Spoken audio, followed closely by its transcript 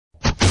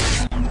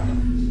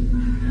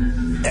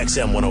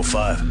XM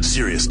 105,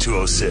 Sirius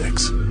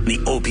 206,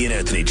 the Opie and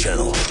Anthony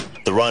channel.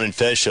 The Ron and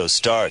Fez show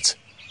starts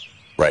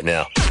right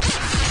now.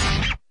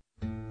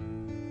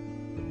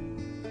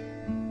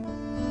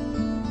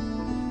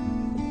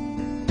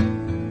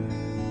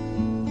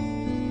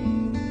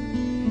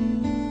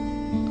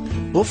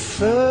 Oh,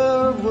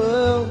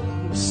 farewell,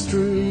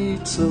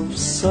 streets of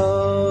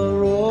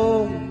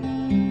sorrow,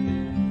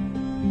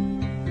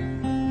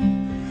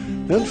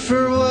 and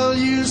farewell,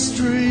 you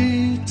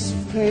streets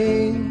of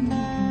pain.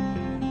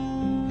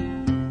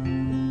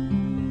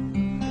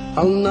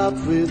 I'll not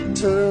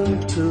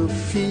return to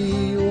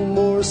feel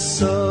more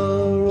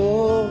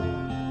sorrow,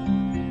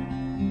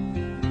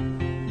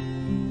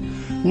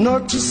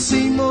 nor to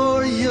see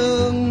more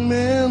young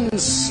men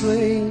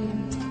slain.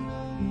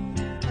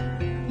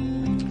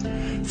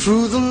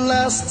 Through the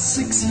last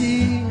 6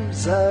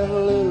 years I've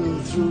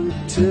lived through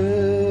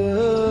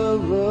terror,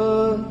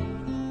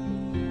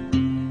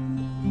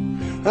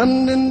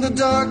 and in the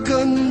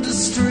darkened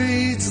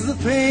streets the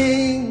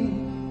pain.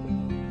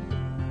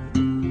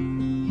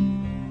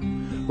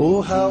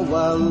 Oh, how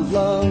I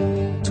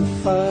long to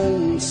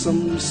find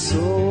some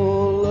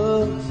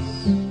solace.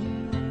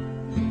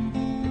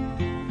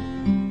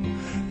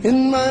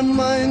 In my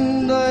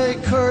mind I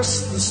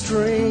curse the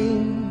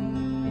strain.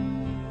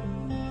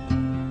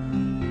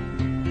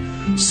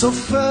 So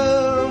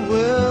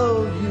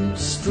farewell, you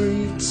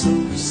streets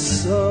of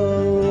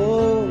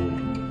sorrow,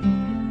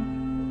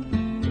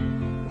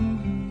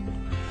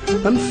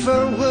 and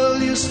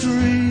farewell, you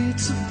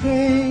streets of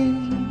pain.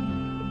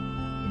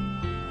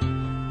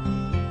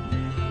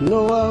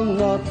 No, I'll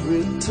not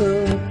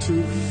return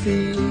to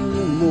feel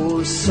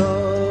more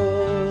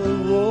sorrow,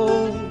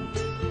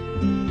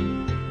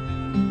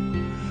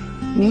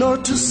 nor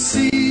to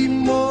see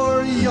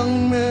more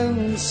young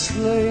men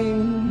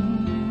slain.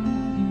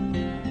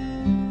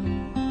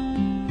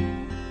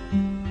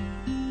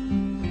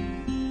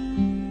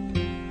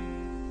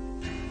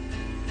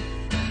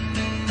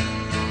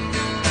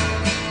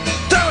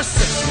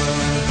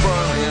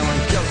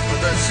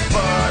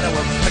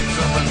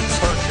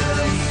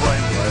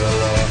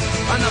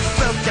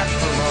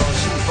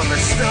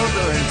 Still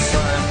doing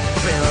time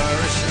for being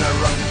Irish in the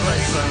wrong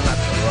place and at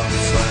the wrong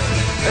time.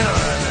 In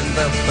Ireland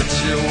they'll put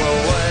you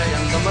away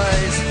in the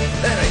maze.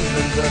 In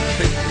England they'll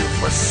keep you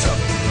for 7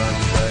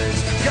 days.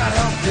 God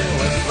help you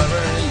if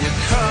ever you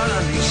caught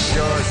on these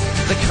shores.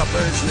 The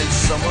coppers need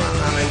someone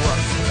and they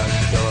walk through that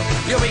door.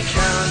 You'll be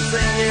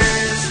counting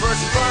years for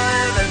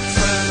 5 and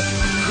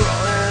 10,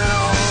 growing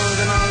old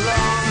in a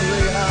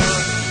lonely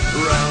house,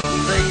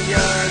 round the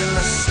yard in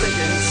the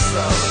stinking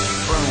sun,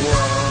 from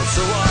wall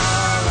to wall.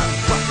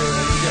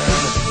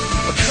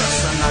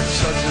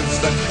 Judges,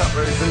 the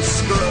coppers and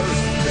screws,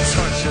 the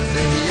torture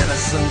the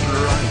innocent,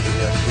 wrongly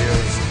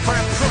accused. For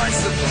a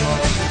price of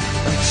demotion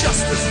and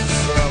justice and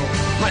slow,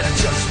 might a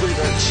judge be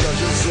the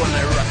judges when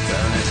they rock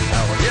down his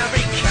power. You'll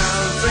be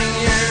counting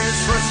years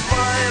for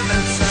 5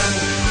 and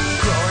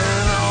 10,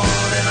 growing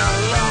old in a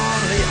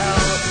lonely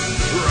house,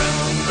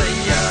 round the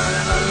yard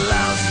in a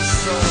lousy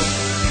soul,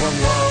 from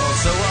wall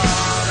to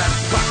wall and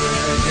back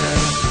again.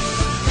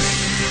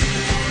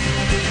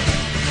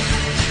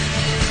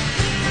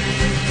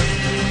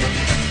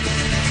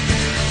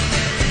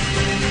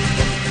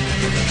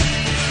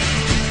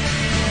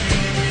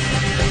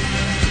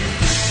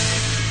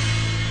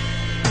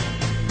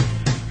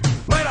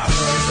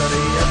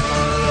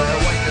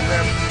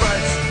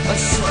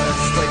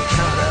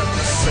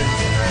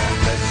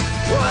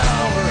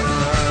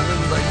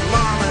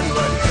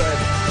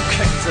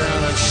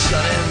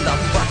 Shut in the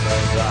back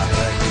of the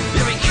head.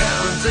 You'll be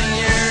counting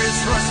years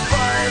for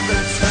 5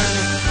 and 10,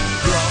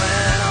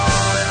 growing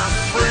old in a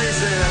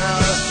freezing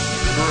hell,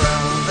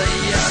 round the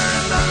yard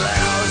in the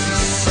lousy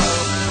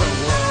soul, from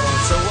wall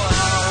to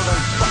wall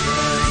and back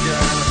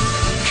again.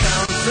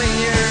 Counting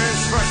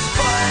years for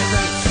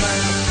 5 and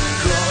 10,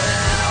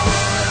 growing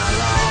old in a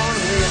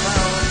lonely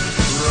hell,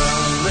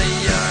 round the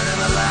yard in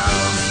the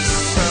lousy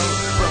soul,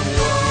 from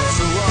wall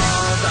to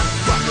wall and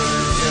back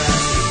again.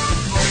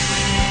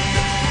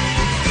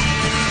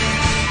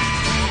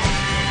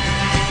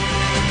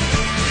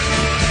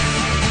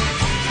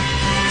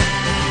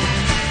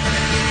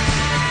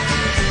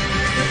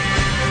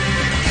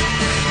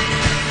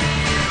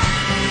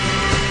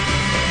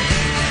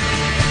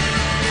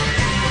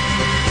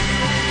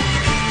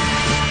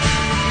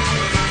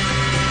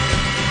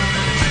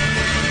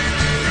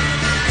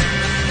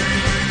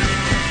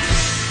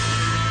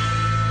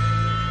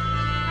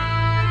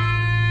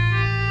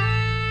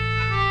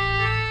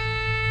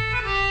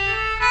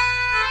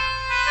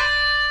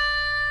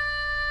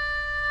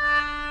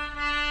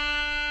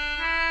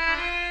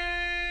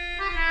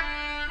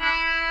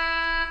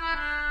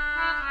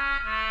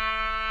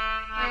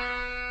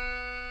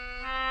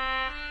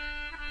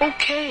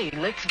 Okay,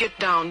 let's get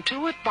down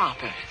to it,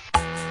 boppers.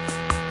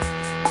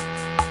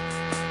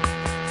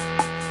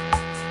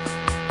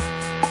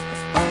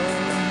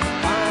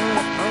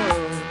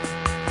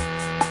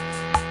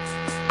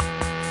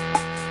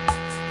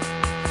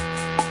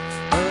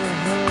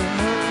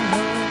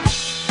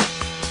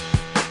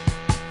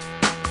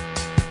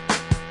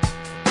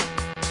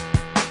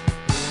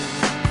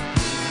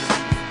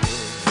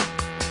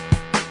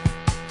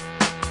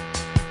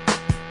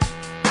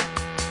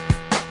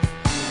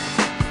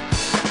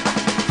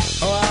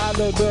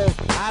 though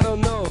I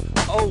don't know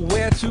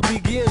where to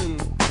begin.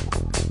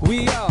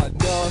 We are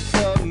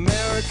North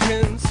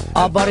Americans.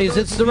 Buddies,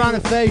 it's the Ron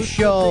and Fez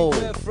Show.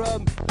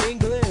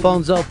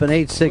 Phone's open,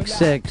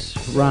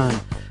 866-RON,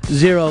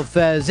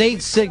 0-FEZ,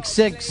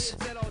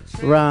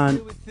 866-RON,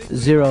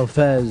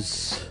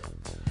 0-FEZ.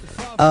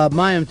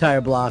 My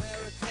entire block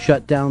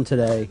shut down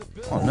today.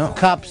 Oh, no.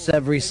 Cops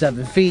every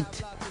 7 feet.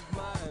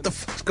 What the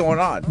fuck's going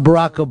on?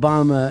 Barack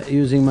Obama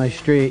using my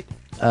street,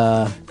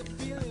 I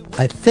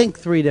think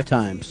 3 different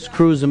times.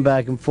 Cruising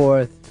back and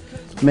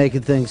forth,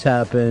 making things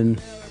happen.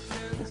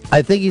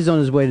 I think he's on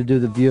his way to do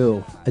The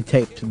View, a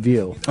taped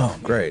View. Oh,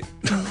 great.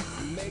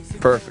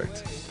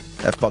 Perfect.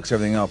 That fucks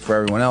everything up for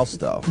everyone else,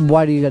 though.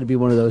 Why do you got to be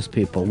one of those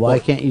people? Why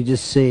can't you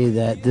just see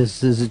that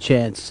this is a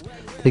chance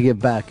to get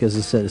back as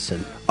a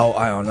citizen? Oh,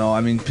 I don't know. I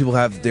mean, people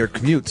have their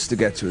commutes to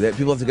get to.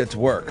 People have to get to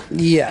work.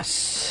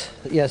 Yes.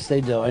 Yes, they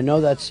do. I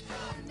know that's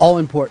all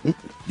important.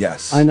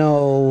 Yes. I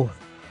know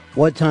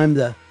what time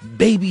the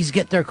babies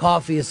get their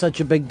coffee is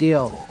such a big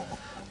deal.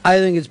 I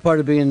think it's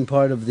part of being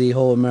part of the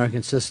whole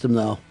American system,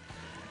 though.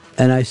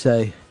 And I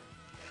say,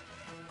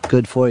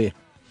 good for you.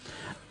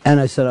 And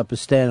I set up a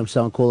stand. I'm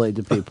selling Kool-Aid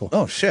to people.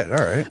 Oh, shit. All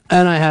right.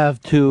 And I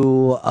have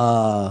to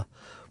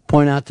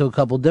point out to a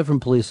couple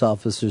different police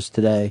officers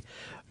today,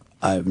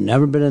 I've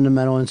never been in a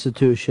mental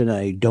institution.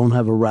 I don't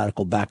have a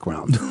radical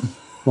background.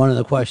 One of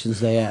the questions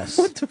they asked.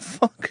 What the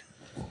fuck?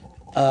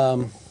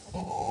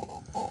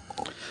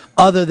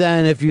 Other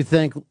than if you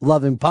think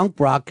loving punk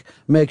rock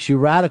makes you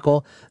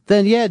radical,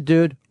 then yeah,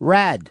 dude,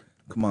 rad.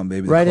 Come on,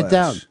 baby. Write it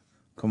down.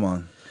 Come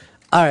on.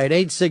 All right,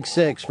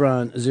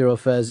 866-RON,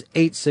 0-FEZ,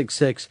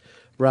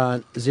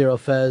 866-RON,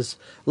 0-FEZ.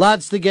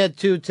 Lots to get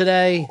to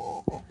today.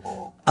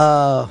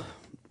 Well,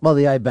 the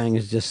iBang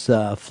is just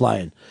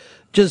flying.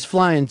 Just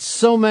flying.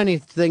 So many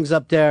things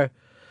up there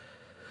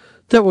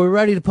that we're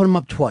ready to put them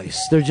up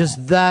twice. They're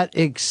just that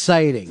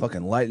exciting.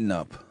 Fucking lighten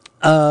up.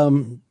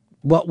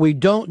 What we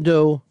don't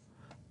do,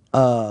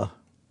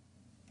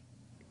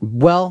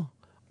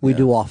 we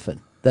do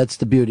often. That's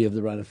the beauty of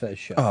the Ron and Fez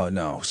Show. Oh,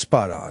 no.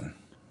 Spot on.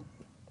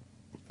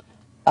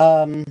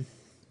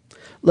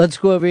 Let's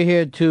go over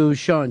here to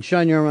Sean.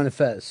 Sean, you're on Ron and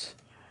Fez.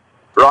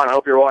 Ron, I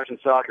hope you're watching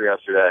soccer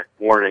yesterday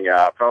morning.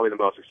 Probably the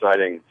most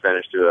exciting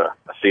finish to a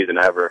season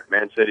ever.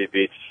 Man City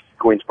beats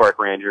Queens Park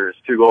Rangers,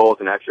 2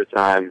 goals in extra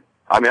time.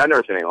 I mean, I've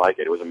never seen anything like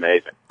it. It was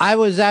amazing. I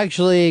was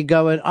actually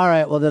going, all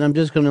right, well, then I'm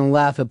just going to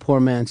laugh at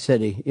poor Man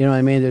City. You know what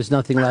I mean? There's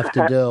nothing left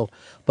to do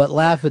but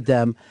laugh at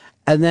them.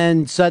 And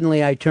then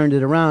suddenly I turned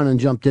it around and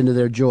jumped into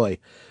their joy.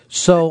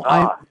 So,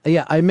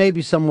 I may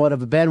be somewhat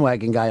of a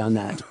bandwagon guy on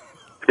that.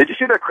 Did you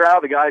see the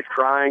crowd? The guys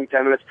crying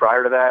 10 minutes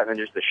prior to that, and then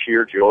just the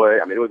sheer joy.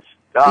 I mean, it was...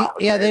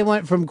 yeah, they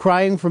went from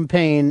crying from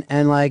pain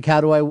and like, how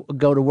do I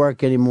go to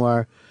work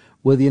anymore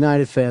with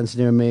United fans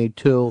near me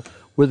to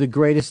we're the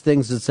greatest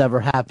things that's ever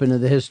happened in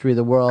the history of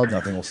the world.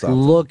 Nothing will stop.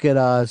 Look at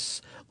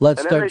us.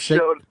 Let's start.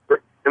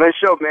 And they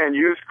showed Man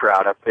U's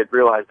crowd up. They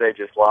realized they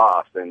just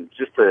lost, and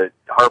just the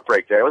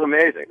heartbreak there. It was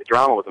amazing. The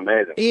drama was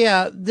amazing.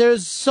 Yeah,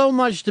 there's so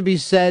much to be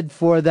said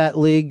for that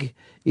league,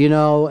 you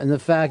know, and the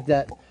fact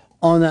that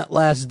on that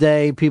last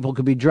day, people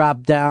could be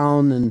dropped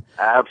down, and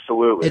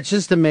absolutely, it's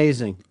just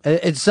amazing.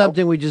 It's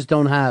something we just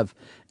don't have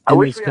in this country. I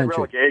wish we had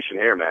relegation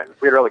here, man.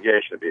 If we had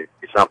relegation, it'd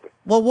be something.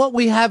 Well, what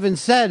we haven't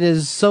said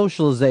is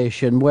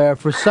socialization, where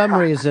for some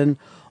reason,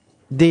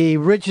 the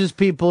richest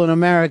people in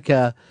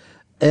America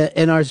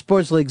in our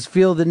sports leagues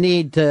feel the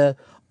need to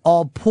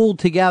all pull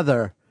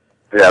together.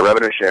 Yeah,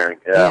 revenue sharing.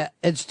 Yeah,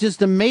 it's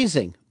just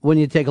amazing when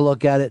you take a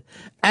look at it.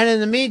 And in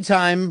the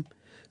meantime,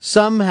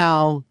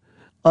 somehow,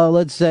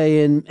 let's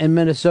say in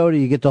Minnesota,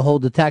 you get to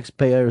hold the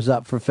taxpayers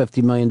up for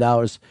 $50 million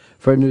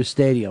for a new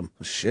stadium.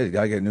 Well, shit, you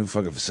gotta get new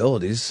fucking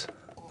facilities.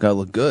 Gotta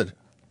look good.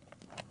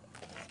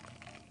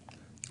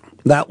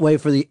 That way,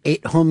 for the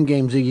 8 home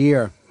games a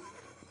year,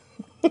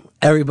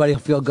 everybody will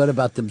feel good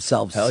about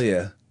themselves. Hell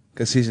yeah.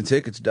 Got season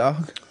tickets,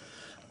 dog?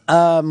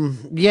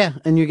 Yeah,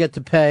 and you get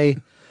to pay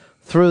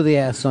through the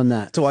ass on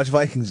that. To watch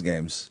Vikings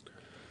games.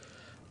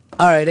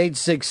 All right,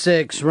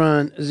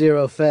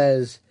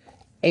 866-RON-0-FEZ.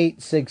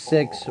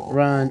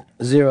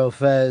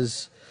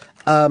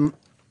 866-RON-0-FEZ.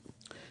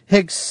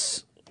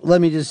 Hicks,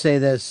 let me just say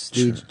this.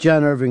 The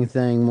John Irving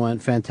thing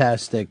went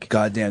fantastic.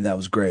 Goddamn, that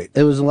was great.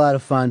 It was a lot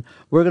of fun.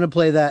 We're going to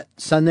play that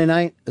Sunday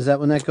night. Is that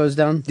when that goes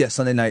down? Yeah,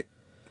 Sunday night.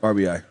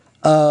 RBI.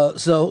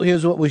 So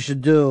here's what we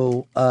should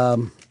do.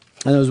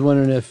 And I was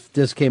wondering if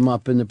this came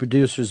up in the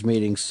producers'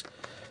 meetings.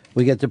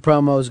 We get the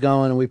promos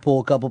going and we pull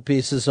a couple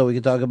pieces so we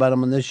can talk about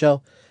them on this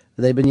show.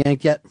 Have they been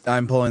yanked yet?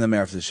 I'm pulling them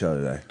after the show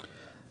today.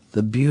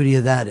 The beauty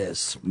of that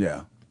is,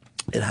 yeah,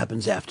 it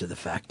happens after the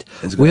fact.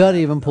 We ought to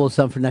even pull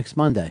some for next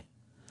Monday,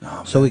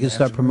 so we can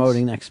start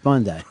promoting next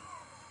Monday.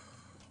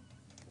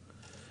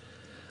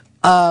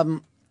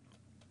 Why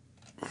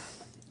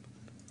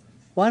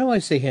do I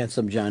see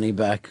Handsome Johnny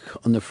back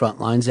on the front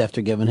lines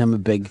after giving him a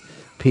big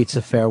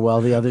pizza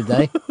farewell the other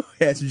day?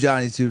 Handsome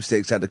Johnny's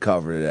sweepstakes had to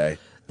cover today.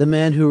 The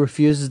man who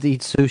refuses to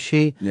eat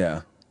sushi.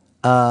 Yeah.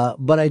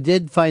 But I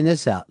did find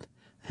this out.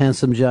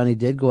 Handsome Johnny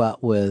did go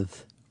out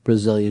with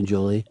Brazilian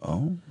Julie.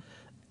 Oh.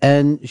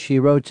 And she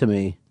wrote to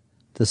me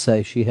to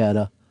say she had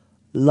a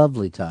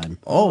lovely time.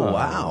 Oh,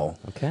 wow.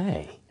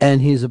 Okay.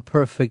 And he's a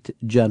perfect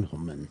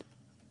gentleman.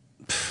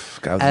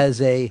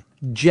 As a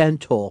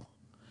gentle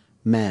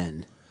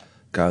man.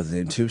 Guy with the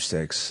name Two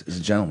Sticks is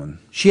a gentleman.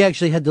 She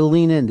actually had to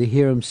lean in to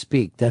hear him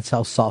speak. That's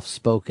how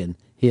soft-spoken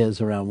he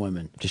is around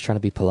women. Just trying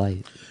to be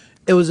polite.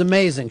 It was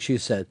amazing, she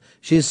said.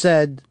 She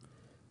said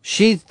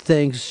she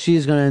thinks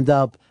she's going to end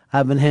up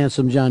having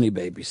Handsome Johnny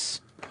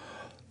babies.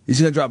 He's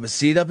going to drop a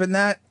seed up in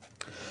that?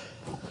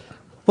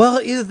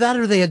 Well, either that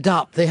or they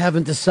adopt. They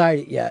haven't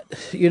decided yet.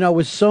 You know,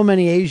 with so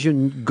many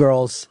Asian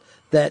girls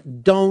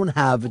that don't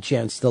have a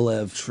chance to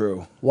live.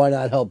 True. Why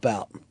not help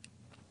out?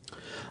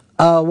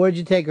 Where'd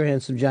you take her,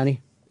 Handsome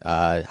Johnny?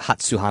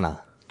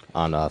 Hatsuhana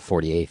on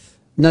 48th.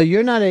 No,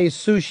 you're not a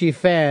sushi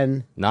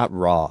fan. Not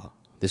raw.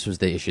 This was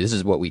the issue. This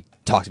is what we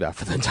talked about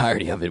for the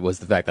entirety of it, was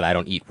the fact that I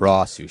don't eat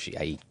raw sushi.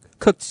 I eat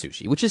cooked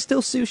sushi, which is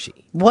still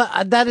sushi.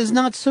 What? That is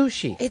not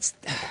sushi. It's...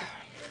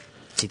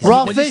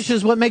 Raw fish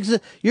is what makes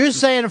it... You're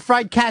saying a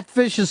fried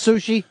catfish is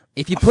sushi?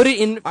 If you put it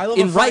in I love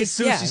in a fried rice,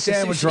 sushi yeah,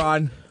 sandwich, sushi.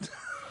 Ron.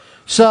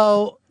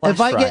 So Flash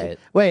if I fry get it.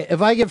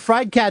 if I get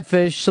fried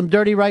catfish, some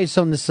dirty rice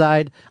on the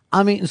side,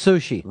 I'm eating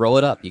sushi. Roll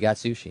it up. You got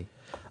sushi.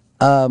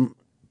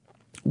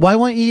 Why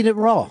won't you eat it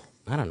raw?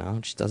 I don't know.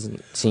 It just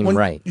doesn't seem When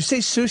right. you say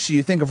sushi,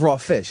 you think of raw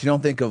fish. You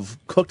don't think of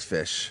cooked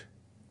fish.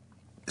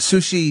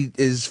 Sushi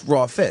is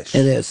raw fish.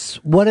 It is.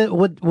 What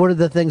are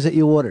the things that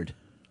you ordered?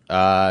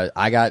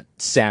 I got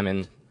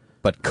salmon,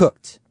 but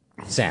cooked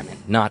salmon,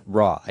 not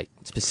raw. I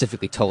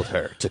specifically told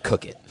her to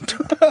cook it.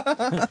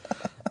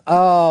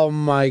 Oh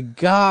my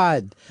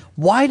God!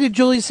 Why did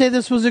Julie say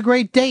this was a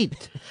great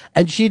date?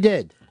 And she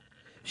did.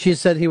 She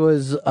said he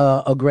was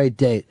a great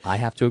date, I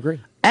have to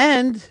agree.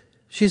 and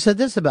she said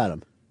this about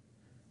him: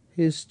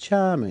 he's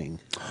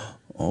charming.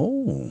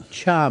 Oh,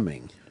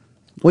 Charming,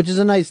 which is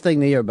a nice thing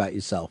to hear about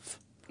yourself.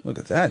 look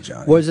at that,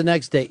 Johnny. Where's the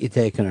next date you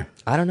taking her?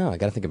 I don't know. I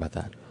got to think about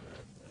that.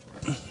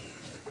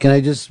 Can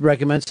I just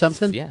recommend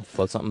something? Yeah,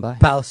 float something by.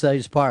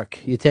 Palisades Park.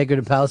 You take her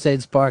to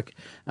Palisades Park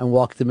and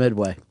walk the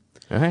Midway.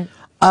 All right.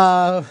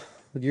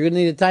 You're gonna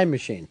need a time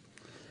machine.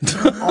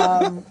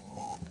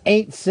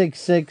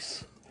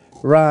 866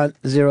 Ron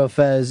Zero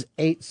Fez.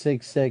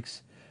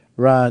 866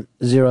 Ron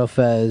Zero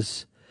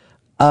Fez.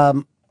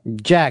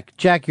 Jack,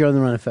 you're on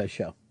the Ron and Fez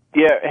show.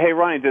 Yeah, hey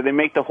Ronnie, did they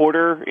make the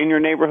hoarder in your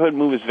neighborhood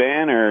move his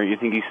van, or you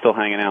think he's still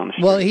hanging out in the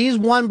street? Well, he's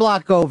one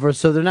block over,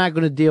 so they're not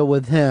going to deal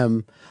with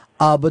him.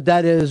 But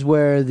that is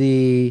where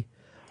the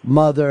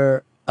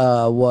mother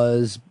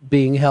was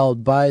being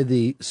held by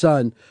the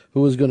son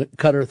who was going to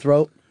cut her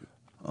throat.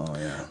 Oh,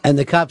 yeah. And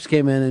the cops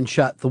came in and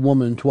shot the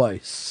woman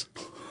twice.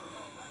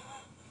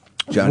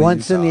 Johnny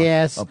Once in the Utah,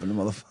 ass. Up in the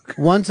motherfucker.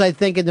 Once, I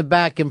think, in the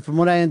back. And from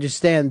what I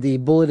understand, the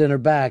bullet in her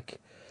back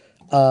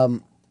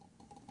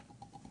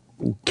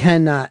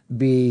cannot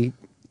be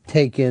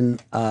taken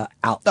out.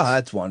 Oh,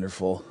 that's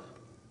wonderful.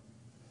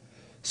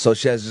 So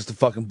she has just a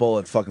fucking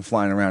bullet fucking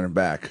flying around her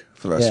back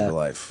for the rest of her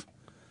life.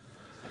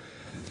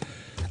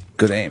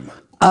 Good aim.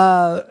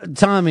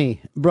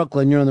 Tommy,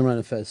 Brooklyn, you're on the Run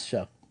and Fez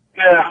show.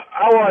 Yeah,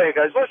 how are you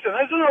guys? Listen,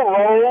 isn't a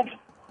rolled,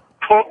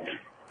 cooked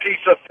piece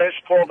of fish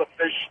called a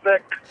fish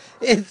stick?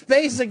 It's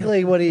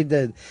basically what he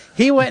did.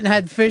 He went and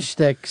had fish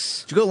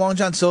sticks. Did you go to Long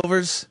John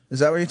Silver's? Is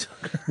that where you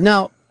took her?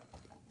 Now,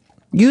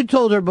 you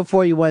told her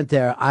before you went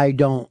there, I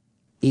don't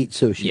eat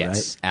sushi,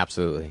 Yes, right?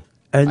 absolutely.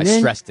 And I then-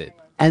 stressed it.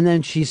 And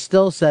then she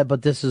still said,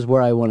 but this is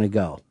where I want to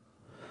go.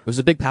 It was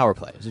a big power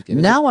play.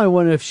 Now I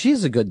wonder if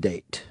she's a good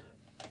date.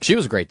 She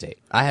was a great date.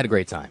 I had a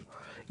great time.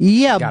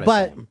 Yeah, Gotta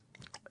but say.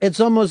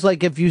 it's almost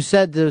like if you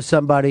said to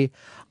somebody,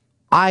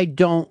 I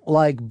don't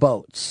like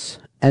boats.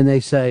 And they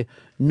say,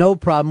 no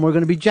problem, we're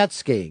going to be jet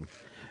skiing.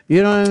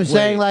 You know what I'm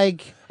saying?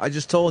 Like, I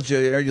just told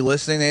you. Are you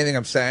listening to anything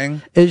I'm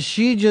saying? is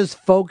she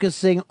just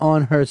focusing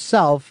on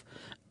herself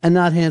and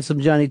not Handsome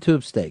Johnny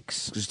Tube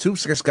Steaks? Because Tube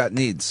Sticks got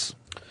needs.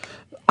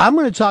 I'm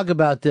going to talk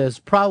about this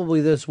probably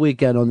this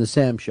weekend on the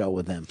Sam Show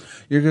with him.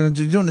 You're going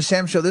to be doing the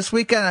Sam Show this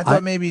weekend? I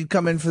thought maybe you'd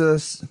come in for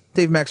the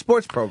Dave Mack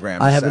Sports program.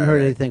 I haven't heard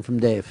Saturday. anything from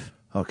Dave.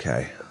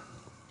 Okay.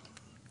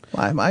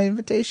 Why, my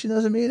invitation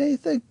doesn't mean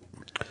anything?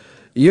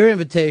 Your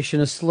invitation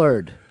is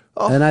slurred.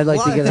 Oh, and I'd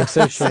like to why get an did I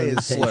official say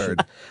it's invitation.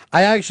 slurred?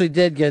 I actually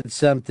did get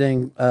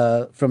something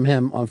from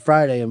him on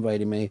Friday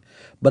inviting me,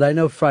 but I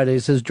know Friday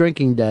is his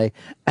drinking day,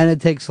 and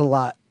it takes a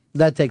lot.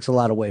 That takes a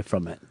lot away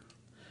from it.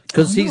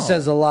 Because he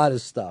says a lot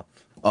of stuff.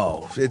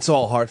 Oh, it's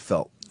all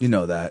heartfelt. You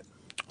know that.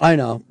 I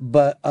know,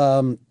 but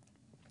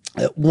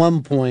at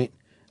one point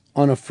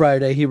on a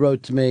Friday, he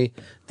wrote to me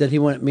that he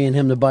wanted me and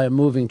him to buy a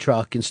moving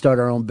truck and start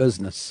our own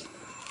business.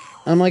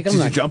 I'm like, Did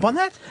you jump on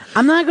that?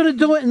 I'm not going to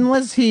do it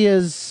unless he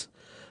is,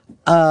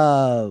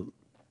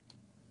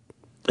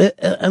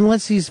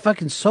 unless he's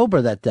fucking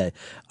sober that day.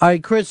 All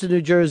right, Chris in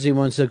New Jersey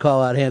wants to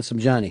call out Handsome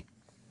Johnny.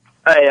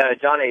 Hey,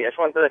 Johnny, I just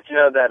wanted to let you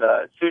know that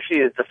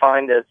sushi is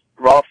defined as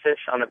raw fish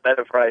on a bed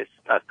of rice,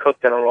 not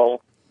cooked in a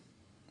roll.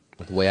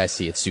 The way I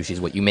see it, sushi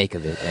is what you make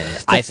of it,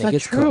 and I think not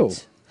it's true.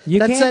 cooked.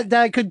 That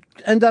I could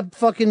end up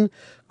fucking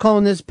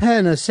calling this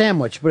pen a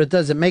sandwich, but it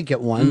doesn't make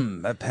it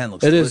one. That pen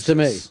looks It delicious. is to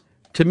me.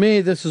 To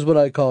me, this is what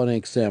I call an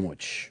egg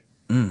sandwich.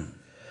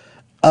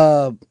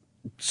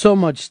 So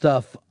much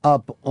stuff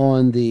up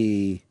on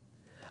the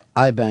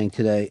iBank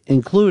today,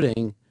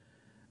 including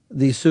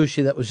the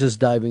sushi that was just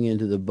diving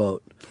into the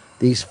boat.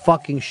 These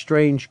fucking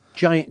strange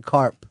giant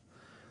carp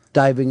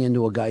diving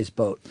into a guy's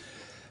boat.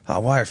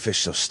 Why are fish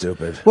so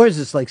stupid? Where is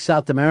this, like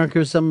South America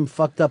or some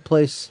fucked up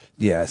place?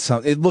 Yeah,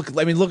 look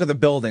at the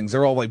buildings.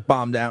 They're all like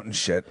bombed out and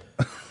shit.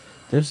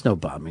 There's no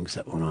bombings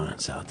that went on in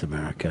South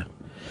America.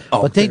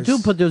 Oh, but they do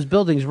put those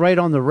buildings right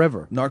on the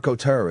river.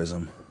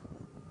 Narco-terrorism.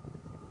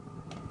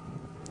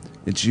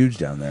 It's huge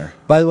down there.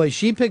 By the way,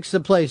 she picks the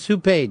place. Who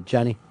paid,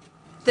 Johnny?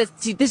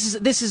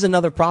 This is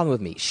another problem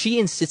with me. She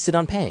insisted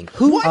on paying.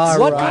 What?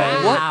 What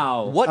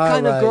All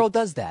kind of right. girl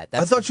does that?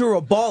 I thought you were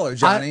a baller,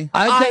 Johnny.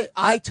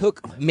 I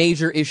took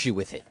major issue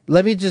with it.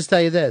 Let me just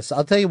tell you this.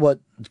 I'll tell you what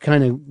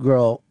kind of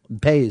girl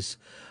pays.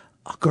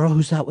 A girl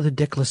who's out with a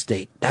dickless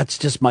date. That's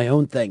just my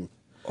own thing.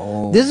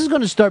 Oh. This is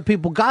going to start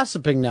people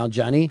gossiping now,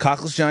 Johnny.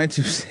 Cockless Johnny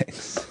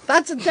 26.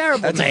 That's a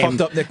terrible That's name. a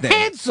fucked up nickname.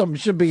 Handsome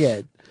should be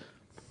it.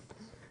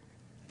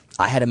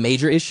 I had a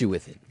major issue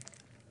with it.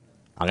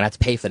 I'm gonna have to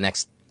pay for the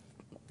next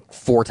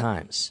 4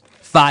 times,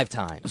 5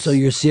 times. So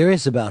you're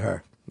serious about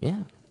her?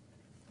 Yeah.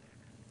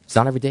 It's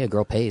not every day a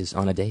girl pays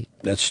on a date.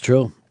 That's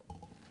true.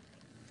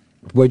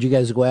 Where'd you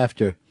guys go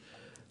after?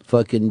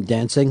 Fucking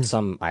dancing?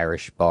 Some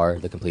Irish bar,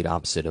 the complete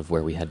opposite of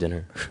where we had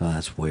dinner. Oh,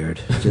 that's weird.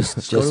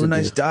 Just Go to a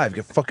nice dive.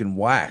 Get fucking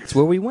whacked. That's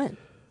where we went.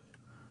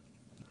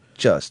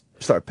 Just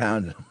start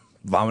pounding.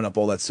 Vomiting up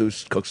all that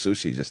cooked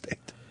sushi you just ate.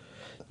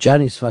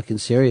 Johnny's fucking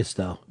serious,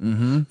 though.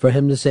 Mm-hmm. For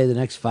him to say the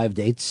next 5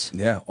 dates.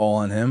 Yeah, all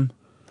on him.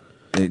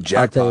 Jackpot.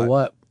 I'll tell you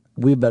what.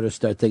 We better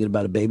start thinking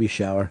about a baby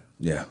shower.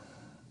 Yeah.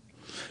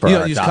 For You our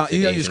don't use, adopted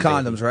you don't use Asian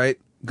condoms, baby. right?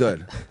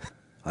 Good.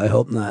 I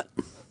hope not.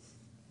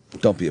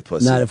 Don't be a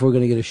pussy. Not if we're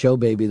going to get a show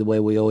baby the way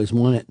we always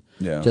want it.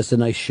 Yeah. Just a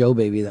nice show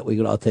baby that we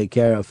can all take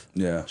care of.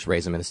 Yeah. Just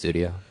raise them in the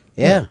studio.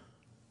 Yeah.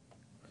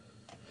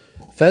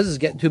 Fez is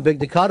getting too big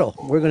to cuddle.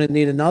 We're going to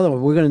need another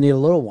one. We're going to need a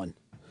little one.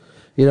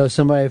 You know,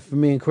 somebody for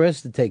me and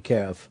Chris to take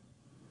care of.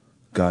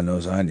 God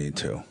knows I need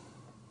to.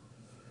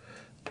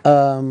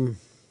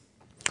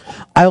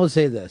 I will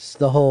say this.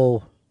 The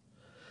whole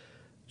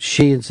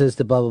she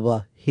insisted, blah, blah,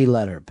 blah. He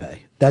let her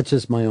pay. That's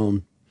just my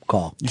own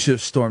call. You should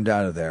have stormed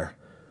out of there.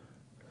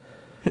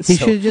 He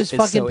should have just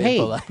fucking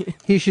paid.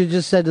 He should have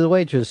just said to the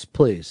waitress,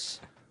 please,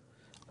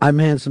 I'm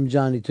Handsome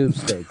Johnny Tube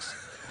Steaks.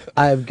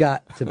 I've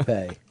got to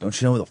pay. Don't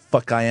you know who the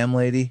fuck I am,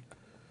 lady?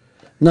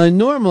 Now,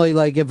 normally,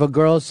 like, if a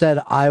girl said,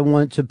 I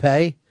want to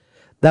pay,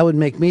 that would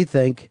make me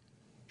think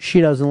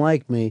she doesn't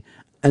like me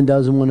and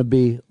doesn't want to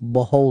be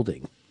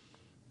beholding.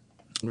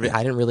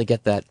 I didn't really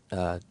get that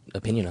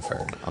opinion of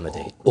her on the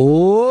date.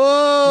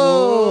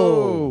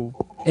 Oh!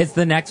 Is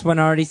the next one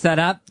already set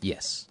up?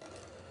 Yes.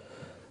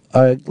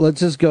 All right, let's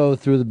just go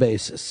through the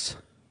bases.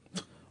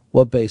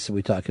 What base are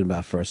we talking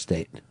about first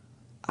date?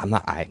 I'm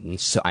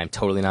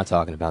totally not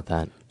talking about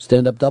that.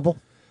 Stand-up double?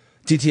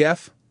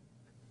 TTF?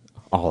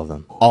 All of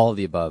them. All of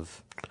the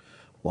above.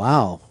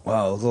 Wow.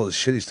 Wow, look at all the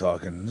shit he's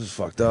talking. This is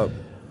fucked up.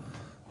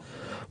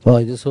 Well,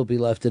 I just hope he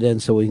left it in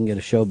so we can get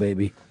a show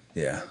baby.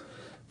 Yeah.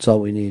 That's all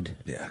we need.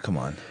 Yeah, come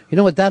on. You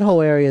know what? That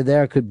whole area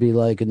there could be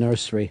like a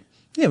nursery.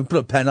 Yeah, we put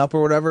a pen up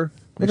or whatever.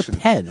 What a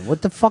pen?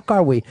 What the fuck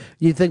are we?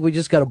 You think we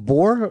just got a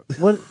bore?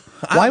 What?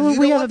 Why would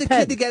we have a the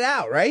pen? kid to get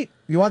out, right?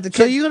 You want the kid.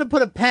 So you're gonna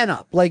put a pen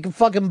up like a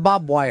fucking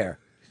barbed wire?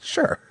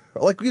 Sure.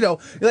 Like, you know,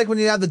 like when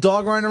you have the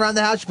dog running around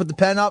the house, you put the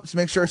pen up to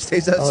make sure it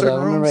stays out of Hold certain on,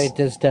 I'm gonna rooms. write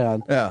this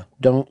down. Yeah.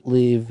 Don't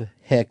leave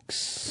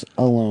Hicks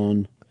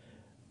alone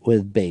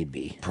with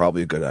baby.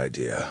 Probably a good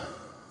idea.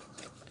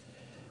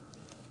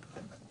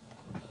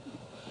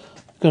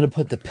 Gonna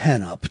put the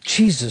pen up.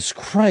 Jesus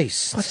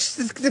Christ!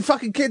 The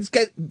fucking kids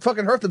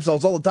fucking hurt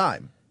themselves all the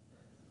time.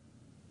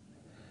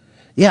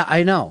 Yeah,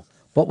 I know,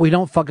 but we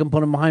don't fucking put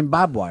them behind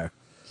barbed wire.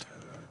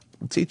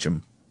 We'll teach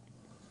them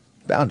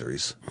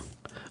boundaries.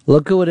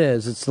 Look who it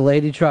is. It's the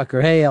lady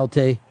trucker. Hey, LT.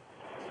 Hey,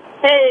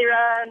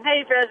 Ron.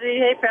 Hey, Fezzy.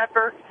 Hey,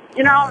 Pepper.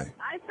 You know,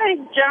 I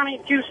think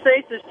Johnny Two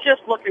States is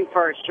just looking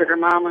for a sugar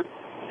mama.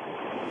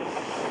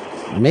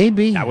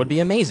 Maybe. That would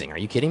be amazing. Are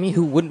you kidding me?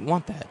 Who wouldn't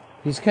want that?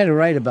 He's kind of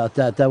right about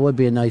that. That would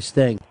be a nice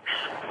thing.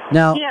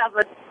 Now, Yeah,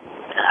 but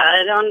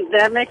I don't.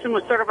 That makes him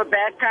a sort of a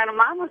bad kind of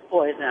mama's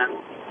boy. Then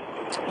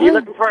you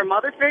looking for a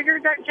mother figure,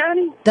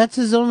 Johnny? that's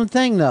his own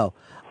thing, though.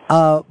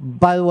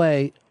 By the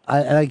way,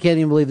 I can't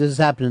even believe this is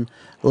happening.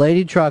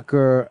 Lady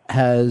Trucker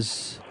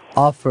has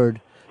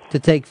offered to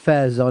take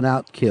Fez on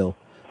Outkill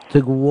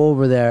to go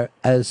over there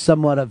as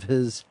somewhat of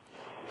his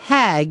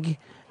hag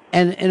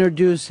and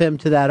introduce him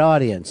to that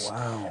audience.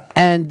 Wow.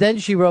 And then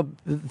she wrote,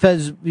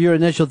 Fez, your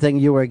initial thing,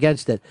 you were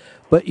against it.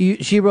 But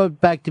she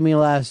wrote back to me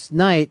last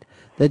night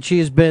that she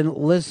has been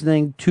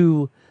listening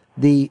to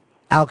the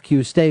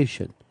Outkill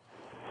station.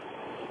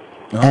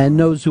 And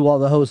knows who all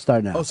the hosts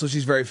are now. Oh, so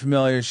she's very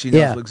familiar. She knows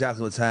Yeah.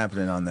 exactly what's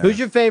happening on there. Who's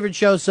your favorite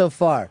show so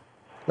far,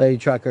 Lady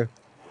Trucker?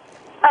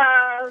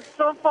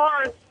 so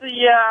far it's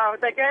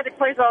that guy that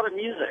plays all the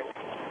music.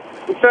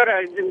 He sort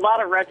of a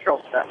lot of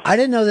retro stuff. I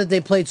didn't know that they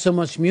played so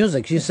much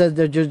music. She said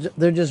they're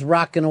just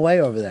rocking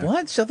away over there.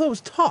 What? I thought it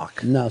was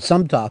talk. No,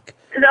 some talk.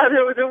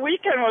 No, the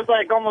weekend was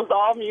like almost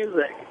all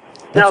music.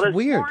 That's this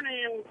weird.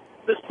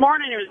 This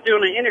morning he was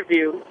doing an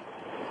interview.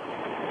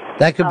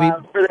 That could be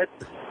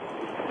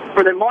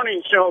for the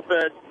morning show,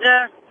 but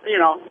yeah,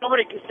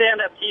 nobody can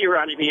stand up to you,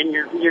 Ronnie, in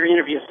your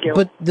interview skills.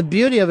 But the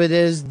beauty of it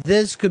is,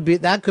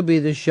 that could be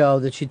the show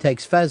that she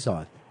takes Fez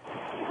on.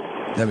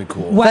 That'd be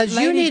cool. Because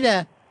you need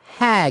a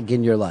hag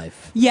in your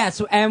life.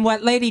 Yes, and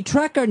what Lady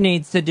Trucker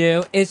needs to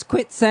do is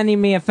quit sending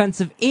me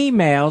offensive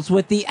emails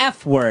with the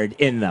F word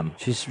in them.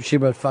 She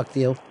wrote "fuck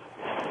you."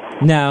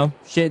 No,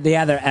 the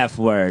other F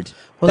word.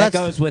 Well, that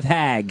that's- goes with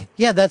hag.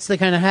 Yeah, that's the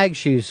kind of hag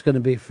she's going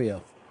to be for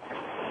you.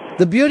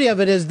 The beauty of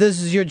it is, this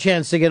is your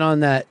chance to get on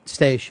that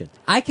station.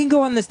 I can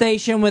go on the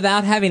station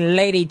without having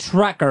Lady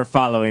Trucker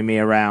following me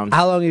around.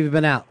 How long have you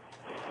been out?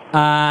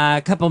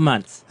 A couple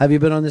months. Have you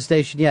been on the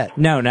station yet?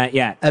 No, not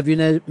yet. Have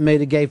you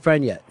made a gay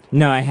friend yet?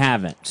 No, I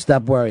haven't.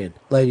 Stop worrying.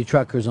 Lady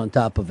Trucker's on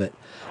top of it.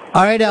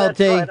 All right,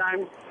 LT. All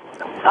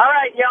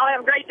right, y'all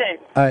have a great day.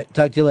 All right,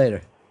 talk to you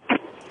later.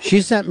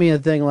 She sent me a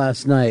thing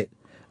last night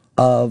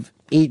of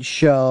each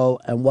show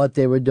and what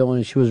they were doing,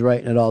 and she was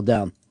writing it all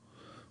down.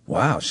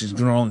 Wow, she's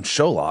doing her own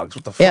show logs.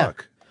 What the Yeah.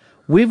 fuck?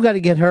 We've got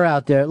to get her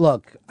out there.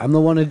 Look, I'm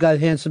the one who got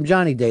Handsome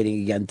Johnny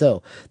dating again,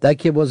 too. That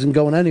kid wasn't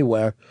going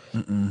anywhere.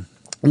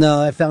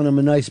 No, I found him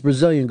a nice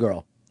Brazilian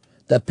girl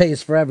that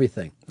pays for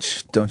everything.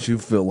 Don't you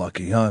feel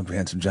lucky, huh,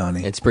 Handsome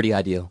Johnny? It's pretty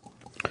ideal.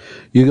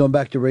 You going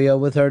back to Rio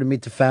with her to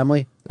meet the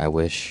family? I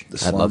wish.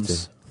 The I'd love to.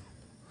 slums.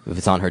 If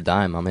it's on her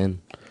dime, I'm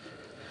in.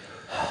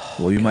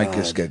 Well, you might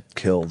just get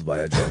killed by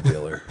a drug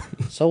dealer.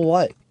 So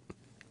what?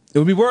 It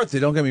would be worth it,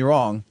 don't get me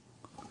wrong.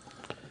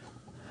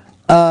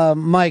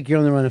 Mike, you're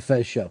on the Run of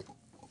Fez show.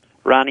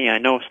 Ronnie, I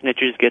know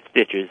snitches get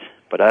stitches,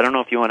 but I don't know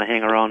if you want to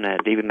hang around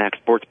that David Mack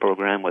sports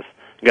program with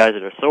guys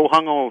that are so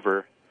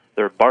hungover,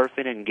 they're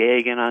barfing and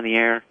gagging on the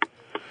air.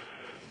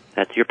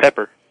 That's your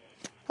pepper.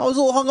 I was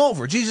a little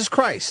hungover. Jesus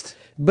Christ.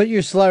 But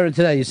you're slurring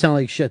today. You sound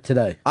like shit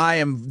today. I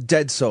am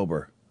dead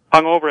sober.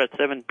 Hungover at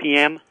 7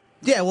 p.m.?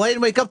 Yeah, well, I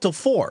didn't wake up till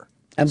 4.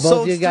 And So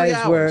both you it's 3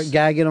 guys were hours.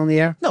 gagging on the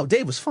air? No,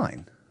 Dave was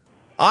fine.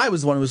 I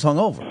was the one who was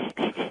hungover.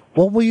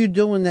 What were you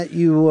doing that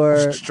you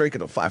were...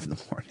 Drinking at 5 in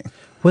the morning.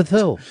 With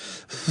who?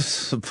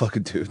 Some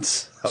fucking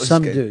dudes. I was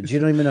Some getting- dudes. You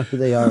don't even know who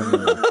they are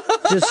anymore.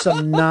 Just some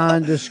It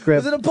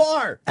nondescript was in a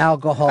bar.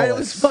 alcoholics. And it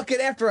was fucking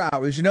after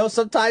hours, you know?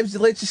 Sometimes they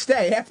let you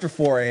stay after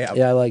 4 a.m.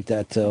 Yeah, I like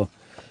that, too.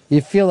 You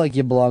feel like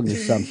you belong to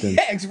something.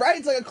 Yeah, it's right?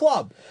 It's like a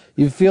club.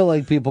 You feel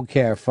like people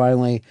care.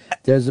 Finally,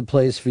 there's a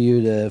place for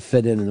you to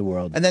fit in the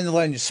world. And then they're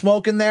letting you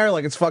smoke in there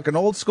like it's fucking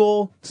old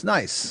school. It's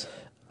nice.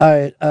 All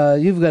right,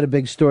 you've got a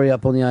big story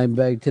up on the Iron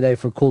Bag today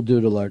for Cool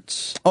Dude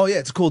Alerts. Oh, yeah,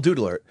 it's a cool dude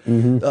alert.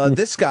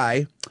 This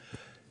guy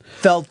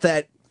felt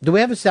that... Do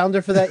we have a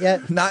sounder for that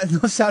yet? No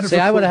sounder See,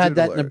 for I would Cool have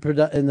had Dude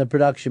that in the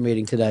production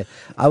meeting today.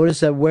 I would have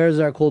said, where's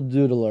our Cool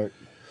Dude Alert?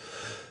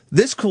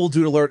 This cool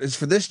dude alert is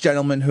for this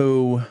gentleman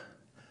who...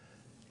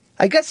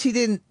 I guess he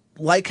didn't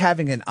like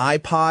having an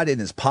iPod in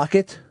his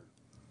pocket.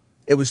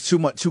 It was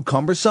too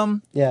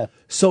cumbersome. Yeah.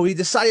 So he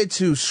decided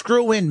to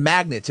screw in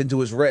magnets into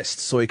his wrist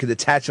so he could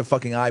attach a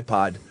fucking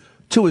iPod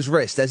to his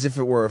wrist as if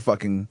it were a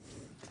fucking...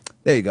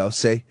 There you go,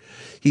 see?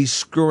 He's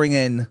screwing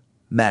in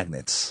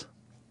magnets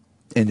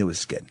into his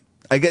skin.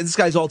 I guess this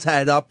guy's all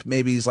tatted up.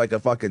 Maybe he's like a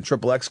fucking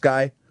XXX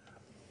guy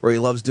where he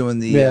loves doing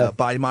the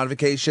body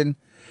modification.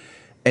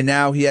 And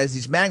now he has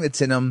these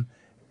magnets in him,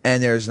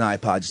 and there's an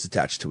iPod just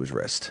attached to his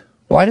wrist.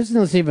 Why doesn't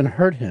this even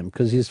hurt him?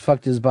 Because he's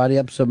fucked his body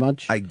up so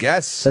much? I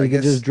guess. So he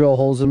can just drill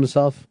holes in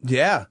himself?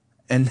 Yeah.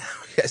 And now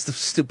he has the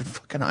stupid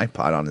fucking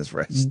iPod on his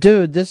wrist.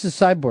 Dude, this is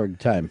cyborg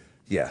time.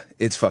 Yeah,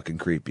 it's fucking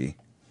creepy.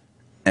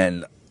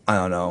 And I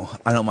don't know.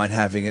 I don't mind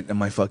having it in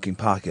my fucking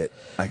pocket.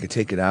 I could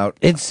take it out.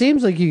 It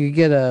seems like you could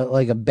get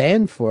a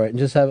band for it and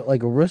just have it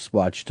like a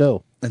wristwatch,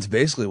 too. That's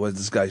basically what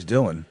this guy's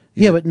doing.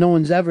 Yeah, but no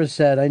one's ever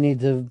said I need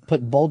to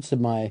put bolts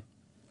in my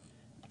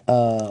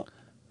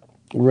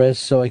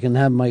wrist so I can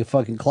have my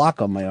fucking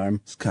clock on my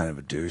arm. It's kind of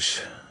a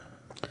douche.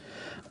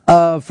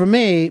 For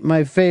me,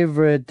 my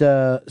favorite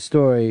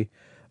story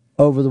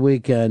over the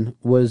weekend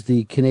was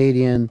the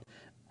Canadian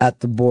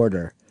at the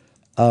border.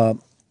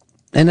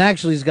 And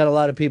actually, he's got a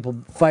lot of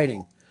people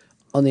fighting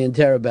on the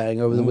interrobang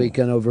over the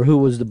weekend over who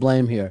was to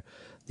blame here.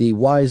 The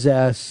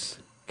wise-ass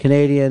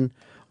Canadian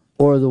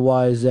or the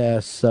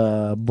wise-ass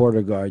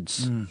border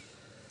guards.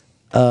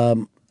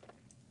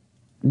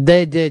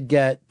 They did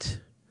get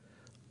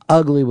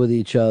ugly with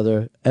each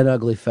other and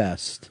ugly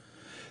fast.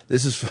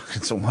 This is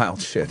fucking some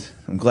wild shit.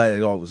 I'm glad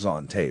it all was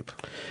on tape.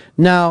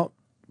 Now,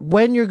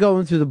 when you're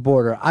going through the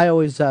border, I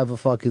always have a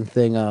fucking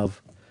thing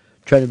of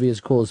trying to be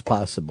as cool as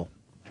possible.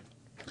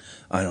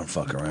 I don't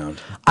fuck around.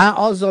 I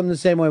also am the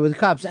same way with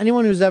cops.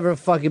 Anyone who's ever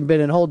fucking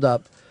been in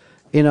holdup,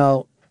 you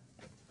know,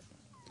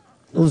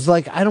 it was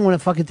like, I don't want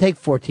to fucking take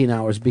 14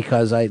 hours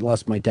because I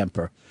lost my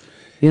temper.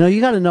 You know,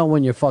 you got to know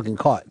when you're fucking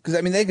caught. Because,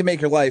 I mean, they can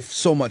make your life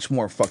so much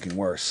more fucking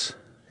worse.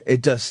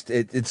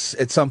 It's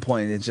at some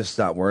point it's just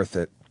not worth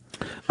it.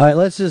 All right,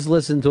 let's just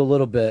listen to a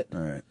little bit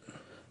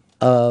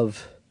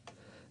of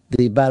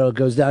the battle that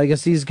goes down. I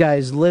guess these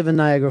guys live in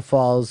Niagara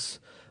Falls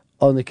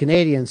on the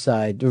Canadian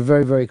side. They're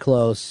very, very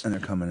close. And they're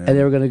coming in. And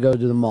they were going to go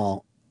to the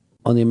mall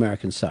on the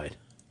American side.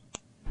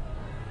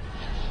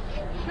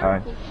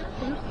 Hi.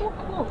 You're so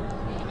close.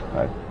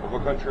 Hi. Of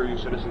what country are you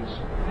citizens?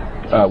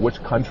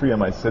 Which country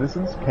am I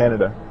citizens?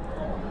 Canada.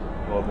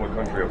 Well, of what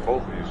country are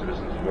both of you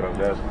citizens is what I was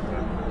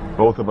asking.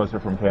 Both of us are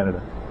from Canada.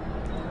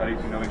 How do you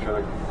two know each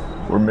other?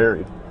 We're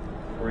married.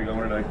 Where are you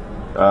going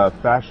tonight?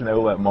 Fashion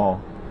Outlet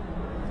Mall.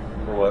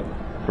 For what?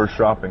 For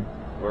shopping.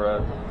 Where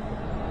at?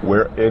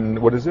 Where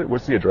in, what is it?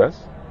 What's the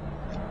address?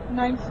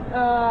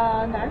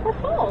 Niagara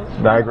Falls.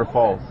 Niagara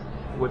Falls.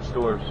 Which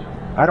stores?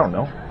 I don't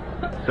know.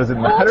 Does it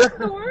All matter?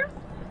 stores?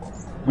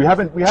 We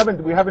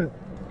haven't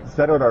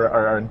set out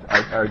our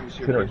Use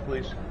your keys,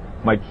 please.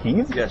 My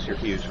keys? Yes, your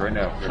keys, right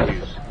now. Your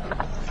keys.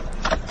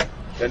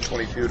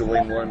 1022 to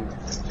lane 1,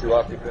 2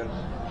 occupants.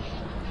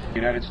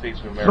 United States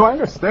of America. No, I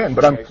understand,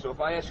 but okay, so if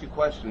I ask you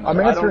questions, I'm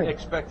I don't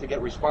expect to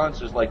get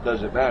responses like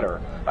does it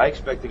matter. I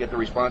expect to get the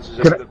responses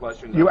to the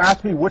questions. You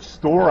asked me which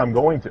store I'm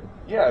going to.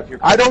 Yeah, if you're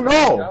I don't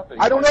know. Shopping,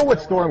 I don't know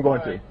what store I'm going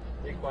to.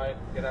 Be quiet.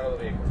 Get out of the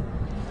vehicle.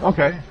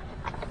 Okay.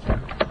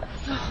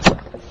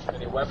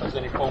 Any weapons,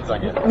 any phones I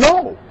get?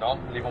 No. No?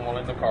 Leave them all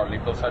in the car.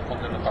 Leave those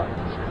headphones in the car.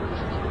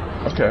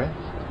 Okay.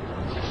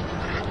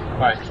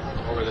 Right.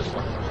 Over this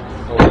way.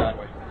 Over that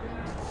way.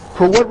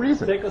 For what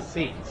reason? Take a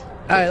seat.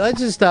 All right, let's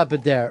just stop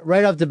it there.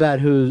 Right off the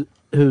bat,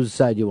 whose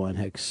side you on,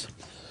 Hicks?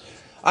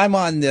 I'm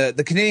on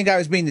the Canadian guy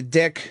was being the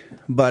dick,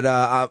 but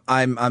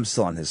I'm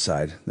still on his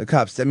side. The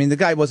cops. I mean, the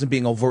guy wasn't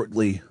being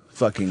overtly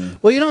fucking.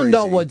 Well, you don't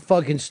know what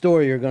fucking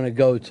store you're going to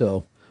go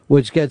to,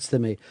 which gets to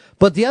me.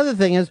 But the other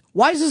thing is,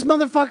 why is this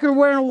motherfucker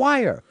wearing a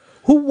wire?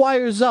 Who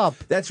wires up?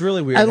 That's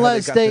really weird.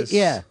 Unless how they, got this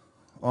yeah.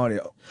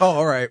 audio. Oh,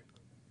 all right.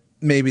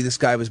 Maybe this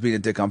guy was being a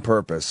dick on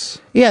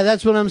purpose. Yeah,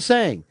 that's what I'm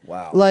saying.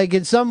 Wow. Like,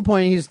 at some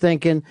point, he's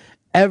thinking,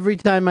 every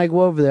time I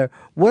go over there,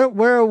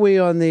 where are we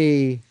on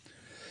the...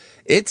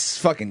 It's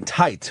fucking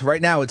tight.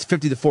 Right now, it's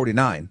 50 to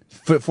 49.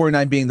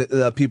 49 being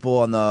the people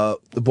on the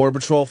Border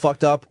Patrol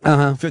fucked up.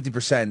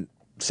 50%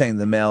 saying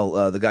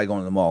the guy going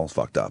to the mall is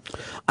fucked up.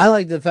 I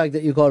like the fact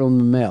that you called him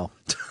the male.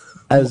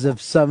 As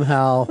if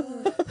somehow...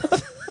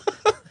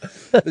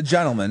 The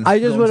gentleman. I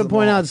just want to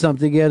point out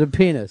something. He had a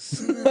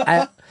penis.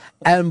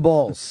 And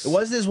balls. It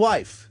wasn't his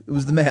wife. It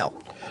was the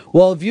male.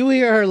 Well, if you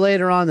hear her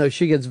later on, though,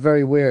 she gets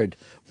very weird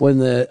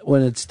when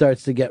it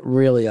starts to get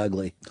really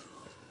ugly.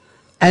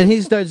 And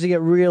he starts to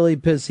get really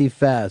pissy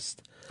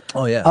fast.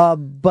 Oh, yeah.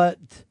 But...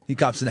 He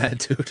cops an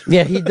attitude.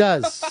 Yeah, he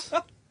does.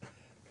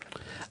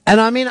 And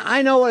I mean,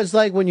 I know what it's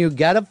like when you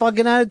get a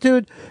fucking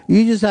attitude.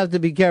 You just have to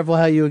be careful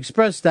how you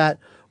express that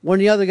when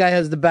the other guy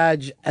has the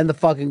badge and the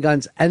fucking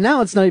guns. And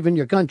now it's not even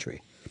your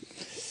country.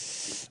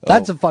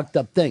 That's a fucked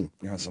up thing.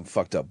 You're on some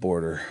fucked up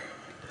border.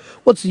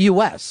 What's the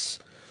U.S.?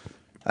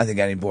 I think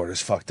any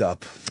border's fucked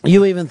up.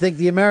 You even think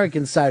the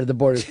American side of the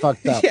border is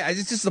fucked up. Yeah,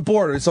 it's just the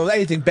border, so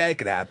anything bad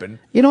could happen.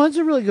 You know, that's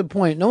a really good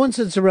point. No one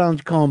sits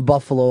around calling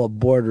Buffalo a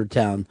border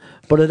town,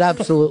 but it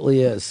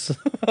absolutely is.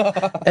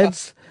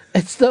 It's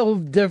so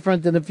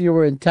different than if you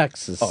were in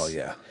Texas. Oh,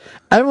 yeah.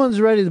 Everyone's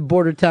ready to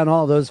border town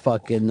all those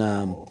fucking...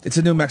 It's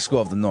a New Mexico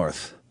of the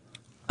North.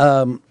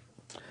 John,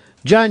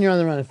 you're on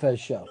the Ron and Fez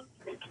show.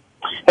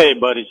 Hey,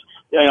 buddies.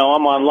 You know,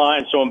 I'm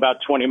online, so I'm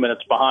about 20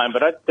 minutes behind.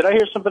 But did I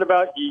hear something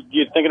about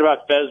you thinking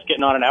about Fez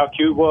getting on an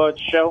OutQ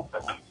show?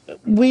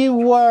 We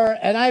were,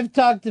 and I've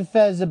talked to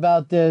Fez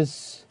about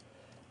this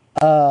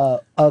a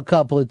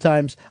couple of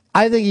times.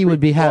 I think he would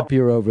be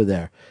happier over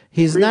there.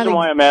 He's reason not.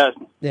 Why I'm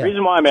asking. Yeah.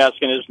 Reason why I'm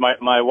asking is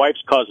my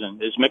wife's cousin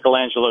is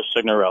Michelangelo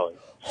Signorelli.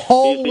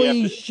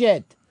 Holy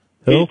shit!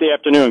 He's the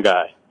afternoon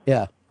guy.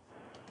 Yeah.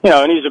 You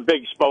know, and he's a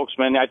big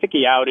spokesman. I think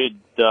he outed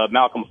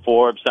Malcolm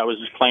Forbes. That was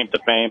his claim to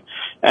fame.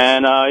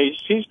 And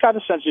he's got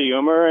a sense of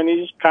humor, and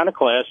he's kind of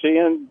classy.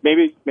 And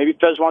maybe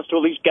Fez wants to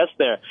at least guest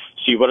there,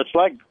 see what it's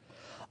like.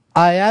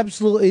 I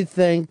absolutely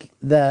think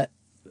that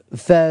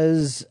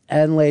Fez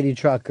and Lady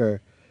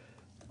Trucker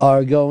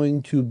are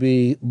going to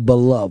be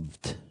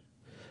beloved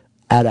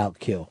at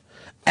OutQ.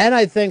 And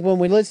I think when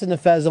we listen to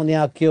Fez on the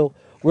OutQ,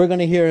 we're going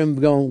to hear him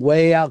going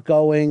way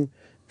outgoing,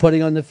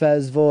 putting on the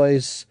Fez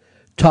voice,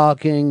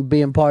 talking,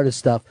 being part of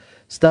stuff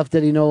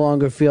that he no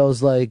longer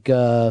feels like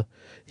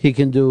he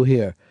can do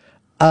here.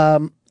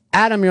 Adam,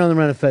 you're on the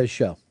Ron and Fez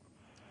show.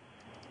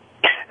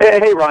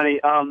 Hey,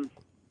 Ronnie.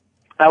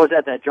 I was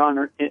at that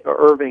John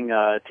Irving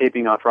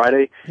taping on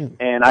Friday,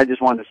 and I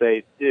just wanted to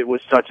say it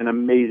was such an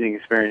amazing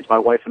experience. My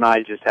wife and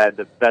I just had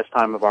the best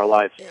time of our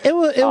lives. It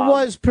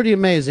was pretty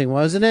amazing,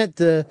 wasn't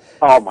it?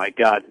 Oh my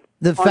God!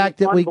 The fact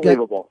that we got.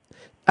 Unbelievable.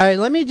 All right,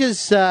 let me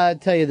just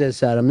tell you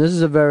this, Adam. This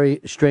is a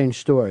very strange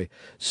story.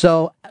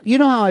 So, you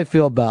know how I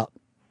feel about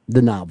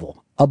the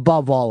novel,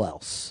 above all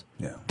else.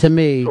 Yeah. To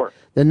me,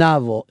 the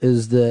novel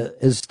is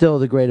still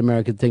the great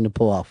American thing to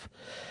pull off.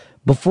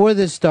 Before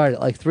this started,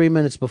 like 3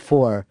 minutes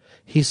before,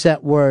 he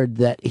sent word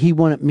that he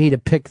wanted me to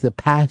pick the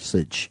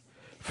passage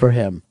for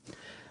him.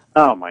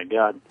 Oh my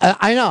God!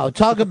 I know.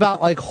 Talk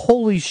about like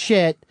holy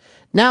shit.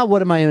 Now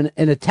what am I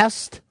in a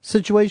test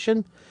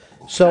situation?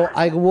 So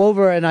I go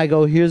over and I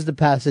go, here's the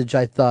passage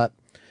I thought,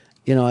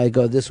 I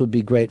go, this would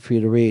be great for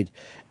you to read.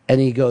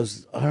 And he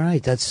goes, all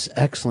right, that's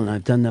excellent.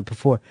 I've done that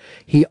before.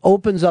 He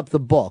opens up the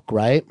book,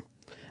 right?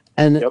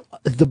 And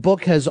the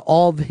book has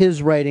all of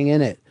his writing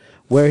in it,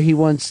 where he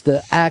wants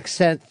to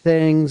accent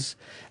things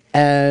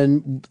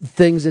and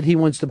things that he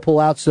wants to pull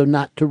out so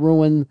not to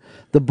ruin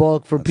the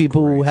book for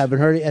people who haven't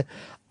heard it.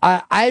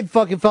 I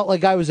fucking felt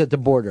like I was at the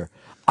border.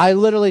 I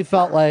literally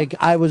felt like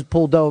I was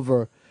pulled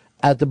over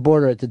at the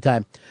border at the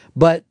time.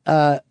 But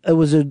it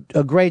was a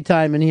great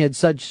time, and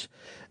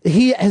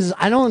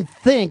I don't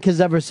think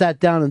has ever sat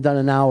down and done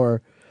an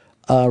hour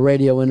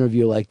radio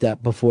interview like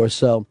that before.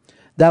 So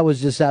that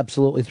was just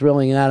absolutely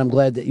thrilling, and I'm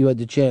glad that you had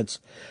the chance.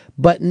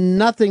 But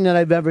nothing that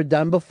I've ever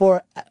done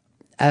before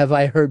have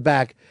I heard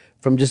back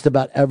from just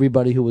about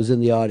everybody who was in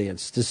the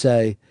audience to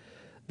say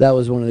that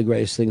was one of the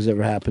greatest things that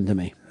ever happened to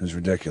me. It was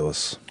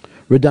ridiculous.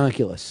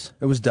 Redonkulous.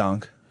 It was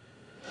dunk.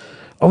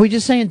 Are we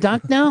just saying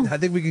dunk now? I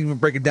think we can even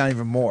break it down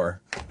even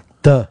more.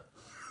 Duh.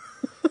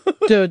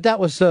 Dude, that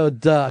was so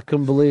duh. I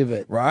couldn't believe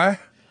it. Right?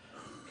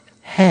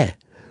 Hey,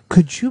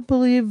 could you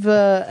believe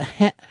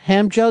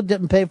Ham Joe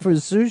didn't pay for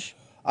his sushi?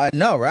 I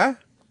know, right?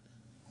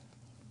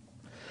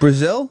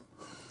 Brazil?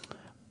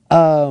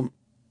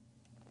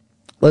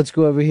 Let's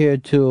go over here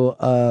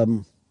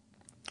to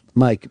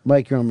Mike.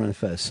 Mike, you're on Run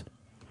Fez.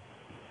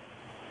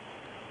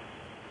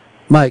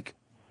 Mike.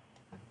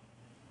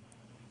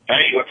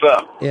 Hey, what's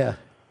up? Yeah.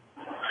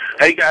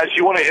 Hey, guys,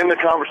 you want to end the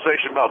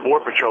conversation about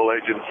Border Patrol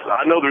agents?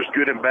 I know there's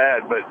good and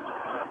bad, but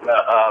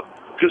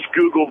just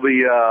Google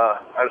the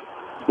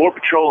Border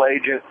Patrol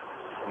agent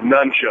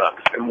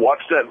nunchucks and watch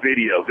that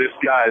video. This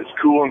guy is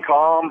cool and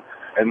calm,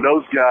 and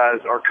those guys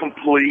are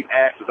complete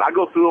asses. I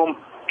go through them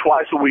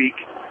twice a week.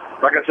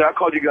 Like I said, I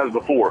called you guys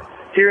before.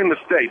 Here in the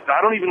States,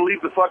 I don't even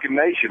leave the fucking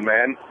nation,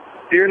 man.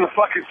 Here in the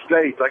fucking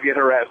States, I get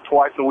harassed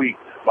twice a week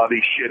by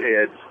these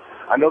shitheads.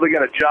 I know they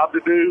got a job to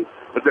do,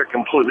 but they're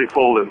completely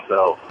full of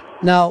themselves.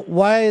 Now,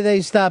 why are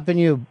they stopping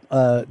you,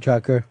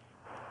 Trucker?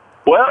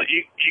 Well,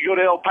 you go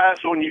to El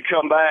Paso and you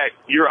come back,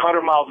 you're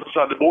 100 miles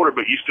inside the border,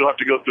 but you still have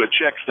to go through a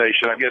check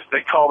station. I guess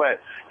they call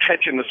that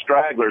catching the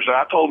stragglers. And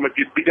I told them if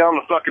you'd be down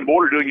the fucking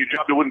border doing your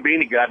job, there wouldn't be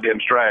any goddamn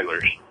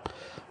stragglers.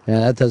 Yeah,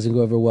 that doesn't go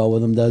over well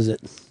with them, does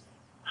it?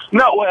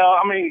 No, well,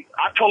 I mean,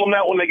 I told them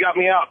that when they got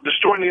me out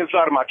destroying the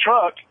inside of my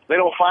truck. They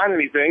don't find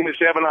anything. They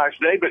say, have a nice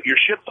day, but your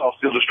shit's all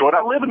still destroyed.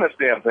 I live in this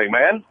damn thing,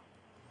 man.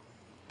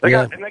 They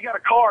got a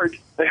card.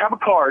 They have a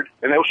card,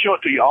 and they'll show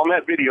it to you on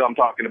that video I'm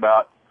talking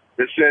about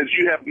that says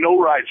you have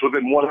no rights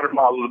within 100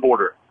 miles of the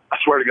border. I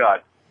swear to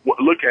God.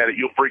 Look at it.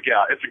 You'll freak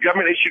out. It's a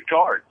government-issued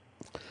card.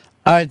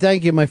 All right,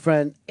 thank you, my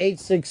friend.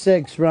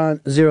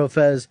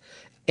 866-RON-0-FEZ.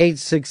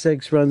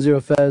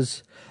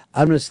 866-RON-0-FEZ.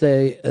 I'm going to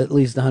stay at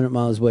least 100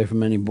 miles away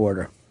from any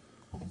border.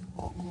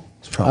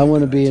 I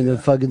want to be in the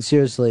fucking,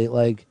 seriously,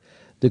 like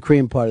the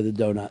cream part of the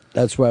donut.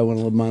 That's where I want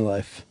to live my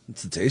life.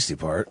 It's the tasty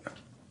part.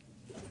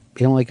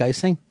 You don't like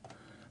icing?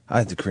 I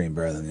like the cream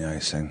better than the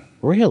icing.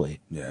 Really?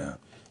 Yeah.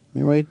 Let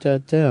me write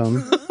that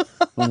down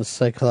on a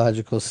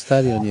psychological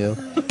study on you.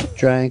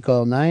 Drank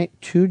all night,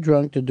 too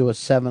drunk to do a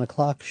 7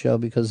 o'clock show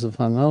because of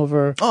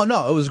hungover. Oh,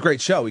 no, it was a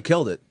great show. We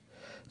killed it.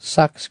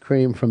 Sucks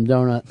cream from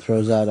donut,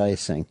 throws out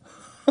icing.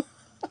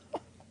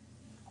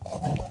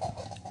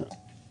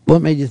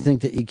 What made you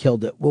think that you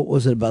killed it? What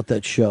was it about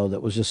that show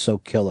that was just so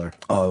killer?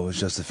 Oh, it was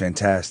just a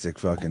fantastic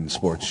fucking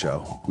sports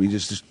show. We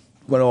just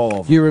went all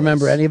over. Do you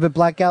remember any of it,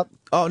 blackout?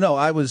 Oh, no,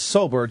 I was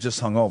sober, just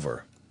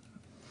hungover.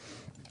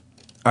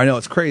 I know,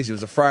 it's crazy. It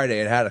was a Friday.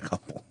 It had a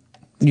couple.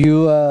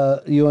 You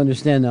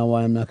understand now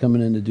why I'm not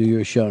coming in to do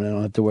your show, and I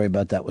don't have to worry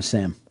about that with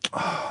Sam.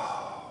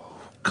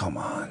 Oh, come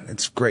on.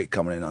 It's great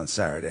coming in on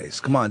Saturdays.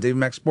 Come on, Davey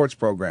Mac Sports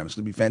Program. It's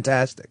going to be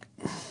fantastic.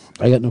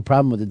 I got no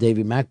problem with the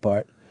Davey Mac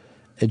part.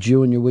 It's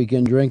you and your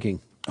weekend drinking.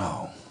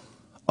 Oh,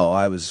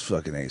 I was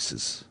fucking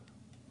aces.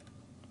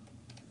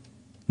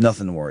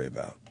 Nothing to worry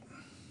about.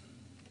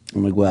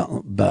 I'm going to go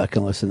out back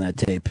and listen to that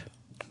tape.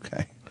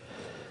 Okay.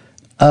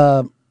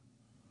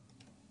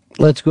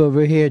 Let's go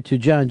over here to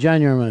John.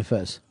 John, you're on my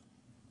Fez.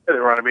 Hey,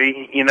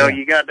 Ronnie. You know,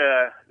 you got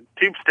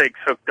tube steaks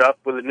hooked up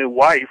with a new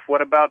wife.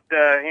 What about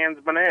Hans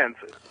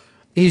Bonanza?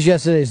 He's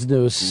yesterday's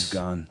news. He's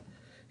gone.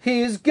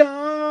 He's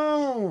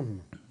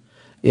gone.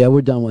 Yeah,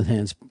 we're done with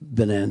Hans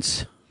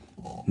Bonanza.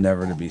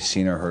 Never to be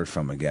seen or heard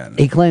from again.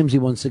 He claims he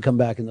wants to come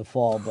back in the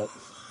fall, but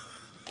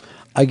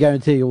I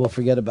guarantee you we'll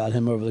forget about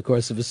him over the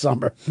course of the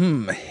summer.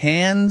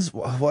 Hands?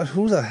 What?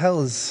 Who the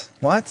hell is...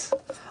 What?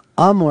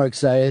 I'm more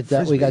excited that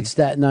Frisbee. we got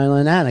Staten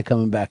Island Anna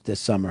coming back this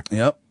summer.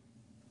 Yep.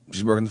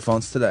 She's working the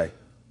phones today.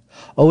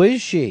 Oh,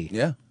 is she?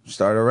 Yeah.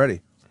 Started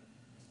already.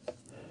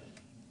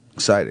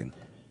 Exciting.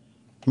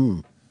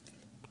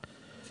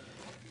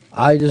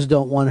 I just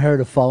don't want her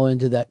to fall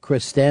into that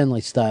Chris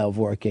Stanley style of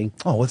working.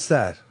 Oh, what's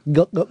that?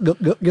 Go,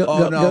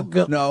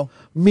 no.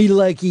 Me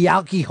like the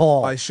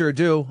alcohol. I sure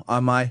do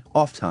on my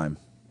off time.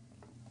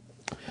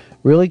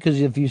 Really? Because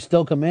if you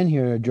still come in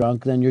here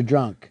drunk, then you're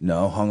drunk.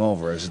 No,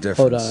 hungover is a difference.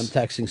 Hold on, I'm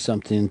texting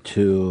something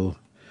to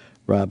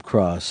Rob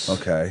Cross.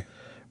 Okay.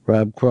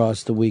 Rob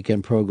Cross, the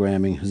weekend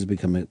programming has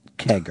become a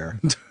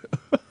kegger.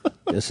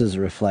 This is a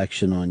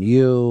reflection on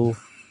you.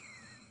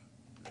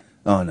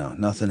 Oh, no,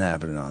 nothing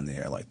happening on the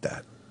air like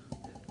that.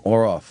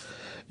 Or off.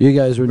 You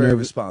guys were Very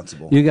nervous.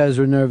 responsible. You guys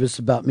were nervous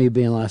about me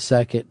being last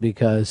second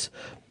because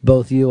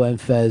both you and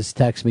Fez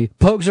text me,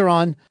 Pogues are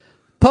on.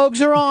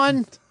 Pogues are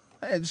on.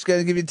 I'm just going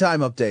to give you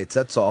time updates,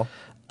 that's all.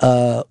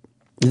 The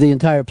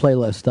entire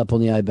playlist up on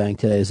the iBank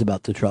today is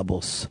about the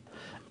Troubles.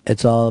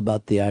 It's all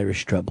about the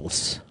Irish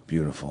Troubles.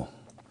 Beautiful.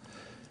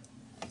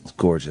 It's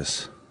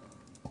gorgeous.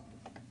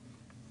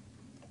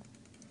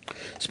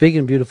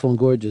 Speaking of beautiful and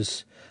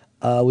gorgeous,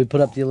 we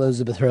put up the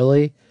Elizabeth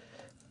Hurley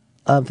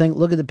thing.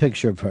 Look at the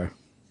picture of her.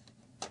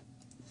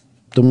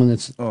 The one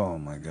that's... Oh,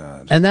 my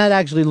God. And that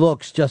actually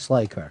looks just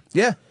like her.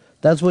 Yeah.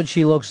 That's what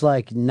she looks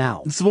like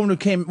now. It's the woman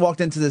who walked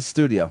into this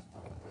studio.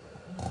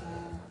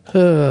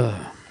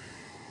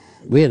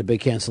 We had a big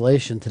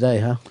cancellation today,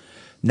 huh?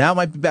 Now it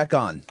might be back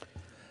on.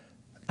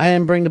 I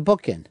didn't bring the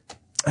book in.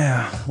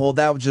 Yeah, well,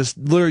 that was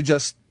literally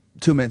just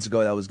 2 minutes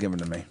ago that was given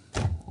to me.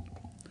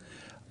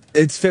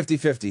 It's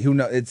 50-50. Who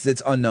knows?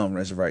 It's unknown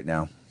as of right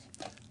now.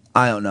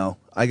 I don't know.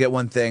 I get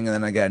one thing and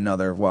then I get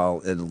another.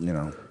 Well,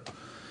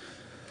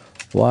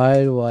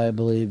 Why do I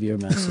believe your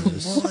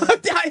messages?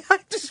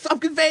 I'm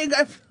conveying.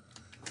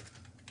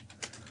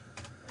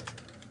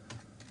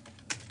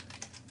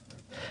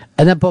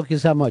 And that book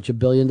is how much? $1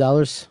 billion?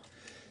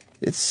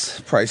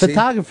 It's pricey.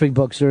 Photography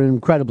books are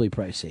incredibly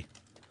pricey.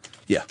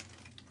 Yeah.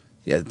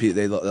 Yeah,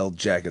 they'll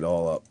jack it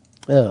all up.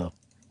 Oh.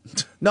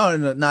 No,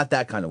 not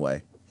that kind of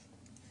way.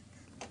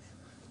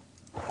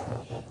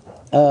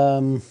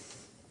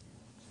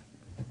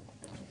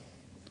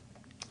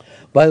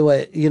 By the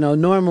way,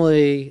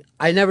 normally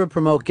I never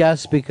promote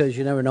guests because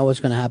you never know what's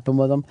going to happen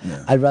with them.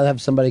 Yeah. I'd rather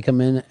have somebody come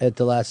in at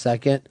the last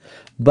second.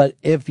 But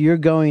if you're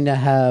going to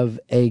have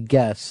a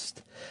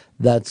guest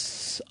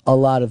that's a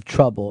lot of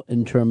trouble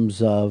in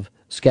terms of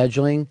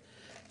scheduling,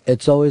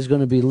 it's always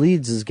going to be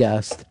Leeds'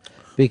 guest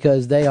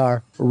because they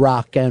are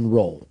rock and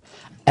roll.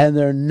 And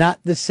they're not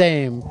the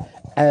same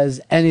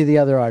as any of the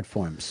other art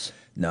forms.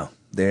 No,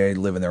 they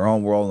live in their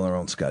own world and their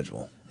own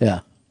schedule. Yeah.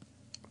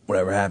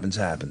 Whatever happens,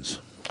 happens.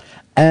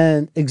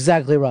 And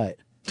exactly right.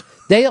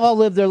 They all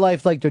live their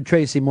life like they're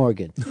Tracy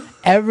Morgan.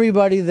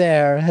 Everybody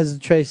there has a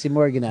Tracy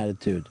Morgan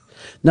attitude.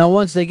 Now,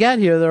 once they get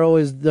here,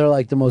 they're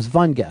like the most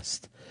fun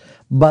guest.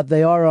 But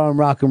they are on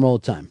rock and roll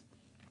time.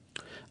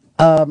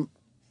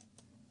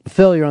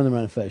 Phil, you're on the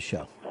Ron and Fez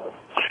show.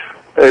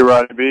 Hey,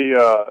 Ronnie B.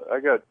 I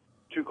got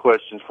two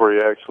questions for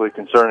you, actually,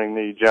 concerning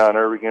the John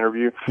Irving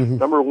interview. Mm-hmm.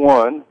 Number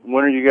one,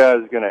 when are you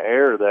guys going to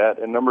air that?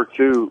 And number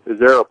two, is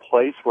there a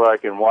place where I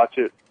can watch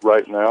it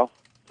right now?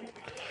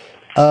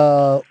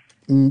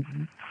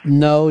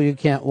 No, you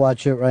can't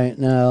watch it right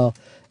now.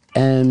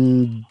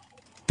 And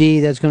B,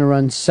 that's going to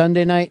run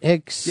Sunday night,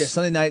 Hicks? Yeah,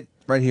 Sunday night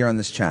right here on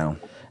this channel.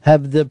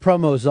 Have the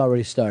promos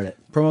already started?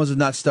 Promos have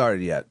not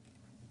started yet.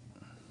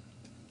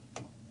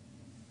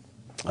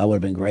 That would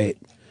have been great.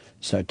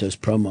 Start those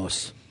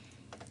promos.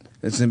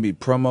 It's going to be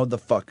promoed the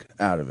fuck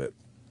out of it.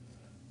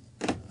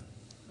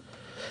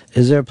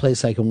 Is there a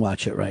place I can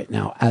watch it right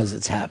now as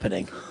it's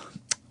happening?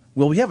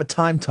 Well, we have a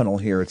time tunnel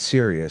here at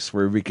Sirius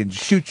where we can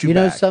shoot you You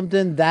know back.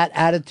 something? That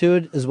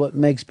attitude is what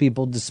makes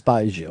people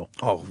despise you.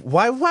 Oh,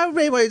 why would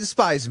anybody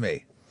despise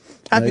me?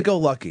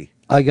 Happy-go-lucky.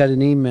 I got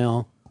an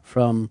email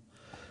from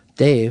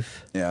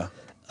Dave. Yeah.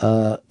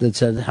 That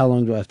said, how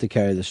long do I have to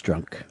carry this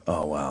drunk?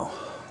 Oh, wow.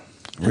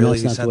 And Really?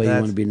 that's not the way you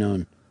want to be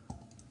known.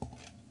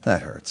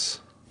 That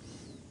hurts.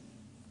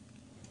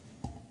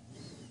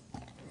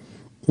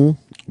 What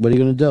are you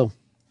going to do?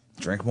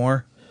 Drink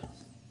more?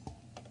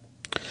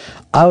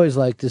 I always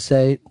like to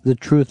say, the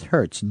truth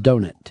hurts,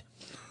 don't it?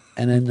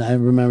 And then I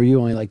remember you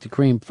only like the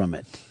cream from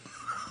it.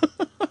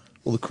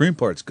 Well, the cream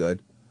part's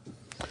good.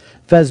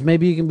 Fez,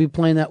 maybe you can be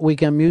playing that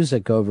weekend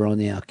music over on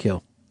the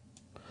LQ.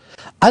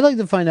 I'd like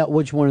to find out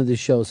which one of the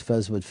shows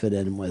Fez would fit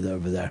in with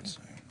over there.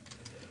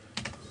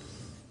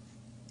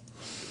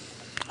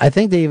 I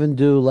think they even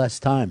do less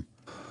time.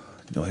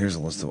 No, here's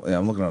a list of... Yeah,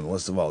 I'm looking at a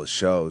list of all the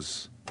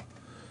shows.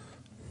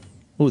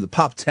 Ooh, the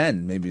Pop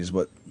 10 maybe is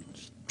what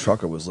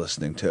Trucker was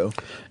listening to.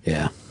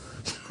 Yeah.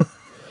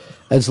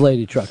 That's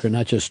Lady Trucker,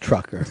 not just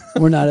Trucker.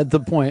 We're not at the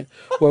point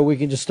where we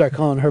can just start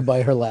calling her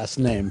by her last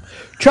name.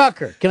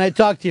 Trucker, can I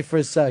talk to you for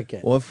a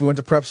second? Well, if we went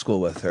to prep school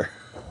with her.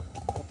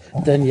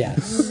 Then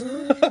yes.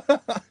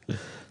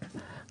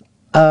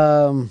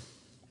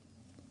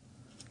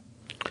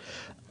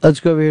 Let's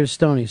go over here to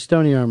Stoney.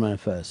 Stoney, you're on my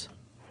Fez.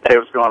 Hey,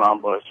 what's going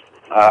on, boys?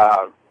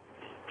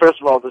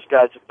 First of all, this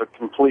guy's just a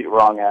complete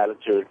wrong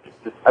attitude.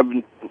 I've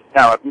been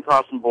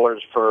crossing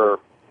borders for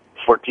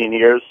 14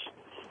 years,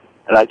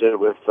 and I did it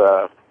with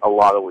a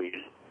lot of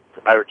weed.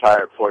 I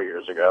retired 4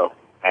 years ago,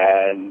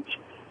 and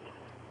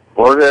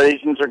border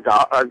agents are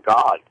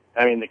God.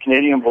 I mean, the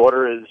Canadian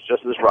border is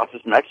just as rough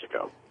as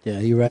Mexico. Yeah,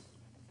 you're right.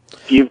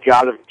 You've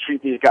got to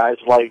treat these guys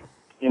like,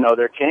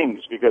 they're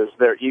kings, because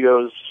their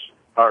egos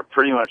are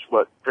pretty much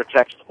what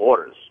protects the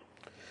borders.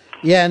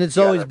 Yeah, and it's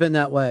always been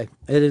that way.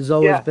 It has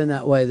always been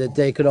that way, that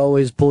they could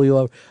always pull you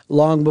over.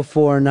 Long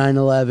before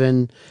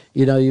 9/11,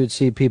 you know, you'd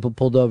see people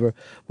pulled over.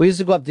 We used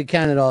to go up to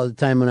Canada all the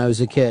time when I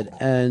was a kid,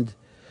 and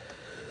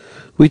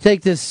we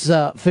take this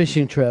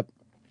fishing trip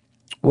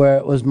where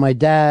it was my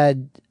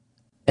dad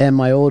and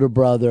my older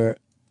brother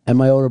and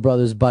my older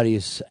brother's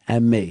buddies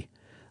and me.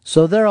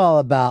 So they're all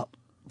about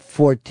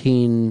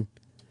 14,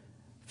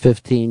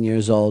 15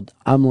 years old.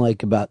 I'm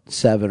like about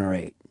 7 or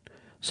 8.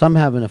 So I'm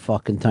having a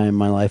fucking time in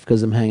my life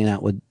because I'm hanging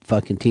out with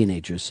fucking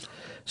teenagers.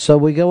 So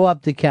we go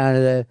up to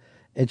Canada.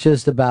 It's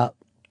just about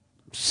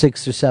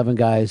 6 or 7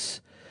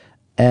 guys.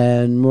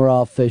 And we're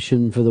all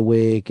fishing for the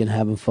week and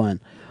having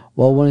fun.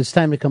 Well, when it's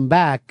time to come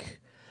back,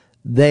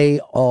 they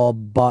all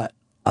bought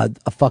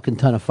a fucking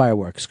ton of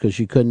fireworks because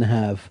you couldn't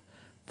have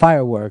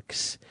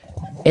fireworks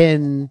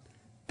in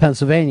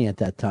Pennsylvania at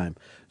that time.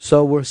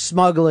 So we're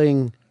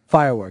smuggling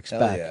fireworks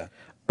back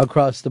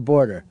across the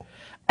border.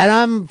 And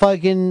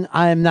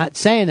I'm not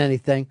saying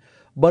anything,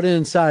 but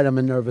inside I'm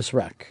a nervous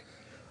wreck.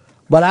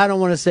 But I don't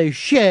want to say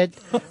shit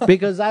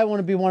because I want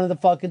to be one of the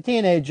fucking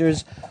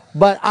teenagers.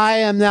 But I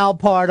am now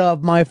part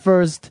of my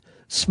first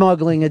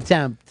smuggling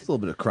attempt. It's a little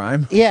bit of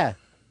crime. Yeah.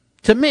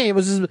 To me, it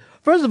was,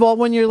 first of all,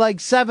 when you're like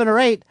 7 or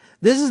 8,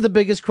 this is the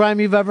biggest crime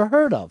you've ever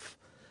heard of.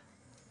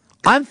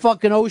 I'm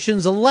fucking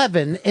Ocean's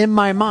 11 in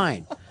my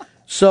mind.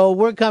 So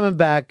we're coming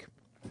back.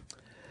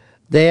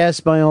 They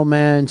asked my old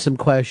man some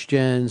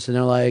questions, and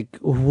they're like,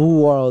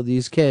 who are all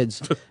these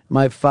kids?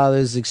 My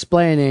father's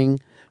explaining,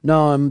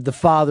 no, I'm the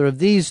father of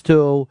these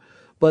 2,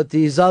 but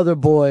these other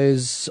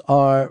boys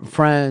are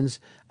friends,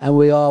 and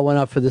we all went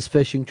up for this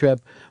fishing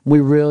trip. We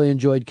really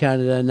enjoyed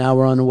Canada, and now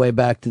we're on the way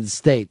back to the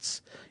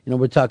States. You know,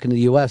 we're talking to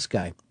the U.S.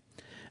 guy.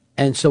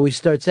 And so he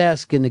starts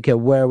asking the kid,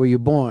 where were you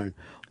born?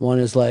 One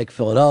is like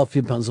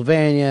Philadelphia,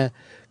 Pennsylvania,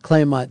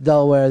 Claymont,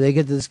 Delaware. They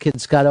get to this kid,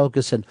 Scott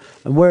Okeson,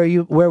 and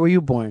where were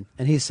you born?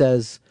 And he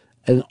says,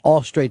 an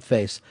all straight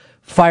face,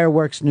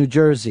 Fireworks, New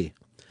Jersey.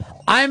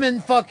 I'm in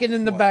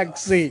the back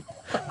seat.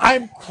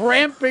 I'm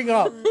cramping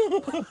up.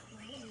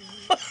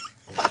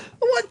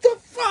 What the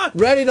fuck?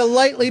 Ready to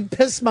lightly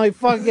piss my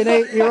fucking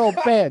 8-year-old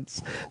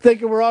pants,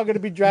 thinking we're all going to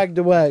be dragged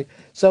away.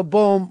 So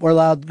boom, we're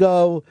allowed to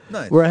go.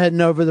 Nice. We're heading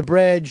over the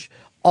bridge.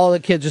 All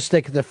the kids are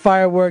sticking their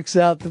fireworks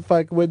out the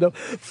fucking window.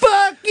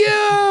 Fuck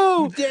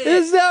you!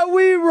 Is that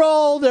we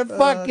roll? They're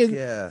fucking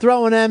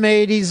throwing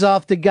M80s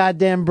off the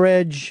goddamn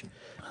bridge.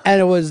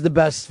 And it was the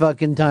best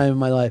fucking time of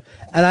my life.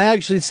 And I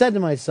actually said to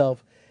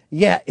myself,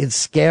 yeah, it's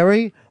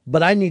scary,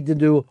 but I need to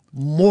do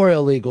more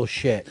illegal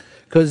shit.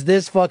 Because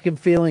this fucking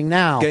feeling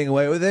now. Getting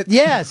away with it?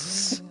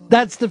 Yes.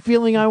 That's the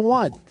feeling I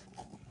want.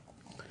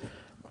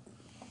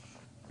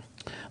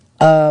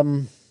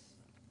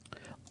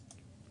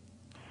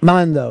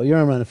 Mando, you're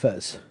on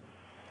Fez.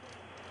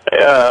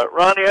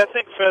 Ronnie, I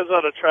think Fez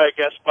ought to try a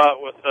guest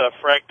spot with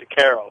Frank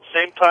DeCaro.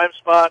 Same time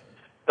spot.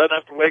 Doesn't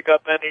have to wake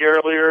up any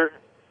earlier.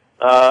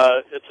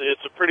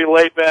 It's a pretty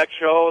laid-back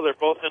show. They're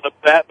both into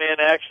Batman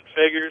action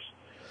figures.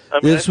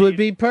 This would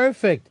be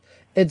perfect.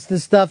 It's the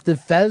stuff that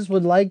Fez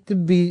would like to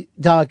be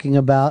talking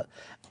about.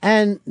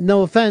 And,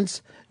 no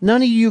offense,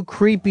 none of you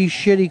creepy,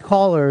 shitty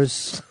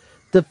callers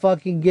to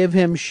fucking give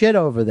him shit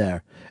over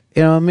there.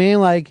 You know what I mean?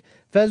 Like,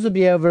 Fez would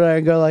be over there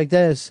and go like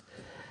this.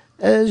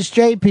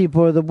 Straight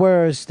people are the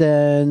worst,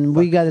 and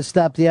we got to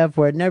stop the F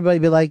word. And everybody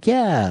be like,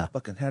 yeah.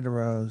 Fucking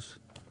heteros.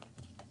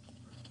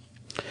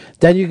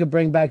 Then you could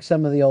bring back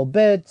some of the old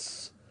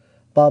bits.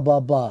 Blah, blah,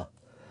 blah.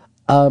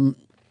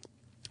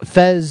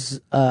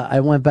 Fez, I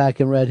went back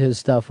and read his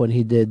stuff when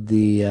he did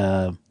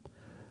the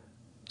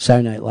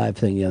Saturday Night Live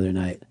thing the other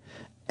night.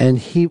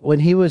 And when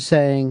he was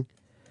saying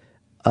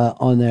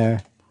on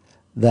there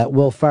that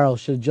Will Ferrell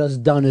should have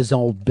just done his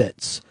old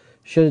bits.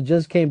 Should have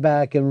just came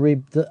back and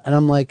and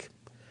I'm like,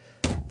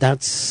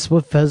 that's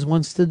what Fez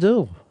wants to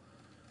do.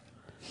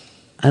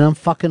 And I'm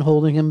fucking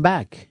holding him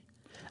back.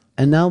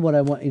 And now what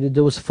I want you to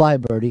do is fly,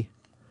 Birdie.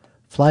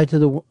 Fly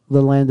to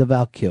the land of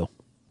Alcu.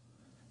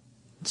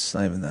 It's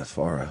not even that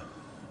far a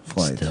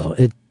flight. Still,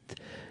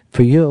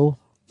 for you,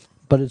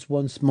 but it's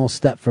one small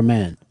step for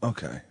man.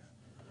 Okay.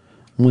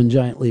 One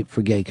giant leap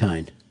for gay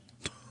kind.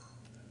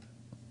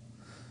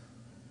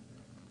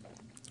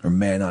 Or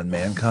man on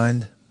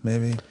mankind,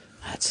 maybe?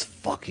 That's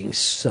fucking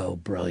so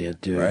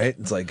brilliant, dude. Right?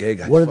 It's like gay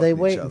guys. What are they fucking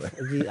each waiting other.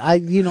 for?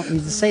 You don't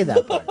need to say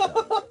that part,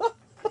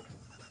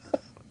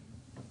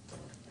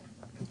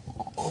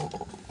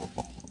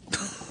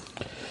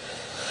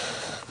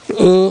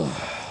 though.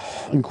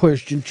 And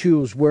question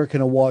 2 is, where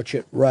can I watch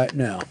it right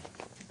now?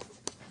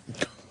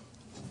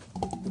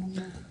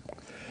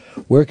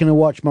 Where can I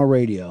watch my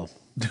radio?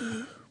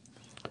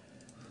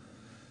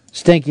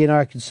 Stinky in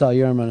Arkansas,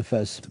 you're on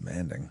Manifest.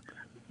 Demanding.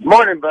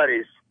 Morning,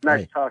 buddies.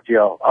 Nice to talk to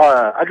y'all.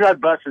 I drive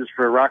buses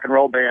for rock and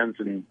roll bands,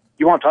 and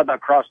you want to talk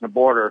about crossing the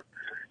border,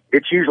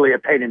 it's usually a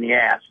pain in the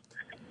ass.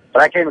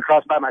 But I came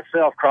across by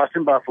myself, crossed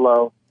in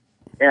Buffalo,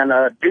 and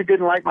a dude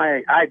didn't like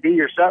my ID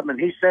or something, and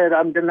he said,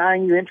 I'm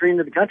denying you entry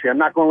into the country. I'm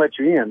not going to let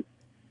you in.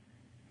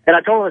 And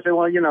I told him, I said,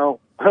 well,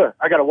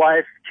 I got a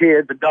wife,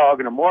 kids, a dog,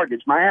 and a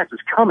mortgage. My ass is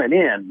coming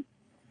in.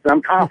 So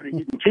I'm confident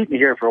you can keep me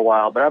here for a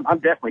while, but I'm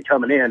definitely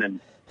coming in. And,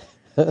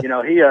 you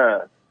know,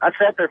 I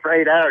sat there for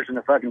 8 hours in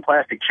a fucking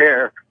plastic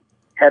chair,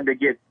 had to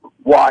get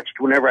watched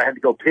whenever I had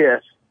to go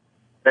piss.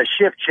 That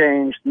shift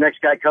changed. Next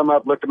guy come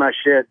up, looked at my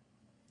shit,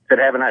 said,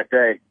 have a nice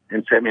day,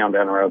 and sent me on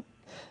down the road.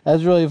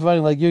 That's really funny.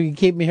 Like, you can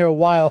keep me here a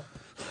while,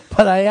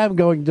 but I am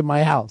going to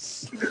my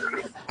house.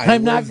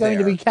 I'm not going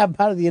to be kept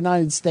out of the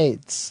United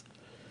States.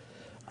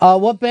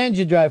 What band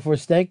you drive for,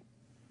 Steak?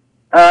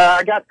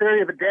 I got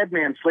Theory of a Dead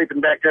Man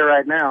sleeping back there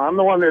right now. I'm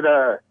the one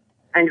that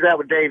hangs out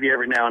with Davey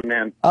every now and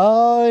then.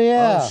 Oh,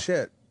 yeah. Oh,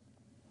 shit.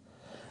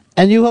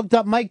 And you hooked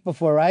up Mike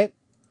before, right?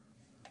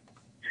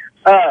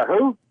 Who?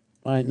 All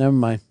right, never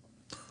mind.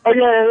 Oh,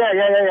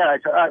 yeah.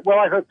 Well,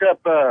 I hooked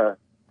up our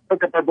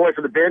boy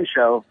for the Ben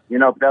show, you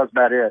know, but that was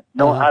about it.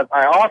 No,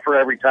 I offer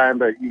every time,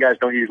 but you guys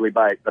don't usually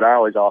bite, but I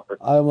always offer.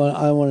 I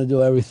want to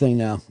do everything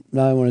now.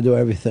 Now I want to do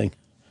everything.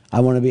 I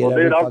want to be at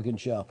every fucking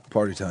show.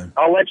 Party time.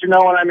 I'll let you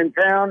know when I'm in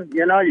town.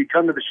 You know, you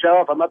come to the show.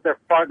 If I'm up there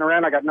farting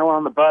around, I got no one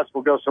on the bus.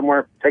 We'll go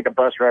somewhere, take a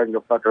bus ride, and go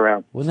fuck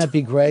around. Wouldn't that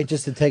be great,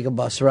 just to take a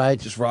bus ride?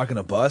 Just rocking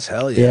a bus?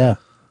 Hell yeah. Yeah.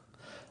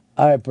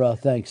 All right, bro.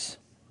 Thanks.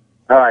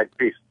 All right.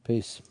 Peace.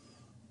 Peace.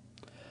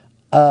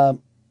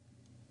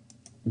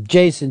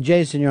 Jason,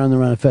 you're on the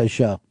Ron and Fez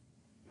show.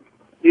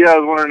 Yeah, I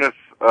was wondering if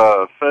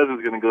Fez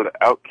is going to go to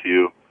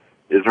OutQ.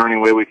 Is there any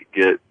way we could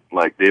get,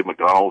 like, Dave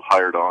McDonald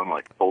hired on,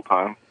 like,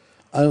 full-time?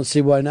 I don't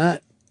see why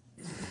not.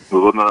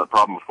 Wasn't that a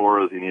problem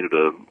before, is he needed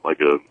a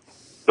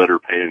better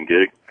paying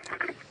gig?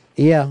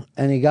 Yeah,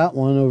 and he got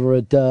one over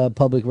at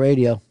Public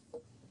Radio.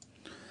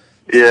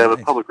 Yeah,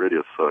 but public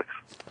radio sucks.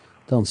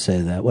 Don't say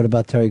that. What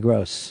about Terry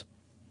Gross?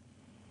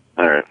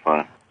 All right,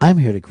 fine. I'm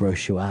here to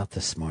gross you out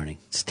this morning.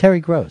 It's Terry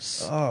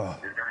Gross. Oh.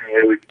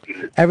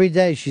 Every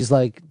day she's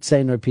like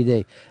saying to her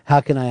PD, how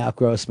can I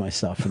outgross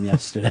myself from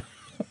yesterday?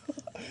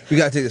 We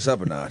got to take this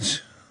up a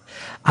notch.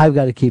 I've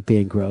got to keep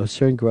being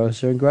grosser and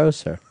grosser and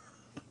grosser.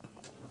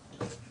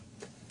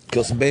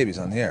 Kill some babies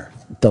on the air.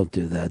 Don't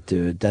do that,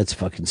 dude. That's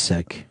fucking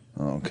sick.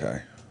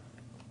 Okay.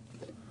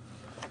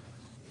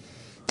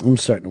 I'm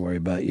starting to worry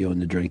about you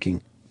and the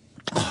drinking.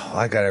 Oh,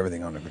 I got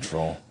everything under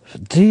control.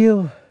 Do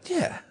you?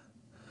 Yeah.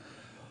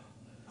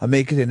 I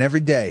make it in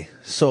every day,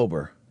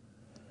 sober.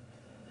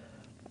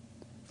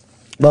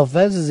 Well,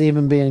 Fez is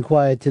even being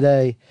quiet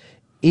today,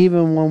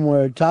 even when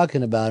we're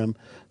talking about him.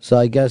 So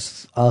I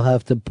guess I'll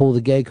have to pull the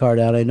gay card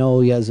out. I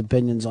know he has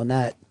opinions on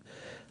that.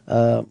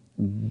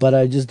 But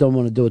I just don't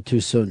want to do it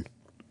too soon.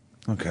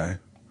 Okay.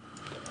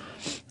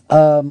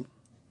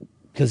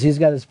 Because he's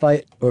got his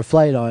flight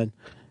on,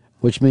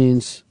 which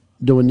means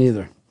doing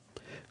neither.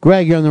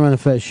 Greg, you're on the Ron and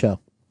Fez show.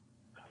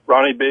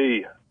 Ronnie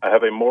B., I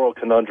have a moral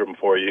conundrum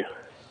for you.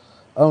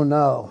 Oh,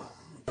 no.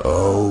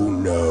 Oh,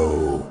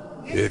 no.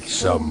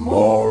 It's a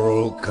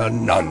moral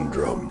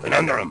conundrum.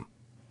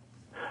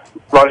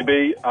 Ronnie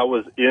B., I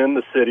was in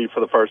the city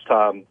for the first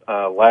time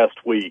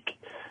last week,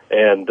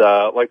 and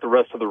like the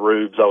rest of the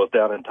rubes, I was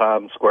down in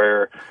Times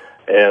Square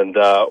and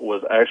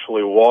was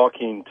actually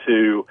walking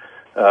to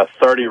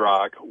 30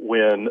 Rock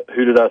when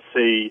who did I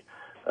see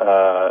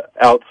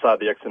outside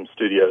the XM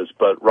studios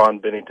but Ron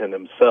Bennington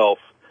himself,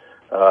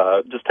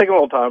 just taking a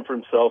little time for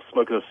himself,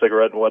 smoking a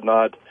cigarette and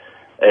whatnot,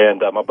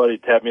 and my buddy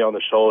tapped me on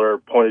the shoulder,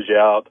 pointed you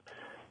out,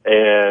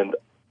 and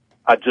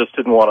I just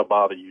didn't want to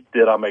bother you.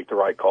 Did I make the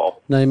right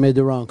call? No, you made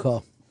the wrong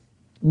call.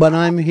 But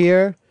I'm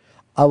here.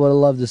 I would have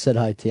loved to said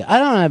hi to you. I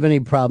don't have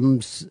any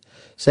problems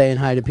saying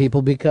hi to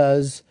people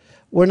because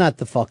we're not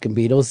the fucking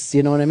Beatles.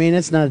 You know what I mean?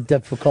 It's not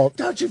difficult.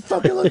 Don't you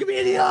fucking look at me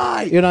in the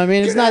eye. You know what I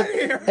mean?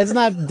 It's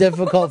not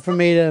difficult for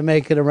me to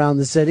make it around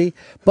the city.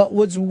 But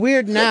what's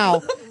weird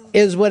now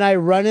is when I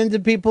run into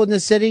people in the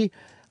city,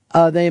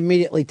 they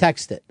immediately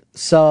text it.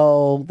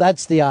 So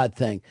that's the odd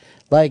thing.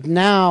 Like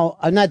now,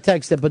 I'm not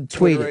text it, but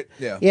tweet it.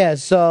 Yeah,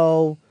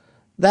 so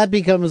that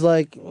becomes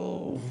like,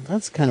 oh,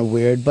 that's kind of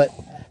weird. But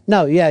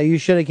no, yeah, you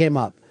should have came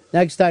up.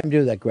 Next time,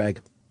 do that,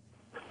 Greg.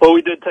 Well,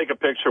 we did take a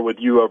picture with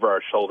you over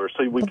our shoulder,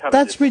 so we kind of.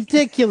 That's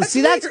ridiculous.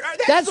 See,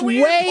 that's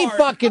way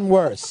fucking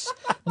worse.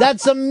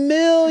 That's a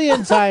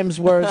million times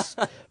worse.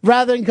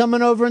 Rather than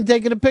coming over and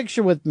taking a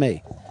picture with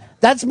me,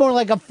 that's more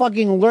like a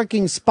fucking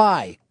lurking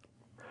spy.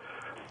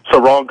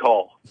 So wrong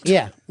call.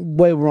 Yeah,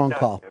 way wrong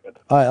call.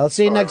 All right, I'll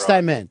see you next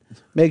time in.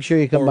 Make sure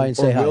you come by and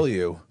say hi. Will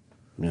you?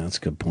 Yeah, that's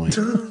a good point.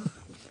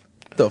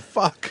 The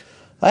fuck?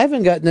 I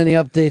haven't gotten any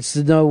updates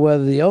to know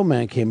whether the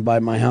O-Man came by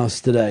my house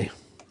today.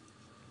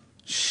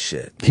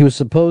 Shit. He was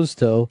supposed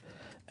to,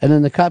 and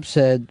then the cop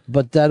said,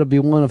 but that'll be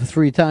one of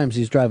 3 times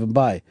he's driving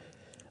by.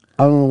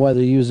 I don't know why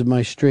they're using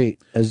my street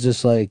as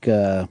just like...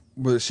 Were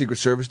there Secret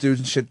Service dudes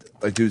and shit?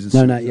 Like dudes in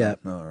No, suits? not yet.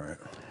 Oh, all right.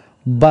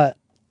 But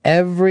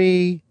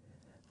every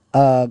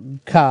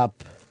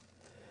cop,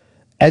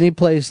 any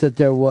place that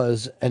there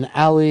was an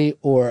alley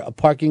or a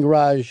parking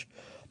garage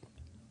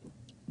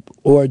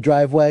or a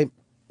driveway,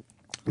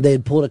 they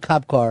had pulled a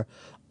cop car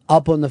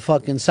up on the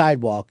fucking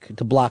sidewalk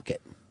to block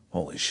it.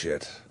 Holy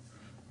shit.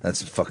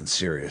 That's fucking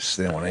serious.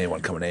 They don't want anyone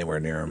coming anywhere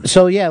near them.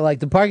 So, yeah, like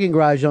the parking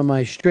garage on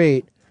my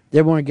street,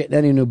 They weren't getting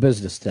any new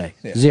business today.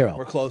 Yeah, Zero.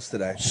 We're close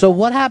today. So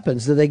what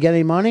happens? Do they get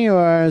any money,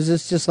 or is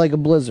this just like a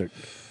blizzard?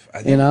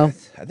 I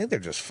think they're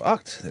just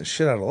fucked. They're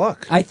shit out of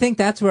luck. I think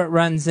that's where it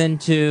runs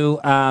into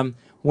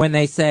when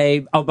they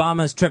say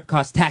Obama's trip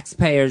cost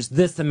taxpayers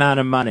this amount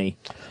of money.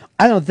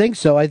 I don't think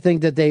so. I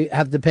think that they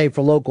have to pay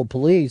for local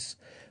police,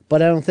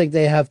 but I don't think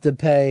they have to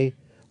pay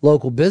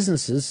local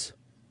businesses.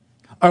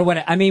 Or what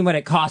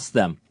it costs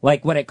them,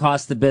 like what it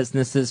costs the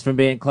businesses from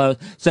being closed.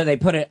 So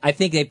I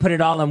think they put it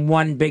all in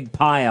one big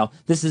pile.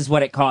 This is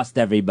what it cost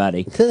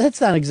everybody.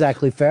 That's not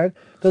exactly fair,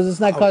 because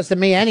it's not costing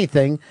me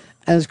anything,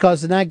 and it's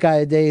costing that guy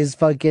a day's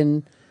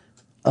fucking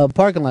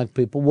parking lot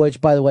people, which,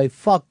 by the way,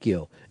 fuck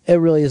you. It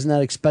really isn't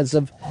that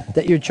expensive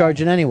that you're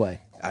charging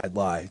anyway. I'd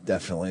lie,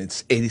 definitely.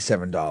 It's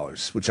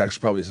 $87, which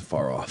actually probably isn't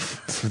far off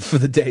for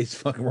the day's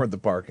fucking worth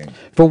of parking.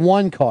 For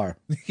one car.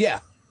 Yeah.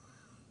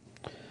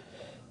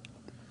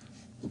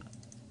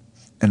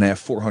 And they have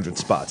 400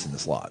 spots in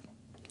this lot.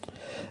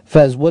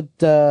 Fez, what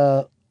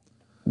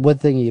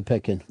thing are you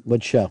picking?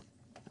 What show?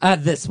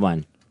 This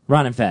one.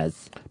 Ron and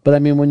Fez. But I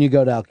mean, when you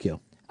go to LQ.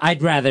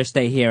 I'd rather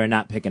stay here and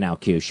not pick an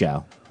LQ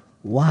show.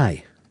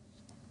 Why?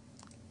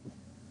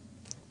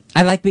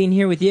 I like being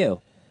here with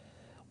you.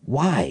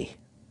 Why?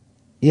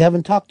 You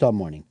haven't talked all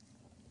morning.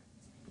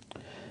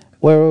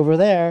 Where over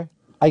there,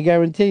 I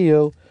guarantee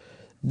you,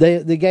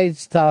 the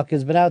gays talk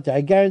has been out there.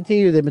 I guarantee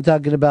you they've been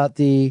talking about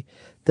the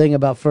thing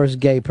about first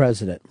gay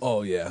president.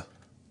 Oh, yeah.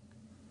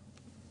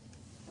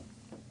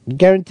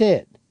 Guarantee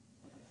it.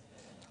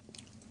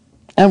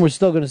 And we're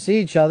still going to see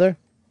each other.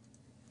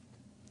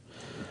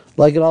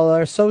 Like at all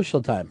our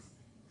social time.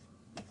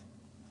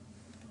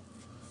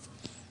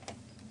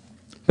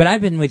 But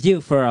I've been with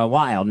you for a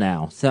while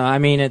now. So, I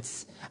mean,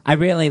 I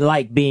really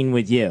like being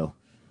with you.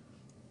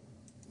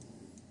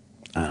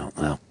 I don't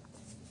know.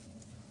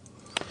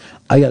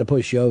 I got to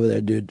push you over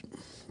there, dude.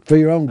 For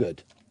your own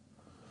good.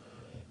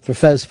 For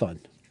Fez fun.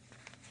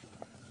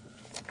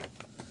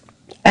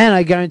 And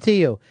I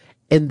guarantee you,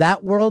 in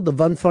that world of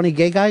unfunny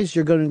gay guys,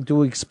 you're going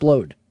to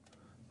explode.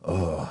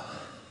 Oh.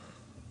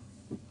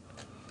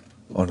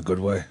 In a good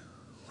way?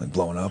 Like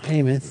blowing up?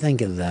 Hey, man,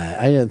 think of that.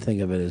 I didn't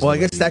think of it as well, I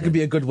guess that could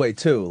be a good way,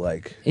 too.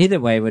 Like either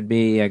way would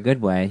be a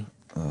good way.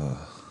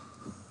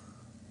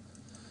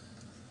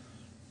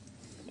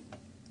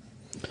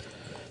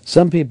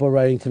 Some people are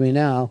writing to me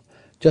now,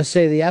 just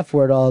say the F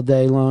word all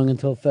day long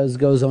until Fez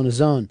goes on his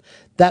own.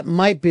 That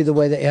might be the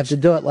way that you have to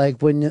do it,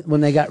 like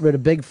when they got rid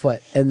of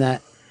Bigfoot in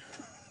that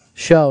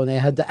show, and they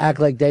had to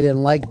act like they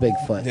didn't like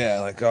Bigfoot.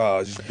 Yeah, like,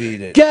 just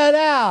beat it. Get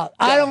out!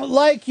 I don't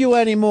like you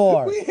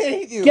anymore. We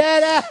hate you.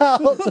 Get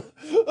out!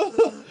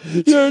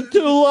 You're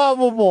too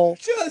lovable.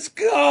 Just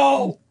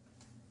go.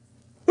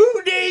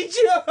 Who needs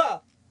you?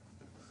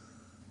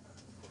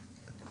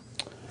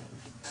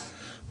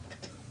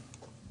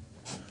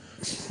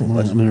 I'm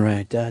going to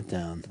write that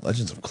down.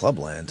 Legends of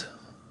Clubland.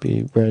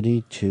 Be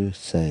ready to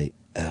say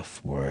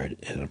F word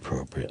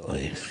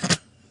inappropriately.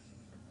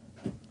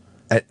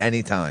 At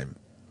any time.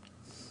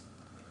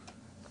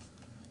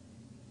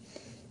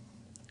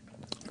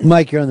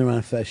 Mike, you're on the Ron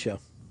and Fez show.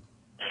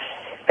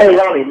 Hey,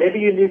 Ronnie, maybe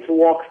you need to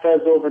walk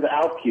Fez over to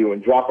Alcu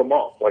and drop him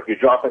off, like you're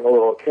dropping a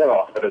little kid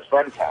off at his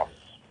friend's house.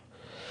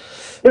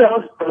 You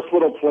know, this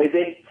little play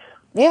date.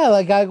 Yeah,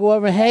 like I go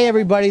over, hey,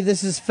 everybody,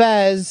 this is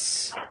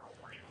Fez.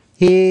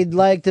 He'd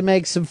like to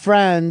make some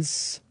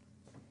friends.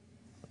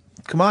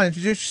 Come on,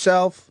 introduce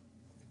yourself.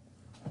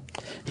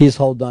 He's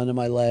holding on to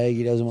my leg.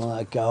 He doesn't want to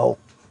let go.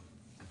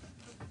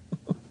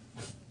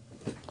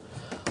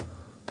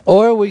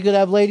 Or we could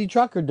have Lady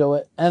Trucker do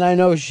it. And I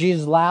know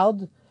she's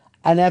loud.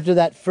 And after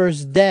that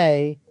first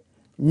day,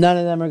 none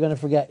of them are going to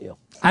forget you.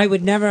 I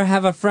would never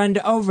have a friend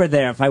over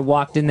there if I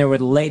walked in there with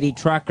Lady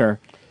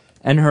Trucker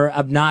and her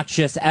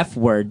obnoxious F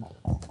word.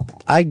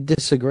 I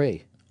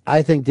disagree.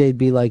 I think they'd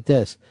be like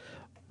this.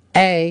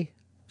 A,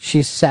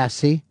 she's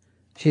sassy.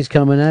 She's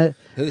coming at it.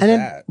 Who's and then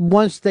that?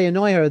 once they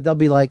annoy her, they'll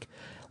be like,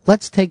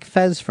 let's take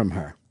Fez from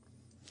her.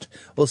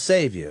 We'll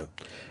save you.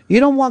 You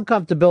don't want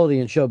comfortability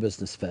in show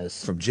business,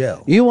 Fez. From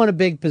Jill. You want a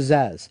big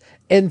pizzazz.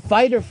 In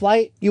fight or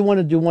flight, you want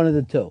to do one of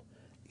the two.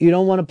 You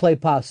don't want to play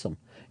possum.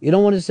 You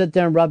don't want to sit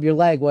there and rub your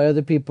leg while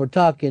other people are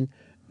talking.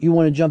 You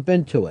want to jump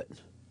into it.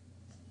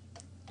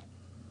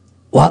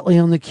 Watley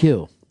on the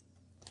queue.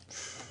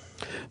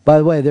 By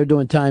the way, they're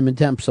doing time and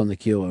temps on the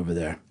queue over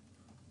there.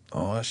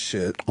 Oh,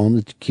 shit. On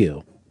the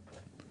queue.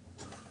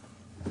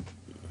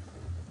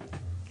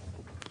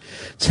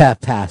 It's half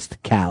past the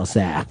cow's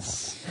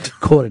ass.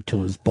 Quarter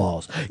to his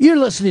balls. You're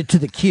listening to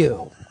the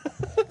queue.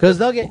 Because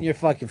they'll get in your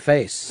fucking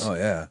face. Oh,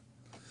 yeah.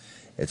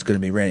 It's going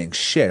to be raining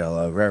shit all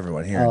over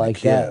everyone here I in like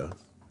the queue. that.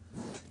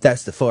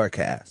 That's the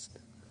forecast.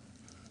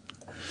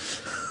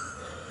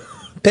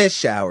 Piss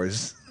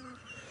showers.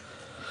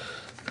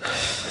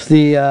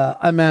 The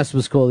Unmasked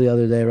was cool the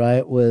other day,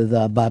 right? With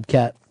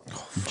Bobcat,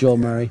 Joel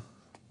Murray.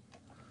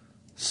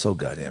 So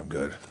goddamn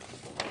good.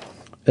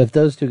 If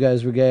those two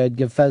guys were gay, I'd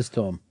give Fez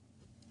to them.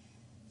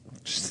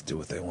 Just to do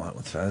what they want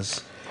with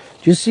Fez.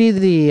 Did you see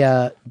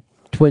the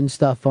twin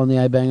stuff on the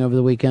iBang over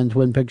the weekend?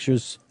 Twin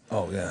pictures?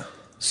 Oh, yeah.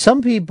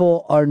 Some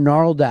people are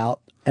gnarled out,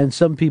 and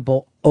some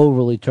people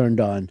overly turned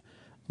on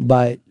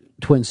by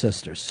twin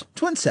sisters.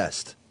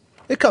 Twincest.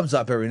 It comes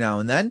up every now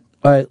and then.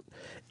 All right.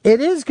 It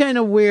is kind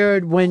of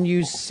weird when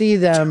you see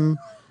them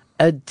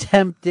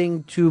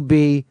attempting to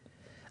be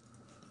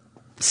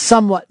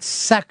somewhat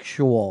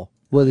sexual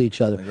with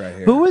each other. Like right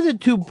here. Who are the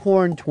two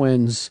porn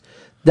twins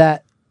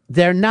that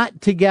they're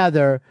not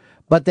together,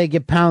 but they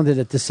get pounded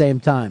at the same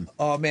time?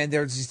 Oh man,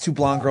 there's these two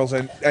blonde girls.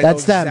 I know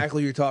That's them.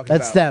 exactly what you're talking about.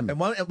 That's them. And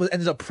one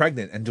ends up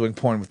pregnant and doing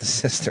porn with the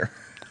sister.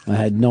 I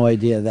had no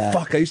idea that.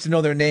 Fuck, I used to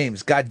know their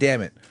names. God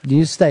damn it.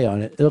 You stay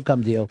on it. It'll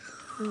come to you.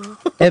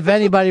 If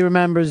anybody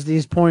remembers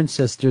these porn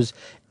sisters,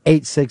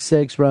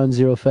 866 Ron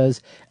Zero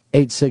Fez.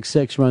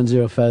 866 Ron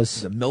Zero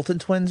Fez. The Milton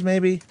twins,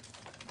 maybe?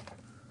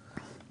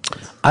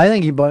 I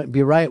think you might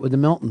be right with the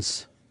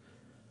Miltons.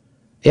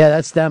 Yeah,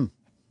 that's them.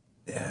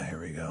 Yeah,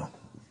 here we go.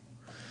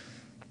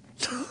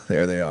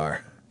 There they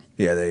are.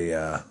 Yeah, they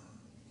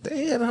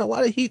had a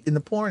lot of heat in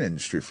the porn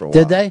industry for a while.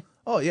 Did they?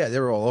 Oh yeah, they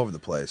were all over the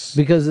place.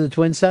 Because of the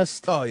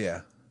twincest? Oh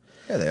yeah.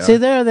 Yeah, they are. See,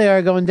 there they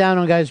are going down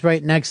on guys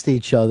right next to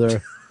each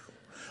other.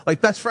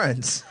 Like best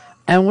friends.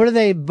 And what are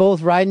they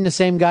both riding the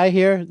same guy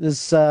here?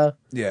 This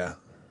Yeah.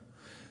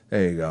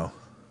 There you go.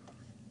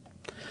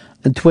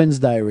 The Twins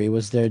Diary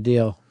was their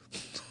deal.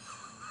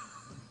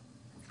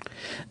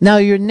 Now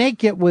you're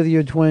naked with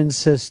your twin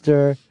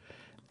sister,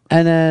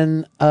 and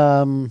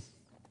then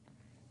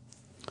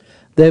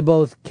they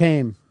both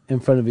came in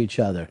front of each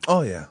other.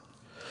 Oh yeah.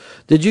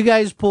 Did you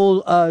guys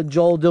pull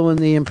Joel doing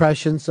the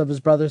impressions of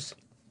his brothers?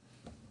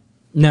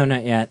 No,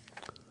 not yet.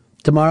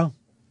 Tomorrow?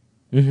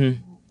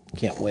 Mm-hmm.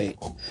 Can't wait.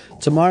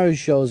 Tomorrow's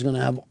show is going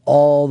to have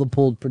all the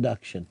pulled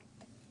production.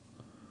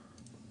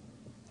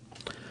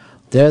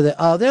 There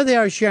they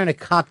are sharing a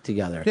cock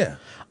together. Yeah.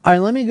 All right,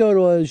 let me go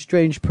to a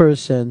strange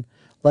person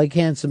like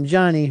Handsome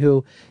Johnny,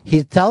 who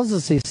he tells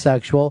us he's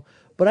sexual,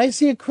 but I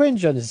see a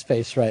cringe on his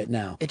face right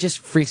now. It just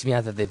freaks me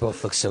out that they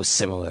both look so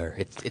similar.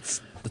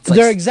 It's like,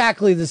 They're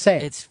exactly the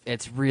same.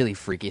 It's really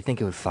freaky. I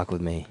think it would fuck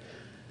with me.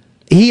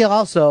 He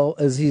also,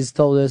 as he's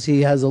told us,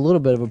 he has a little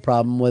bit of a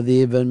problem with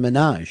even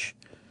Minaj.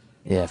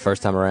 Yeah,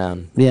 first time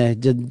around. Yeah, he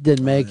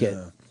didn't make it.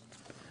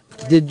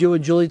 Did you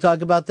and Julie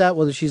talk about that?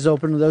 Whether she's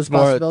open to those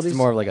possibilities? It's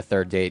more of like a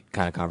third date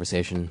kind of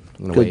conversation.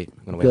 I'm gonna Good- wait.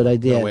 I'm gonna wait. good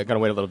idea. Gonna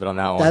wait a little bit on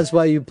that one. That's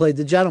why you played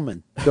the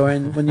gentleman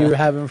during when you were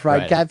having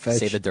fried Right. catfish.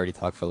 Save the dirty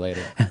talk for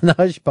later. and the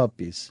hush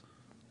puppies.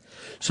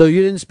 So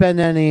you didn't spend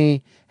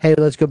any, hey,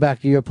 let's go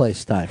back to your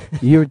place time.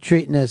 You were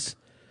treating us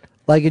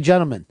like a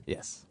gentleman.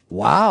 Yes.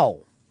 Wow.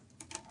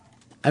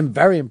 I'm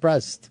very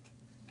impressed.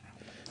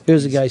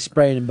 Here's a guy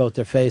spraying in both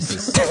their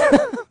faces.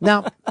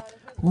 Now,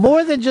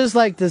 more than just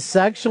like the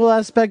sexual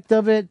aspect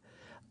of it,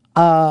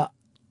 I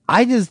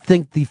just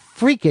think the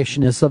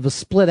freakishness of a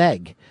split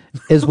egg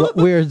is what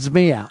weirds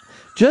me out.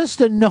 Just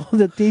to know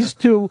that these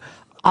two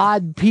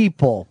odd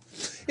people.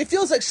 It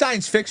feels like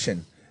science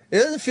fiction. It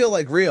doesn't feel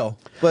like real,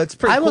 but it's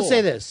pretty I will cool.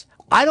 say this.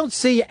 I don't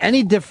see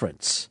any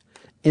difference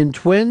in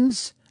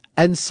twins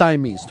and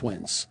Siamese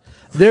twins.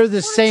 They're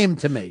the same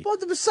to me. Well,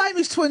 the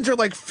Siamese twins are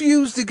like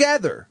fused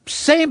together.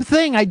 Same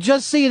thing. I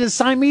just see it as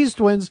Siamese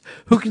twins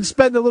who can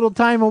spend a little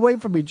time away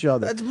from each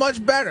other. That's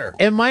much better.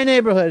 In my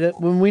neighborhood,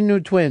 when we knew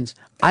twins,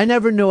 I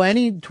never knew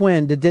any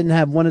twin that didn't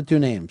have one or two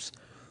names.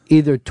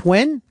 Either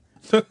twin,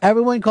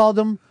 everyone called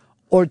them,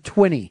 or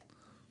twinny.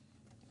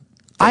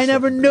 I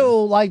never knew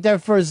like their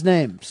first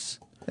names.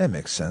 That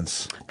makes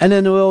sense. And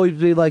then it would always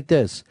be like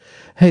this.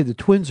 Hey, the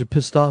twins are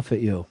pissed off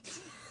at you.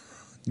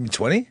 You mean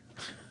Twinny?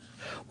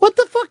 What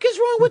the fuck is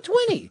wrong with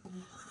Twinny?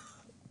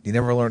 You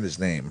never learned his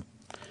name.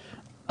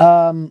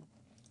 Let's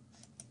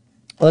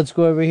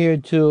go over here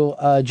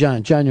to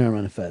John. John, you're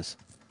on Fez.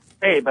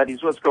 Hey,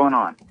 buddies, what's going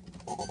on?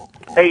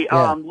 Hey,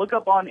 look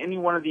up on any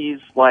one of these,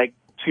 like,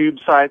 tube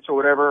sites or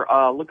whatever,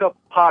 look up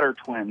Potter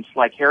twins,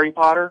 like Harry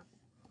Potter.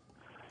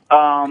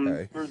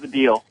 Here's the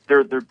deal.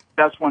 They're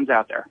best ones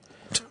out there.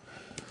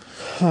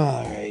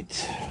 All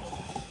right.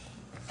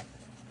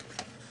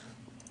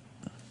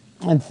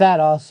 And Fat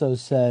also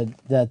said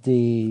that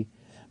the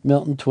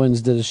Milton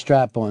twins did a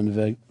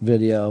strap-on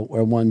video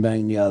where one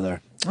banged the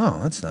other. Oh,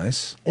 that's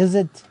nice. Is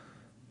it?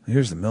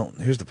 Here's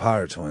the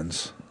Potter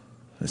twins.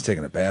 Just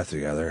taking a bath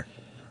together.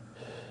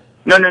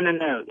 No.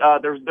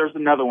 There's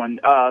another one.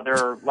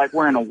 They're like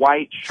wearing a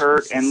white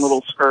shirt and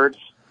little skirts.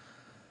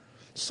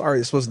 Sorry,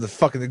 this wasn't the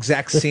fucking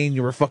exact scene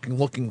you were fucking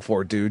looking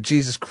for, dude.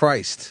 Jesus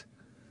Christ.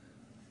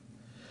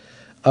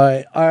 All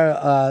right.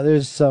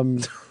 There's some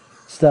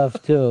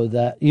stuff, too,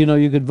 that, you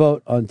could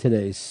vote on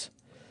today's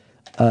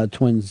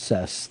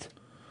Twincest.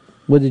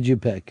 What did you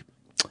pick?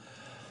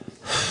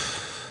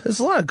 There's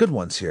a lot of good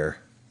ones here.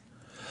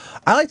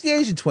 I like the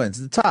Asian twins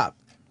at the top.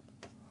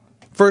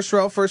 First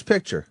row, first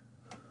picture.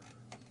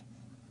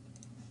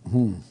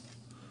 Oh,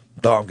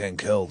 I'm getting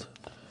killed.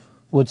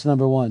 What's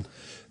number one?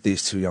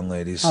 These two young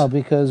ladies. Oh,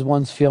 because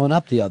one's feeling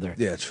up the other.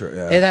 Yeah, true.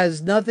 Yeah. It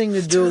has nothing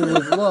to do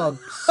with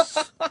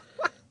looks.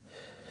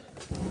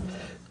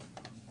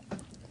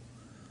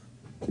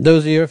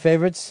 Those are your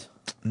favorites?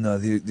 No,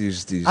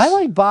 these. I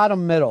like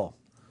bottom middle.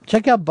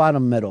 Check out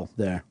bottom middle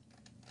there.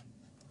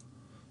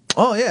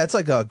 Oh yeah, it's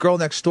like a girl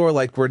next door.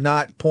 Like we're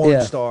not porn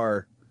Yeah.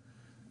 star.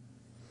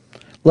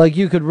 Like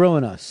you could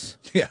ruin us.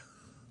 Yeah.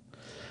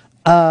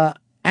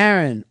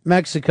 Aaron,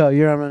 Mexico,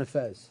 you're on Run of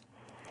Fez.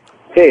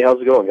 Hey,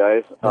 how's it going,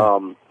 guys?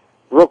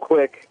 Real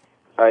quick,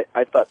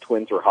 I thought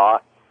twins were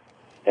hot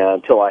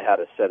until I had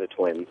a set of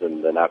twins,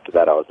 and then after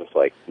that I was just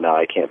like, no,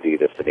 I can't do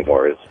this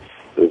anymore. It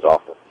was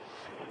awful.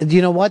 Do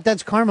you know what?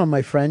 That's karma,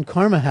 my friend.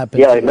 Karma happens.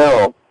 Yeah, I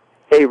know.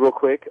 Hey, real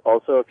quick,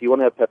 also, if you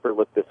want to have Pepper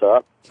look this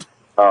up,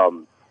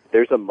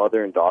 there's a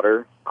mother and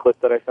daughter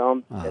clip that I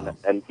found,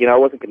 and I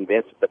wasn't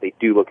convinced, but they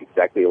do look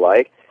exactly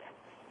alike,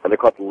 and they're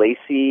called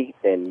Lacey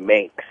and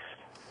Manx.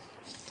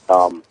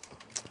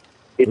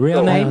 It's Real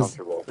so names?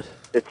 uncomfortable.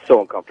 It's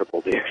so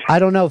uncomfortable, dude. I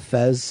don't know,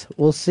 Fez.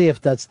 We'll see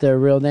if that's their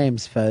real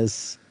names,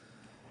 Fez.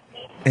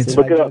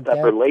 Look it up,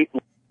 Pepper.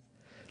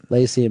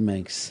 Lacey and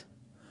Minx.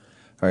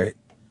 All right.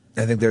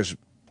 I think there's.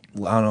 I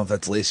don't know if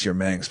that's Lacey or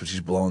Manx, but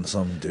she's blowing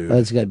some dude.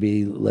 That's got to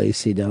be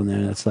Lacey down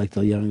there. That's like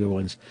the younger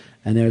ones.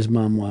 And there's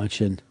Mom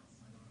watching.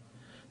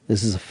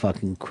 This is a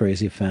fucking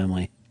crazy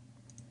family.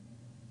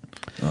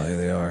 Oh, yeah,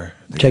 they are.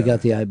 Check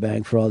out the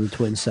iBank for all the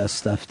twincest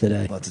stuff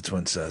today. Lots of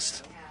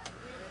twincest.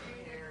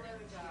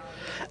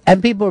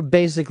 And people are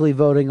basically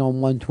voting on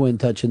one twin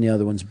touching the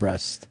other one's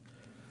breast.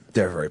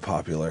 They're very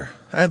popular.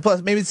 And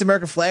plus, maybe it's the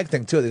American flag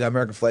thing, too. They got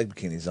American flag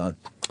bikinis on.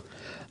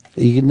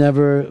 You can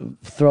never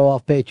throw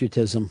off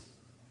patriotism.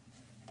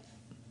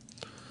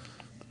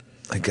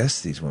 I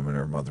guess these women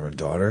are mother and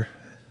daughter,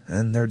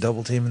 and they're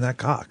double teaming that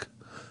cock.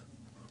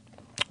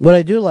 What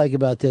I do like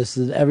about this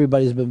is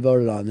everybody's been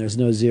voted on. There's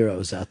no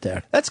zeros out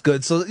there. That's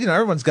good. So,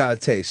 everyone's got a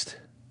taste.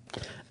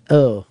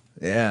 Oh.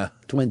 Yeah.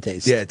 Twin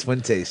taste. Yeah,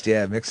 twin taste.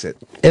 Yeah, mix it.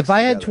 If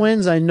I had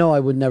twins, I know I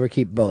would never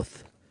keep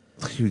both.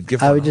 You would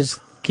give I one would up. just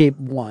keep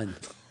one.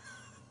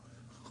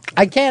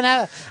 I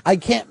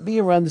can't be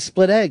around the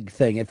split egg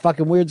thing. It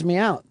fucking weirds me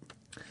out.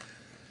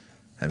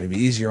 I mean, it'd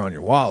be easier on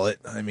your wallet.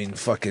 I mean,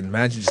 fucking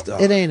imagine just.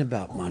 It ain't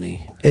about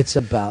money. It's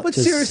about. But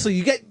just, seriously,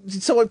 you get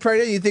someone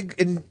pregnant, you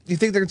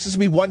think there's just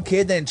gonna be one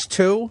kid, then it's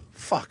two?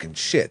 Fucking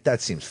shit.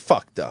 That seems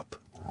fucked up.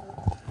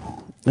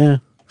 Yeah.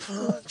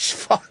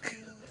 Fuck.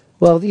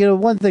 Well,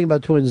 one thing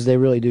about twins is they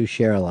really do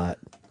share a lot.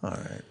 All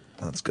right,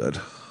 that's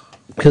good.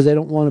 Because they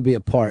don't want to be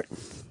apart.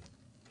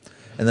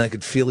 And then I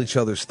could feel each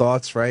other's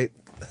thoughts, right?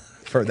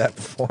 I've heard that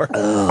before.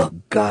 Oh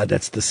God,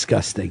 that's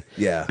disgusting.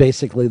 Yeah.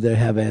 Basically, they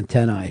have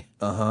antennae.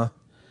 Uh-huh.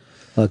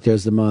 Look,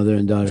 there's the mother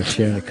and daughter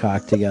sharing a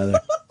cock together.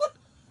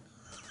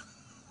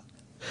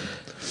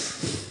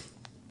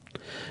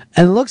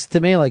 And it looks to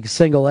me like a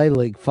single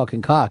A-League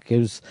fucking cock. I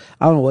don't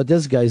know what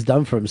this guy's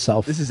done for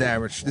himself. This is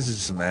amateur. This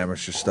is some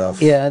amateur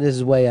stuff. Yeah, this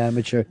is way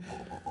amateur.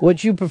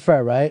 What you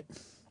prefer, right?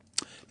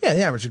 Yeah,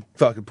 the amateur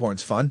fucking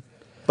porn's fun.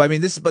 But I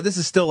mean, this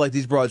is still like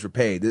these broads were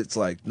paid. It's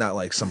like not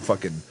like some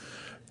fucking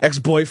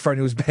ex-boyfriend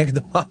who was banging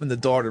the mom and the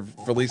daughter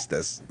released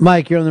this.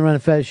 Mike, you're on the Run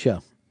of Fez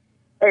show.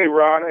 Hey,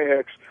 Ron. Hey,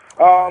 Hicks.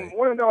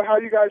 Want to know how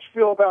you guys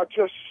feel about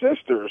just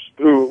sisters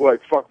who,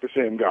 fuck the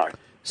same guy?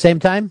 Same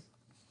time?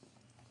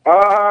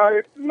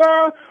 Nah.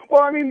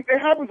 Well, I mean, it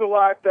happens a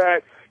lot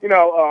that,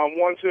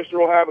 one sister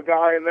will have a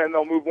guy and then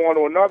they'll move on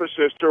to another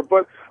sister.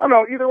 But, I don't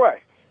know, either way.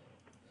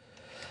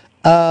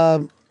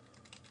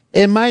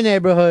 In my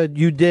neighborhood,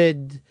 you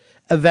did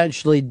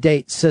eventually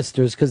date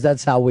sisters because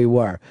that's how we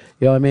were.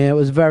 You know what I mean? It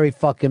was very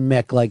fucking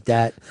Mick like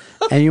that,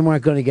 and you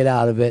weren't going to get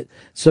out of it.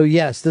 So,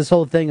 yes, this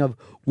whole thing of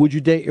would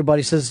you date your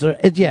buddy's sister?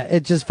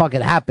 It just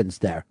fucking happens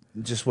there.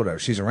 Just whatever.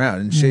 She's around,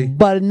 isn't she?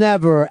 But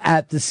never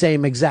at the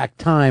same exact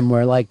time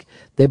where,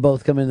 they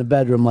both come in the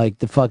bedroom like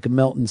the fucking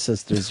Milton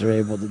sisters are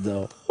able to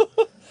do.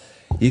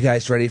 You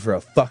guys ready for a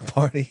fuck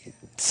party?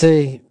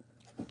 See,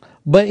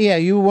 but yeah,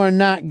 you were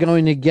not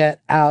going to get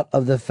out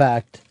of the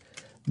fact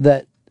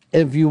that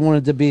if you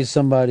wanted to be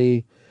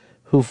somebody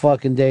who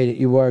fucking dated,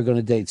 you were going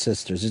to date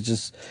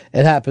sisters.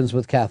 It happens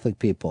with Catholic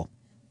people.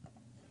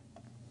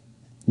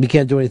 You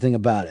can't do anything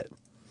about it.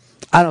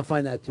 I don't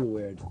find that too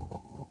weird.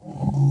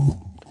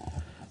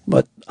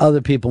 But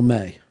other people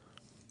may.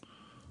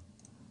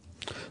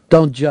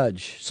 Don't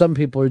judge. Some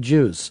people are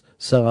Jews,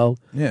 so...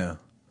 Yeah.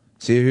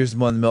 See, here's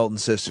one of the Melton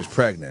sisters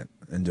pregnant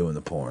and doing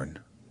the porn.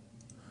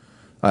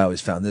 I always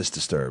found this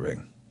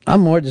disturbing.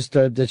 I'm more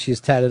disturbed that she's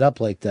tatted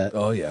up like that.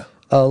 Oh, yeah.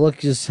 Oh, look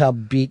just how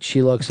beat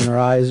she looks, and her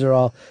eyes are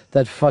all...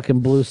 That fucking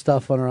blue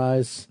stuff on her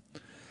eyes.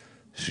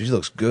 She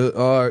looks good.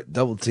 Oh,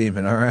 double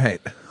teaming. All right.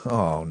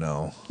 Oh,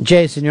 no.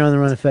 Jason, you're on the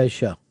Run of Fez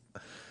show.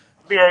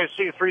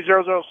 BAC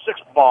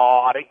 3006,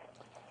 buddy.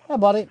 Hey,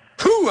 buddy.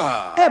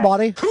 Hooah! Hey,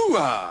 buddy.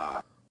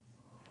 Hooah!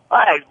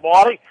 Hey,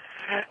 buddy.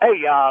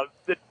 Hey,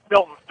 the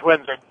Milton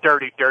twins are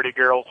dirty, dirty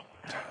girls.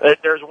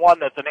 There's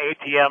one that's an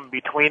ATM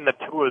between the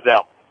two of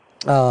them.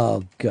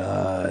 Oh,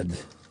 God.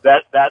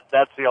 That's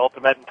the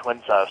ultimate in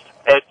twin cest.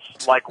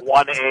 It's like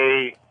one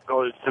A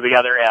goes to the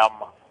other M.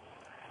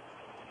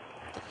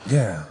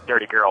 Yeah.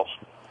 Dirty girls.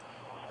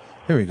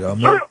 Here we go.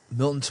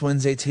 Milton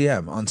Twins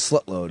ATM on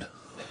Slutload.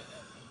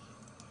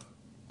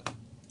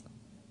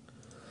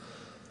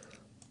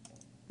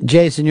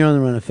 Jason, you're on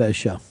the Run of Fez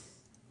show.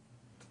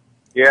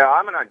 Yeah,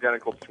 I'm an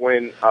identical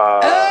twin.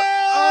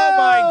 Oh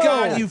my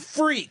God, you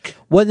freak!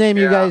 What name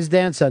you Yeah. guys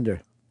dance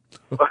under?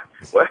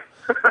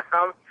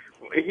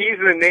 He's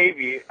in the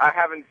Navy. I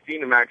haven't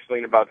seen him actually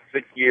in about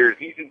 6 years.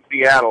 He's in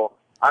Seattle.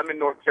 I'm in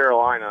North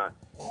Carolina.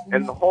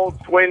 And the whole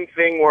twin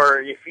thing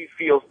where if he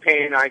feels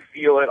pain, I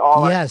feel it.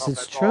 All that Yes, stuff,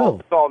 it's that's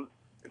true.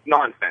 It's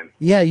nonsense.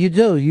 Yeah, you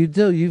do.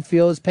 You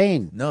feel his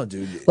pain. No,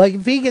 dude. Like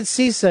if he gets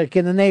seasick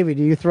in the Navy,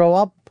 do you throw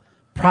up?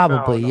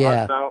 Probably,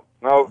 yeah.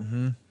 No.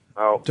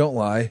 Don't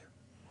lie.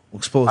 We'll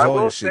expose I all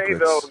will your say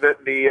secrets. though that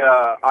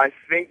I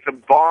think the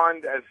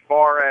bond, as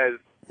far as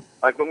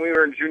like when we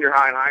were in junior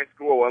high and high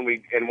school,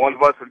 and one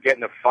of us would get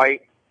in a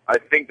fight, I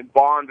think the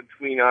bond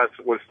between us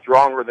was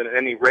stronger than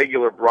any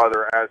regular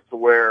brother, as to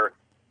where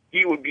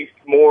he would be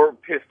more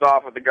pissed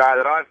off at the guy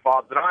that I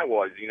fought than I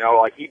was. You know,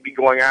 like he'd be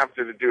going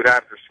after the dude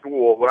after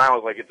school when I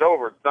was like, it's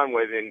over, it's done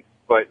with.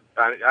 But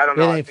I don't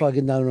know. It ain't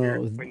fucking no.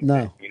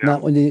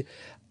 Not when you.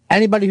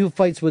 Anybody who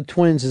fights with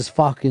twins is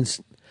fucking.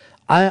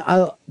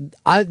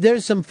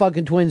 There's some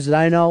fucking twins that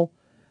I know.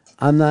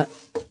 I'm not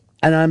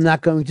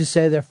going to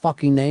say their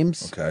fucking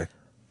names. Okay.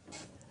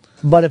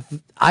 But if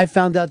I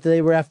found out that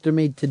they were after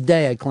me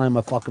today, I'd climb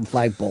a fucking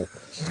flagpole.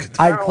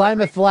 I'd climb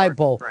a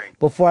flagpole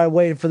before I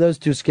waited for those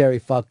two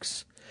scary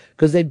fucks,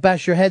 because they'd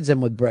bash your heads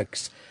in with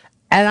bricks.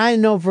 And I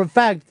know for a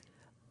fact,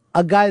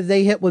 a guy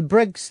they hit with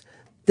bricks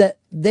that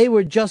they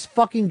were just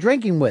fucking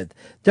drinking with.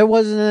 There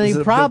wasn't any Was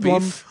it a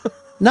problem. beef?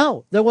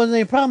 No, there wasn't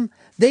any problem.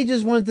 They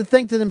just wanted to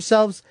think to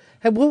themselves,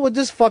 hey, what would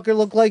this fucker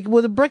look like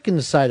with a brick in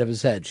the side of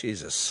his head?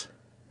 Jesus.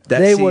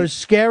 They were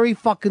scary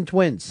fucking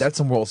twins. That's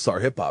some World Star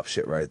hip hop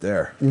shit right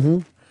there. Mm-hmm.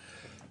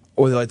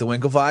 Or they like the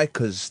Winklevi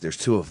because there's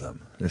two of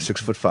them. They're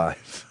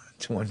 6'5",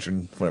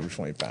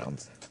 20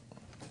 pounds.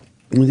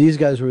 These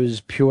guys were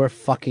just pure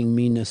fucking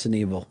meanness and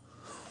evil.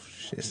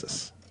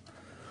 Jesus.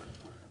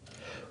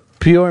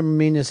 Pure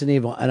meanness and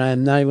evil. And I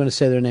am not even going to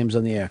say their names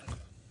on the air.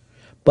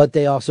 But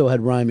they also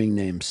had rhyming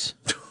names.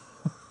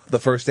 The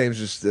first name's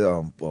just,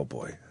 oh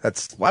boy.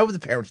 Why would the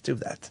parents do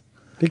that?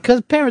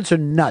 Because parents are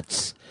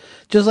nuts.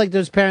 Just like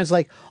there's parents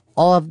like,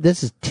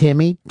 this is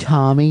Timmy,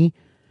 Tommy,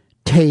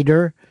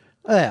 Tater.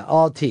 Oh, yeah,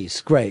 all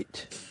T's.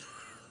 Great.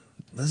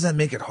 Doesn't that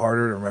make it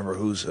harder to remember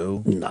who's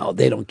who? No,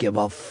 they don't give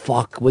a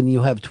fuck. When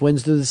you have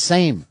twins, they're the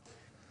same.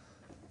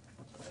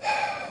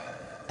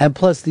 And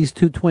plus, these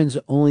two twins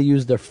only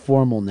use their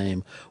formal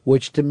name,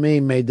 which to me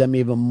made them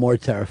even more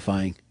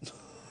terrifying.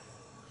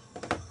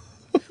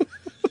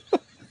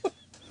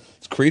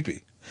 It's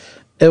creepy.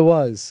 It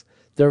was.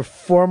 Their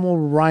formal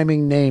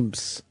rhyming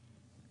names.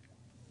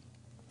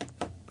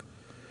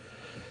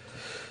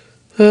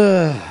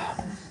 I'm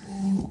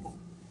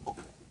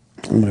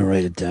going to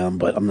write it down,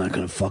 but I'm not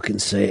going to fucking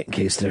say it in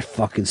case they're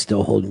fucking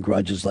still holding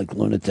grudges like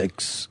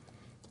lunatics.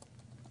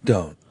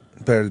 Don't.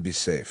 Better to be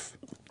safe.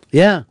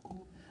 Yeah.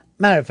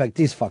 Matter of fact,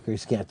 these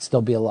fuckers can't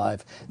still be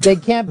alive. They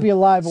can't be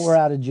alive or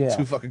out of jail.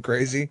 Too fucking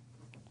crazy.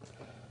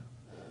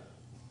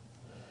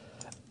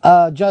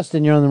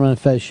 Justin, you're on the Run and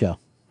Fez show.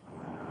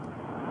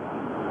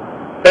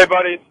 Hey,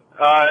 buddies.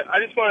 I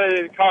just wanted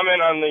to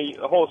comment on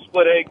the whole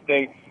split egg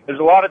thing. There's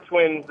a lot of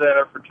twins that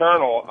are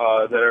fraternal,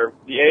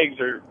 the eggs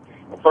are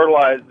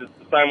fertilized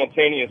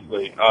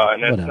simultaneously,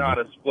 and that's Whatever. not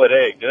a split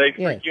egg. Do they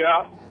freak you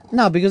out?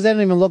 No, because they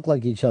don't even look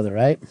like each other,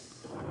 right?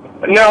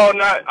 No,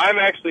 not. I'm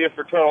actually a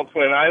fraternal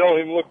twin. I don't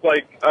even look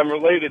like I'm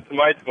related to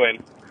my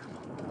twin.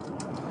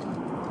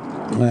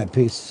 All right,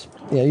 peace.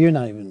 Yeah, you're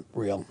not even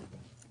real.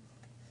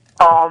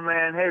 Oh,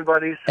 man. Hey,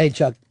 buddies. Hey,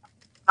 Chuck.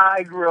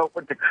 I grew up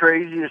with the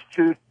craziest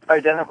two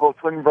identical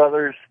twin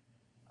brothers.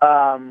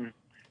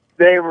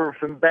 They were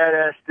some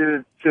badass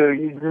dudes,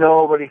 too.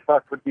 Nobody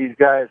fucked with these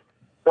guys.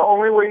 The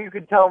only way you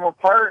could tell them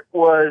apart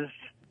was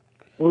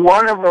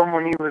one of them,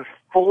 when he was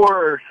 4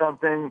 or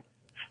something,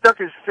 stuck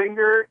his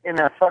finger in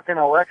a fucking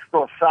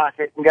electrical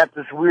socket and got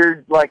this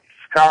weird,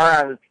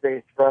 scar on his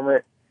face from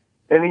it.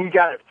 And he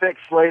got it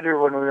fixed later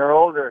when we were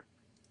older.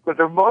 But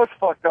the most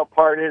fucked up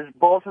part is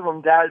both of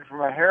them died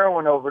from a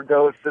heroin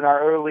overdose in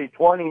our early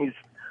 20s,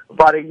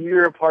 about a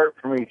year apart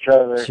from each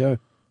other. Sure.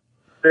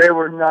 They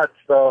were nuts,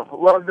 though.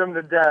 Loved them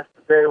to death,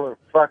 but they were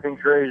fucking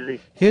crazy.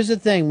 Here's the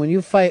thing. When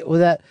you fight with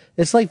that,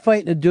 it's like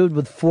fighting a dude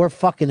with 4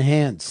 fucking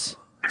hands.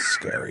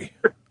 Scary.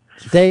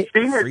 They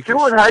Seen it,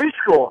 too, in high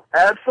school.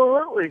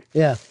 Absolutely.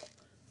 Yeah.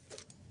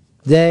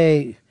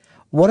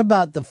 What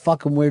about the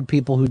fucking weird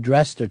people who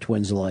dress their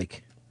twins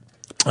alike?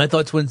 I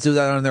thought twins do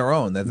that on their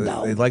own. They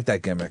like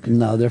that gimmick.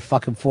 No, they're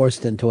fucking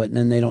forced into it, and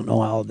then they don't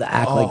know how to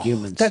act like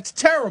humans. That's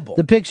terrible.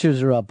 The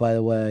pictures are up, by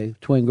the way.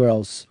 Twin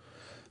girls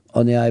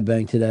on the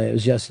iBank today. It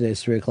was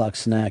yesterday's 3 o'clock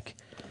snack.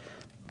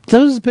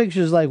 Those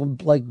pictures, like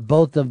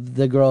both of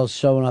the girls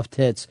showing off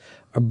tits,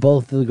 or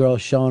both of the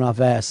girls showing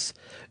off ass.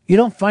 You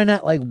don't find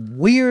that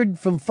weird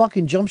from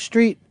fucking Jump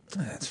Street?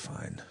 That's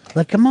fine.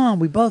 Come on,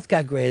 we both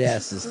got great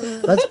asses.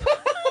 Let's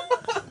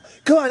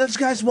Come on, those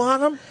guys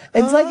want them.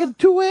 It's like a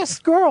 2-ass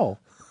girl.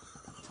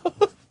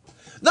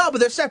 No, but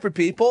they're separate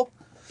people.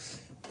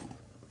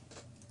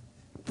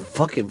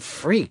 Fucking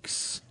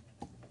freaks.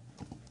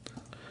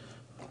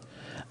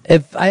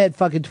 If I had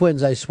fucking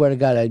twins, I swear to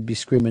God, I'd be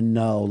screaming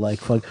no,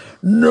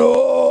 no.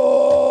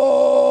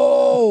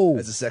 No.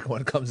 As the second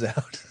one comes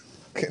out.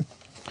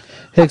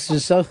 Hicks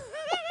is so.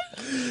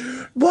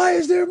 Why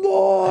is there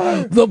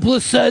more? The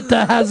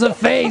placenta has a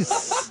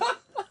face.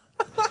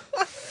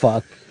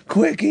 Fuck.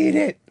 Quick, eat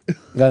it.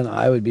 No,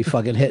 I would be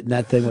fucking hitting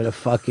that thing with a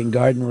fucking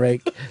garden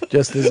rake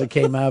just as it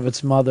came out of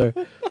its mother.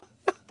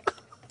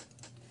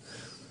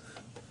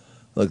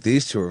 Look,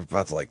 these two are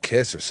about to like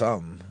kiss or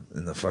something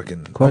in the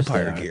fucking course they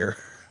umpire are. gear.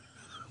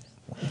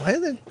 Why are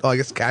they? Oh, I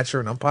guess catcher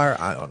and umpire.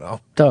 I don't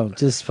know. Don't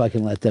just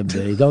fucking let them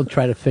be. Don't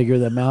try to figure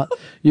them out.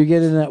 You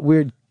get in that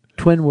weird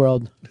twin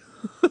world.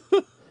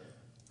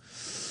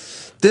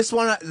 This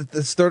one,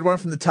 this third one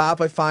from the top,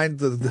 I find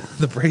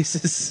the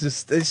braces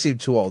just they seem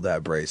too old to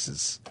have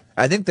braces.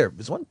 I think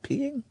is one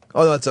peeing.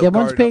 Oh, no, that's a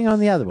one's peeing on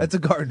the other one. That's a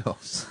guard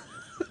nose.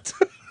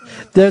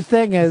 Their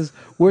thing is,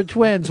 we're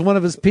twins. One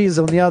of us pees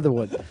on the other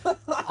one.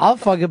 I'll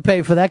fucking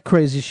pay for that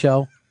crazy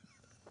show.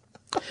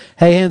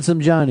 Hey,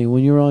 Handsome Johnny,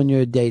 when you were on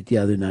your date the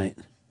other night,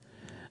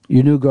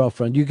 your new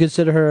girlfriend, you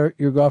consider her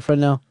your girlfriend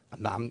now?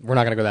 We're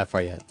not going to go that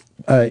far yet.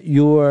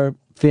 Your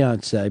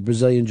fiance,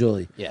 Brazilian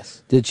Julie.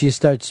 Yes. Did she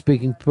start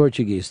speaking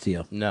Portuguese to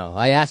you? No,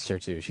 I asked her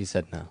to. She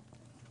said no.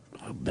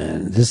 Oh,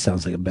 man, this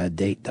sounds like a bad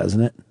date,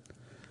 doesn't it?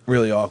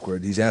 Really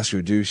awkward. He's asked her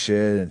to do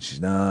shit, and she's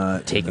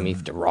not. Taking me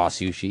to raw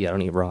sushi. I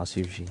don't eat raw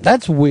sushi.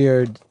 That's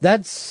weird.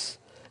 That's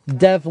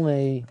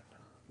definitely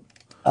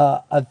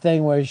a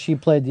thing where she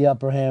played the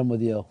upper hand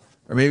with you.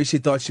 Or maybe she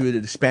thought she would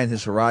expand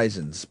his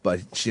horizons,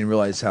 but she didn't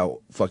realize how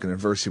fucking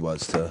adverse he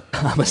was to.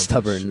 I'm a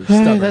stubborn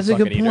That's a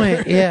good fucking point.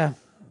 eater. Yeah.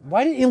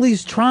 Why didn't you at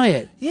least try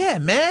it? Yeah,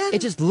 man.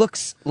 It just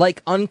looks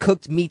like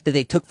uncooked meat that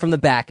they took from the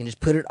back and just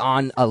put it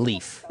on a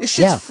leaf. This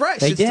shit's fresh.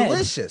 they It's did.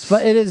 delicious.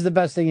 But it is the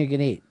best thing you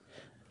can eat.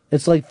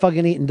 It's like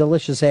fucking eating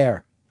delicious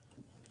air.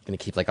 Gonna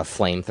keep like a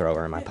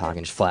flamethrower in my pocket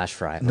and just flash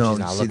fry it. when No, she's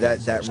not see, looking.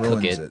 that So just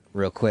ruins cook it.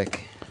 real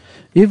quick.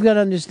 You've got to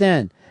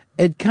understand,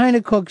 it kind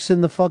of cooks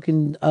in the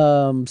fucking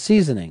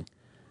seasoning.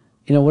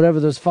 You know, whatever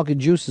those fucking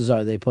juices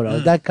are they put on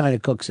it, that kind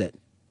of cooks it.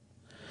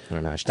 I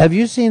don't know. Have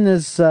you seen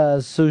this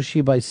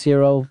Sushi by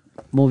Zero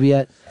movie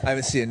yet? I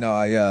haven't seen it.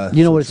 No,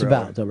 You know what it's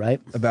about, though, right?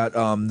 About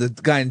the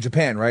guy in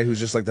Japan, right? Who's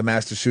just like the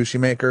master sushi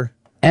maker.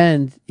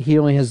 And he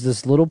only has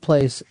this little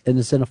place, and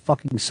it's in a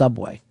fucking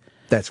subway.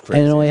 That's crazy.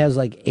 And it only has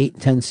like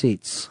 8-10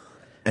 seats.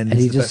 And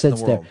he he's the just best in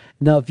sits the there. world.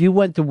 Now, if you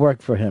went to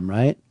work for him,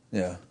 right?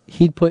 Yeah.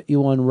 He'd put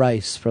you on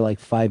rice for like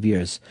 5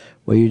 years,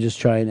 where you're just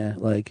trying to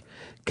like,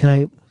 can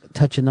I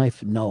touch a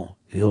knife? No,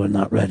 you are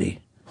not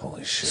ready.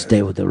 Holy shit.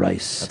 Stay with the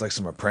rice. That's like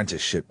some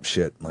apprenticeship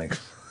shit. Like,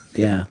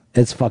 Yeah,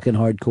 it's fucking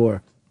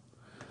hardcore.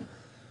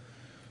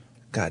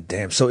 god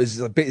damn. So is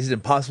it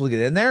impossible to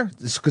get in there?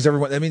 Because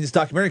everyone. I mean, this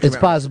documentary. Came It's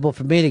out. possible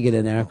for me to get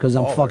in there because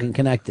I'm Oh, fucking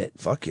connected.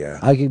 Fuck yeah.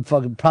 I can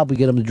fucking probably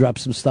get him to drop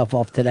some stuff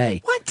off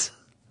today. What?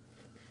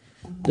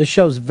 The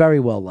show's very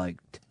well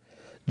liked.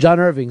 John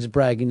Irving's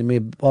bragging to me,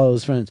 all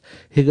his friends.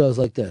 He goes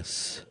like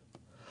this.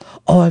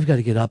 Oh, I've got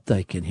to get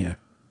Updike in here.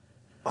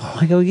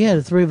 I go, yeah,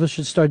 the three of us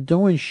should start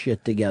doing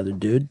shit together,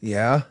 dude.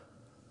 Yeah?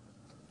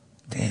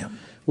 Damn.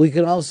 We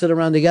can all sit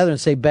around together and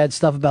say bad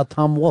stuff about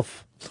Tom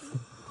Wolfe.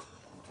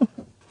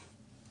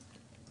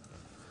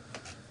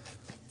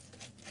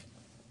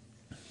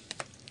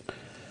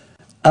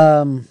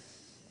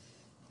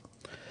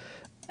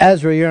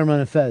 Ezra, you're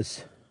on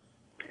Fez.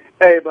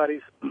 Hey,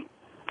 buddies.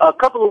 A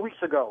couple of weeks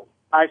ago,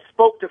 I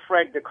spoke to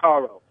Frank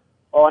DeCaro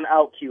on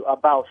OutQ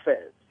about Fez.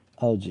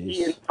 Oh,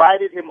 He jeez.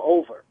 invited him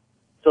over.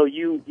 So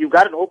you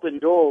got an open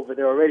door over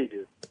there already,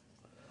 dude.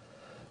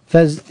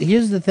 Fez,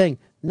 here's the thing.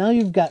 Now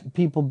you've got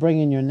people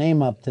bringing your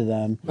name up to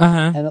them,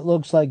 and it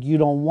looks like you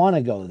don't want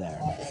to go there.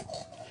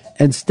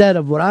 Instead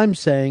of what I'm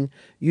saying,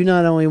 you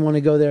not only want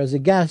to go there as a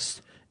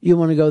guest, you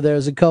want to go there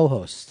as a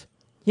co-host.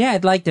 Yeah,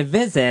 I'd like to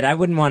visit. I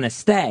wouldn't want to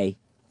stay.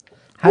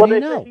 How do you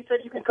know? He said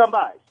you can come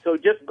by. So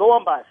just go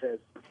on by, Fez.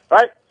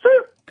 Right?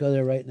 Sure. Go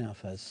there right now,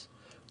 Fez.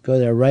 Go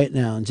there right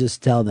now and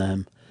just tell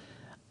them,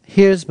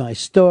 here's my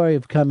story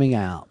of coming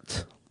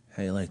out.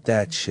 How you like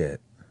that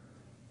shit?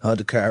 Huh,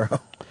 DeCaro?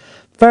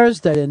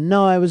 First, I didn't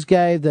know I was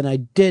gay. Then I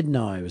did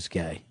know I was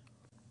gay.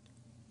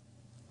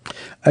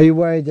 Are you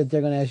worried that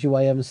they're going to ask you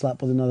why you haven't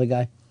slept with another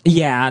guy?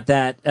 Yeah,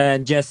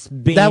 that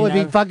just being That would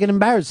be fucking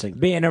embarrassing.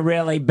 being a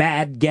really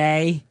bad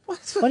gay.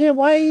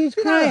 Why are you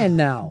crying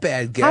now?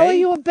 Bad gay. How are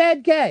you a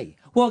bad gay?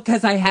 Well,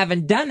 because I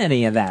haven't done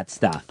any of that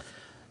stuff.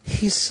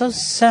 He's so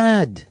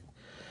sad.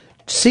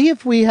 See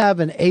if we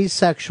have an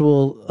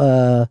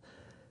asexual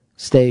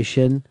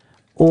station,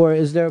 or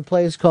is there a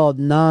place called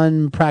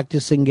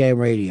non-practicing gay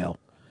radio?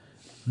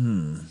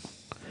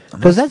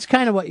 Because that's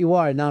kind of what you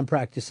are,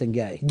 non-practicing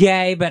gay.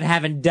 Gay, but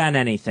haven't done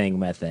anything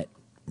with it.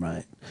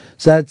 Right.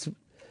 So that's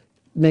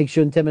makes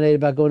you intimidated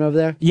about going over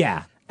there?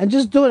 Yeah. And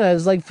just doing it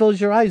is like fills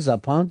your eyes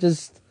up, huh?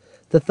 Just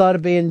the thought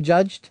of being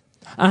judged?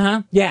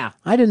 Uh-huh, yeah.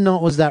 I didn't know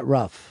it was that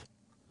rough.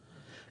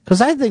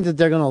 Because I think that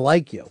they're going to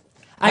like you.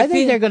 I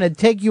think they're going to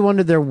take you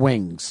under their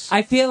wings.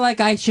 I feel like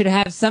I should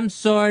have some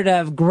sort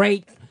of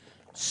great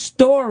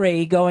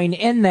story going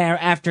in there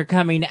after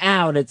coming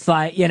out. It's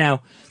like,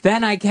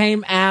 then I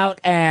came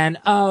out and,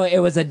 it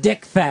was a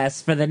dick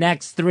fest for the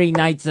next 3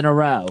 nights in a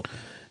row.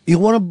 You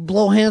want to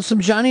blow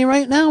Handsome Johnny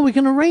right now? We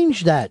can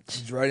arrange that.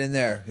 He's right in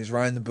there. He's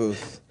right in the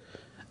booth.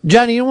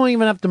 Johnny, you won't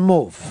even have to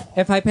move.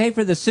 If I pay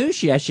for the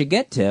sushi, I should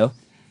get to.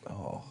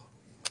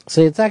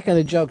 See, it's that kind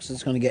of jokes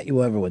that's going to get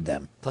you over with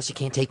them. Plus, you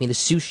can't take me to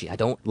sushi. I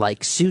don't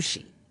like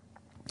sushi.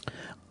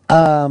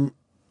 Mona,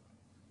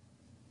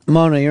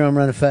 you're on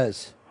Run of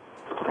Fez.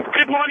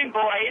 Good morning,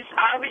 boys.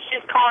 I was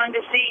just calling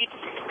to see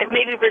if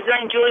maybe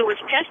Brazilian Julie was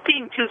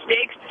testing two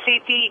steaks to see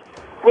if he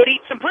would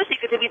eat some pussy,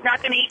 because if he's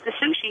not going to eat the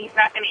sushi, he's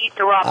not going to eat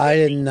the raw I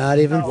did not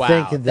even Wow,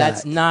 think of that.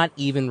 That's not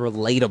even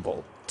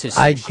relatable to sushi.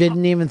 I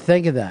didn't even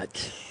think of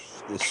that.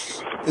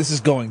 This is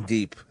going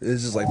deep.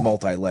 This is like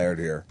multi-layered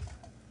here.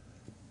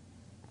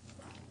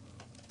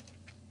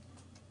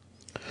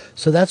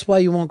 So that's why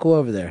you won't go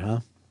over there,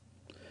 huh?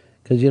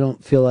 Because you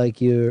don't feel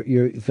like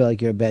you feel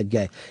like you're a bad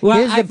gay. Well,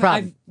 Here's the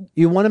problem: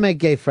 you want to make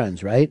gay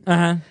friends, right?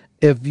 Uh-huh.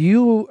 If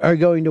you are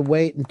going to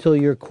wait until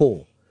you're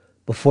cool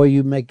before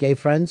you make gay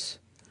friends,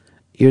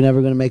 you're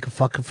never going to make a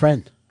fucking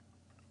friend.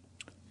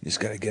 You just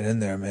gotta get in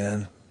there,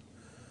 man.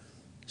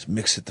 Just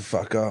mix it the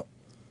fuck up.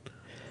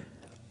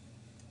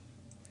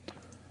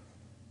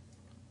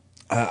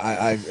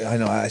 I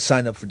know. I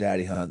signed up for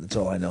Daddy Hunt. That's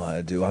all I know how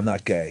to do. I'm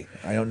not gay.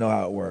 I don't know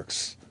how it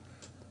works.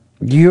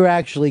 You're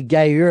actually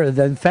gayer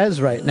than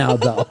Fez right now,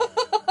 though.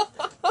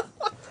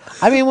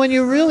 I mean, when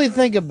you really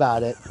think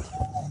about it,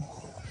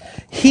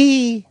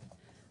 he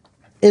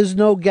is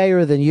no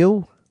gayer than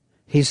you.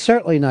 He's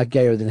certainly not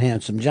gayer than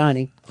Handsome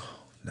Johnny.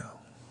 No.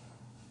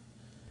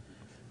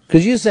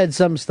 Because you said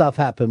some stuff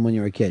happened when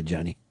you were a kid,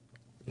 Johnny.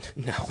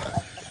 No.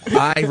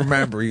 I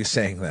remember you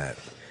saying that.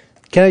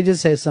 Can I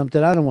just say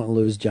something? I don't want to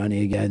lose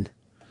Johnny again.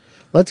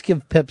 Let's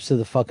give pips to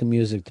the fucking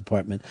music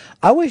department.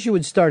 I wish you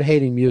would start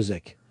hating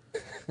music.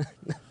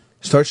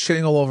 Start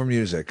shitting all over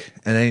music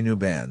and any new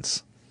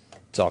bands.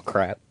 It's all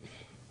crap.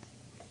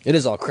 It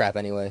is all crap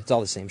anyway. It's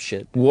all the same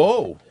shit.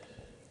 Whoa.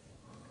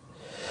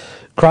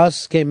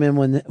 Cross came in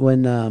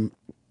when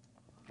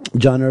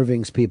John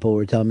Irving's people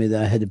were telling me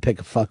that I had to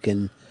pick a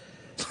fucking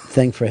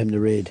thing for him to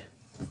read.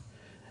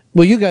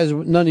 Well,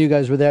 none of you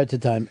guys were there at the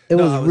time. It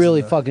No, I was wasn't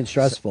really there. fucking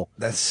stressful.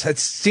 That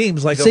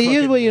seems like See, a here's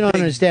fucking what you don't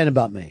big understand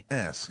about me.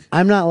 ask.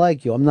 I'm not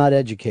like you. I'm not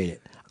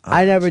educated.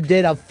 I never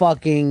did a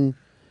fucking...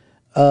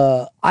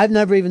 I've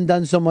never even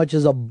done so much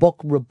as a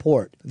book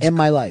report in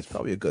my life.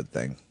 Probably a good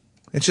thing.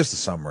 It's just a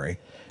summary.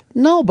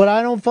 No, but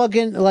I don't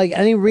fucking... Like,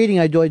 any reading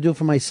I do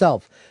for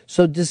myself.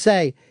 So to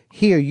say,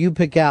 here, you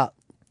pick out...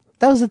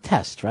 That was a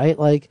test, right?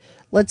 Like,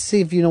 let's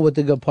see if you know what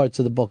the good parts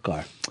of the book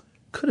are.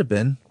 Could have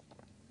been.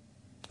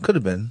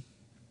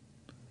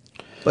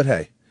 But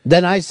hey.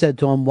 Then I said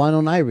to him, why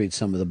don't I read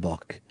some of the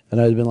book?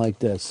 And I'd have been like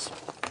this.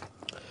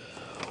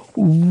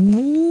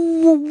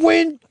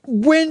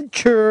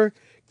 Winter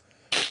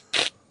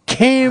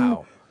came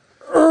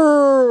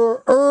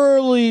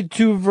early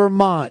to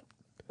Vermont.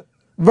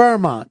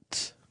 Oh,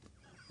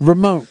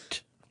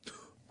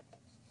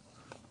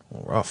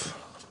 rough.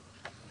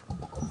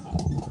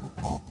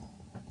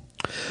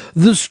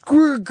 The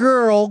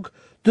squirrel.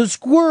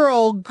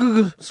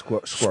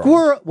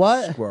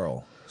 What?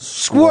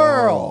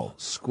 Squirrel.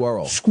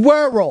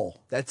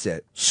 That's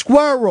it.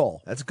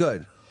 Squirrel. That's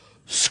good.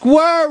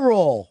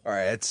 Squirrel. All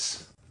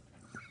right,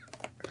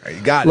 all right,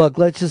 you got Look,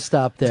 let's just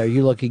stop there.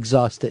 You look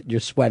exhausted. You're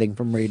sweating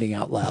from reading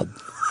out loud.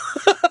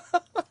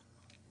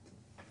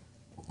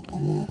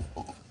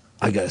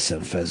 I gotta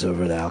send Fez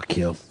over to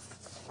Al-Q.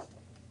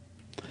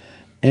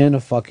 And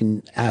a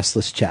fucking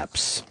assless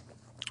chaps.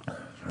 All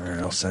right,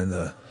 I'll send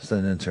an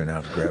intern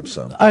out to grab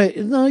some. All right,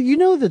 no, you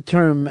know the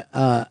term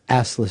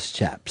assless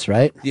chaps,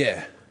 right?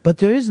 Yeah. But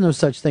there is no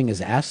such thing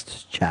as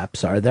ass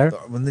chaps, are there?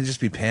 Wouldn't they just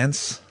be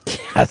pants?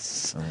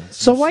 Yes.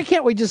 So why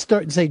can't we just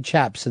start and say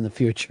chaps in the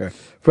future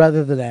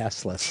rather than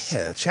assless?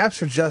 Yeah,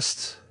 chaps are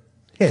just...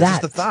 Yeah, it's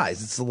just the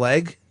thighs. It's the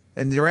leg,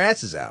 and your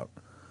ass is out.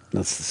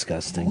 That's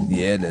disgusting.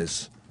 Yeah, it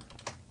is.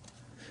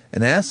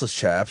 And assless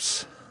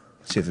chaps...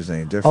 See if there's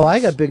any difference. Oh, I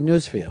got big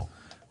news for you.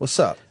 What's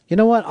up? You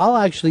know what? I'll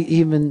actually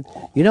even...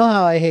 You know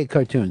how I hate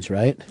cartoons,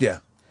 right? Yeah.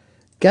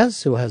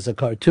 Guess who has a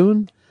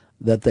cartoon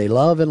that they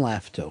love and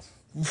laugh to?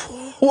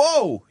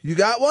 Whoa! You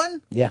got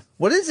one? Yeah.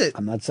 What is it?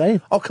 I'm not saying.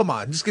 Oh, come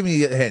on. Just give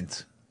me a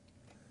hint.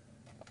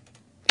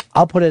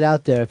 I'll put it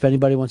out there. If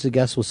anybody wants to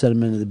guess, we'll send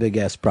them into the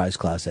big-ass prize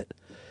closet.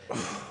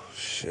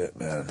 Shit,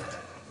 man.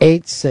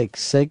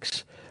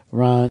 866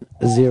 Ron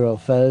Zero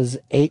Fez.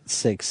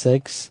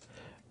 866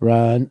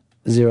 Ron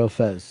Zero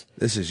Fez.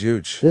 This is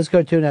huge. This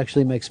cartoon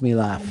actually makes me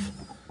laugh.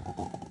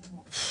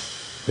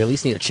 We at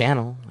least need a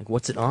channel. Like,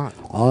 what's it on?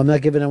 Oh, I'm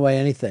not giving away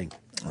anything.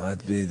 Well,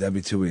 that'd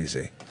be too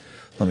easy.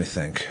 Let me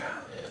think.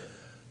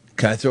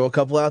 Can I throw a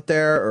couple out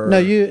there? Or?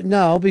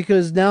 No,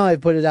 because now I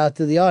put it out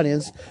to the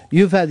audience.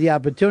 You've had the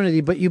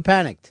opportunity, but you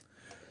panicked.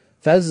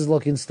 Fez is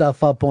looking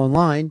stuff up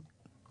online.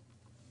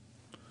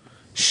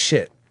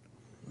 Shit.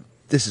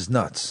 This is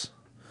nuts.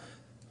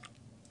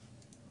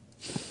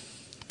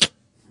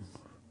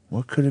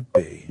 What could it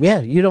be? Yeah,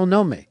 you don't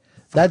know me.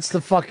 That's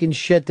the fucking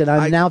shit that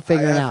I'm now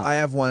figuring out. I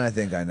have one. I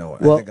think I know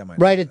it. Well, I think I might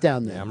write it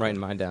down there. Yeah, I'm writing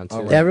mine down,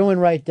 too. Everyone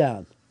write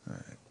down.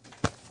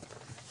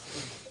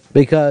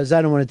 because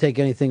I don't want to take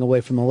anything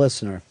away from the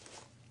listener.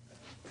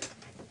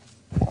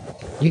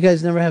 You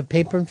guys never have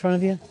paper in front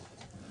of you?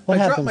 What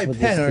I dropped happens my with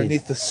pen these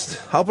underneath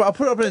this. I'll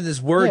put it up in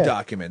this Word Here.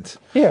 document.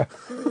 Here,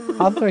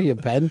 I'll throw you a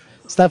pen.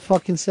 It's that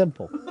fucking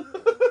simple.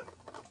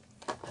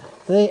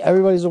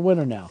 Everybody's a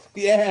winner now.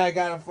 Yeah, I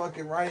got a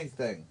fucking writing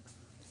thing.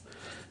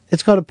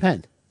 It's called a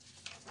pen.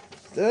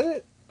 Is that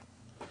it?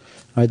 All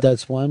right,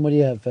 that's one. What do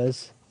you have,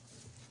 Fez?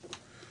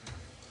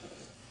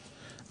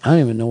 I don't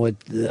even know what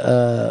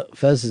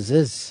Fez's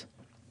is.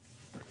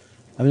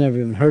 I've never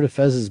even heard of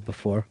Fez's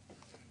before.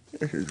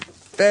 This is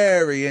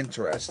very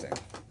interesting.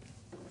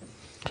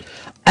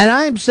 And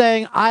I'm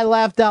saying I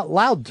laughed out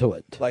loud to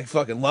it. Like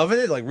fucking loving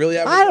it? Like really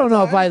having I don't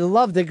know if I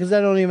loved it because I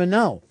don't even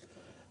know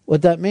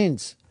what that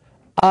means.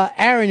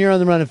 Aaron, you're on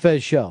the Run and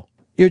Fez show.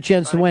 Your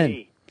chance to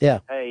win. Yeah.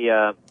 Hey,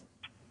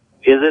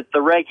 is it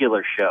the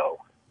regular show?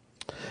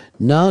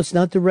 No, it's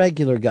not the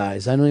regular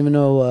guys. I don't even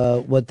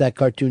know what that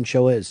cartoon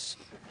show is.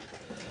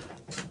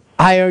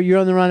 Hi, you're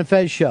on the Ron and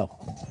Fez show.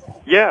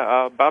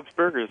 Yeah, Bob's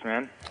Burgers,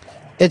 man.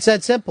 It's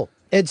that simple.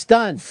 It's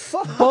done.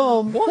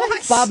 Boom.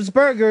 What? Bob's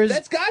Burgers.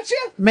 That's gotcha?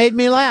 Made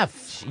me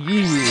laugh.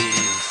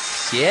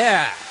 Jeez.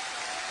 Yeah.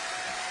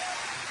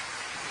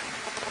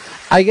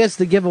 I guess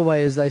the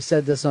giveaway is I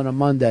said this on a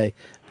Monday,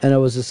 and it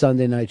was a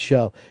Sunday night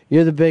show.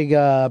 You're the big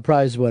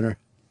prize winner.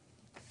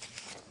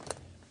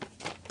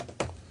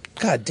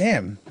 God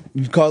damn.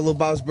 You call it Little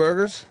Bob's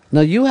Burgers?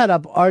 Now, you had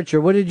up Archer.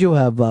 What did you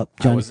have up,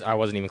 John? I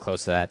wasn't even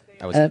close to that.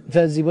 I was.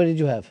 Fezzi, what did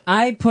you have?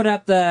 I put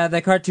up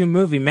the cartoon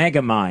movie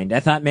Megamind. I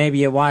thought maybe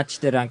you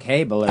watched it on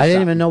cable or I didn't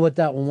something. even know what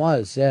that one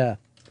was, yeah.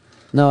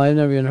 No, I've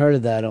never even heard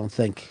of that, I don't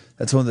think.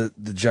 That's one of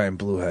the giant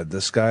blue head.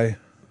 This guy?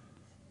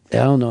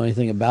 Yeah, I don't know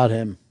anything about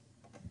him.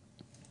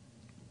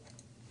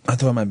 I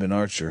thought it might have been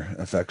Archer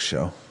FX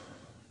show.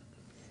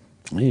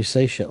 You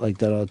say shit like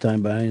that all the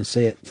time, but I didn't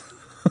say it.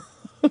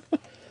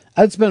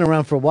 It's been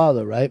around for a while,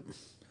 though, right?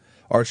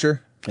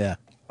 Archer? Yeah.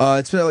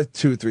 It's been like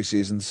 2 or 3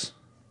 seasons.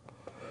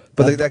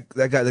 But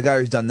the guy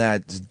who's done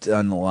that has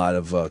done a lot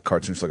of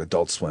cartoons like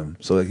Adult Swim.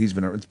 So like it's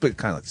been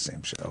kind of like the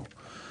same show.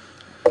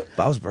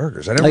 Bob's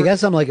Burgers. I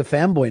guess I'm like a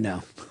fanboy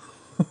now.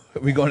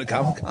 Are we going to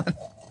Comic-Con?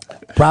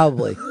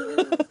 Probably.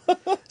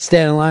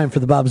 Stand in line for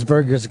the Bob's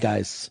Burgers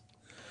guys.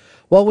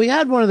 Well, we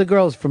had one of the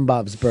girls from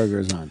Bob's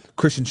Burgers on.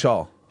 Kristen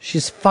Shaw.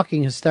 She's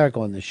fucking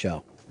hysterical on this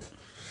show.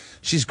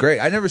 She's great.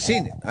 I never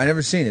seen it.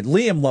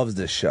 Liam loves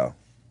this show.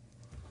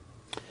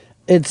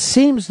 It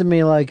seems to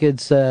me like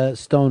it's a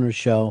stoner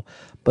show,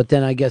 but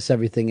then I guess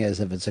everything is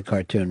if it's a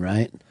cartoon,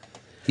 right?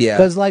 Yeah.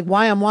 Because like,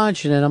 why I'm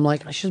watching it, I'm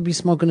like, I should be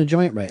smoking a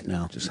joint right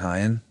now. Just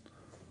highin'.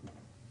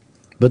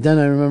 But then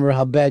I remember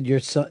how bad your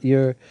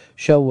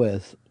show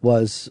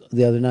was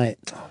the other night.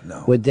 Oh,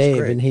 no. With Dave,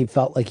 great. and he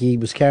felt like he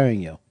was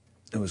carrying you.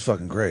 It was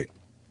fucking great.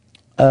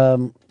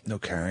 No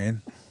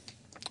carrying.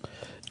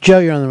 Joe,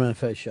 you're on the Run and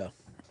Fez show.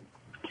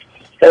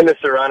 Hey,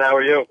 Mr. Ron, how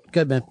are you?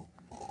 Good, man.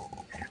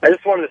 I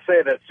just wanted to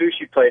say that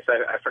sushi place,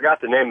 I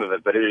forgot the name of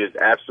it, but it is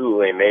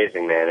absolutely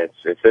amazing, man.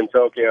 It's in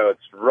Tokyo.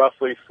 It's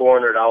roughly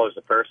 $400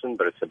 a person,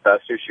 but it's the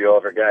best sushi you'll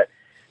ever get.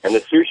 And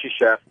the sushi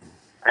chef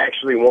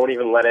actually won't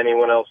even let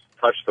anyone else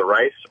touch the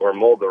rice or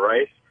mold the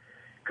rice,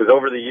 because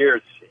over the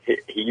years,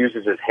 he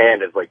uses his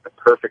hand as like the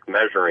perfect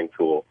measuring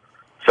tool.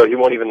 So he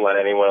won't even let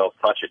anyone else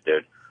touch it,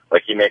 dude.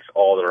 Like, he makes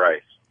all the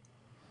rice.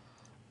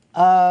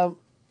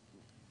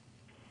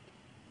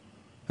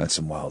 That's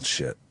some wild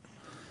shit.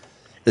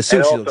 The And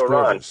sushi also, looks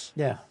Ron, gorgeous.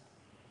 Yeah.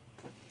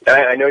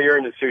 I know you're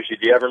into sushi.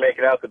 Do you ever make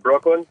it out to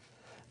Brooklyn?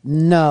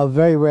 No,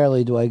 very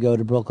rarely do I go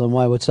to Brooklyn.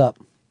 Why? What's up?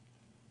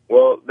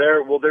 Well,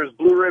 there's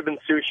Blue Ribbon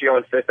Sushi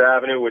on 5th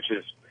Avenue, which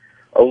is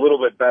a little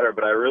bit better,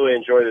 but I really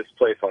enjoy this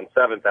place on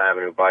 7th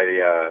Avenue by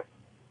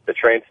the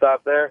train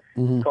stop there.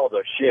 Mhm. It's called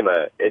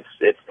Oshima. It's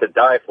to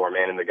die for,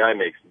 man, and the guy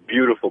makes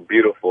beautiful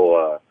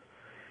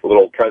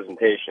little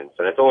presentations,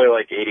 and it's only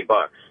like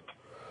 $80.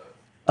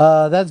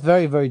 That's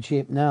very, very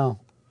cheap now.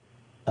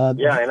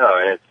 Yeah, I know,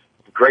 and it's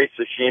great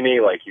sashimi.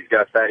 Like, he's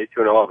got fatty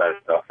tuna, all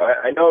that stuff.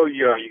 I know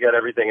you got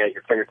everything at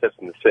your fingertips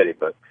in the city,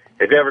 but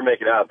if you ever make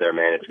it out there,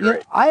 man, it's Yeah,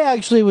 great. I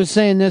actually was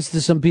saying this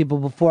to some people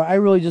before. I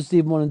really just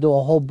even want to do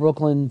a whole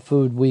Brooklyn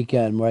food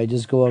weekend where I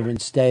just go over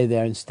and stay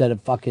there instead of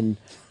fucking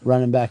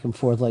running back and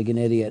forth like an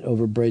idiot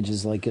over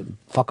bridges like a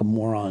fucking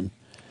moron.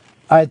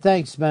 All right,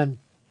 thanks, man.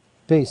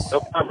 Peace.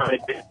 No problem,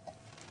 buddy.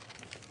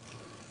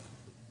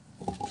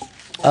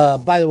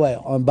 By the way,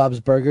 on Bob's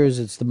Burgers,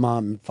 it's the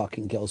mom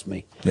fucking kills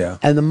me. Yeah.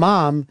 And the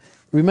mom,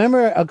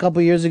 remember a couple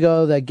years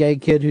ago that gay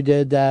kid who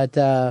did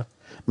that,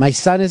 my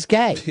son is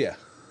gay? Yeah.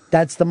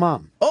 That's the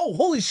mom. Oh,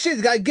 holy shit.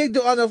 The guy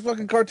gigged on a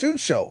fucking cartoon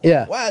show.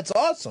 Yeah. Wow, that's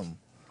awesome.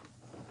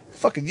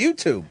 Fucking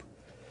YouTube.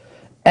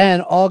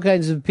 And all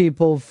kinds of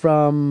people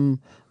from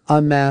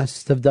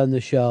Unmasked have done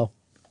the show.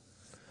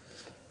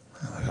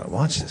 I gotta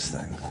watch this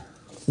thing.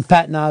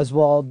 Patton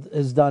Oswalt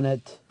has done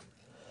it.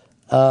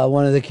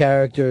 One of the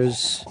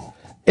characters.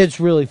 It's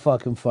really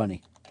fucking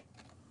funny.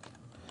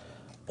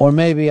 Or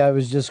maybe I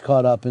was just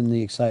caught up in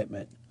the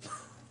excitement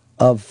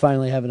of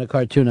finally having a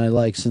cartoon I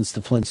like since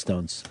the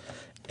Flintstones.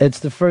 It's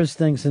the first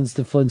thing since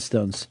the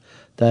Flintstones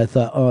that I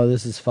thought, oh,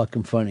 this is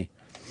fucking funny.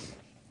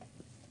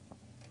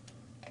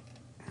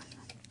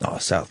 Oh,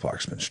 South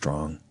Park's been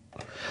strong.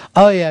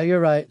 Oh, yeah, you're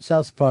right.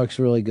 South Park's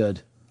really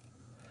good.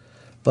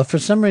 But for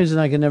some reason,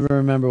 I can never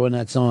remember when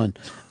that's on.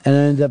 And I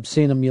end up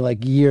seeing them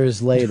like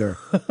years later.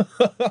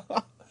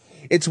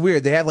 It's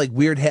weird. They have like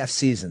weird half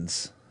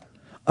seasons.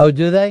 Oh,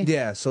 do they?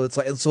 Yeah, so it's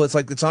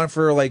like it's on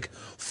for like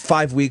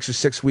 5 weeks or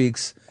 6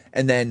 weeks,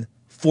 and then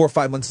 4 or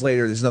 5 months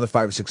later, there's another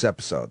 5 or 6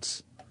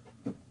 episodes.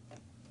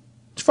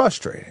 It's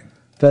frustrating.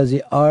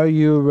 Fezzi, are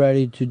you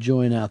ready to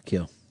join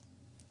OutQ?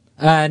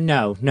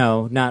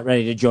 No, not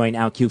ready to join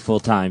OutQ full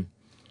time.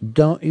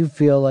 Don't you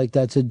feel like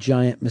that's a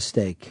giant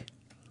mistake?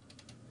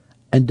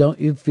 And don't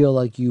you feel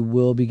like you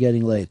will be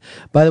getting laid?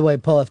 By the way,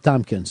 Paul F.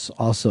 Tompkins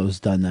also has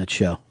done that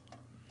show.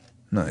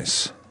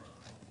 Nice.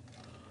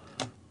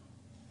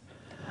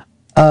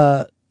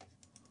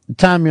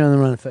 Tom, you're on the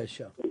Run of Fez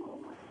show.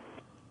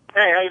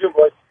 Hey, how you doing,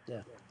 boys?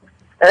 Yeah.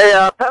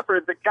 Hey,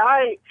 Pepper, the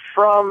guy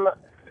from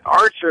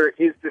Archer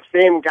is the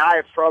same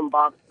guy from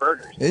Bob's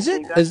Burgers. Is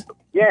it?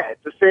 Yeah,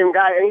 it's the same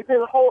guy, and he's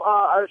in a whole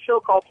a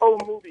show called Home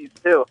Movies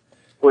too,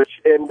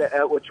 which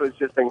was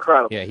just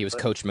incredible. Yeah, he was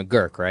Coach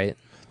McGurk, right?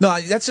 No,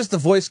 that's just the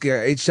voice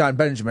guy, H. John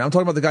Benjamin. I'm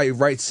talking about the guy who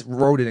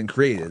wrote it and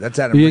created it. That's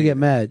Adam You Reed. get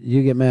mad.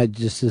 You get mad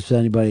just if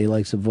anybody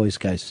likes a voice,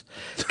 guys.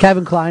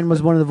 Kevin Kline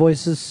was one of the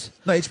voices.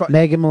 No,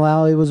 Megan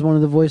Mullally was one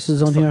of the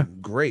voices on here.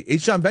 Great.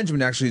 H. John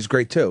Benjamin actually is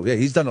great too. Yeah,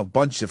 he's done a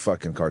bunch of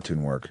fucking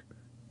cartoon work.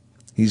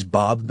 He's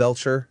Bob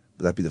Belcher.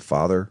 Would that be the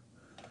father?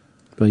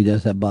 But he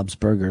does have Bob's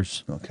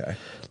Burgers. Okay.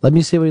 Let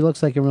me see what he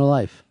looks like in real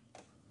life.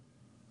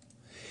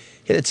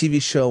 He had a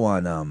TV show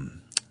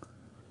on.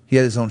 He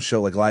had his own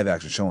show, like live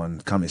action show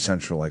on Comedy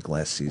Central, like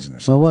last season or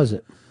What something. was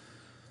it?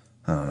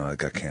 I don't know. It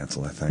got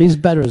canceled, I think. He's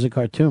better as a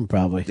cartoon,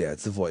 probably. Yeah,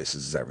 it's the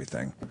voices, is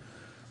everything.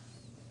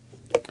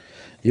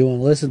 You want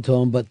to listen to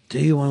him, but do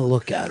you want to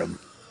look at him?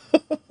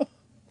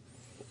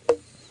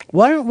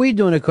 Why aren't we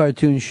doing a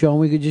cartoon show and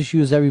we could just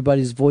use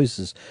everybody's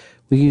voices?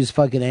 We can use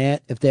fucking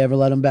Ant if they ever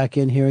let him back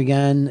in here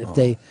again. If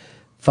they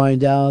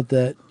find out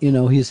that,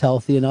 he's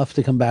healthy enough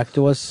to come back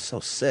to us. So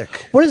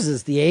sick. What is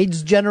this, the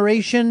AIDS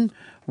generation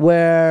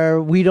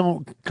where we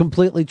don't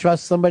completely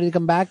trust somebody to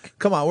come back?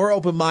 Come on, we're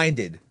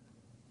open-minded.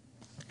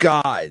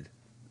 God.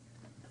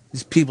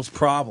 These people's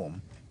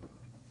problem.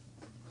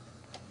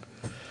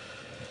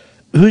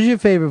 Who's your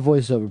favorite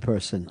voiceover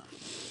person?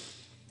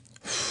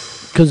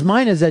 Because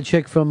mine is that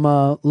chick from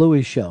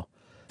Louis' show.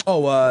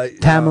 Oh,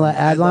 Pamela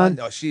Adlon.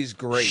 Oh, she's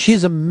great.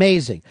 She's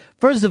amazing.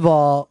 First of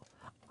all,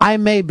 I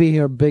may be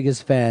her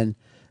biggest fan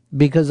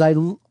because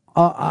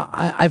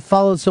I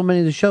followed so many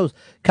of the shows.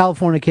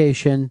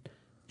 Californication,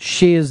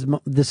 she is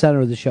the center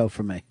of the show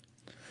for me.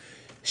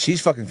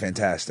 She's fucking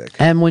fantastic.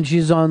 And when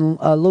she's on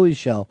Louis'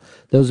 show,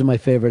 those are my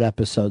favorite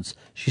episodes.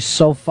 She's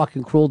so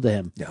fucking cruel to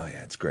him. Oh,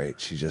 yeah, it's great.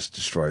 She just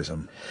destroys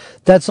him.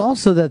 That's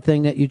also that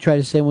thing that you try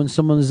to say when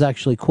someone is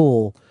actually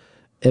cool,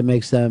 it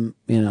makes them,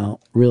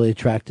 really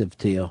attractive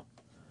to you.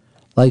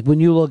 Like when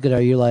you look at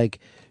her, you're like,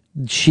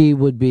 she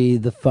would be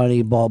the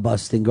funny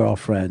ball-busting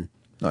girlfriend.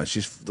 No,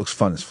 she looks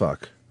fun as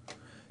fuck.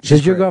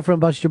 Does your girlfriend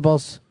bust your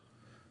balls?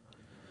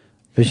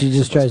 Or she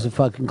just tries to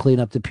fucking clean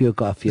up the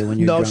puke off you when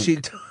you're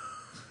drunk?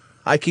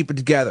 I keep it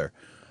together.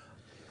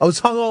 I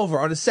was hungover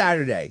on a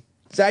Saturday.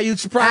 Is that you'd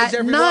surprise At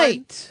everyone?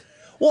 night.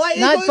 Well, I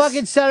didn't Not go to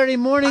fucking Saturday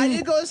morning. I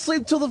didn't go to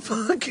sleep till the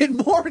fucking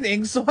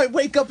morning, so I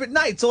wake up at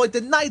night. So like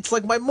the night's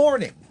like my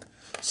morning.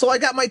 So I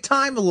got my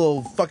time a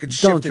little fucking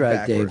shifted Don't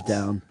drag backwards. Dave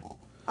down.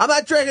 I'm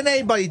not dragging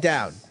anybody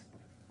down.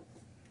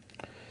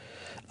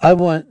 I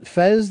want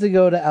Fez to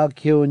go to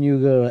OutQ and you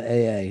go to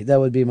AA. That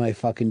would be my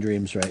fucking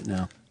dreams right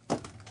now.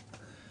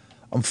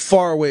 I'm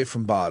far away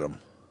from bottom.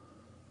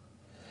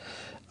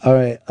 All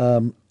right.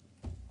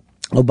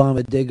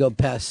 Obama did go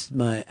past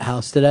my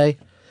house today,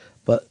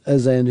 but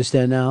as I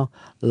understand now,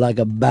 like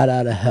a bat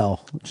out of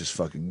hell. Just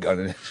fucking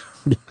gunning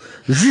it.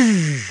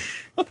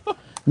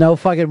 No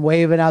fucking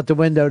waving out the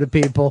window to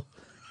people.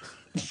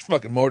 Just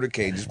fucking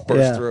motorcade just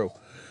burst through.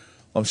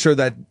 I'm sure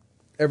that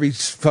every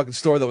fucking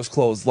store that was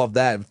closed loved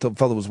that. Felt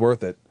it was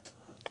worth it.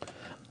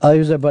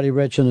 Here's our buddy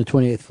Rich on the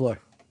 28th floor.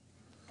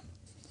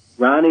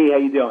 Ronnie, how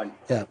you doing?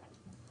 Yeah.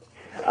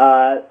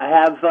 I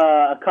have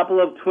a couple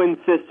of twin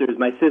sisters,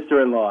 my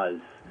sister-in-laws.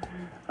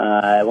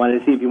 I wanted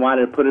to see if you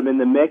wanted to put them in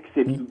the mix.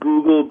 If you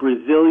Google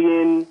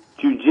Brazilian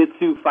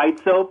Jiu-Jitsu fight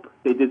soap,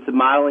 they did some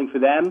modeling for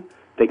them.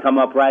 They come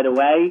up right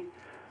away.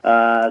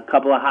 A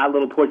couple of hot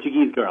little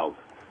Portuguese girls.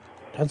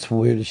 That's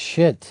weird as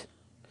shit.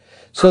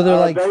 So they're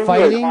like very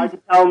fighting? Weird. Hard to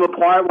tell them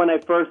apart when I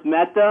first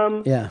met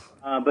them. Yeah.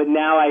 But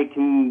now I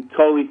can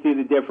totally see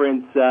the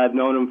difference. I've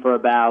known them for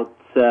about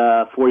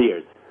 4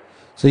 years.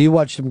 So you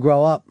watched them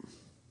grow up?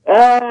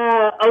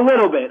 A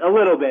little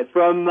bit.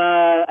 From,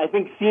 I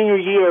think senior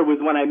year was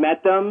when I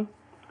met them,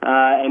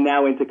 and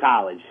now into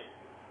college.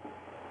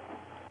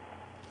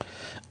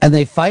 And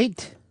they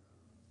fight?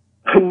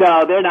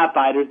 No, they're not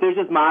fighters. They're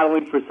just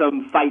modeling for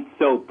some fight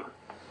soap.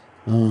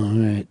 All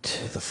right.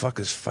 What the fuck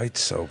is fight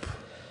soap?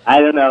 I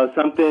don't know,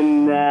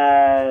 something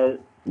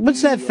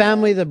What's that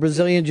family? The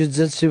Brazilian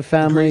Jiu-Jitsu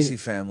family? Gracie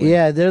family.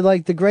 Yeah, they're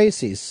like the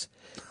Gracies.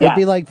 It'd Yeah.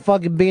 be like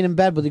fucking being in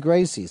bed with the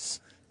Gracies.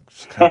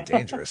 It's kind of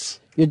dangerous.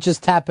 You're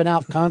just tapping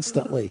out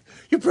constantly.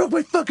 You broke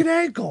my fucking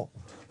ankle.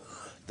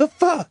 The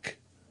fuck?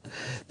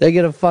 They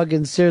get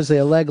seriously,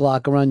 a leg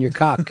lock around your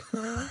cock.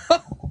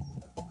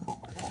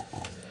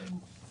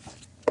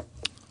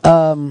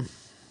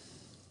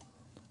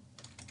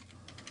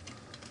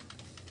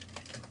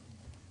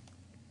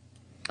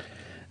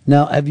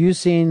 Now, have you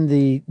seen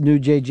the new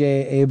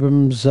J.J.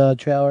 Abrams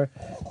trailer?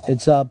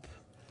 It's up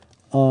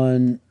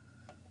on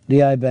the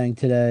iBank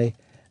today,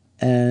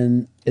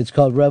 and it's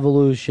called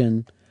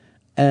Revolution.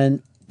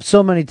 And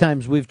so many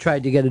times we've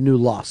tried to get a new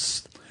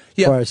Lost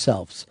for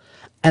ourselves.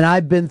 And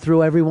I've been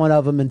through every one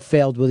of them and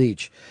failed with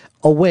each.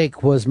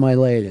 Awake was my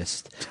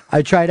latest.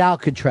 I tried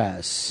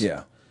Alcatraz.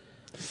 Yeah.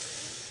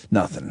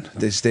 Nothing.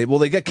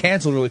 They get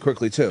canceled really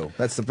quickly too.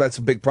 That's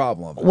a big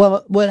problem.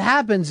 Well, what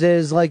happens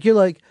is, like, you're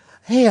like,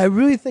 hey, I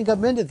really think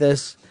I'm into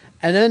this.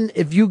 And then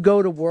if you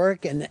go to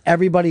work and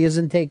everybody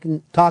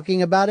isn't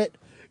talking about it,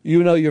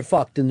 you know you're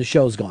fucked and the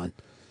show's gone.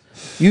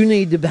 You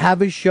need to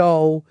have a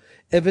show.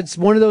 If it's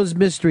one of those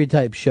mystery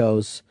type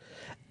shows,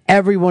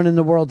 everyone in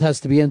the world has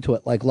to be into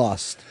it, like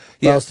Lost.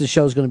 Or else the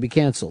show's going to be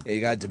canceled. Yeah,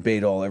 you got to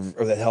debate all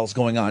the hell's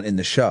going on in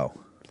the show.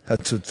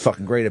 That's what's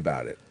fucking great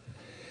about it.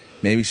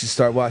 Maybe you should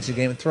start watching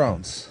Game of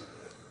Thrones.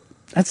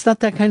 That's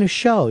not that kind of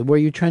show where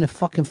you're trying to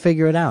fucking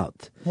figure it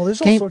out. Well,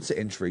 there's all sorts of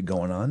intrigue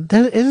going on.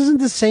 It isn't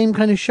the same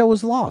kind of show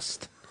as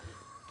Lost.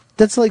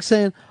 That's like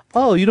saying,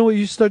 oh, you know what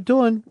you start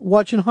doing?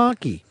 Watching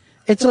hockey.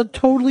 It's a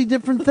totally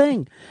different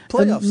thing.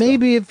 And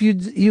maybe if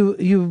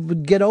you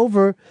would get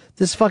over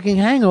this fucking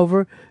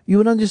hangover, you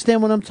would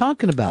understand what I'm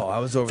talking about. Oh, I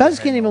was over Fez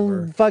the can't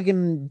even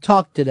fucking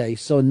talk today,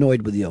 so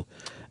annoyed with you.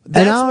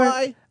 That's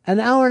why? An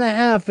hour and a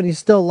half and he's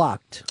still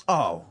locked.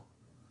 Oh,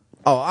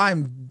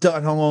 I'm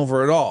done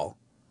hungover at all.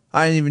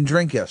 I didn't even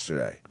drink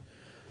yesterday.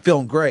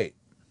 Feeling great.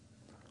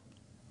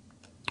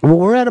 Well,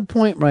 we're at a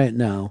point right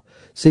now.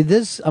 See,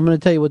 this, I'm going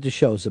to tell you what the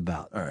show's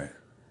about. All right.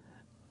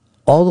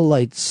 All the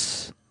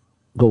lights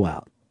go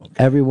out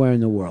everywhere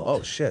in the world.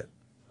 Oh, shit.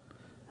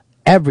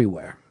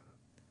 Everywhere.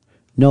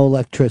 No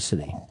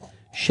electricity.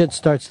 Shit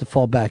starts to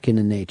fall back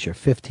into nature.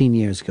 15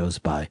 years goes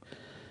by.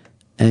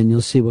 And you'll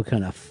see what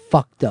kind of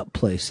fucked up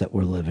place that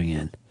we're living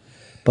in.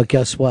 But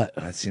guess what?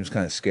 That seems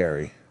kind of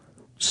scary.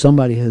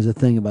 Somebody has a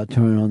thing about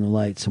turning on the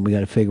lights, and we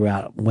got to figure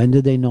out, when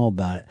did they know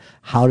about it?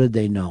 How did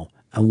they know?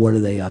 And what are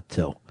they up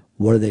to?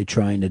 What are they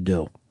trying to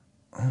do?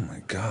 Oh,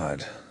 my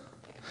God.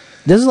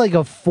 This is like a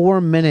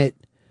 4-minute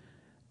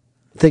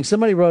thing.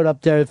 Somebody wrote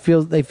up there,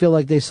 they feel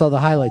like they saw the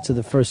highlights of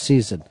the first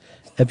season.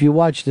 If you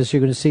watch this, you're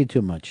going to see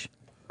too much.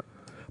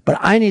 But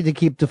I need to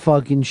keep the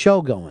fucking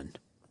show going.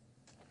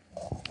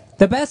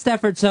 The best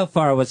effort so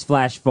far was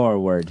Flash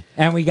Forward,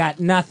 and we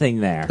got nothing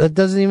there. That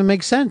doesn't even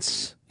make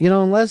sense. You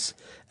know, unless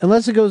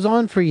it goes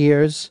on for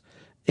years,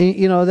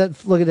 you know,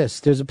 look at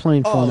this. There's a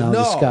plane falling out of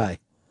the sky.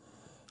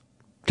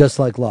 Just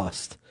like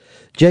Lost.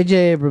 J.J.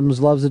 Abrams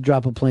loves to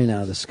drop a plane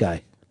out of the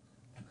sky.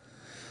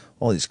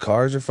 All these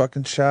cars are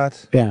fucking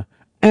shot. Yeah.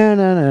 You're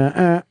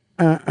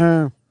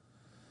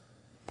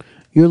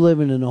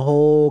living in a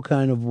whole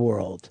kind of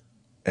world.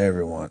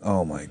 Everyone.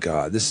 Oh, my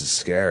God. This is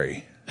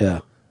scary. Yeah.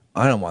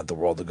 I don't want the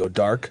world to go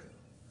dark.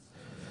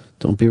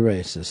 Don't be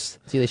racist.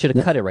 See, they should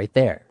have cut it right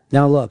there.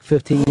 Now look,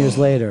 15 years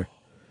later,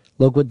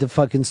 look what the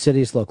fucking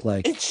cities look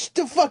like. It's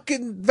the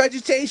fucking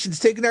vegetation's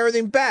taking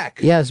everything back.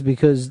 Yes,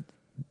 because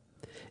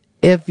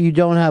if you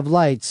don't have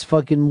lights,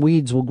 fucking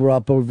weeds will grow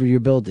up over your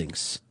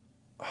buildings.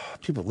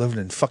 People living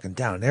in fucking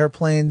down in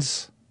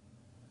airplanes.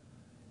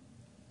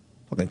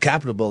 Fucking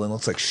Capitol building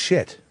looks like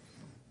shit.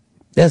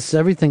 Yes,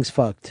 everything's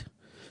fucked.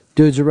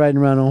 Dudes are riding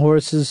around on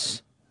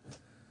horses.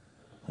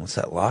 What's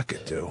that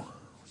locket do?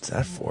 What's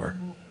that for?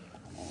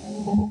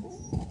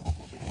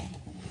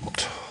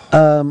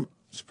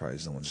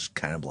 Surprised no one's just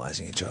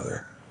cannibalizing each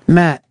other.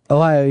 Matt,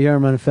 Ohio, you're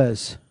on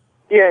Fez.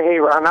 Yeah, hey,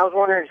 Ron. I was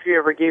wondering if you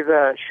ever gave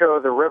the show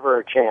The River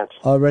a chance.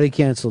 Already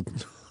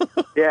canceled.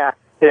 Yeah.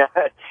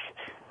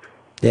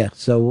 Yeah,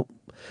 so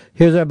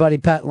here's our buddy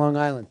Pat, Long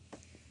Island.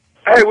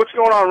 Hey, what's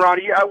going on,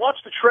 Ronnie? Yeah, I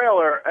watched the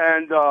trailer,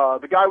 and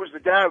the guy was the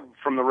dad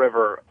from The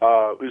River,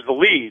 was the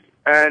lead.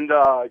 And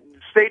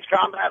stage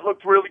combat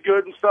looked really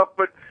good and stuff,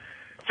 but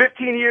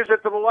 15 years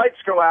after the lights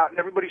go out and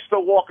everybody's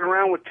still walking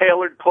around with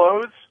tailored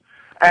clothes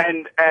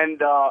and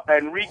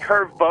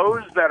recurved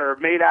bows that are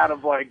made out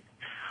of, like,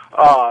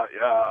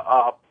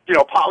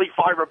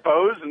 polyfiber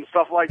bows and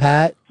stuff like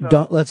Pat,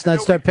 that. let's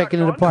not start picking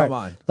it apart. Come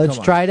on. Let's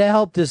try to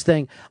help this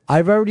thing.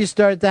 I've already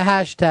started the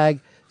hashtag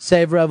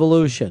Save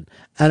Revolution,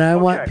 and I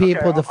want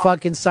people to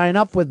fucking sign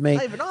up with me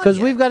because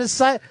we've got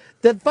to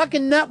the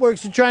fucking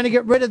networks are trying to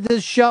get rid of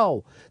this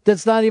show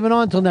that's not even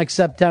on until next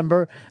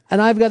September, and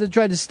I've got to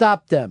try to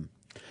stop them.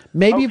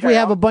 Maybe if we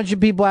have a bunch of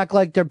people act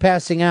like they're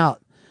passing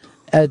out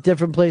at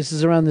different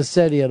places around the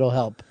city, it'll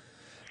help.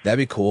 That'd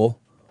be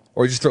cool.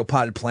 Or just throw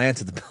potted plants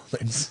at the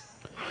buildings.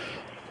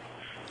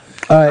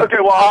 All right. Okay,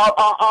 well,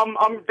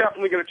 I'm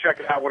definitely going to check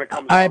it out when it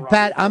comes All out. right,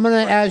 Pat, I'm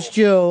going to ask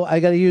you, I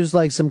got to use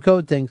like some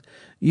code things.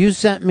 You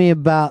sent me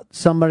about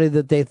somebody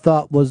that they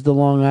thought was the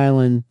Long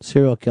Island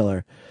serial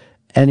killer.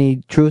 Any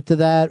truth to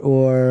that,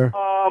 or?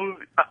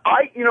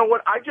 You know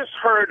what? I just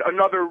heard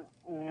another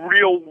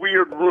real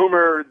weird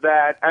rumor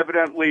that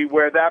evidently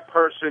where that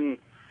person,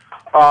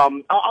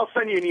 I'll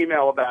send you an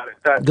email about it.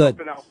 That's Good.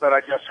 something else that I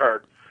just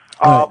heard.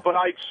 Right. But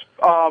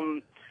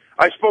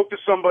I spoke to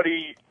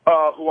somebody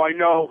who I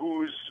know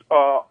who's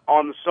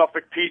on the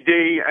Suffolk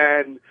PD,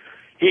 and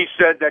he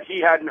said that he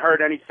hadn't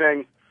heard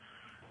anything,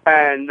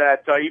 and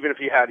that even if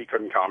he had, he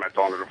couldn't comment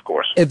on it, of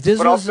course. If this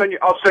but was-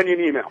 I'll send you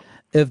an email.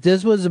 If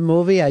this was a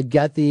movie, I'd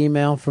get the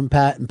email from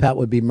Pat, and Pat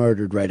would be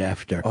murdered right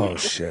after. Oh,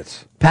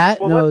 shit. Pat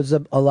knows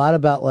a lot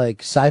about like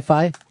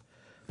sci-fi,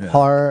 Yeah.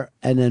 horror,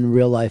 and then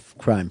real life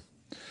crime.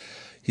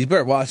 He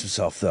better watch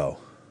himself, though.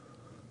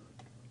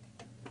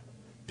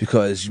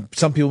 Because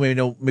some people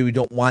maybe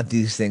don't want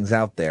these things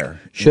out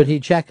there. Should he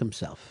check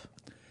himself?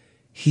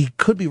 He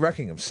could be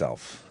wrecking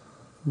himself.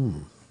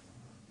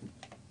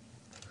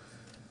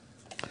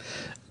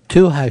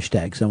 Two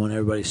hashtags I want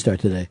everybody to start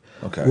today.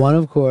 Okay. One,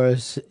 of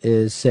course,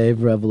 is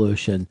Save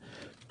Revolution.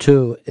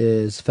 Two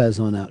is Fez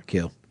on Out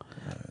Q.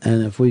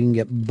 And if we can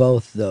get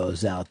both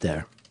those out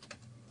there.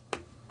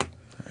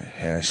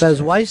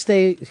 Fez, why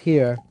stay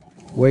here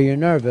where you're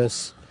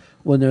nervous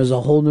when there's a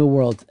whole new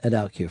world at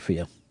OutQ for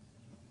you?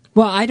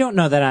 Well, I don't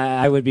know that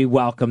I would be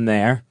welcome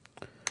there.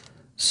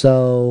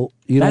 So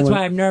That's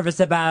why I'm nervous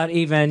about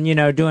even,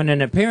 doing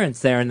an appearance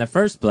there in the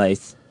first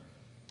place.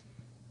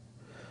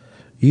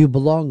 You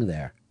belong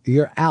there.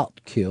 You're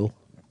out, Q.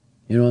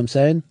 You know what I'm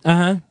saying?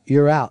 Uh-huh.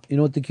 You're out. You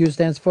know what the Q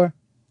stands for?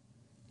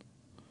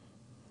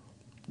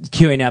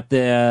 Queuing up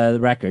the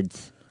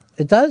records.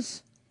 It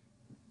does?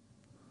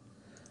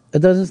 It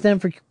doesn't stand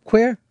for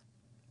queer?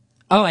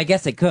 Oh, I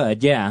guess it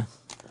could, yeah.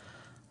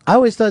 I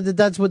always thought that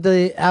that's what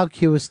the out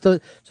Q was. So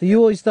you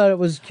always thought it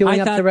was queuing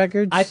up the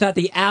records? I thought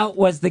the out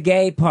was the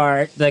gay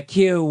part, the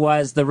Q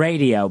was the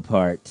radio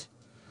part.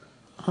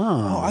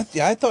 Oh.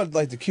 I thought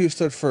like the Q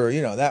stood for,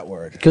 that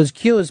word. Because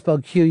Q is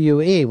spelled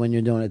Q-U-E when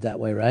you're doing it that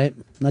way, right?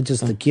 Not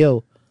just the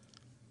Q.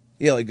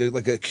 Yeah, like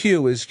a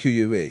Q is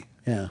Q-U-E.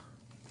 Yeah.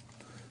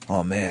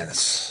 Oh, man,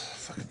 it's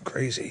fucking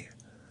crazy.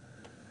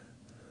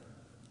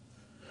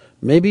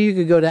 Maybe you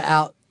could go to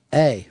out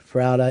A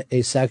for out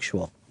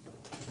asexual.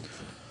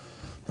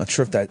 Not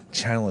sure if that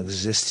channel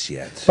exists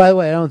yet. By the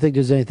way, I don't think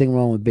there's anything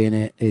wrong with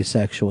being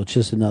asexual. It's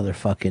just another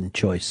fucking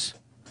choice.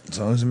 As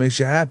long as it makes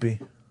you happy.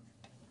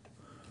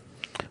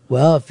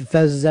 Well, if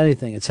Fez is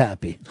anything, it's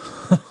happy.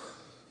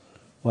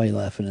 Why are you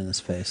laughing in his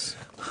face?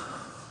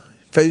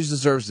 Fez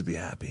deserves to be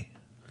happy.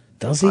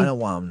 Does he? I don't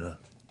want him to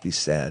be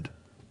sad.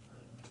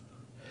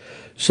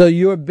 So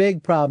your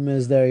big problem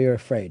is there you're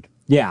afraid.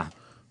 Yeah.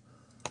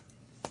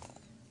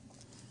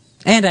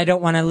 And I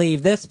don't want to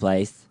leave this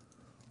place.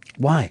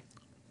 Why?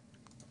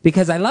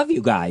 Because I love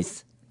you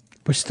guys.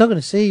 We're still going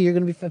to see you. You're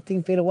going to be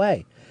 15 feet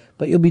away.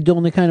 But you'll be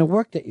doing the kind of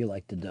work that you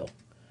like to do.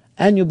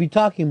 And you'll be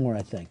talking more,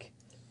 I think,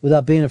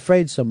 without being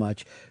afraid so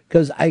much.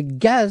 Because I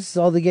guess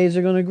all the gays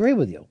are going to agree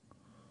with you.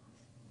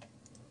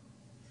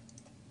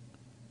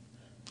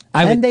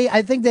 I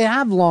think they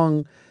have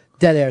long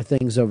dead air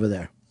things over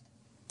there.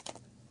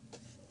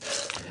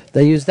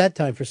 They use that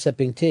time for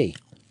sipping tea.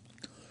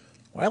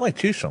 Why do I like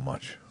tea so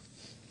much?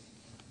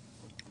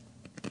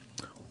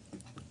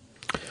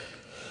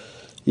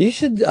 You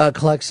should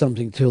collect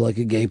something too, like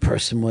a gay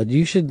person would.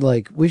 We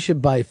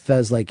should buy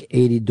Fez like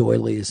 80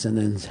 doilies and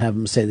then have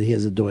him say that he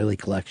has a doily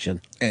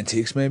collection.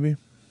 Antiques, maybe?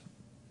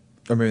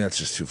 Or maybe that's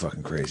just too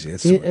fucking crazy.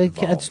 It's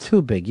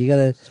too big. You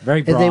gotta.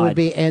 very They broad. would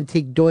be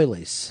antique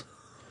doilies.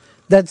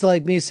 That's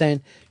like me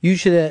saying you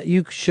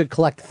should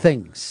collect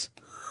things.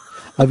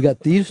 I've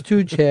got these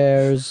two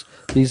chairs,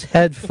 these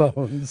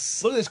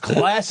headphones. Look at this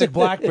classic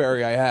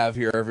BlackBerry I have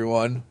here,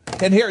 everyone.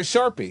 And here is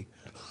Sharpie.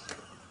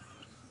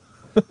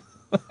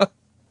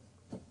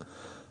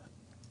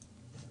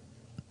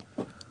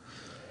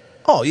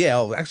 Oh, yeah.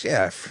 Oh, actually,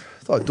 yeah. I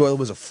thought Doyle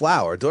was a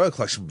flower. Doyle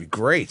collection would be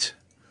great.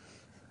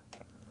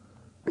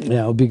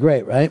 Yeah, it would be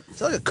great, right? Is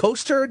that like a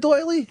coaster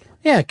doily?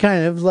 Yeah,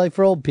 kind of like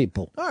for old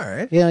people. All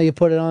right. You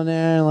put it on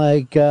there,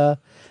 and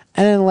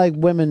then like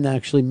women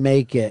actually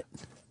make it,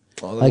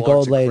 Oh, the like arts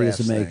old and ladies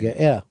crafts to make thing. it.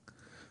 Yeah,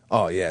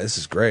 Oh, yeah. This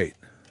is great.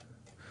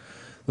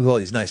 Look at all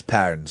these nice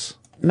patterns.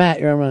 Matt,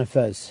 you're on Run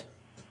Fez.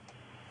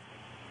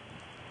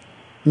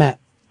 Matt,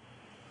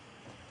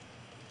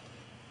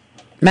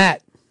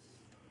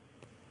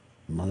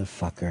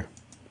 motherfucker.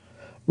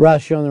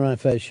 Rush, you're on the Run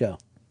Fez show.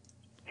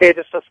 Hey,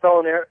 just a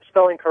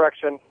spelling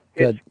correction.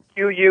 Good. It's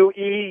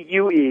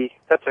Q-U-E-U-E.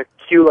 That's a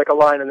Q like a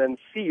line, and then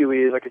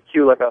C-U-E is like a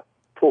Q like a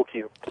pool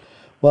cue.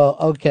 Well,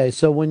 okay,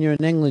 so when you're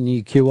in England,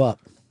 you queue up.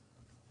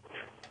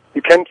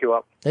 You can queue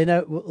up. They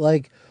know,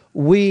 like,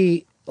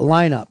 we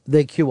line up,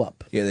 they queue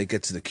up. Yeah, they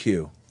get to the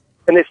queue.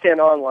 And they stand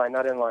online,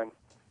 not in line.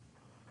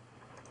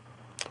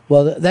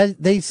 Well,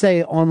 they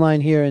say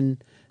online here in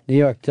New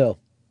York, too.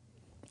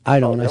 I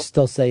don't. I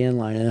still say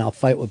inline, and I'll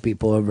fight with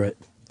people over it.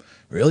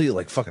 Really? You,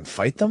 like, fucking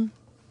fight them?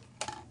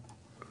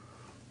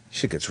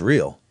 Shit gets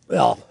real.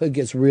 Well, it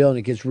gets real, and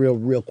it gets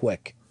real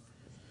quick.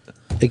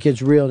 It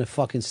gets real and it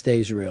fucking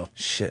stays real.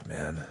 Shit,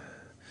 man.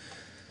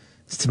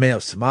 It's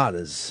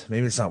tomatoes.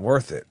 Maybe it's not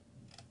worth it.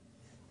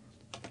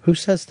 Who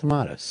says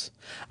tomatoes?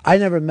 I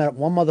never met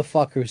one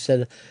motherfucker who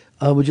said,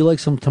 would you like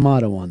some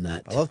tomato on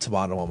that? I love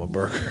tomato on my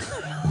burger.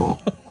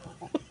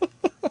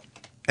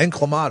 And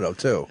clamato,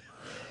 too.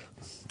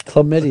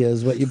 Chlamydia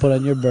is what you put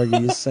on your burger,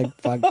 you sick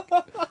fuck.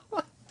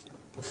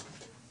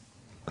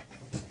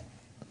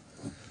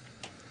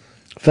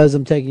 Fez,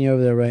 I'm taking you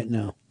over there right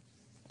now.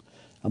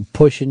 I'm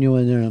pushing you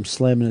in there and I'm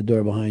slamming the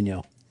door behind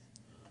you.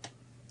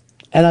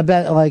 And I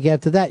bet, like,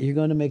 after that, you're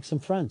going to make some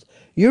friends.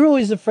 You're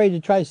always afraid to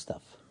try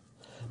stuff.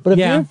 But if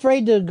you're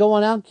afraid to go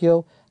on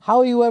Alkio, how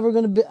are you ever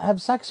going to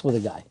have sex with a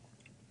guy?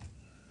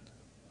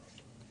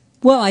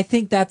 Well, I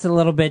think that's a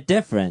little bit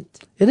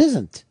different. It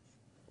isn't.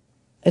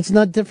 It's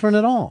not different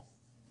at all.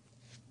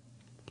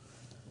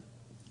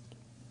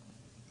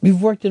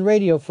 You've worked in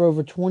radio for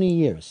over 20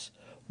 years.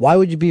 Why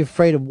would you be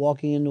afraid of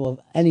walking into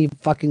any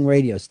fucking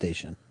radio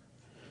station?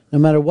 No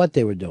matter what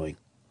they were doing.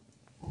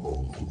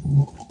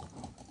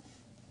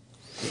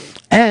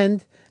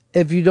 And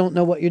if you don't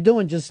know what you're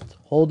doing, just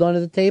hold on to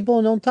the table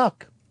and don't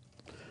talk.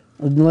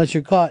 Unless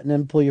you're caught, and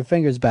then pull your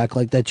fingers back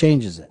like that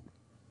changes it.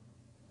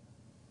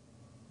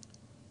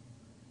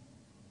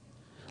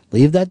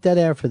 Leave that dead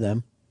air for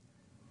them.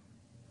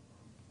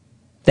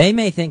 They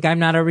may think I'm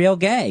not a real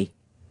gay.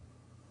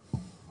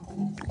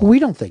 We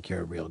don't think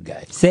you're a real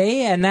gay.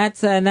 See, and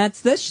that's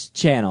this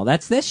channel.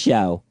 That's this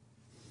show.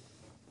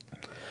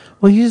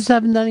 Well, you just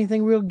haven't done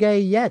anything real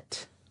gay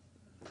yet.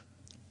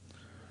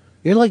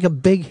 You're like a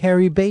big,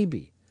 hairy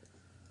baby.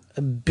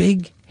 A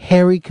big,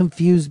 hairy,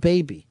 confused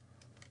baby.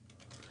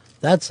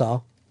 That's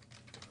all.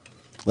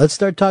 Let's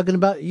start talking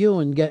about you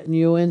and getting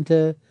you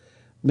into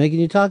making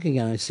you talk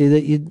again. I see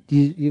that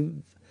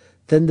you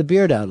thinned the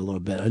beard out a little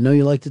bit. I know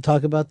you like to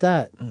talk about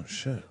that. Oh,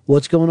 shit.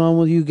 What's going on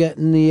with you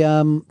getting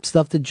the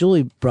stuff that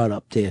Julie brought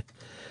up to you?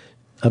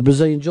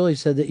 Brazilian Julie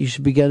said that you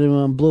should be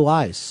getting blue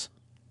eyes.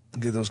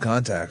 Get those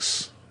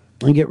contacts.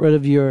 And get rid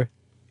of your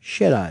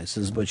shit eyes,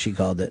 is what she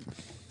called it.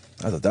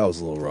 I thought that was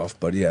a little rough,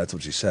 but yeah, that's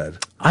what she said.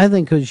 I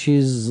think because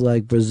she's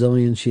like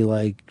Brazilian, she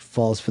like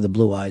falls for the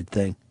blue-eyed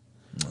thing.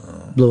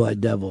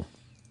 Blue-eyed devil.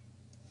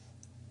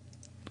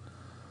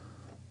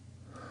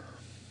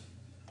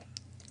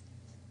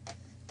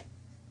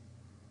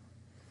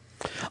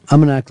 I'm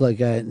going to act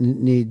like I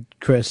need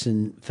Chris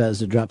and Fez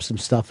to drop some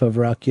stuff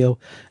over Akio,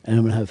 and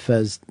I'm going to have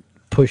Fez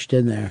pushed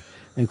in there,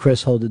 and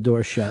Chris hold the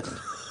door shut.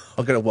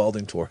 I'll get a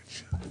welding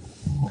torch.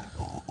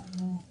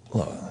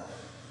 Hello.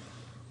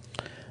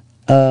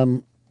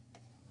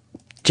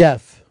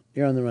 Jeff,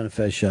 you're on the Run of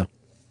Fez show.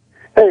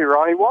 Hey,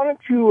 Ronnie, why don't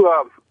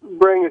you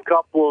bring a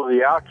couple of the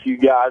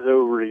IQ guys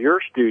over to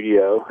your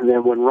studio, and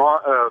then when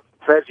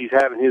Fezzy's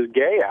having his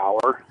gay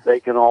hour, they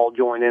can all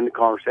join in the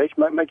conversation.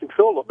 Might make him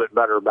feel a little bit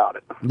better about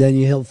it. Then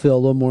he'll feel a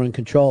little more in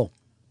control.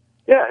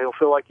 Yeah, he'll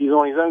feel like he's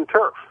on his own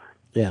turf.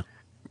 Yeah.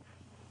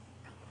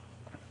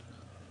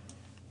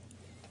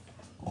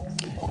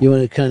 You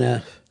want to kind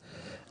of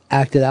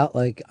act it out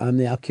like I'm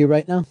the Alq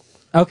right now?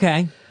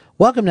 Okay.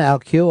 Welcome to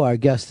Alq. Our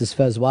guest is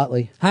Fez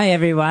Whatley. Hi,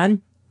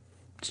 everyone.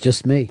 It's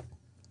just me.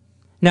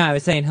 No, I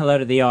was saying hello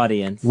to the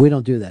audience. We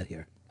don't do that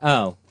here.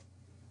 Oh.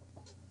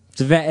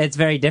 It's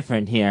very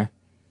different here.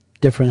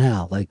 Different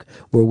how? Like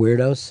we're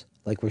weirdos?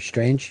 Like we're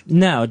strange?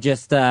 No,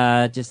 just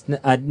not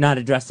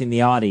addressing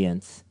the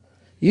audience.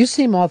 You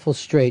seem awful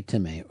straight to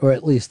me, or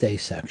at least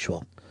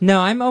asexual.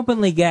 No, I'm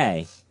openly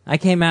gay. I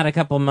came out a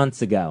couple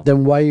months ago.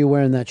 Then why are you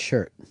wearing that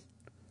shirt?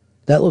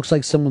 That looks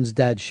like someone's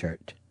dad's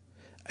shirt.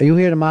 Are you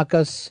here to mock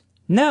us?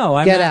 No,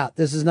 I'm Get not. out.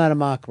 This is not a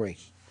mockery.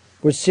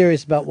 We're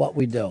serious about what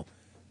we do.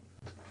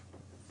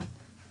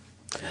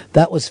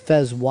 That was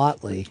Fez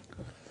Whatley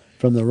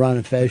from the Ron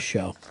and Fez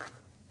show.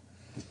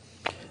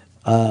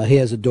 He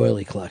has a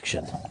doily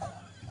collection.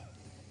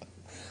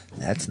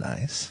 That's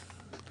nice.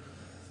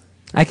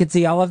 I could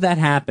see all of that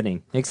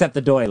happening, except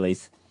the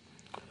doilies.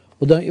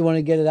 Well, don't you want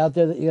to get it out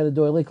there that you got a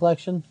doily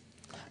collection?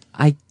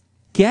 I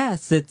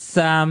guess it's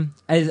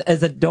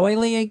is a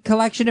doily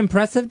collection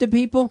impressive to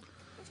people?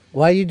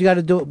 Why you got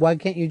to do it? Why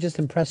can't you just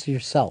impress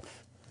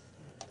yourself?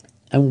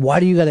 And why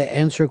do you got to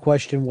answer a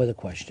question with a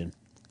question?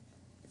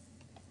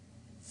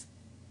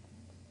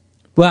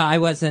 Well, I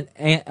wasn't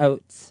Aunt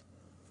Oats.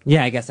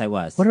 Yeah, I guess I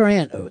was. What are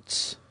Aunt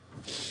Oats?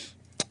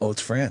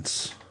 Oats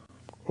France.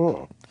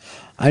 Oh.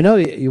 I know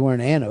you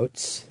weren't Aunt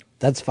Oats.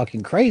 That's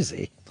fucking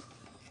crazy.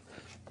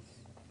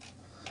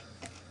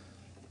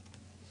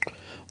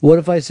 What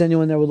if I send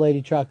you in there with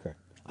Lady Trucker?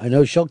 I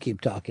know she'll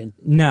keep talking.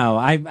 No,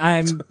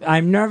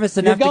 I'm nervous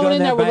enough to You're go going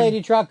in there with by...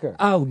 Lady Trucker.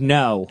 Oh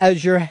no!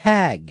 As your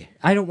hag.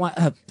 I don't want.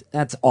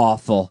 That's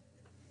awful.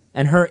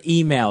 And her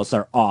emails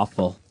are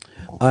awful.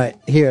 All right,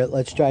 here,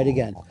 let's try it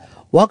again.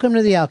 Welcome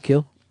to the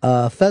Alq.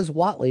 Fez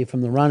Whatley from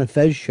the Ron and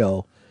Fez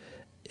show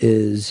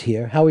is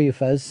here. How are you,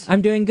 Fez?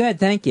 I'm doing good,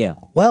 thank you.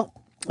 Well,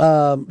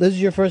 this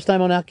is your first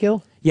time on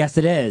Alq? Yes,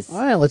 it is. All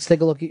right, let's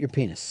take a look at your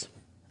penis.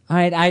 All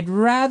right, I'd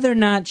rather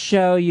not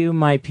show you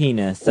my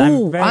penis.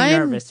 I'm very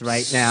nervous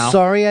right now.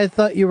 Sorry, I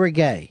thought you were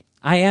gay.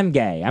 I am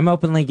gay. I'm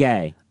openly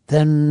gay.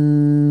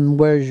 then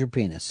where's your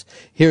penis?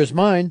 Here's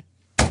mine.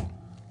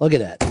 Look at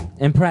that.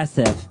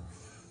 Impressive.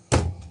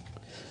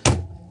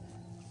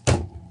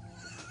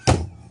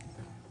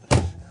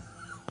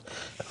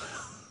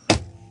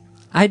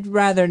 I'd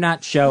rather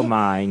not show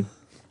mine.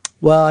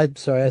 Well, I'm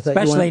sorry. I thought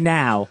Especially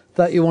now.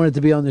 Thought you wanted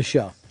to be on the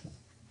show.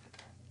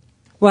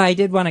 Well, I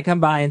did want to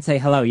come by and say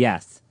hello,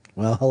 yes.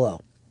 Well,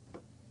 hello.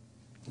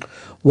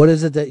 What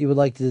is it that you would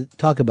like to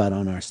talk about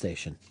on our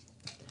station?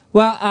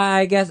 Well,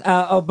 I guess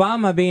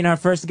Obama being our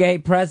first gay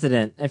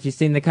president, if you've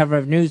seen the cover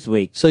of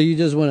Newsweek. So you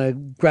just want to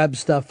grab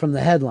stuff from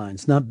the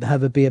headlines, not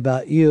have it be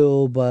about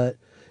you, but,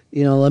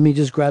 let me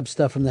just grab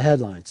stuff from the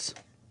headlines.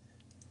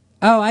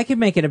 Oh, I could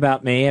make it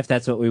about me if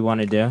that's what we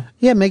want to do.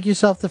 Yeah, make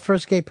yourself the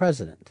first gay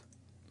president.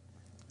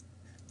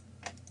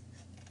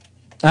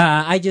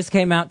 I just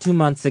came out 2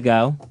 months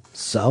ago.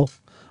 So?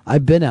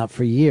 I've been out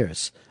for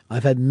years.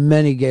 I've had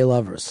many gay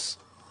lovers.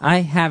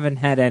 I haven't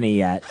had any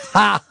yet.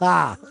 Ha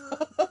ha!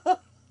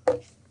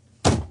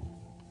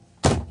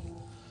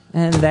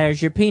 And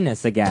there's your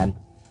penis again.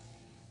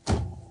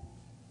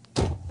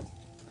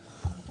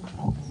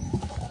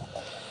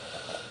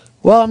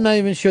 Well, I'm not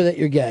even sure that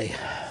you're gay.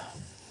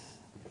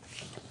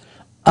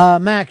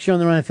 Max, you're on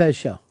the Ron and Fez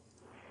show.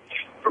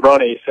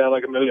 Ronnie, you sound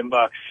like $1 million.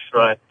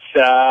 Right.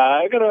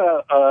 I got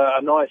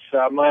a nice,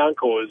 my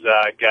uncle is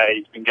gay.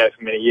 He's been gay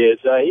for many years.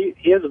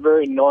 He has a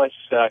very nice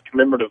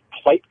commemorative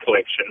plate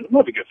collection. It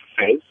might be good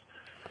for Fez.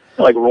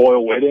 Like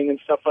royal wedding and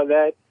stuff like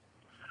that.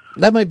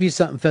 That might be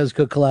something Fez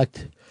could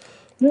collect.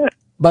 Yeah.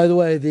 By the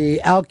way, the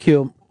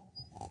Alcu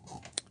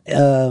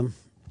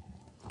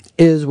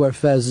is where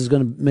Fez is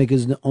going to make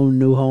his own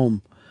new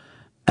home.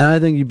 And I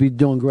think you'd be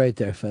doing great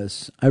there,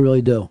 Fez. I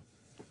really do.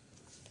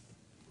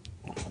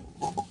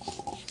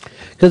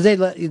 Because they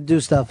let you do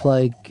stuff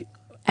like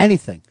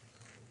anything.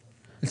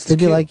 They'd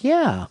be like,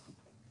 yeah.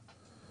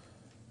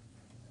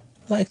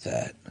 Like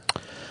that.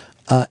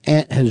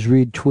 Ant has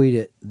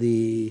retweeted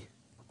the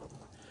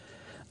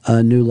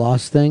new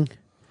Lost thing,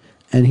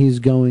 and he's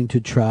going to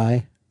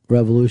try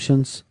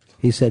Revolutions.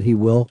 He said he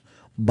will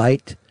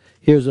bite.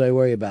 Here's what I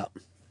worry about.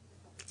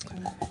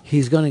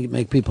 He's going to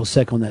make people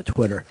sick on that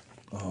Twitter.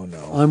 Oh, no.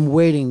 I'm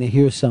waiting to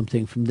hear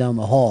something from down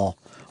the hall,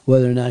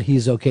 whether or not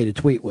he's okay to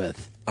tweet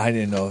with. I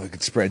didn't know it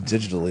could spread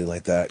digitally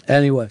like that.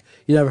 Anyway,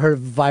 you never heard of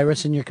a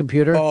virus in your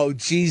computer? Oh,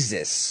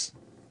 Jesus.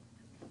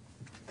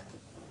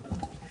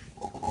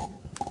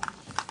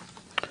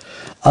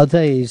 I'll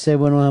tell you say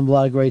we don't have a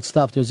lot of great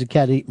stuff. There's a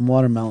cat eating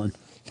watermelon.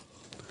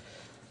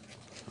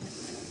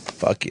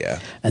 Fuck yeah.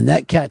 And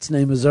that cat's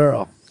name is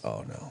Earl.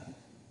 Oh, no.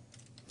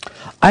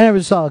 I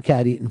never saw a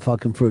cat eating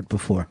fucking fruit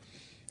before.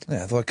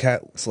 Yeah, I thought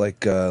cat was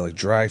like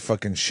dry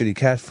fucking shitty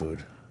cat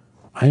food.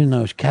 I didn't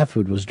know cat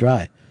food was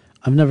dry.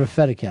 I've never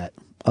fed a cat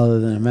other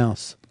than a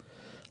mouse.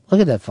 Look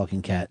at that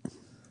fucking cat.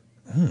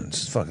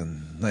 It's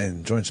fucking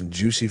enjoying some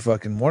juicy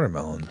fucking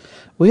watermelon.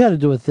 We got to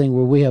do a thing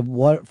where we have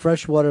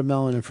fresh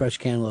watermelon and fresh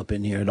cantaloupe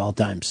in here at all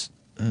times.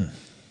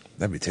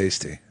 That'd be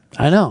tasty.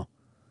 I know.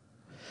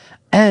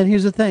 And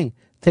here's the thing.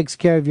 Takes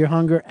care of your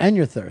hunger and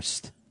your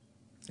thirst.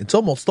 It's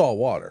almost all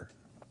water.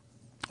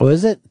 Oh,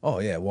 is it? Oh,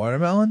 yeah.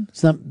 Watermelon?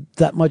 It's not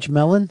that much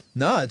melon?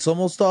 No, it's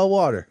almost all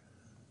water.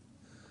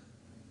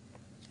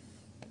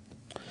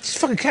 This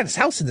fucking cat is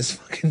house in this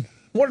fucking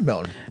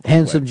watermelon.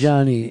 Handsome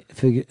Johnny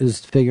is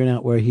figuring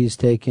out where he's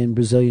taking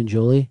Brazilian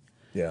Julie.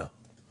 Yeah.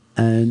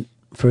 And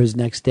for his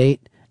next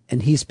date,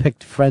 and he's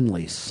picked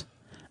Friendlies.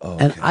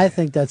 Okay. And I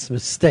think that's a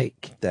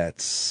mistake.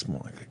 That's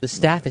more like The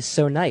staff is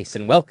so nice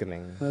and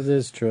welcoming. That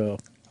is true.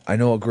 I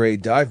know a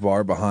great dive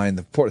bar behind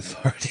the Port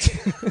Authority.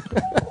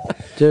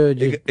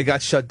 Dude, it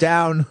got shut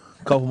down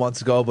a couple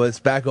months ago, but it's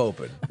back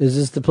open. Is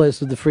this the place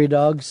with the free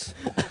dogs?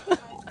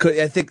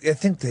 I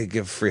think they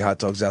give free hot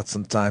dogs out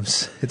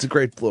sometimes. It's a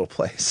great little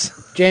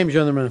place. James,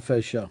 you're on the Ron and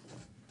Fez show.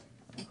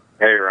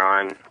 Hey,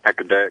 Ron.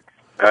 Echo Dick.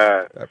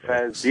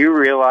 Fez, do you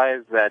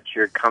realize that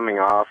you're coming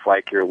off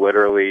like you're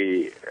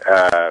literally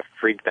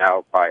freaked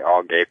out by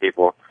all gay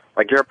people?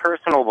 Like, you're a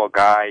personable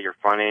guy. You're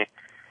funny.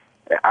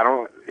 I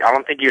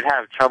don't think you'd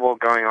have trouble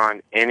going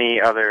on any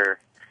other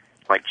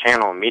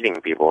channel and meeting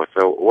people.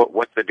 So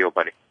what's the deal,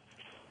 buddy?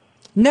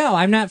 No,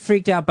 I'm not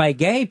freaked out by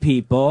gay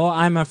people.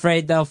 I'm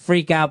afraid they'll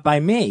freak out by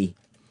me.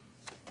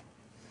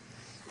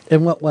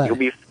 In what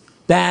way?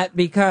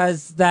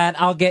 Because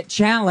I'll get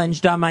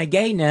challenged on my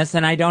gayness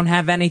and I don't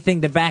have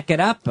anything to back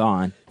it up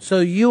on. So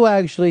you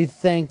actually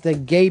think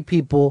that gay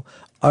people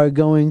are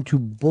going to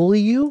bully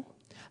you?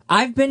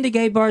 I've been to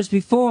gay bars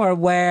before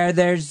where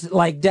there's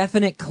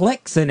definite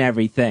cliques and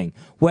everything,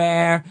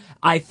 where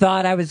I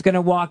thought I was going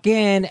to walk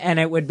in and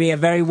it would be a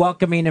very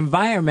welcoming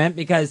environment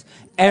because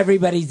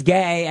everybody's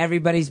gay,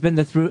 everybody's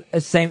been through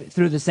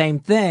the same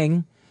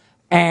thing,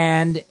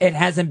 and it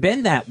hasn't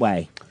been that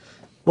way.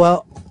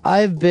 Well,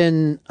 I've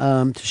been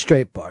to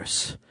straight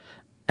bars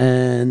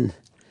and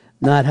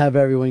not have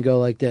everyone go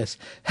like this.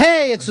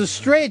 Hey, it's a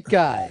straight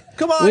guy.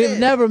 Come on We've in.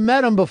 never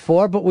met him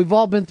before, but we've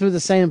all been through the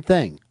same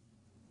thing.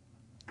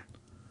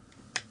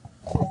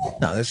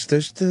 No,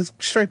 there's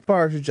straight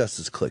bars are just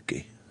as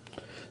cliquey.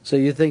 So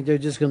you think they're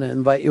just going to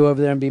invite you over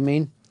there and be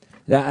mean?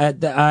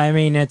 I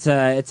mean, it's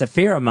a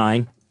fear of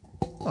mine.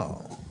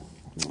 Oh.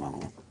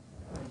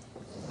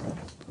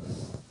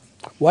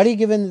 Why do you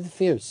give in to the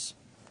fears?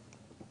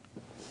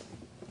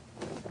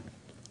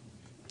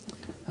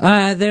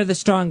 They're the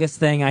strongest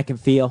thing I can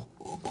feel.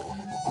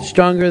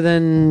 Stronger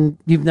than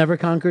you've never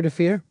conquered a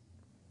fear?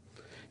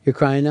 You're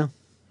crying now?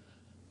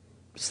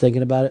 Just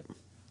thinking about it?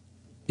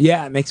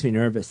 Yeah, it makes me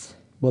nervous.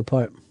 What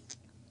part?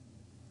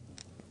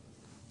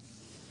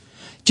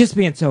 Just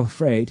being so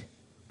afraid.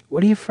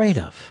 What are you afraid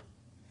of?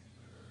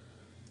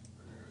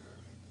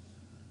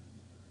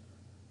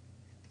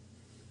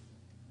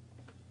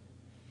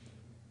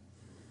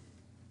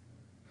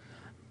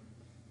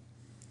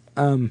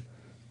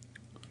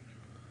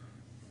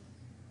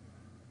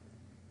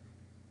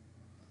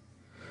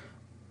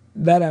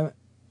 That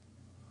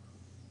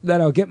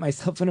I'll get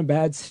myself in a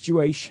bad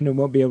situation and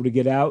won't be able to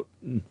get out.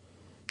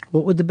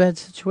 What would the bad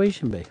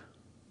situation be?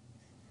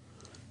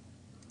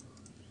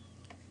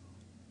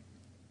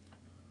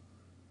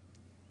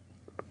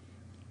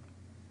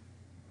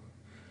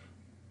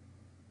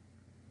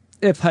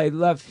 If I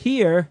left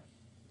here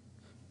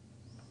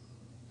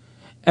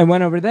and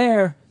went over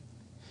there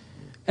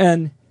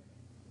and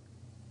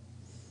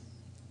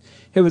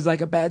it was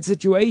like a bad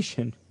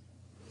situation.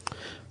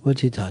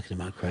 What are you talking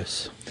about,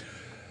 Chris?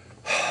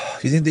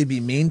 Do you think they'd be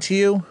mean to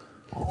you?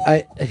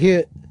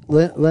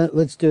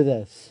 Let's do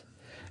this.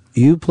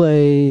 You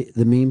play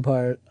the mean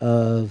part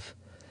of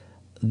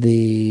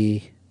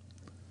the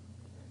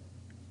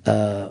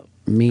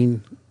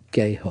mean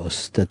gay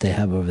host that they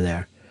have over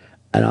there,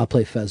 and I'll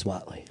play Fez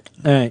Watley.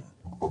 All right.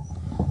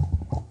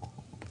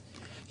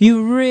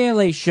 You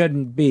really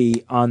shouldn't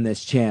be on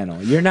this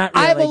channel. You're not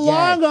really I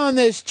belong on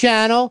this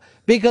channel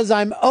because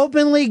I'm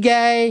openly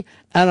gay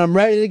and I'm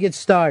ready to get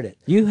started.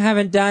 You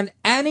haven't done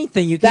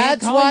anything. You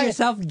can't call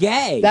yourself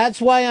gay. That's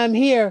why I'm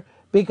here,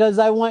 because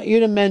I want you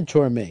to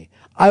mentor me.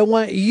 I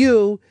want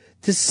you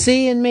to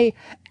see in me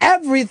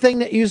everything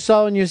that you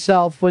saw in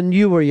yourself when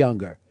you were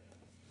younger.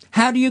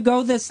 How do you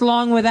go this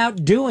long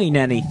without doing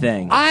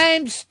anything?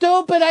 I'm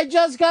stupid. I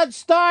just got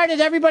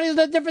started. Everybody's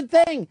a different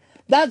thing.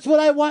 That's what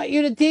I want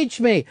you to teach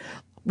me.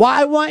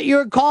 Why I want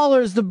your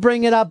callers to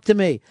bring it up to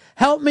me.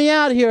 Help me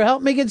out here.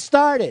 Help me get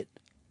started.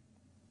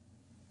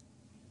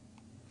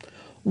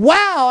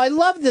 Wow, I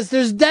love this.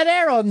 There's dead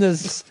air on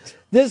this.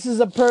 This is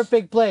a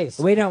perfect place.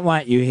 We don't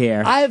want you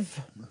here.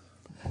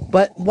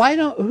 But why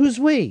don't, who's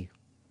we?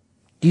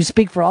 Do you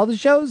speak for all the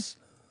shows?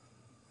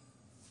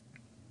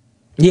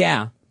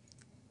 Yeah.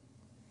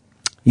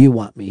 You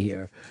want me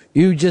here.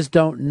 You just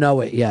don't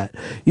know it yet.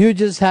 You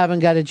just haven't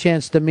got a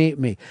chance to meet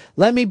me.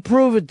 Let me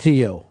prove it to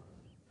you.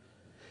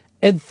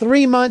 In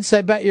 3 months,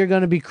 I bet you're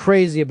going to be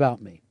crazy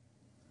about me.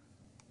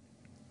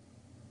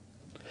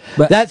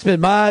 But that's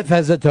been my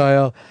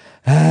Fezzatoyo.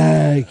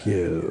 Thank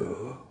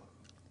you.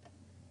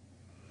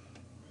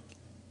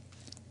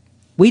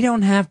 We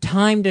don't have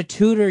time to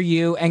tutor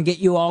you and get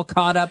you all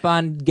caught up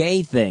on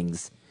gay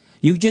things.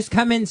 You just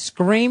come in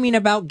screaming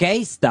about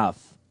gay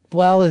stuff.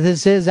 Well,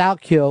 this is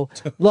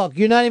OutQ. Look,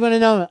 you're not even going to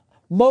know it.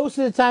 Most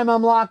of the time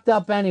I'm locked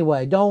up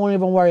anyway. Don't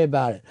even worry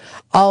about it.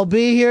 I'll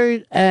be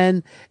here,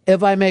 and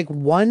if I make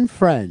one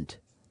friend,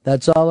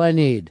 that's all I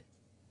need.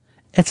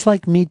 It's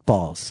like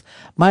meatballs.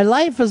 My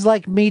life is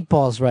like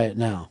meatballs right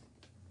now.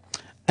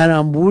 And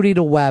I'm Woody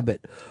to Wabbit.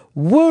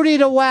 Woody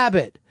to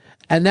Wabbit.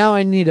 And now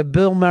I need a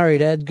Bill Murray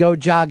to go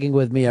jogging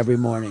with me every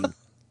morning.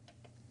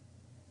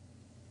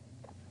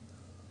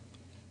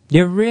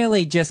 You're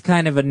really just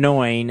kind of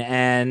annoying,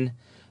 and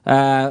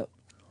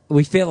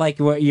we feel like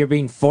you're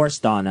being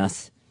forced on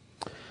us.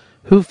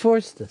 Who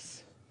forced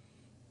us?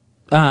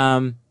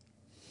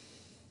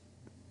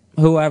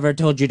 Whoever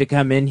told you to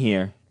come in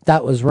here.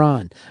 That was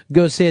Ron.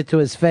 Go see it to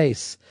his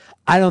face.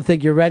 I don't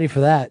think you're ready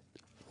for that.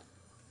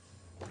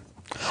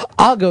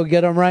 I'll go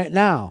get him right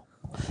now.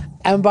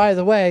 And by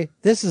the way,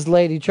 this is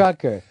Lady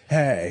Trucker.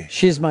 Hey.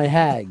 She's my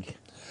hag.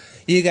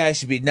 You guys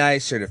should be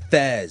nicer to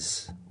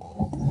Fez.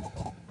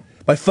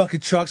 My fucking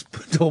truck's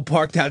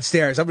parked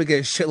downstairs. I'm going to get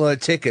a shitload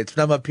of tickets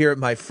when I'm up here with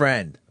my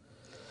friend.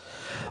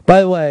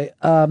 By the way,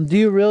 do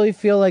you really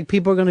feel like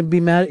people are going to be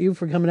mad at you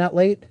for coming out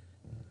late?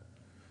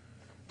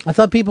 I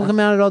thought people come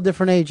out at all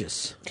different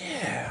ages.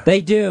 Yeah.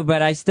 They do,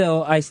 but I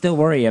still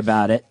worry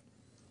about it.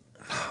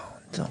 Oh,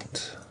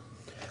 don't.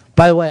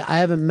 By the way, I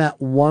haven't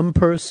met one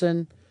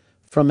person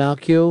from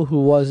OutQ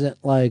who wasn't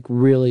like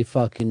really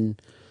fucking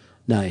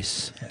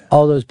nice. Yeah.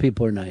 All those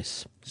people are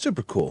nice.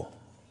 Super cool.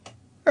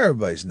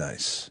 Everybody's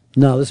nice.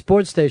 No, the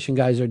sports station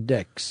guys are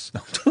dicks.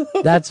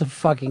 That's a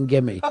fucking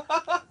gimme.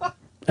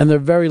 And they're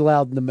very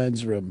loud in the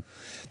men's room.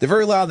 They're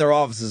very loud in their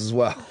offices as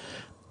well.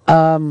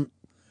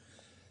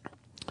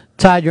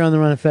 Todd, you're on the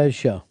Ron and Fez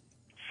show.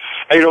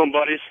 How you doing,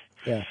 buddies?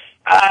 Yeah.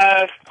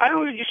 I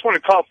just want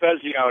to call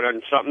Fezzy out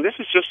on something. This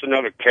is just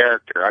another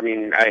character. I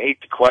mean, I hate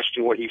to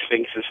question what he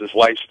thinks is his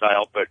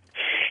lifestyle, but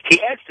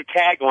he adds the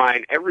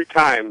tagline every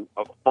time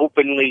of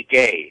openly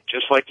gay,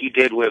 just like he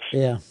did with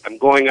I'm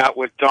going out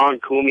with Dawn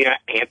Cumia,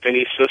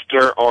 Anthony's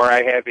sister, or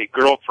I have a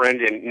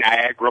girlfriend in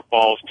Niagara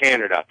Falls,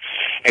 Canada.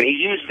 And he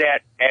used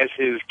that as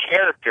his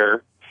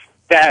character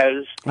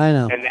Fez. I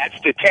know. And that's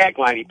the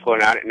tagline he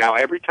put on it. Now,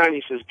 every time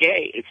he says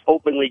gay, it's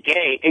openly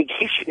gay, and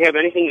gay shouldn't have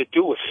anything to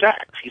do with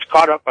sex. He's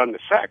caught up on the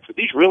sex. If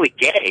he's really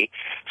gay,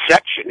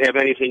 sex shouldn't have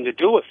anything to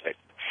do with it.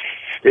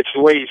 It's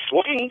the way he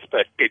swings,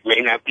 but it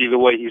may not be the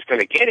way he's going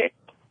to get it.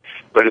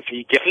 But if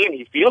he's gay and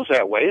he feels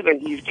that way, then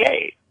he's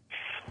gay.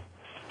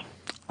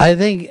 I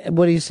think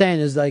what he's saying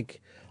is like,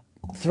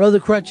 throw the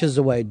crutches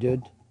away,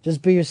 dude.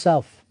 Just be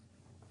yourself.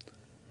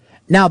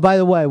 Now, by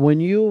the way, when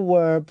you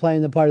were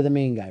playing the part of the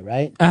mean guy,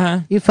 right?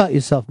 You felt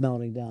yourself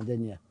melting down,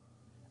 didn't you?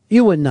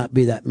 You would not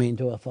be that mean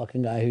to a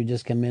fucking guy who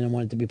just came in and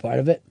wanted to be part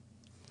of it.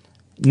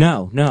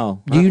 No.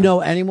 Do you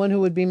know anyone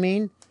who would be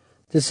mean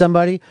to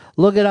somebody?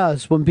 Look at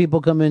us when people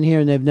come in here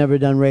and they've never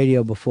done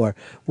radio before.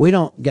 We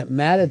don't get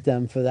mad at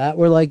them for that.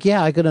 We're like,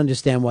 yeah, I could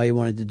understand why you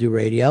wanted to do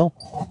radio.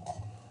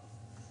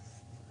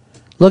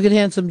 Look at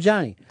Handsome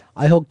Johnny.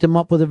 I hooked him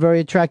up with a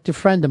very attractive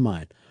friend of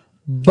mine.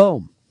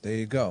 Boom. There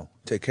you go.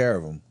 Take care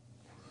of him.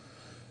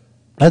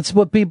 That's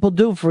what people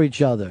do for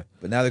each other.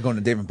 But now they're going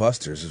to Dave and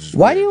Buster's. Which is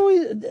Why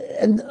weird.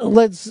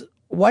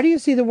 why do you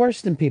see the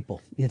worst in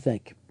people, you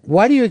think?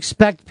 Why do you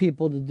expect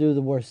people to do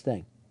the worst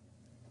thing?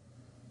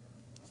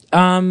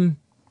 I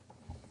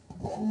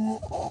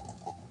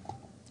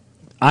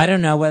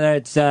don't know whether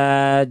it's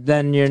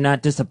then you're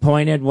not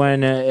disappointed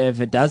when if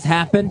it does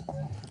happen,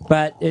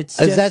 but it's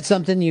Is that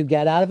something you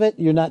get out of it?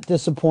 You're not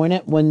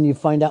disappointed when you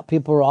find out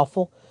people are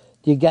awful?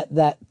 Do you get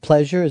that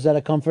pleasure? Is that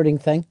a comforting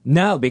thing?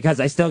 No, because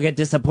I still get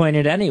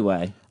disappointed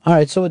anyway. All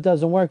right, so it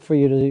doesn't work for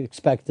you to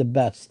expect the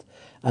best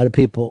out of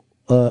people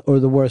or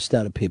the worst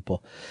out of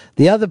people.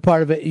 The other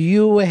part of it,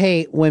 you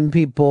hate when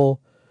people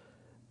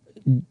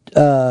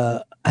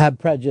have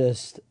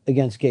prejudice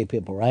against gay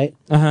people, right?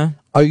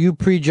 Are you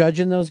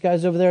prejudging those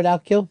guys over there at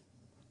Outkill?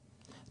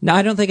 No,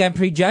 I don't think I'm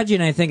prejudging.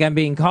 I think I'm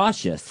being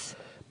cautious.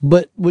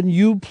 But when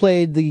you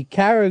played the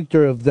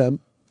character of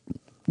them,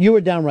 you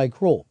were downright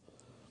cruel.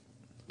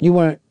 You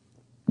weren't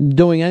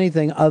doing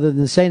anything other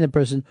than saying to the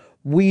person,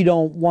 we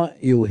don't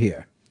want you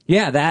here.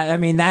 Yeah,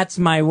 that's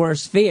my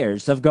worst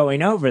fears of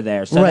going over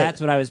there. So Right.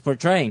 that's what I was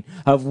portraying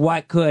of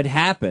what could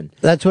happen.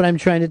 That's what I'm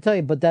trying to tell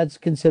you, but that's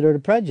considered a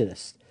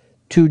prejudice.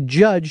 To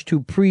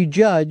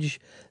prejudge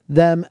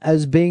them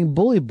as being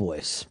bully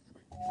boys.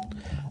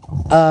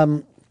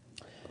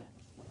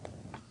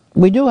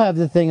 We do have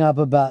the thing up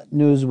about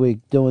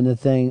Newsweek doing the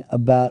thing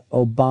about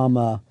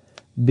Obama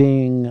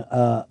being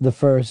the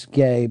first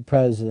gay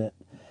president.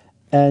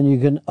 And you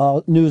can,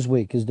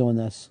 Newsweek is doing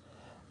this.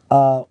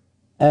 And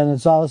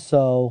it's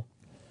also,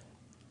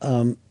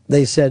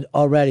 they said,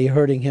 already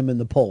hurting him in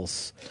the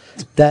polls.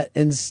 That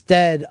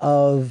instead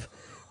of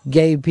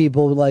gay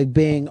people like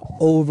being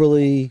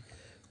overly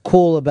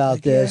cool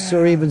about this,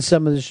 or even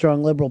some of the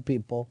strong liberal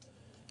people,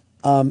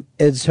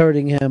 it's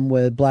hurting him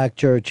with black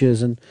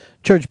churches and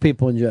church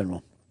people in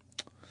general.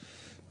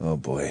 Oh,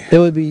 boy. It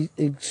would be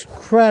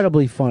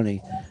incredibly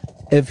funny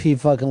if he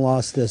fucking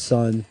lost this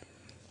on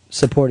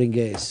supporting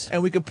gays.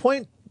 And we could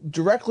point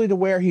directly to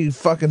where he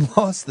fucking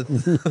lost the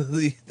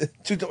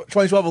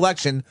 2012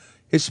 election,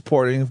 his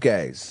supporting of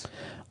gays.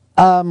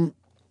 Anthony,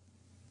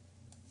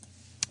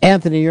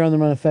 you're on the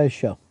Run of Fez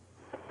show.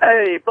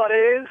 Hey,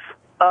 buddies.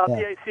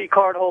 PAC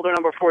card holder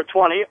number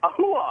 420.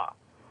 Ahua.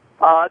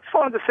 It's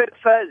fun to say to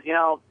Fez,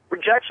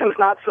 rejection's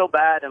not so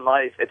bad in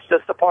life. It's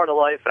just a part of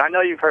life. And I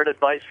know you've heard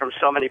advice from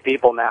so many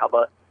people now,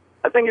 but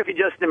I think if you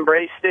just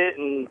embraced it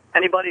and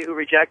anybody who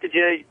rejected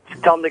you,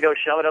 tell them to go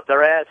shove it up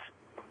their ass,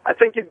 I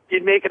think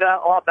you'd make it a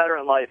lot better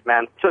in life,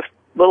 man. Just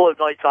little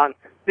advice on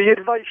The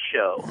Advice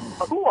Show.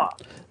 Ahua.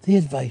 The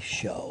Advice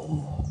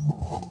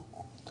Show.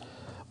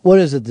 What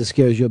is it that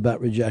scares you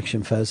about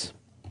rejection, Fez?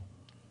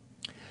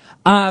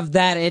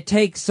 That it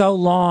takes so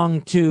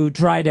long to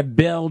try to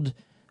build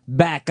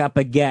back up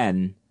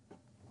again.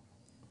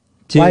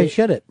 Why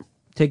should it?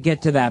 To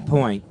get to that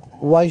point.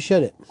 Why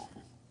should it?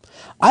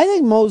 I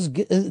think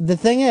the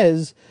thing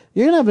is,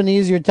 you're going to have an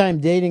easier time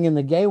dating in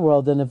the gay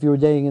world than if you were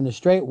dating in the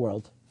straight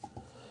world.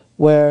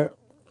 Where,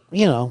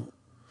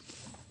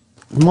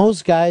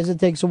 most guys, it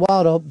takes a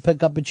while to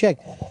pick up a chick.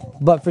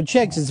 But for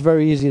chicks, it's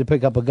very easy to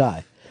pick up a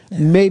guy.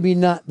 Maybe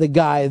not the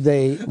guy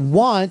they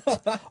want,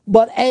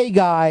 but a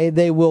guy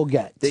they will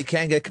get. They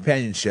can get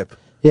companionship.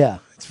 Yeah.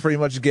 It's pretty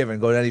much a given.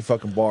 Go to any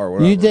fucking bar or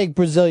whatever. You take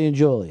Brazilian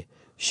Julie.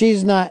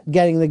 She's not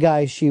getting the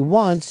guy she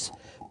wants,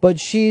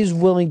 but she's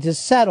willing to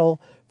settle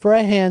for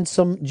a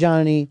handsome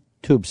Johnny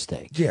Tube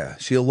Steak. Yeah,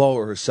 she'll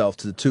lower herself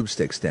to the Tube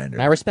Steak standard.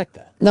 I respect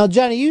that. Now,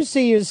 Johnny, you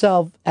see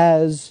yourself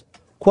as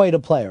quite a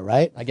player,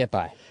 right? I get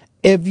by.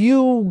 If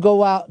you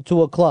go out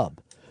to a club,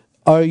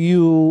 do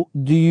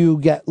you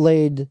get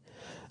laid?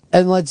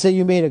 And let's say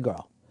you meet a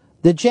girl.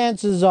 The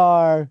chances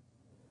are,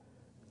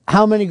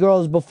 how many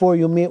girls before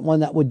you meet one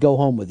that would go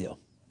home with you?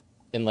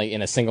 In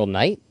a single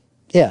night?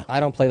 Yeah. I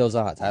don't play those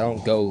odds. I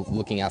don't go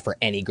looking out for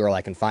any girl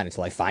I can find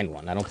until I find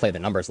one. I don't play the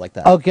numbers like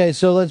that. Okay,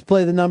 so let's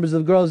play the numbers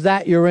of girls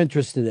that you're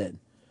interested in.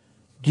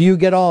 Do you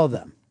get all of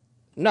them?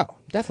 No,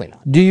 definitely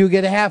not. Do you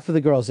get half of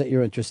the girls that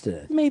you're interested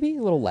in? Maybe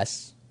a little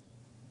less.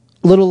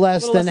 Little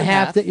less Little than less than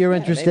half half. that you're Yeah,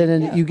 interested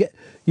maybe, in.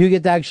 You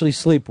get to actually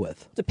sleep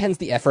with. Depends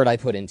the effort I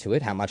put into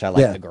it, how much I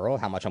like Yeah. the girl,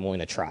 how much I'm willing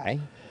to try.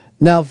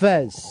 Now,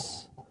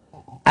 Fez,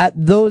 at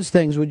those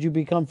things, would you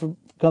be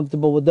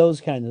comfortable with those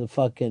kind of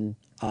fucking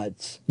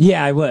odds?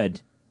 Yeah, I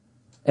would.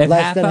 If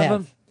Less half than of half.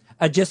 them,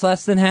 just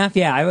less than half,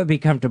 yeah, I would be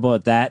comfortable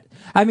with that.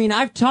 I mean,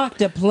 I've talked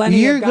to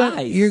plenty of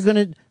guys. You're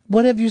gonna.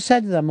 What have you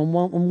said to them? I'm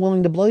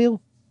willing to blow you.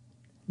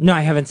 No,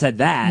 I haven't said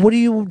that. What are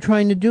you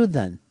trying to do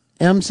then?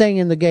 And I'm saying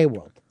in the gay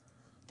world.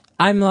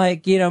 I'm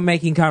like,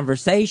 making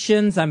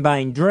conversations. I'm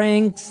buying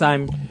drinks.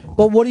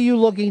 But what are you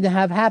looking to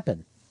have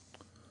happen?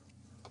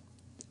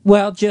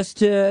 Well, just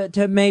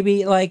to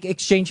maybe like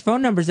exchange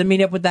phone numbers and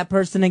meet up with that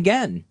person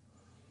again.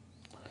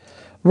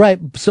 Right.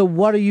 So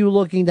what are you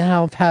looking to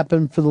have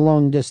happen for the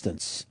long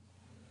distance?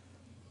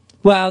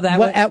 Well,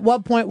 at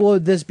what point will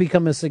this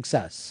become a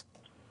success?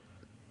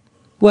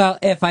 Well,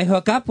 if I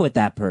hook up with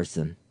that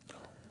person.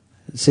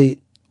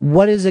 See,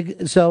 what is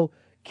it? So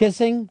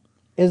kissing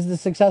is the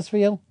success for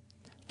you?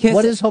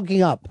 What is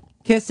hooking up?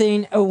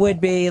 Kissing would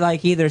be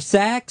like either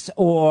sex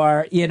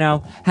or,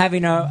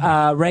 having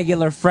a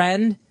regular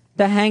friend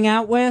to hang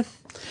out with.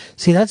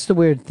 See, that's the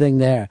weird thing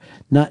there.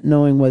 Not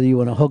knowing whether you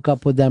want to hook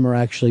up with them or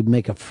actually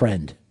make a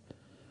friend.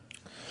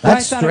 That's Well, I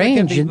thought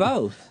strange. It could be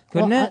both,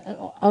 couldn't it?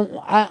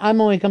 I'm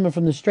only coming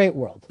from the straight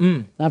world,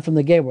 not from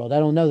the gay world. I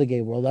don't know the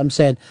gay world. I'm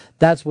saying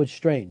that's what's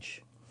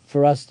strange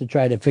for us to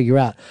try to figure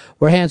out.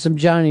 Where Handsome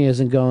Johnny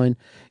isn't going,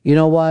 you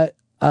know what?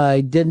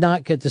 I did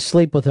not get to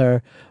sleep with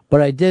her,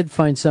 but I did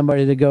find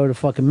somebody to go to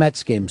fucking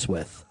Mets games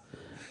with.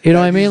 You know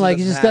what I mean? Like,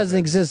 it just doesn't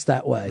exist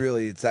that way.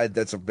 Really,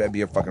 that'd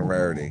be a fucking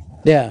rarity.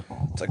 Yeah.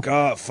 It's like,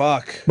 oh,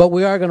 fuck. But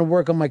we are going to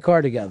work on my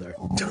car together.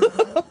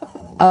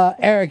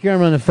 Eric,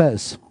 you're on the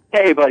Fez.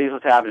 Hey, buddies,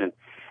 what's happening?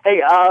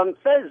 Hey,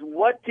 Fez,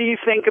 what do you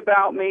think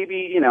about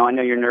maybe, I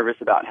know you're nervous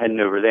about heading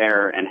over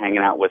there and hanging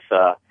out with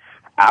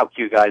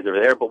OutQ guys over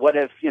there, but what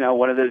if,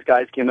 one of those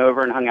guys came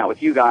over and hung out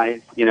with you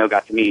guys,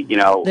 got to meet,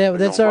 Yeah,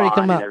 that's already Ron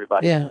come and up.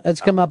 everybody? Yeah,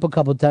 that's come up a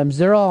couple times.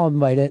 They're all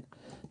invited,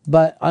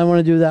 but I want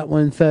to do that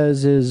when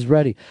Fez is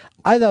ready.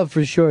 I thought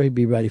for sure he'd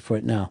be ready for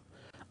it now.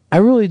 I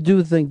really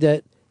do think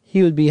that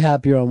he would be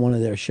happier on one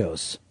of their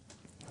shows.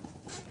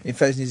 Hey,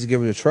 Fez needs to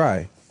give it a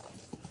try.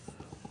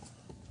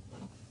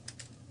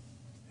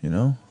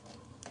 Huh.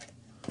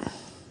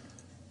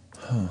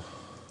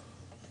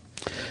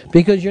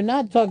 Because you're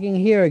not talking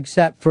here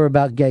except for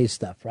about gay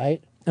stuff,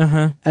 right?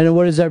 Uh-huh. And then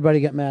what does everybody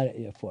get mad at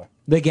you for?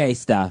 The gay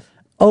stuff.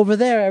 Over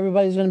there,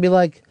 everybody's going to be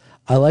like,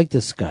 I like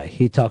this guy.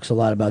 He talks a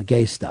lot about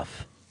gay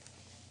stuff.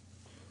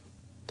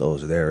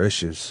 Those are their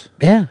issues.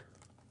 Yeah.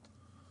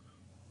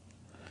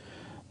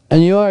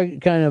 And you are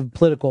kind of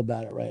political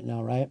about it right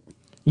now, right?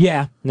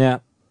 Yeah.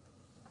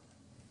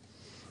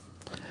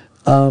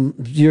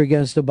 You're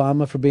against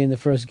Obama for being the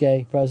first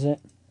gay president?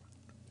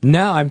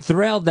 No, I'm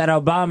thrilled that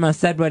Obama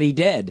said what he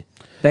did.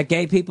 That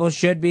gay people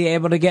should be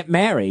able to get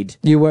married.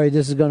 You worried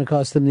this is going to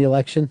cost him the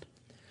election?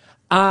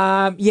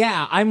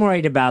 Yeah, I'm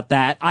worried about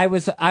that. I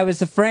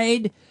was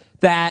afraid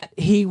that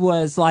he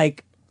was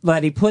like,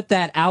 that he put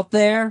that out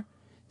there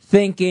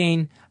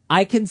thinking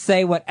I can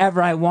say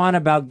whatever I want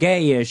about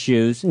gay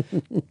issues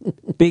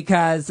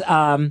because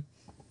I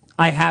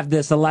have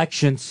this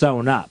election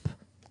sewn up.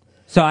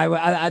 So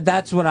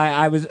that's what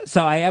I was.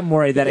 So I am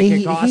worried that it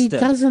could cost he him.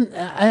 doesn't.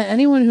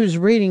 Anyone who's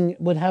reading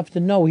would have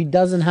to know he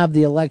doesn't have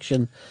the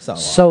election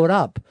sewed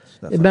up.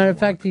 As a matter of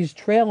fact, he's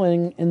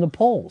trailing in the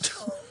polls.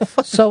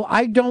 So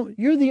I don't.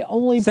 You're the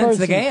only Since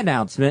person. the gay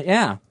announcement,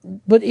 yeah.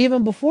 But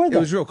even before that, It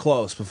was real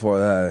close before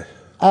that.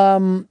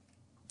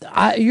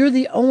 you're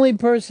the only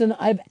person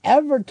I've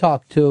ever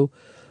talked to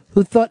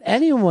who thought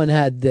anyone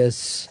had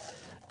this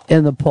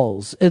in the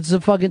polls. It's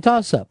a fucking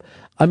toss-up.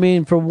 I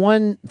mean, for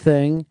one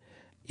thing,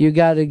 you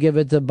got to give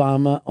it to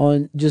Obama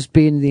on just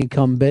being the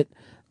incumbent.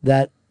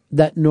 That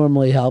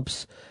normally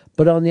helps.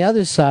 But on the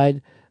other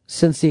side,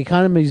 since the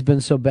economy's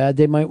been so bad,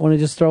 they might want to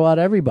just throw out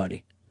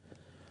everybody.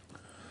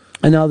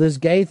 And now this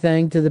gay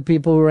thing to the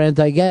people who are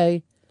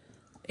anti-gay,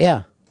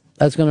 yeah,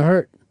 that's going to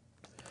hurt.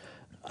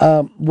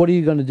 What are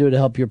you going to do to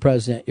help your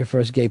president, your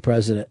first gay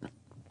president?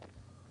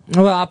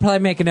 Well, I'll probably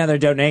make another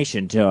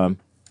donation to him.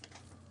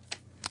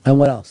 And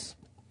what else?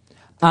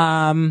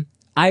 I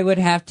would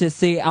have to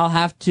see. I'll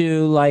have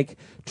to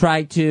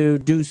try to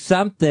do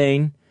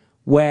something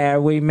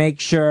where we make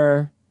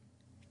sure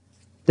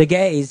the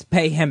gays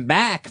pay him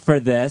back for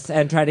this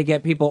and try to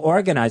get people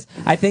organized.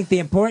 I think the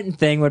important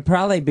thing would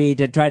probably be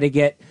to try to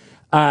get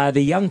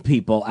the young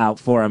people out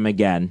for him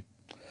again.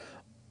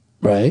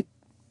 Right.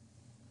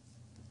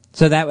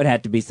 So that would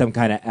have to be some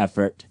kind of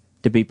effort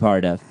to be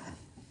part of.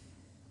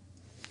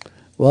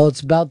 Well,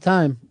 it's about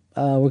time.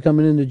 We're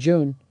coming into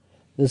June.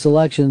 This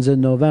election's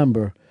in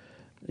November.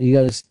 You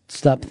got to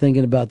stop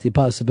thinking about the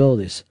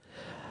possibilities.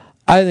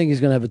 I think he's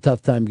going to have a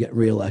tough time getting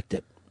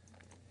reelected.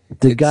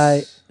 The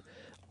guy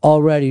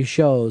already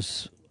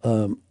shows,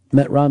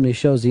 Mitt Romney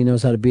shows he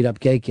knows how to beat up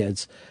gay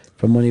kids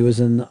from when he was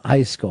in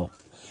high school.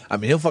 I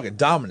mean, he'll fucking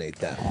dominate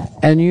them.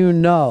 And you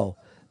know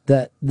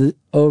that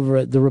over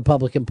at the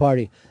Republican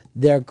Party,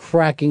 they're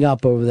cracking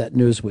up over that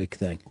Newsweek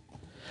thing.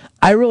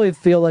 I really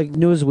feel like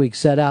Newsweek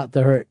set out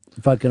to hurt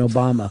fucking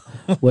Obama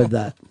with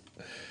that.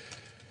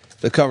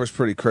 The cover's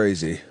pretty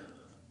crazy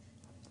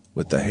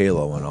with the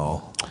halo and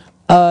all.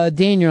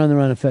 Dean, you're on the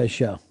Ron and Fez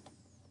show.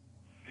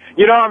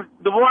 You know,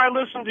 the more I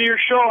listen to your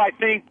show, I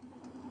think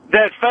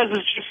that Fez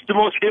is just the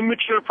most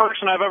immature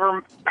person I've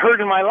ever heard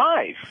in my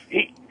life.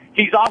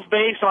 He's off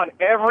base on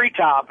every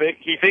topic.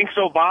 He thinks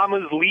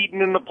Obama's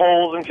leading in the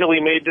polls until he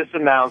made this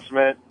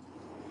announcement.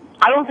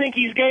 I don't think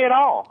he's gay at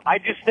all. I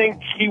just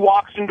think he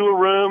walks into a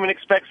room and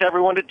expects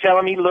everyone to tell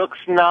him he looks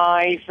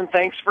nice and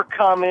thanks for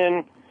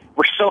coming.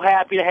 We're so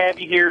happy to have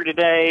you here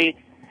today.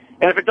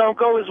 And if it don't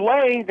go his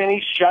way, then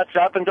he shuts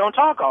up and don't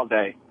talk all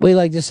day. We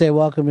like to say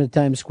welcome to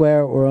Times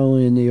Square or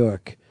only in New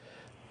York.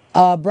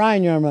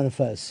 Brian, you're on Ron and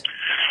Fez.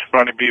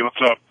 Ronnie B,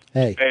 what's up?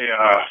 Hey. Hey,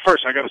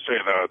 first I gotta say,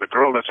 the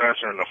girl that's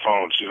answering the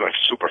phone, she's like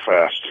super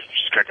fast.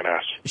 She's kicking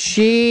ass.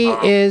 She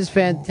is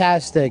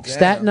fantastic.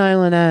 Staten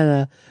Island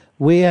Anna,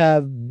 we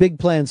have big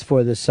plans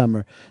for this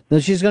summer. Now,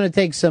 she's going to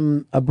take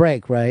a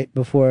break, right,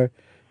 before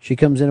she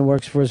comes in and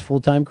works for his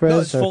full-time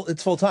Chris? No,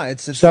 it's full time.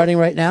 It's starting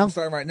right now?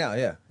 Starting right now,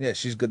 yeah. Yeah,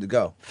 she's good to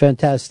go.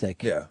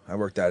 Fantastic. Yeah, I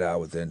worked that out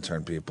with the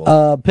intern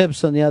people.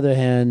 Pips, on the other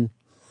hand,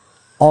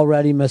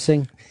 already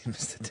missing.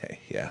 Missed a day,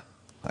 yeah.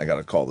 I got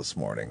a call this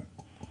morning.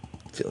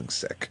 Feeling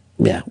sick.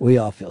 Yeah, we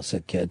all feel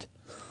sick, kid.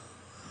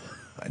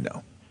 I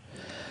know.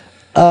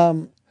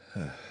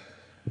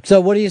 So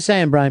what are you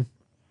saying, Brian?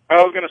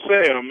 I was gonna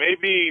say,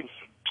 maybe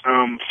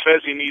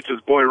Fezzy needs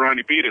his boy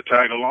Ronnie B to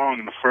tag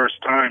along the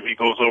first time he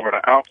goes over to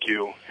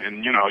OutQ,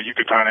 and you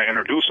could kind of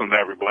introduce him to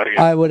everybody.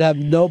 I would have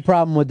no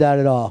problem with that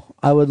at all.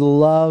 I would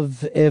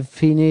love if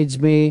he needs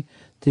me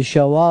to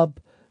show up,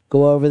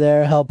 go over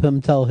there, help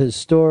him tell his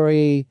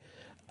story,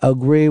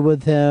 agree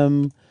with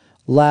him,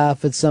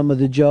 laugh at some of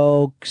the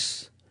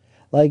jokes.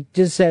 Like,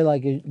 just say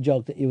like a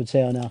joke that you would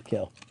say on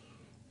OutQ.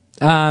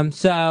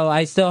 So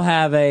I still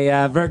have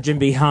a virgin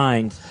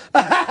behind.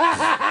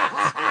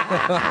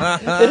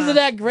 Isn't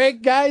that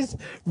great, guys?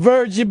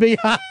 Virgin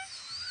behind.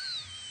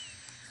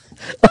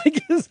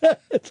 Like, is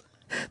that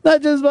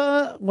not just,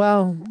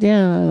 well,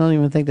 yeah, I don't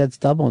even think that's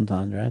double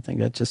entendre. I think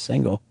that's just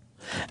single.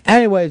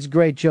 Anyway, it's a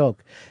great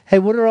joke. Hey,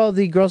 what are all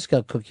the Girl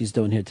Scout cookies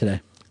doing here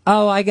today?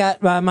 Oh, I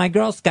got my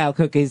Girl Scout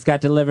cookies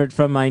got delivered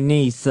from my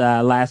niece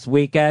last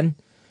weekend.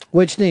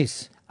 Which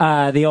niece?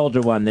 The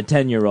older one, the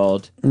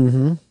 10-year-old.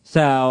 Mm-hmm.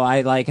 So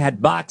I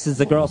had boxes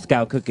of Girl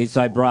Scout cookies,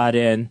 so I brought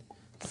in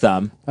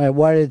some. All right,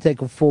 why did it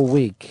take a full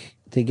week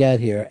to get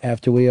here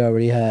after we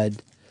already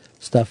had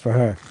stuff for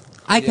her?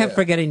 I kept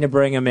forgetting to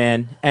bring them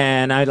in,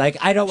 and I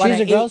don't want to.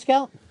 She's a Girl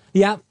Scout?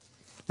 Yep.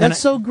 That's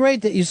so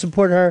great that you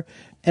support her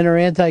in her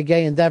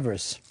anti-gay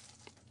endeavors.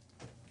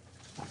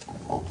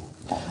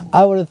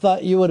 I would have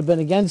thought you would have been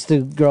against the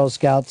Girl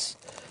Scouts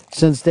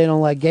since they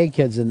don't like gay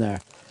kids in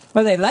there.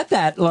 Well, they let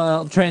that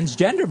little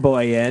transgender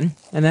boy in,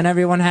 and then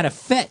everyone had a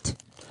fit.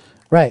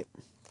 Right.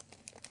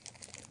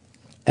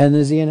 And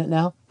is he in it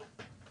now?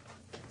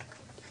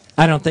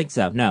 I don't think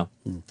so, no.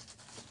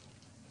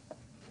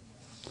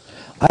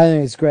 I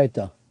think it's great,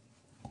 though.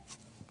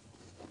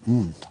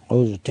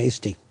 Those are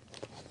tasty.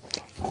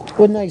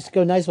 Wouldn't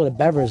go nice with a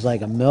beverage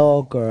like a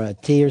milk or a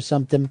tea or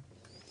something?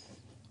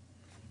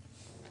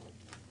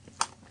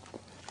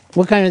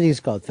 What kind are these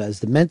called,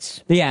 Fez? The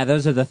mints? Yeah,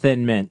 those are the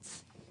thin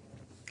mints.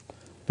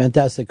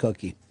 Fantastic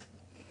cookie.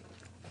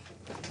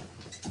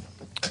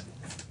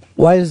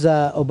 Why has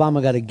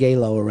Obama got a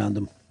galo around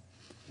him?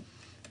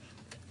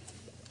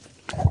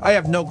 I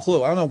have no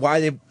clue. I don't know why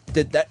they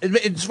did that.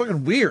 It's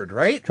fucking weird,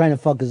 right? Trying to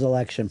fuck his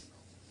election.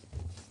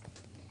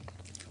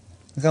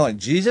 Kind of like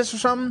Jesus or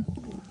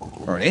something?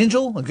 Or an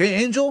angel? A gay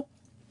angel?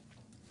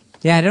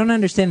 Yeah, I don't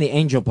understand the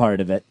angel part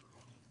of it.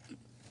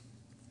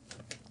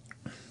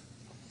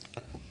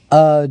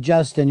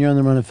 Justin, you're on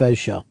the Ron and Fez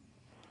show.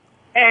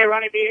 Hey,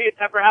 Ronnie B. Hey,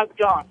 Pepper. How's it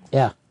going?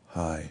 Yeah.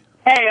 Hi.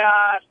 Hey,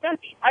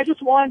 Spency, I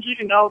just wanted you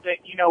to know that,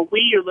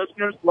 we, your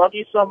listeners, love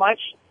you so much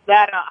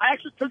that I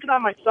actually took it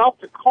on myself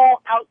to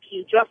call out to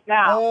you just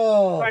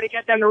now. Try to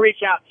get them to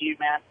reach out to you,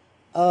 man.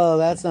 Oh,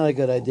 that's not a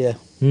good idea.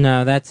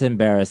 No, that's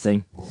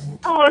embarrassing.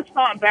 Oh, it's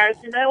not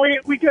embarrassing, man.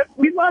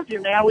 We love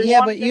you, man. We Yeah,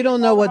 want but to you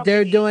don't know what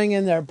they're doing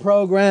in their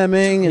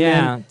programming, and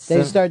Yeah, then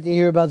they so- start to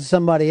hear about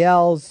somebody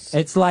else.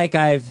 It's like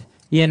I've,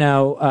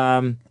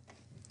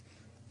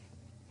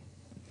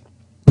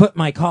 put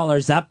my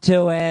callers up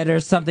to it or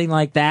something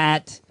like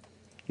that.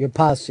 Your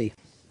posse.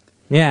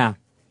 Yeah.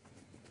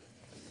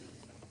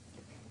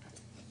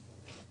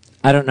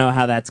 I don't know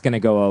how that's going to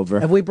go over.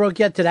 Have we broke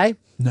yet today?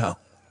 No.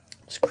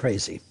 It's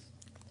crazy.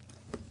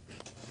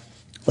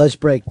 Let's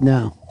break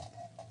now.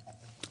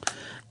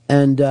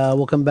 And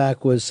we'll come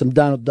back with some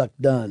Donald Duck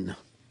Dunn,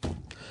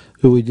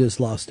 who we just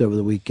lost over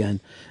the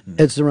weekend.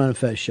 It's the Ron and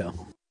Fez show.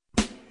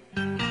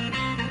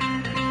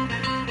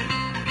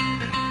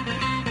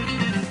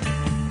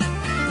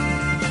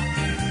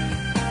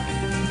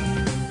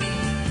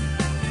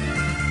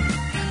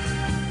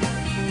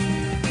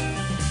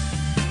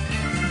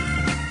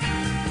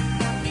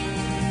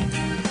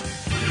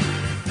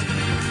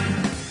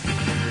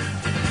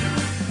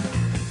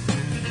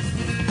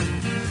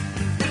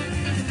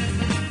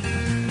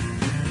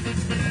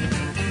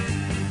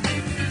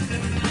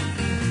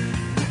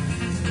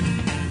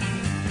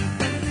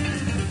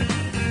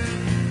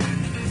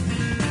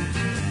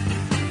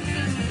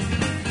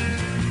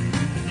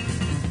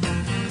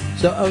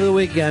 So over the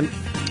weekend,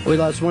 we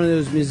lost one of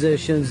those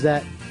musicians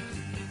that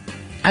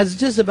has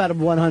just about a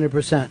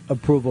 100%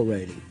 approval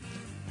rating.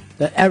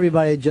 That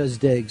everybody just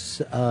digs.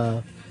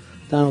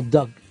 Donald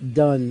Duck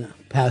Dunn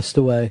passed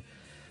away.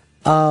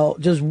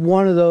 Just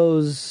one of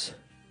those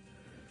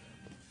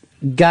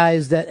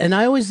guys that, and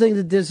I always think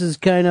that this is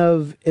kind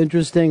of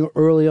interesting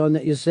early on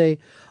that you say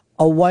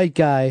a white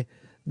guy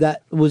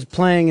that was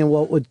playing in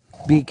what would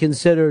be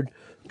considered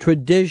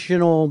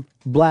traditional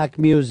black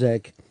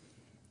music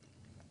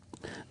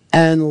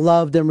and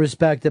loved and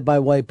respected by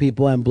white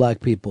people and black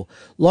people.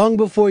 Long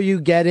before you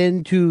get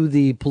into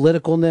the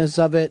politicalness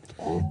of it,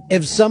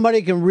 if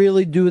somebody can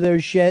really do their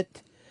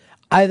shit,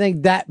 I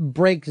think that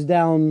breaks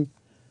down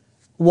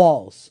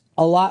walls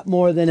a lot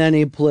more than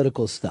any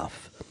political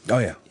stuff. Oh,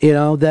 yeah. You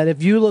know, that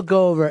if you look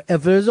over,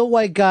 if there's a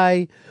white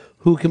guy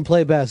who can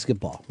play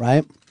basketball,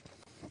 right?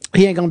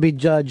 He ain't going to be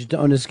judged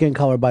on his skin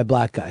color by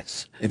black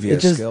guys. If he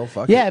has skill,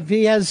 fuck yeah, it. if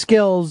he has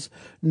skills,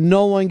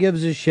 no one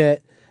gives a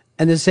shit.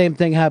 And the same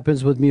thing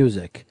happens with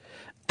music.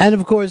 And,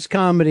 of course,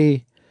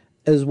 comedy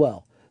as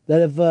well. That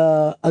if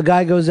a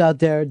guy goes out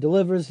there,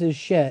 delivers his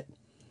shit,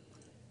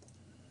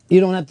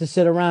 you don't have to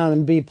sit around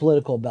and be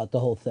political about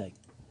the whole thing.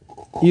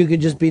 You could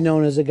just be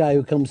known as a guy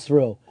who comes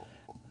through.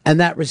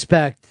 And that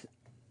respect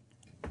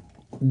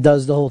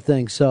does the whole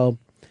thing. So,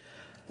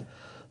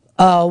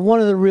 one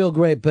of the real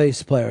great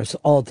bass players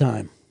all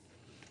time.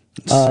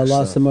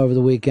 Lost him over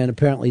the weekend.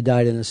 Apparently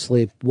died in his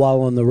sleep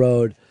while on the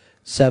road.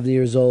 70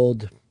 years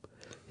old.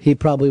 He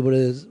probably would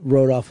have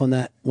rode off on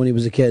that when he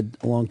was a kid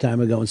a long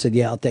time ago and said,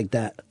 yeah, I'll take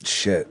that.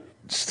 Shit.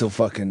 Still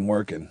fucking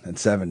working at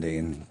 70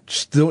 and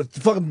still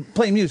fucking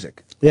playing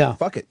music. Yeah.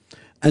 Fuck it.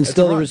 And That's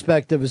still a the run.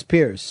 respect of his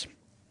peers.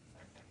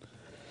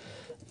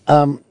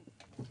 Up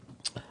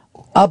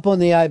on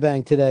the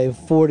iBank today,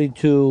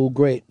 42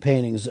 great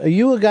paintings. Are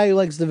you a guy who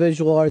likes the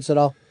visual arts at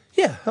all?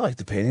 Yeah, I like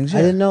the paintings. I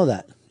Yeah. didn't know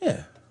that.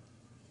 Yeah.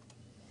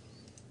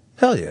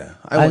 Hell yeah.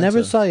 I went never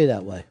to saw you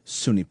that way.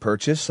 SUNY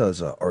Purchase. I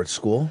was an art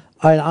school.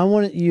 All right, I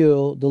wanted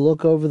you to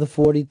look over the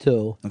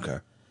 42. Okay.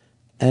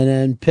 And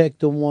then pick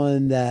the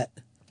one that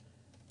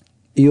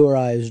your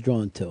eye is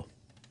drawn to.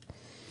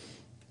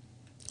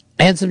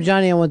 Handsome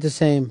Johnny, I want the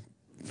same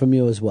from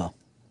you as well.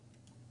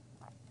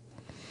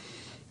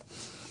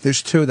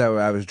 There's two that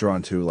I was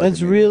drawn to. Like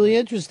That's really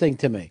interesting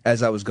to me.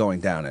 as I was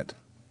going down it.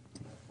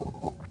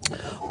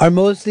 Are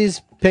most of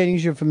these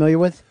paintings you're familiar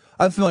with?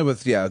 I'm familiar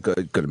with, a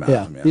good amount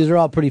Yeah, of them, yeah. these are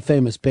all pretty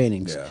famous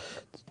paintings. Yeah.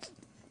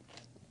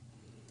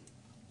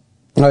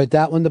 All right,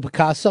 that one, the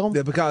Picasso?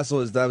 The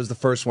Picasso, that was the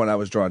first one I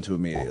was drawn to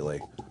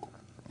immediately.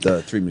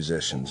 The three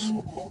musicians.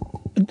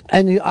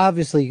 And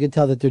obviously, you can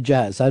tell that they're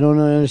jazz. I don't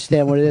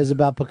understand what it is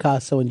about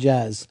Picasso and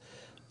jazz,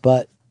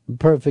 but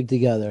perfect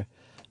together.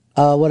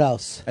 What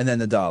else? And then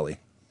the Dali.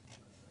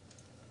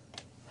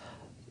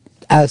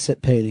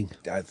 Asset painting.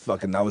 I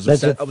was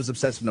That's obsessed. I was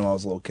obsessed with them when I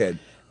was a little kid.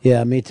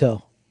 Yeah, me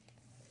too.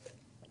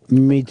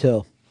 Me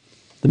too.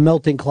 The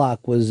melting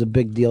clock was a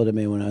big deal to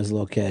me when I was a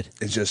little kid.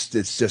 It's just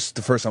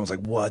the first time I was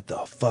like, what the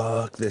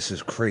fuck? This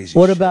is crazy.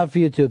 What about for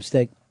you, Tube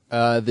Steak?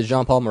 The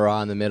Jean-Paul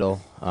Marat in the middle.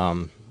 I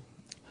mean,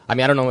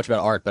 I don't know much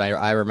about art, but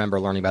I remember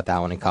learning about that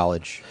one in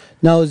college.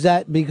 Now, is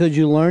that because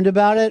you learned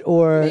about it,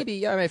 or Maybe,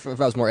 yeah, if I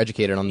was more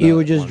educated on the you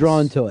were just ones.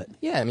 drawn to it?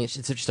 Yeah, I mean, it's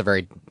just a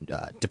very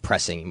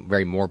depressing,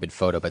 very morbid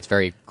photo, but it's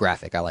very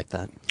graphic. I like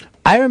that.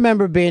 I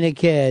remember being a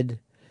kid,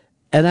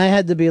 and I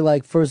had to be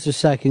like first or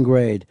second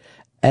grade,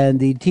 and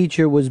the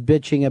teacher was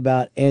bitching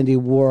about Andy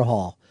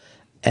Warhol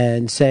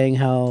and saying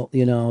how,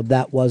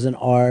 that wasn't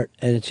art,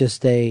 and it's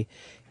just a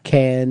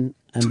can,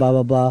 and blah,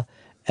 blah, blah.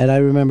 And I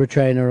remember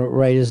trying to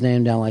write his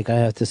name down like, I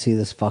have to see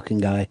this fucking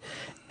guy.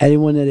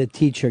 Anyone that a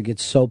teacher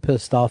gets so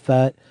pissed off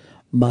at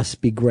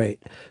must be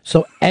great.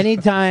 So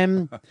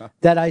anytime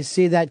that I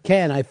see that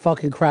can, I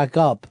fucking crack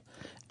up.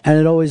 And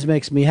it always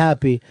makes me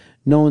happy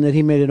knowing that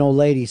he made an old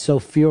lady so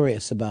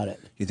furious about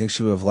it. You think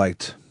she would have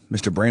liked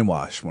Mr.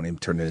 Brainwash when he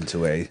turned it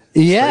into a...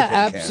 Yeah, spray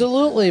paint can?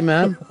 absolutely,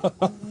 man.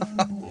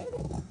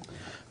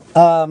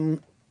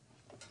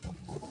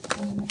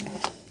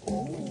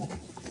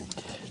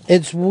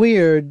 It's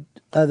weird.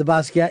 The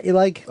Basquiat you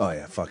like? Oh,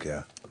 yeah, fuck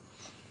yeah.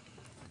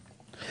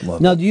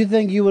 Now, do you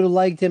think you would have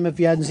liked him if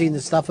you hadn't seen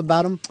the stuff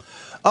about him?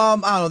 I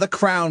don't know. The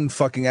Crown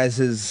fucking as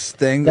his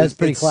thing. That's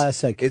pretty It's-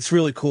 classic. It's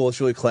really cool. It's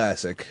really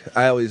classic.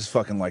 I always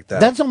fucking like that.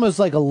 That's almost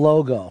like a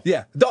logo.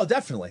 Yeah. No,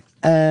 definitely.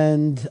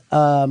 And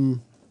the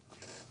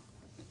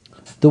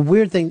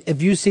weird thing,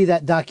 if you see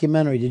that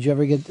documentary, did you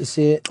ever get to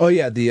see it? Oh,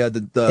 yeah. The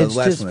It's last just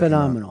one that came out.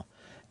 phenomenal.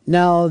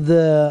 Now,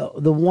 the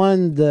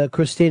one, the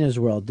Christina's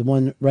World, the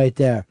one right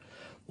there,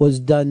 was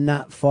done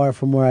not far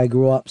from where I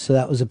grew up. So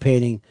that was a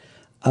painting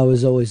I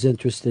was always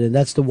interested in.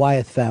 That's the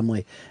Wyeth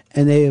family.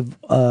 And they have,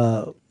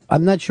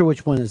 I'm not sure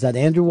which one. Is that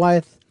Andrew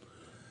Wyeth?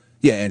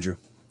 Yeah, Andrew.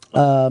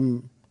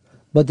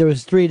 But there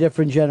was 3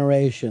 different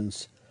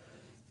generations.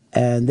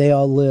 And they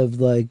all lived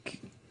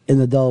like in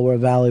the Delaware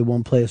Valley,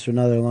 one place or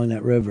another along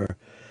that river.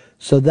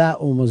 So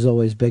that one was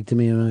always big to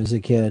me when I was a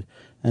kid.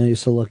 And I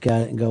used to look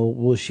at it and go,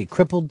 was she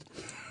crippled?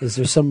 Is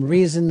there some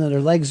reason that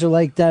her legs are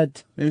like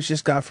that? Maybe she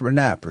just got from a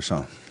nap or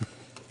something.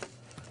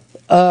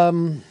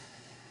 Let's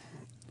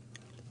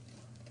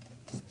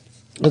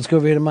go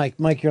over here to Mike.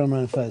 Mike, you're on Ron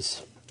and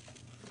Fez.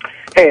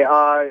 Hey,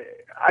 I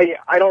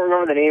don't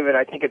remember the name of it.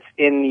 I think it's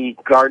in the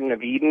Garden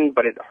of Eden,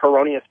 but it's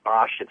Hieronymus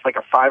Bosch. It's like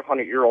a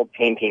 500-year-old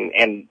painting,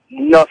 and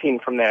nothing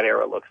from that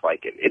era looks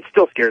like it. It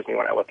still scares me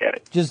when I look at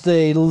it. Just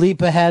a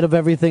leap ahead of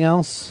everything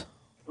else?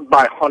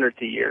 By hundreds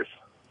of years.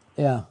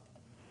 Yeah.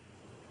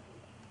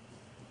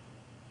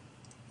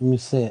 Let me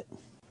see it.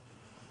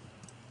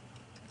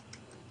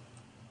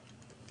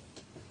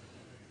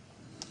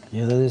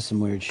 Yeah, that is some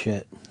weird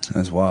shit.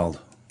 That's wild.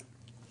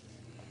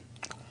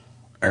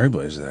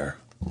 Everybody's there.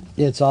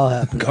 Yeah, it's all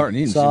happening. Garden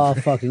Eden It's all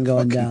seemed fucking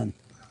going down.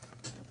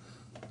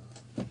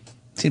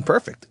 Seemed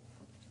perfect.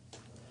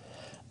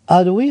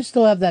 Do we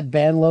still have that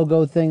band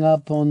logo thing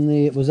up on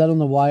the... Was that on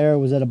the wire or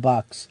was that a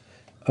box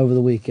over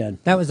the weekend?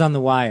 That was on the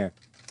wire.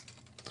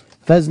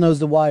 Fez knows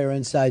the wire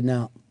inside and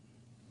out.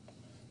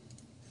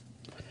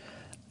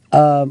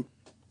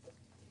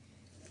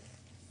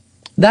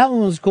 That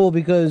one was cool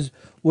because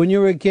when you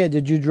were a kid,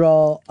 did you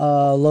draw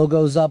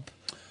logos up?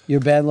 Your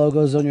band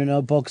logos on your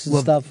notebooks and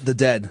stuff? The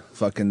Dead.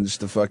 Fucking,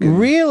 just the fucking...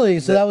 Really?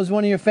 So that was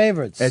one of your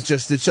favorites? It's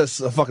just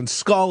a fucking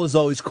skull is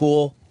always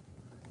cool.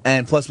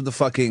 And plus with the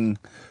fucking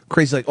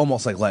crazy, like,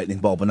 almost like lightning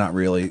bolt, but not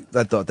really.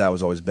 I thought that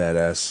was always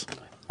badass.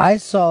 I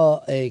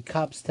saw a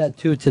cop's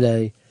tattoo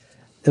today.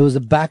 It was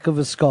the back of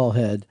a skull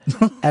head.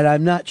 And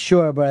I'm not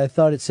sure, but I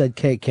thought it said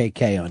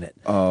KKK on it.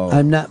 Oh.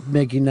 I'm not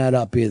making that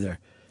up either.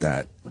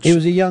 That. He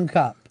was a young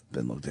cop.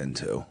 Been looked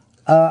into.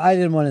 I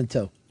didn't want it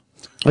to.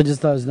 I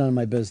just thought it was none of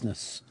my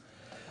business.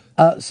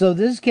 So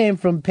this came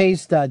from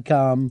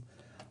Paste.com,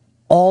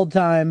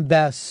 all-time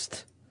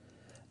best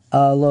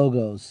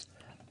logos.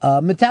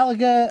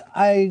 Metallica,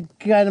 I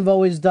kind of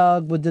always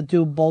dug with the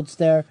two bolts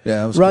there.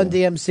 Yeah, that was Run cool.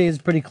 DMC is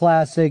pretty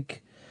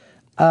classic.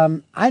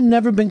 I've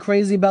never been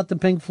crazy about the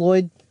Pink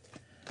Floyd.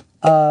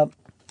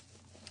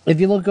 If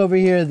you look over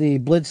here, the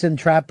Blitzen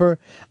Trapper,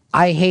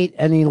 I hate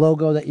any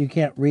logo that you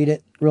can't read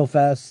it real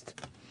fast.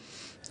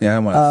 Yeah, I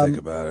want to think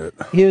about it.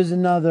 Here's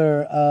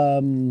another...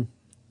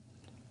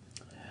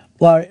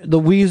 Well, the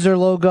Weezer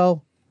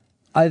logo,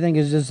 I think,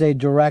 is just a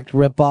direct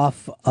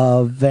ripoff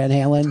of Van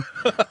Halen,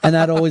 and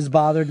that always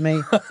bothered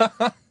me.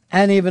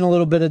 And even a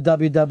little bit of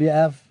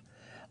WWF.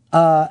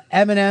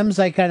 M&M's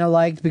I kind of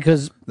liked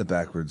because... The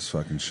backwards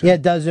fucking shit. Yeah,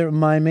 it does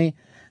remind me.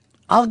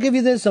 I'll give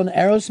you this on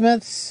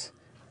Aerosmith's,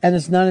 and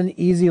it's not an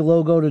easy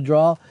logo to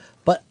draw,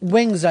 but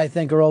wings, I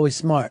think, are always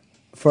smart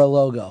for a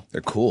logo.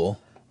 They're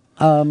cool.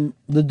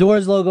 The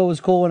Doors logo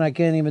was cool, and I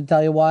can't even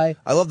tell you why.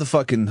 I love the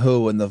fucking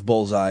Who and the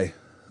bullseye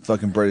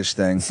fucking British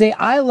thing. See,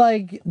 I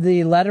like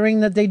the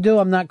lettering that they do.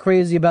 I'm not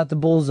crazy about the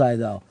bullseye,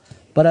 though.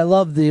 But I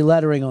love the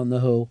lettering on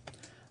the Who.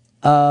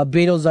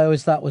 Beatles I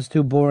always thought was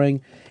too boring.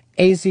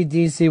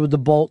 AC/DC with the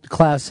Bolt,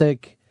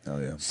 classic. Oh,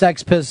 yeah.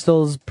 Sex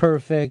Pistols,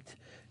 perfect.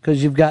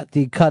 Because you've got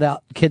the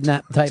cutout,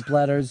 kidnap type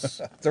letters.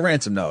 It's a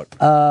ransom note.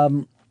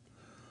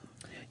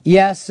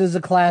 Yes is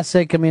a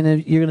classic. I mean,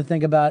 if you're going to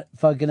think about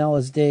fucking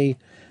LSD.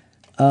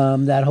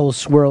 That whole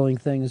swirling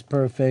thing is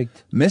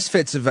perfect.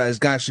 Misfits has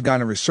actually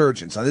gotten a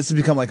resurgence. Now, this has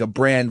become like a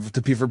brand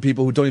for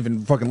people who don't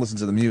even fucking listen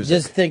to the music.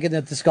 Just thinking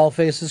that the skull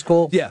face is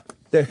cool? Yeah.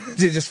 They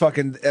just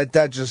fucking...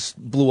 That just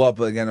blew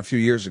up again a few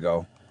years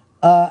ago.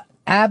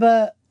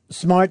 ABBA,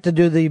 smart to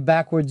do the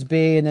backwards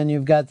B, and then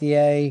you've got the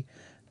A,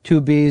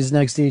 two B's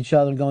next to each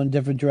other going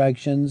different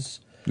directions.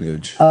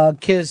 Huge.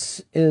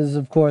 Kiss is,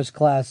 of course,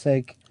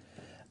 classic.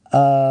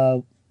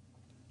 Van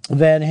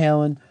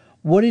Halen.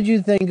 What did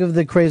you think of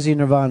the crazy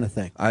Nirvana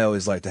thing? I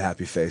always like the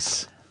happy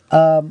face.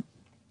 And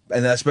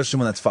especially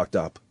when that's fucked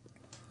up.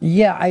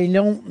 Yeah, I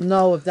don't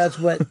know if that's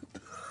what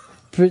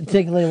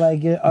particularly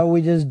like it. Are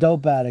we just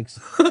dope addicts?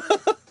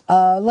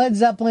 Led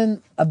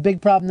Zeppelin, a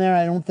big problem there.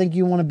 I don't think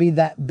you want to be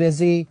that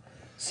busy.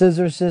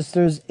 Scissor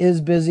Sisters is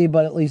busy,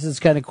 but at least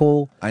it's kind of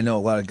cool. I know a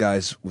lot of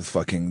guys with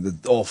fucking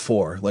all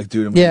four. Like,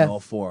 dude, I'm Yeah. getting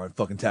all four. I'm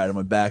fucking tatted on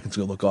my back. It's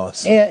going to look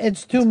awesome. Yeah,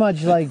 it's too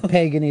much like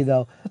pagany,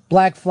 though.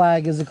 Black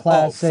Flag is a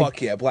classic. Oh,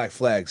 fuck yeah. Black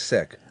Flag.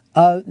 Sick.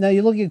 Now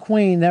you look at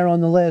Queen, they're on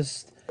the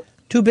list.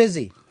 Too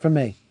busy for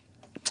me.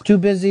 Too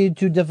busy,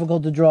 too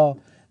difficult to draw.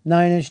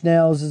 Nine Inch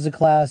Nails is a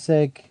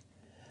classic.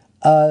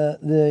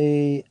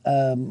 The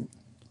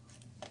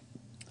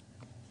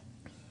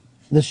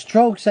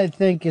Strokes, I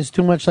think, is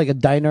too much like a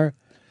diner,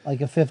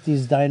 like a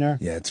 50s diner.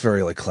 Yeah, it's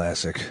very, like,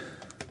 classic.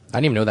 I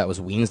didn't even know that was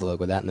Ween's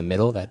logo, that in the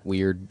middle, that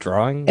weird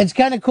drawing. It's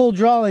kind of cool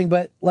drawing,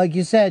 but like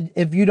you said,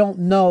 if you don't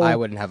know... I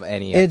wouldn't have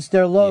any... It's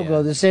their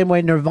logo, the same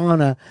way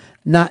Nirvana,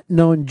 not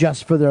known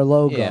just for their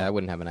logo. Yeah, I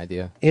wouldn't have an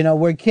idea. You know,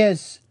 where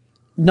Kiss,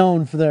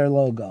 known for their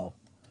logo.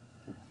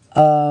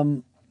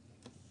 So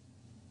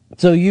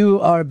you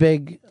are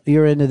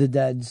you're into the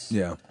Deads.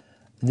 Yeah.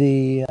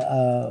 The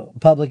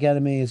Public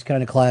Enemy is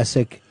kind of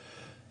classic.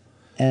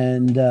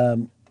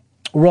 And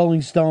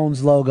Rolling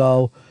Stones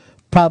logo,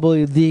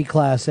 probably the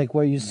classic,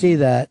 where you see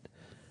that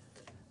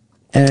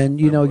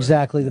and you know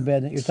exactly the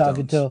band that you're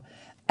talking to.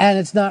 And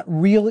it's not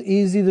real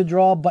easy to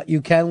draw, but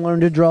you can learn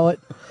to draw it.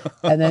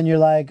 And then you're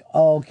like,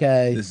 oh,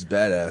 okay. This is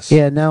badass.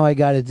 Yeah, now I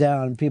got it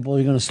down. People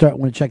are going to start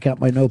want to check out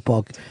my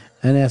notebook.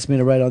 and asked me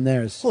to write on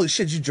theirs. Holy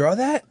shit, you draw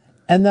that?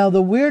 And now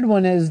the weird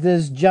one is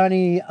this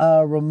Johnny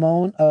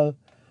Ramone,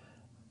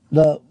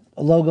 the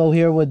logo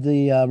here with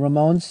the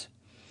Ramones,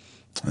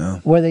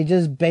 where they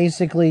just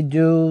basically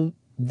do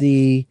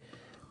the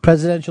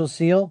presidential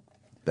seal.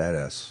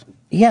 Badass.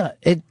 Yeah,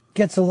 it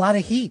gets a lot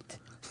of heat,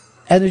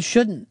 and it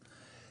shouldn't.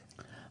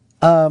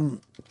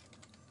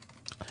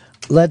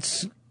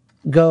 Let's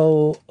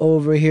go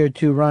over here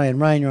to Ryan.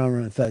 Ryan, you're on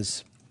Run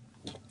Fez.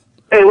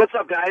 Hey, what's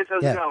up, guys?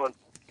 How's it going?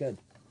 Good.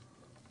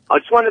 I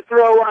just wanted to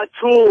throw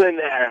Tool in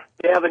there.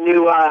 They have a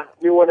new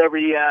one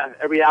every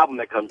album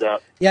that comes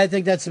out. Yeah, I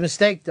think that's a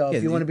mistake, though.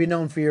 If you want to be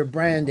known for your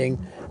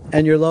branding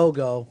and your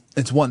logo.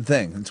 It's one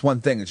thing. It's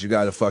one thing that you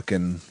got to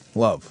fucking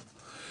love.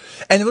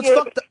 And what's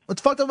fucked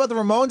up about the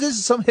Ramones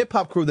is some hip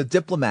hop crew, the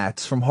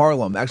Diplomats from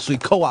Harlem, actually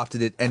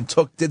co-opted it and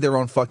did their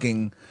own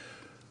fucking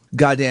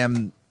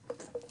goddamn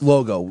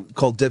logo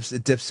called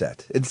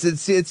Dipset.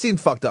 It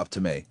seemed fucked up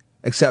to me.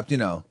 Except,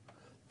 the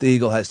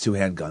Eagle has 2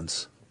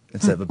 handguns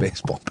instead of a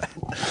baseball bat.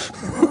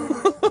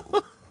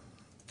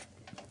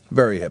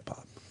 Very hip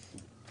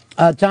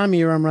hop. Tommy,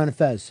 you're on Run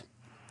Fez.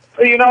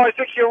 I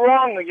think you're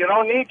wrong. You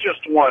don't need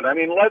just one. I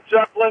mean, Led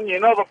Zeppelin,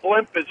 the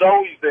blimp is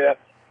always there.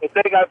 But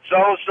they got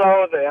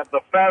Zozo, they have the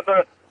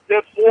Feather.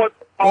 They're 4,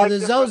 5 Well, the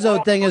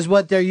Zozo thing is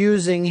what they're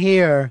using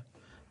here.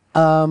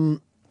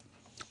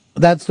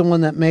 That's the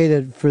one that made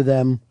it for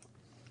them.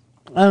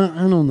 I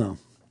don't know.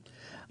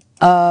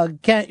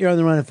 Kent, you're on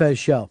the Run Fez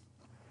show.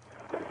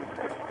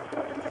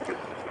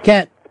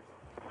 Kent.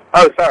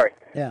 Oh, sorry.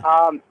 Yeah.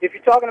 If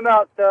you're talking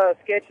about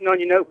sketching on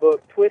your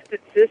notebook,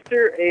 Twisted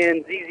Sister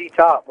and ZZ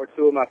Top were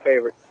 2 of my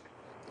favorites.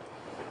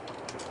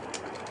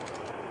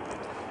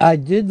 I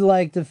did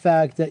like the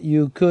fact that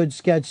you could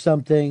sketch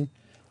something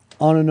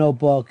on a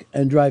notebook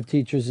and drive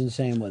teachers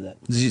insane with it.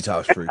 ZZ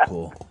Top's pretty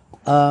cool.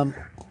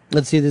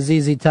 Let's see, the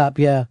ZZ Top,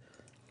 yeah.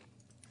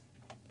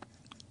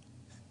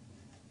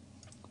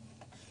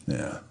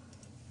 Yeah.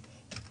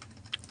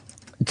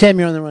 Tim,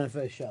 you're on the Run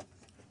Fez show.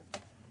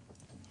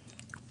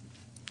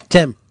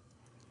 Tim.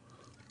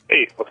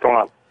 Hey, what's going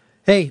on?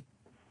 Hey.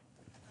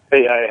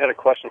 Hey, I had a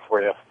question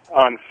for you.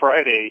 On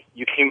Friday,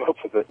 you came up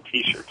with a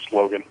T-shirt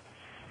slogan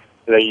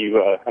that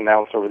you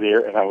announced over the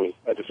air, and I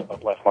just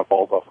left my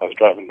balls off. I was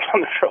driving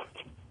down the road.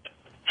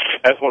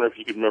 I was wondering if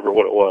you could remember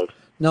what it was.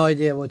 No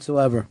idea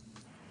whatsoever.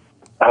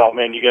 Oh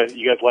man, you guys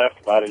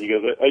laughed about it. You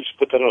guys, I just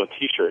put that on a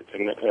T-shirt,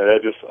 and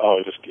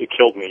it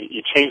killed me.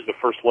 You changed the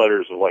first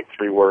letters of like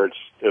 3 words.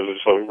 It was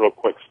just a real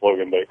quick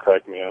slogan, but it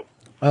cracked me up.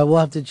 We'll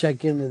have to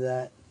check into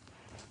that.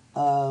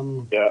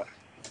 Yeah,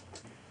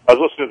 I was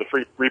listening to the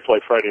free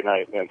replay Friday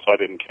night, and so I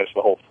didn't catch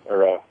the whole All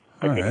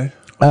right.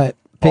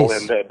 all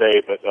in that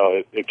day, but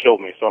it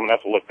killed me. So I'm gonna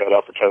have to look that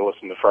up or try to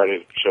listen to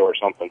Friday's show or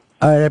something.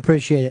 All right, I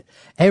appreciate it.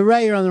 Hey,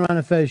 Ray, you're on the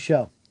Run Fez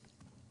show.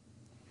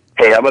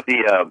 Hey, how about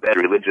the Bad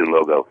Religion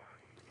logo?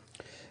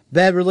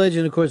 Bad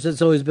Religion, of course,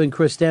 that's always been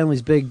Chris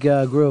Stanley's big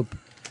group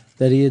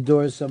that he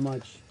adores so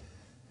much.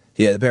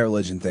 Yeah, the Bad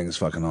Religion thing is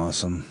fucking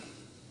awesome.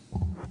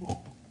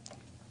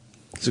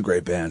 It's a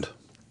great band.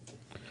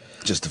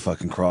 Just to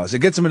fucking cross. It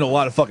gets them into a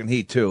lot of fucking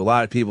heat, too. A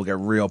lot of people get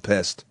real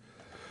pissed.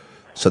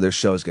 So their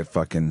shows get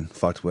fucking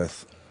fucked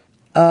with.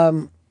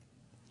 Let's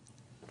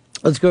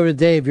go over to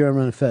Dave. You're on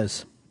Run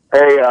Fez.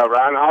 Hey,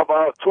 Ron, how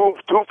about two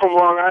from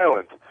Long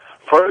Island?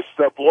 First,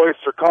 Blois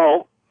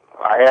Cult.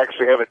 I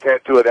actually have a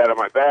tattoo of that on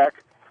my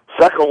back.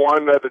 Second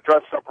one, the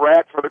dressed-up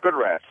rat for the Good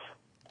Rats.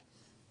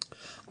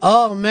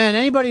 Oh, man,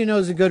 anybody who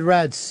knows the Good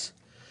Rats,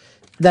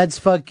 that's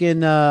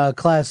fucking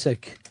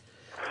classic.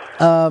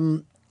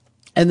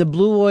 And the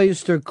Blue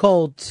Oyster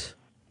Cult,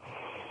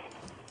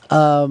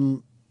 by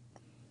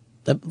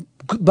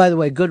the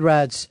way, Good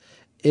Rats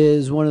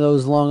is one of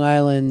those Long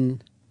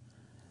Island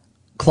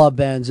club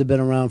bands that have been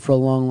around for a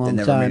long, long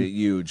They time. never made it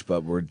huge,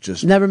 but we're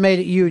just... Never made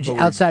it huge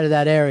outside of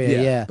that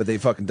area, yeah. But they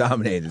fucking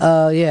dominated.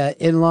 Yeah,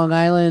 in Long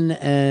Island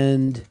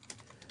and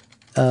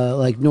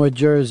like North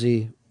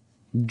Jersey,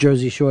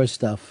 Jersey Shore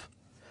stuff.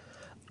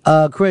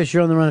 Chris,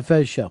 you're on the Run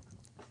Fez show.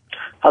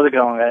 How's it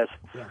going, guys?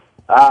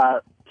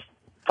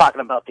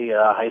 Talking about the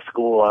high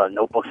school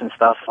notebooks and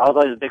stuff. I was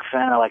always a big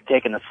fan of like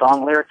taking the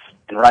song lyrics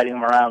and writing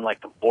them around like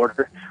the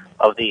border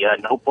of the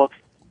notebook.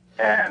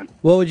 And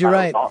what would you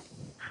write?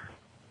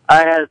 I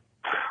had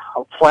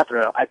a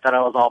plethora. I thought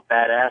I was all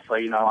badass.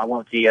 Like, I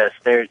went with the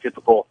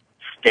stereotypical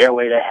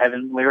Stairway to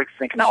Heaven lyrics,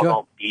 thinking I was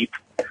all deep.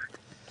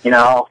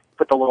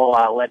 Put the little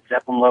Led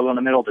Zeppelin logo in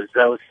the middle, the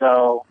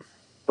Zoso.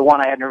 The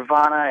one I had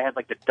Nirvana, I had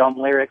like the dumb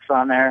lyrics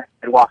on there.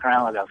 I'd walk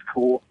around like I was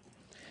cool.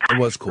 It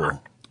was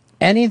cool.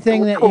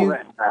 Anything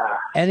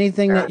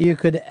that you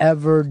could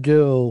ever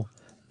do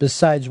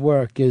besides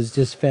work is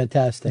just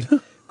fantastic.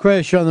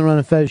 Chris, you're on the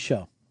Run Fez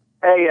show.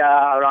 Hey,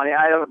 Ronnie,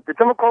 did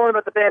someone call in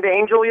about the band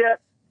Angel yet?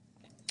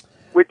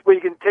 Where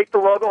you can take the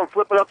logo and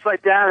flip it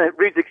upside down, and it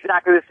reads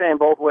exactly the same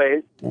both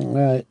ways. All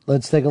right,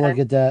 let's take a look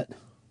at that.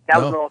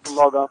 That was an awesome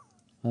logo.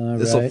 All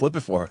This will right. flip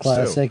it for us,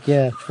 Classic,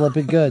 yeah. Flip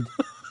it good.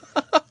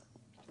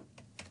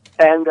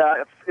 And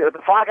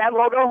the Fog Hat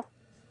logo?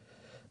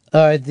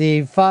 All right,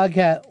 the Fog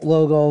Hat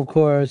logo, of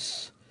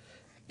course,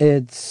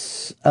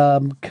 It's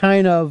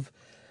kind of,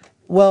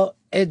 well,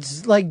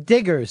 it's like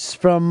Diggers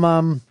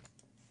from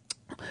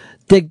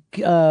Dick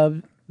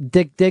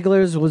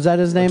Diggler's. Was that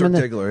his name? Dirk in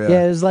the, Diggler, yeah.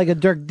 Yeah, it was like a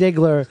Dirk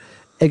Diggler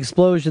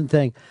explosion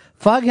thing.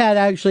 Foghat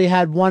actually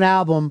had one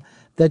album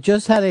that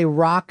just had a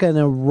rock and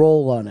a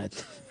roll on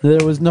it.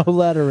 There was no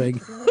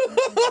lettering.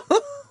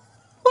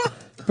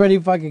 Pretty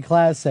fucking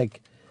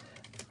classic.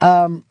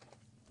 Coulter,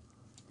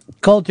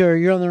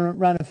 you're on the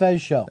Ron and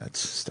Fez show.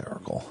 That's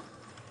hysterical.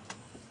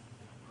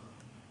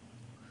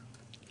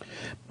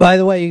 By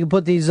the way, you can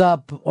put these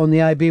up on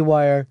the IB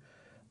wire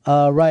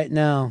right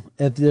now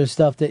if there's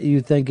stuff that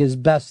you think is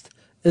best.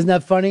 Isn't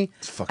that funny?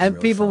 And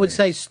really people would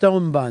say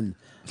stone bun.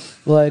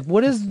 Like,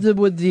 what is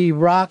with the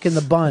rock and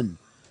the bun?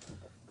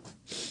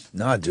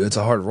 Nah, dude, it's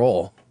a hard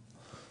roll.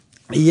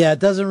 Yeah, it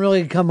doesn't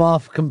really come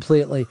off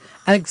completely.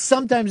 And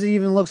sometimes it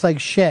even looks like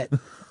shit.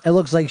 It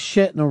looks like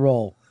shit in a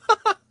roll.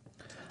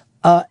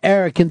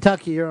 Eric,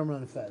 Kentucky, you're on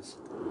Ron and Fez.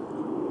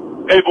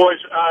 Hey,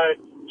 boys.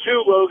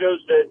 Two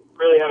logos that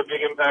really had a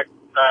big impact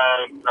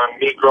on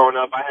me growing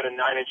up. I had a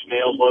 9 Inch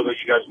Nails logo.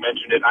 You guys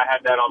mentioned it. I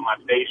had that on my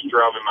bass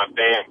drum in my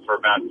band for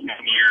about 10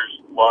 years.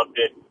 Loved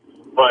it.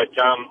 But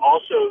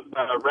also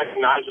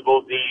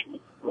recognizable the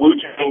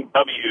Wu-Tang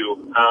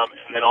W, and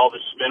then all the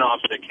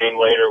spin-offs that came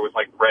later with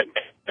like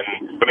Redman. And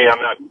I mean, I'm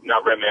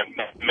not Redman,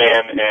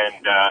 Man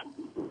and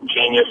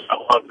Genius. I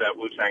love that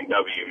Wu-Tang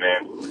W,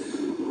 man.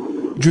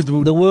 Drew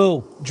the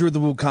Woo. Drew the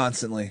Woo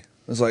constantly. I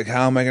was like,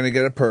 how am I going to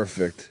get it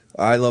perfect?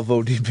 I love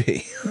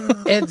ODB.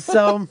 It's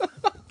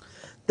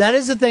that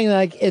is the thing.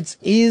 Like, it's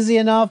easy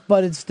enough,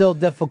 but it's still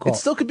difficult. It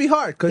still could be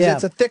hard because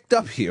it's a thick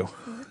W.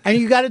 And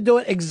you got to do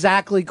it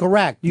exactly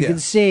correct. You can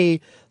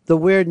see the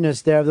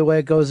weirdness there of the way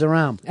it goes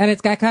around. And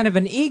it's got kind of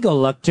an eagle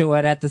look to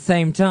it at the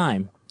same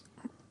time.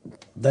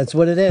 That's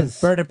what it is.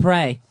 Bird of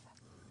prey.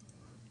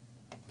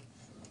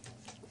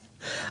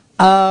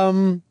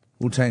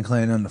 Wu-Tang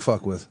Clan nothing to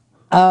fuck with.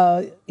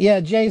 Yeah,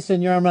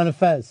 Jason, you're on Ron and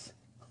Fez.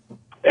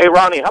 Hey,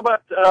 Ronnie, how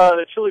about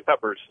the Chili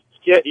Peppers?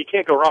 Yeah, you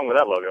can't go wrong with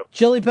that logo.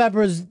 Chili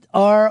Peppers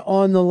are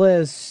on the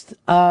list.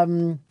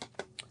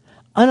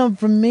 I don't.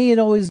 For me, it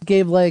always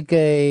gave like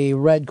a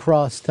Red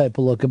Cross type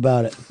of look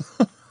about it.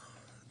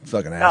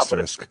 Fucking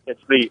asterisk.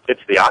 It's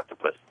the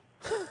octopus.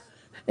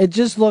 It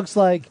just looks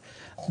like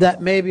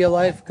that may be a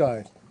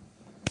lifeguard.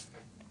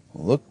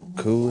 Look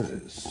who it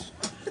is.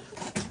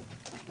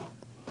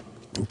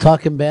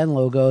 Talking band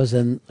logos,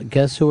 and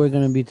guess who we're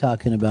going to be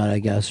talking about, I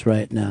guess,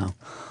 right now.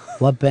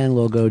 What band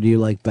logo do you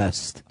like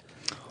best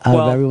out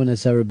of everyone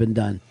that's ever been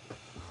done?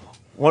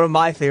 One of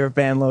my favorite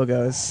band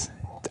logos.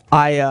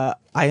 I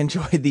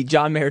enjoyed the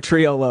John Mayer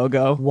Trio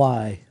logo.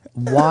 Why?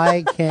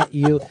 Why can't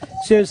you?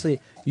 Seriously,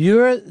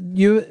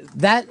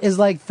 that is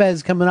like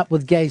Fez coming up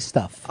with gay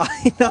stuff.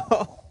 I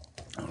know.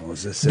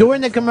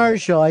 During the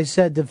commercial, I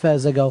said to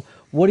Fez, I go,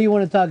 what do you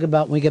want to talk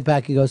about when we get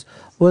back? He goes,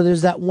 well,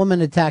 there's that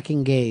woman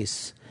attacking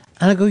gays.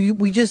 And I go,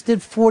 we just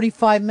did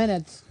 45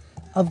 minutes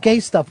of gay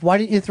stuff. Why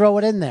didn't you throw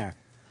it in there?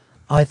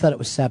 Oh, I thought it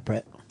was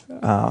separate.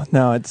 Oh,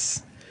 no,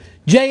 it's...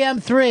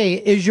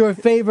 JM3 is your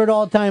favorite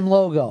all-time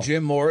logo.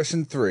 Jim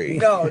Morrison 3.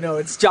 No,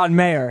 it's John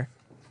Mayer.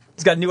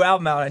 He's got a new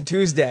album out on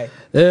Tuesday.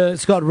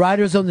 It's called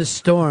Riders on the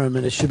Storm,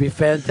 and it should be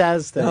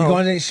fantastic. Oh. You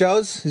going to any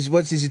shows?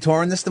 Is he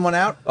touring this one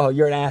out? Oh,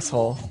 you're an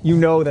asshole. You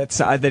know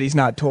that he's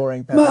not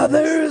touring.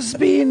 Mothers,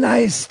 be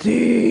nice to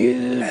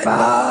you.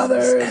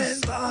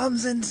 Fathers. And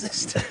moms and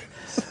sisters.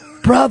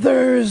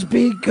 Brothers,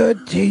 be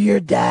good to your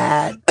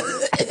dad.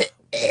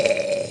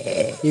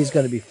 He's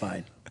going to be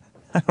fine.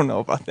 I don't know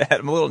about that.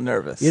 I'm a little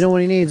nervous. You know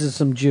what he needs is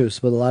some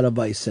juice with a lot of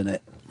ice in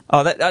it.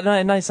 Oh, that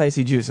nice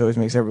icy juice always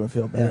makes everyone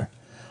feel better.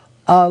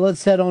 Yeah.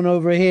 Let's head on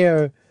over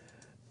here.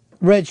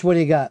 Rich, what do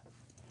you got?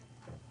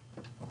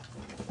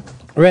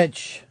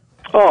 Rich.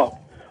 Oh,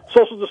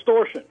 Social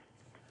Distortion.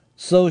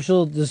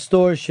 Social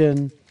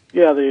Distortion.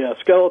 Yeah, the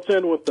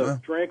skeleton with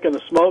the drink and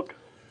the smoke.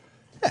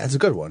 Yeah, that's a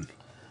good one.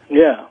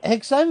 Yeah.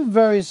 Hicks, I'm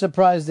very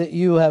surprised that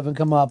you haven't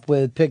come up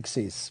with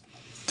Pixies.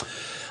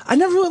 I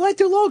never really liked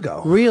their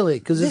logo. Really?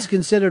 Because it's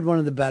considered one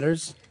of the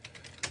betters?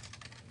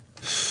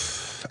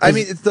 I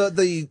mean, it's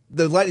the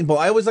lightning bolt.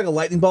 I always like a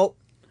lightning bolt.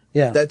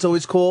 Yeah. That's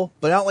always cool,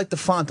 but I don't like the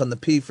font on the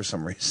P for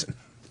some reason.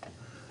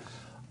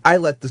 I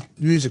let the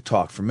music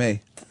talk for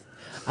me.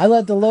 I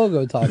let the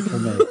logo talk for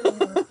me.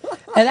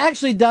 It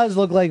actually does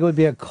look like it would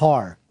be a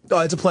car. Oh,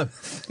 it's a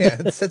Plymouth. Yeah,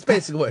 that's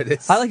basically what it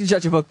is. I like to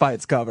judge a book by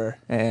its cover,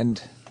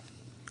 and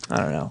I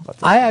don't know. About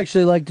that. I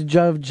actually like to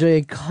judge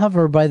a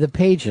cover by the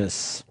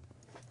pages.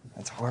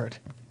 That's hard.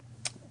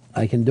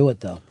 I can do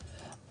it, though.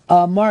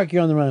 Mark,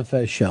 you're on the Run and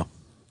Fez show.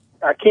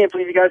 I can't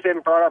believe you guys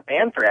haven't brought up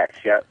Anthrax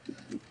yet.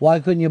 Why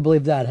couldn't you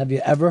believe that? Have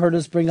you ever heard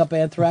us bring up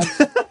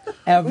Anthrax?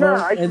 Ever No,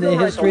 I in the still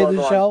like history of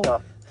the logo show? and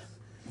stuff.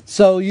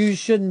 So you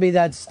shouldn't be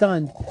that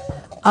stunned.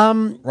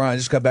 Ron, I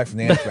just got back from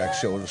the Anthrax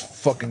show. It was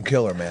fucking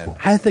killer, man.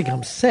 I think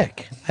I'm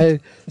sick. I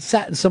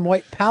sat in some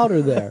white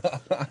powder there.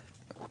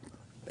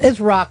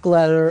 It's rock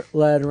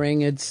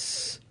lettering.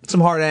 It's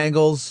some hard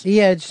angles.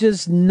 Yeah, it's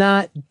just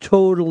not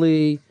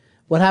totally.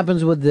 What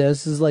happens with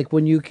this is like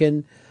when you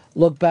can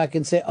look back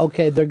and say,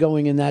 okay, they're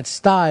going in that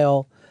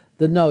style,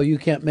 the no, you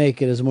can't make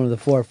it as one of the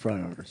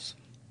forefront owners.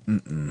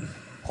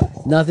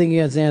 Nothing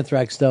against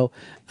Anthrax, though.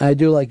 I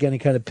do like any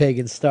kind of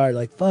pagan star,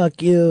 like,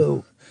 fuck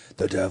you.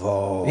 The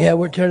devil. Yeah,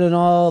 we're turning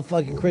all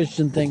fucking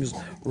Christian things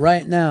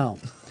right now.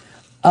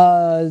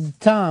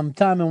 Tom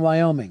in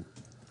Wyoming.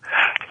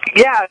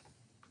 Yeah,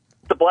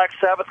 the Black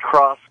Sabbath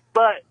cross,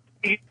 but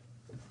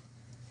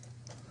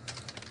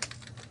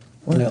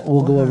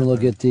We'll go over and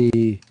look at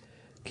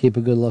keep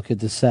a good look at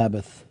the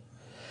Sabbath.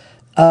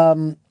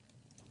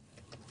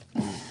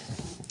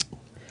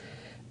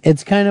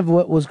 It's kind of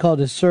what was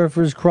called a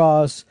surfer's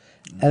cross,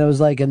 and it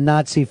was like a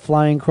Nazi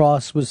flying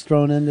cross was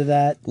thrown into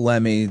that.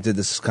 Lemmy did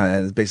this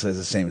kind of basically has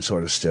the same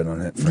sort of shit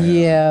on it.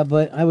 Yeah,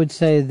 but I would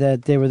say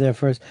that they were there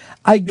first.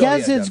 I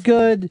guess it's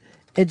good.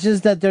 It's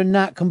just that they're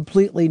not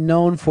completely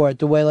known for it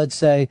the way, let's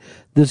say,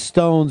 the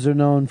Stones are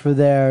known for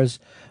theirs,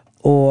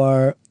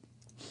 or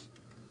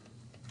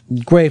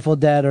Grateful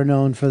Dead are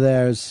known for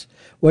theirs,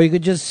 where you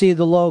could just see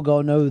the logo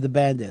and know who the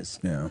band is.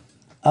 Yeah.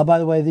 By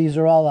the way, these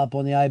are all up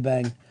on the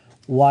iBang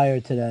wire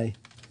today.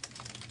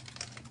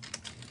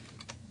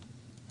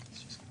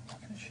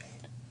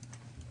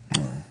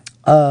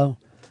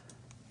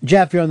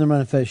 Jeff, you're on the Run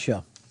and Fez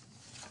show.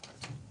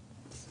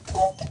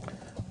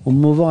 We'll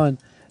move on.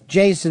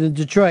 Jason in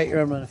Detroit,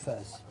 you're on Run and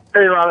Fez.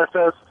 Hey, Ron and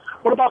Fez.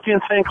 What about the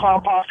Insane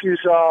Clown Posse's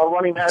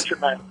Running Hatchet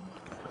Man?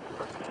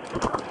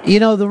 You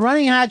know, the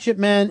Running Hatchet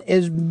Man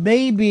is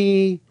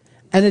maybe,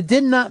 and it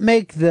did not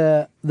make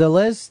the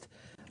list,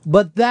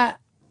 but that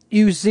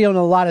you see on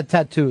a lot of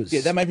tattoos.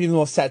 Yeah, that might be the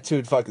most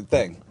tattooed fucking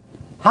thing.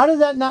 How did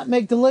that not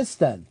make the list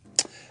then?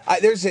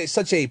 There's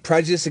such a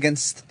prejudice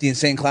against the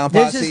Insane Clown Posse.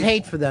 There's just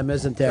hate for them,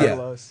 isn't there?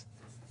 Yeah.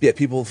 Yeah,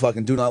 people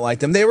fucking do not like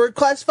them. They were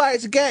classified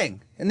as a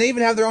gang, and they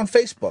even have their own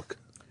Facebook.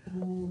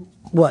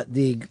 What,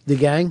 the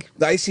gang?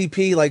 The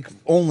ICP, like,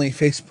 only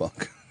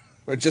Facebook.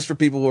 Or just for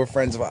people who are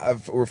fans of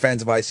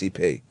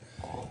ICP.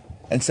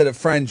 Instead of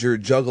friends, you're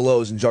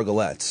juggalos and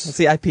juggalettes. What's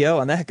the IPO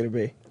on that going to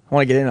be? I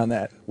want to get in on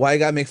that. Why you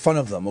gotta make fun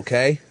of them,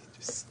 okay?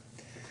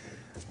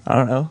 I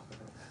don't know.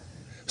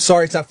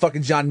 Sorry, it's not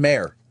fucking John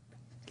Mayer.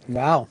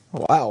 Wow.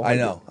 I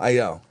know.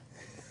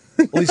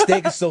 At least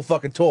they can still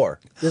fucking tour.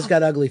 This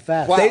got ugly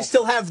fast. Wow. They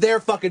still have their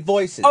fucking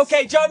voices.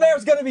 Okay, John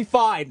Mayer's going to be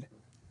fine.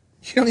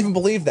 You don't even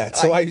believe that,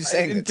 so why are you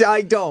saying it?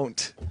 I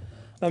don't.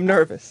 I'm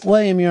nervous.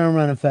 William, you're on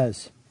Run and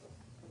Fez.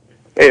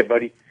 Hey,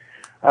 buddy.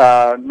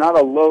 Not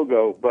a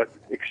logo, but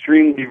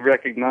extremely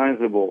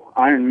recognizable.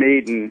 Iron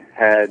Maiden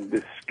had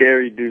this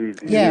scary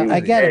dude. Yeah, named I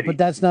get it, Eddie. but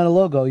that's not a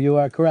logo. You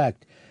are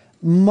correct.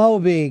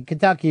 Moby,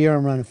 Kentucky, you're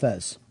on Run and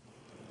Fez.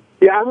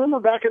 Yeah, I remember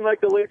back in like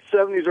the late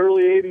 70s,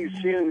 early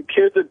 80s, seeing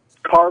kids that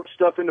carved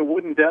stuff into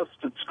wooden desks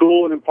at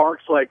school and in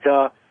parks like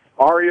REO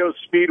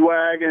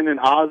Speedwagon and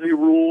Ozzy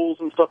Rules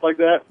and stuff like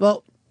that.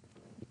 Well,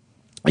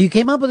 you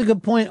came up with a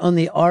good point on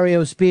the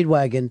REO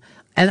Speedwagon,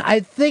 and I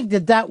think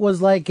that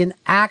was like an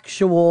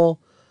actual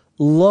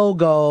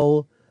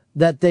logo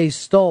that they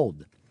stole.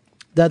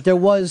 That there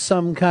was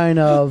some kind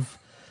of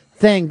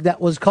thing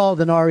that was called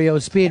an REO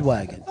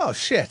Speedwagon. Oh,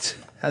 shit.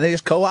 Have they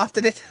just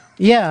co-opted it?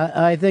 Yeah,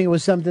 I think it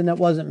was something that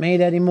wasn't made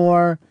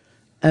anymore,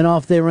 and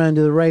off they ran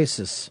to the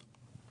races.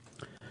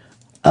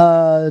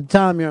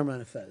 Tom, you're on Run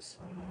and Fez.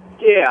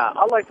 Yeah,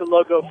 I like the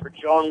logo for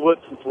John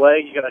Woodson's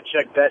leg. You got to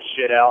check that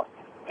shit out.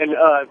 And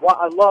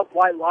I love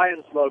White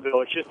Lion's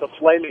logo. It's just a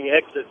flaming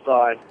exit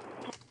sign.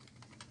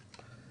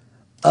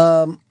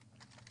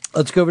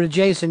 Let's go over to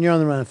Jason. You're on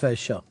the Run and Fez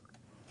show.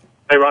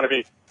 Hey, Ronnie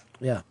B.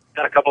 Yeah.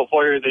 Got a couple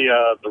for you.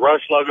 The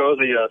Rush logo,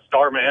 the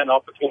Starman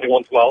off the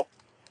 2112.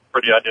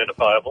 Pretty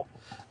identifiable.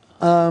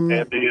 And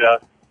the...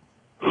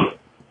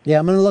 Yeah,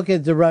 I'm going to look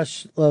at the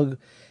Rush logo.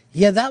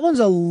 Yeah, that one's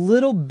a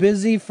little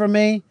busy for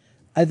me.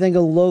 I think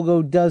a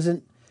logo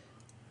doesn't...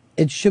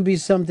 It should be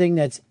something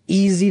that's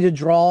easy to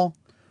draw.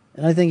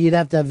 And I think you'd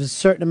have to have a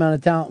certain amount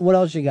of talent. What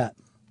else you got?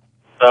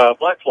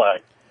 Black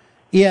Flag.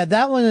 Yeah,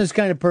 that one is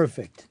kind of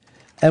perfect.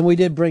 And we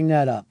did bring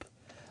that up.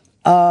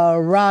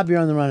 Rob, you're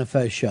on the Run and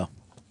Fez show.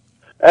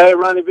 Hey,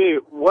 Ronnie B.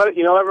 What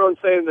everyone's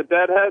saying the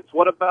Deadheads.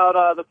 What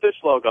about the fish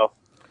logo?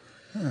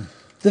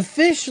 The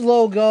fish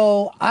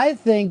logo, I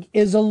think,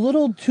 is a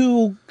little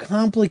too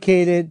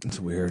complicated. It's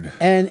weird.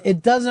 And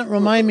it doesn't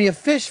remind me of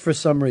fish for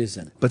some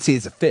reason. But see,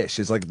 it's a fish.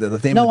 It's like the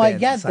theme No, of the I band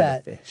get inside that.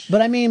 a fish.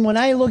 But I mean, when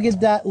I look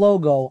at that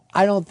logo,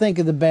 I don't think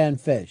of the band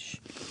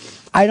Fish.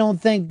 I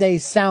don't think they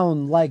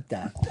sound like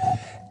that.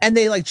 And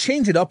they like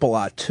change it up a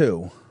lot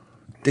too.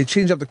 They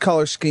change up the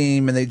color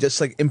scheme and they just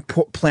like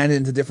plant it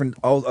into different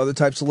other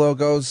types of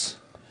logos.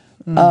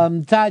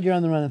 Todd, you're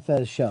on the Run and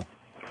Fez show.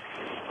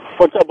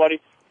 What's up,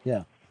 buddy?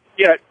 Yeah.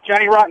 Yeah,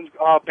 Johnny Rotten's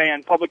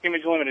band, Public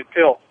Image Limited,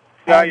 Pill.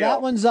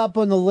 That one's up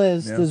on the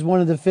list as one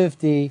of the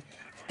 50,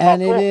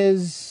 and cool. it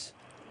is.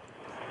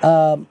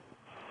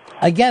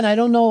 Again, I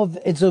don't know if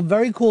it's a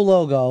very cool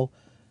logo.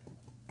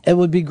 It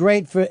would be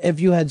great for if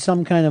you had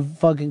some kind of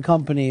fucking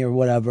company or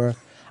whatever.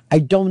 I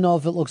don't know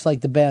if it looks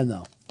like the band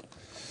though.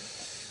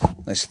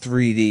 Nice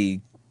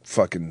 3D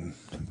fucking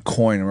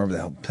coin. Remember the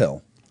hell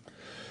pill?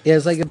 Yeah,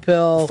 it's like a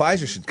pill.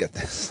 Pfizer should get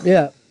this.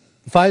 Yeah,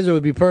 Pfizer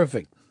would be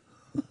perfect.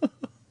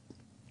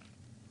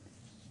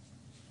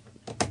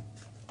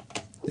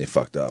 They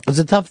fucked up. It's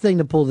a tough thing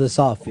to pull this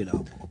off, you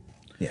know.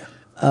 Yeah.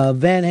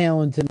 Van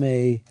Halen to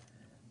me,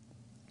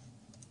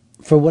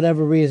 for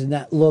whatever reason,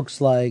 that looks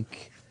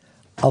like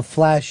a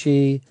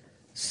flashy,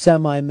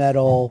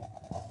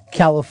 semi-metal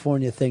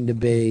California thing to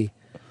be.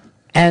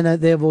 And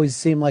they've always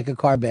seemed like a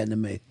car band to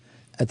me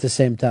at the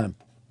same time.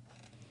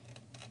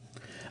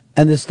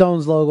 And the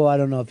Stones logo, I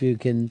don't know if you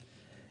can,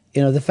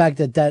 the fact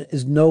that that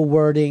is no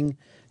wording,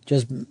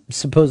 just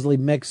supposedly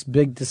mixed,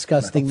 big,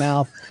 disgusting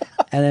mouth,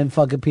 and then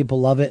fucking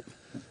people love it.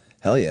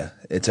 Hell yeah.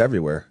 It's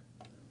everywhere.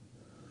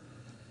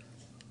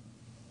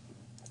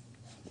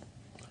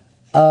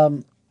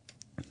 Todd,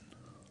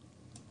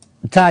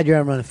 you're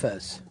on Run of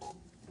Fez.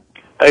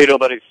 How you doing,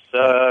 buddies?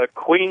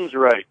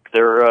 Queensryche.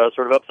 They're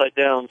sort of upside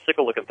down,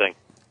 sickle-looking thing.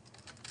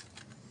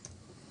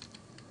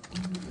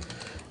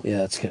 Yeah,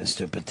 that's kind of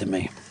stupid to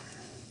me.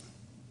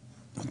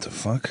 What the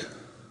fuck?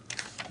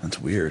 That's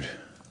weird.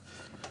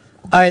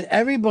 All right,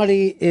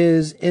 everybody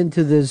is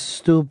into this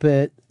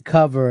stupid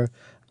cover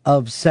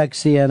of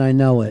Sexy and I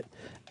Know It.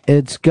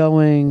 It's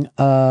going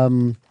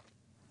viral,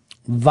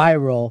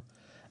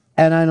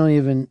 and I don't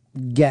even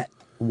get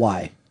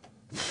why.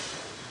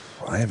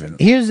 I haven't.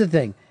 Here's the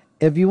thing.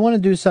 If you want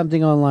to do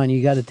something online,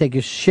 you got to take a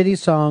shitty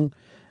song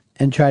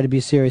and try to be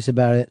serious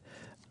about it,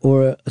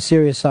 or a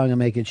serious song and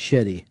make it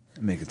shitty.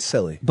 Make it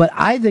silly. But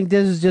I think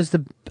this is just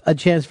a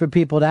chance for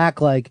people to act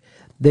like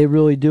they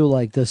really do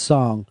like this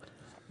song,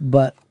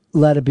 but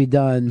let it be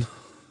done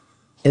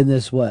in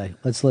this way.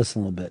 Let's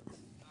listen a little bit.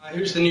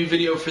 Here's the new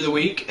video for the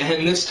week,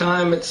 and this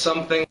time it's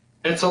something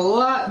that's a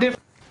lot different.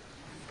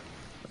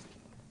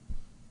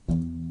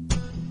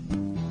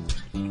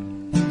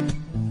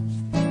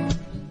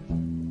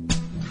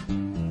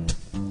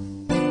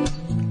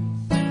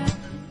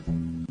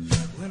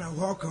 When I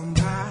walk on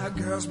by,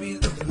 girls be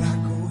looking like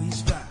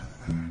always fly.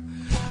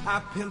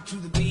 I pimp to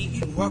the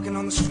beat, walking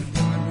on the street,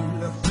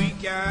 I'm a freak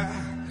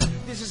guy.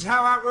 This is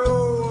how I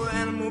roll,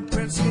 animal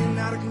prancing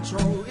out of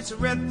control. It's a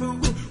red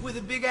food with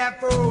a big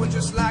afro, and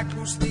just like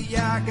Bruce Lee,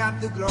 I got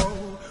the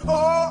glow.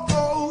 Oh,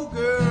 oh,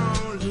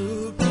 girl,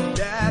 look at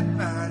that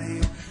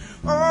body.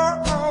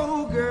 Oh,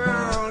 oh,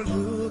 girl,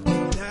 look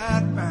at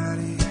that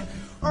body.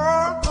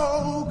 Oh,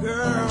 oh,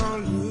 girl,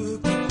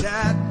 look at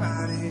that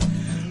body.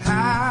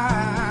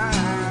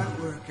 I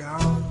work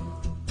out.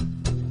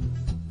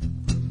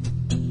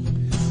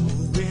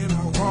 When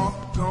I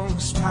walk on the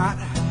spot,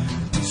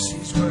 this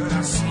is what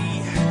I see.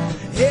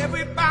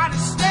 Everybody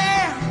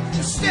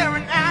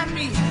staring at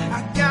me.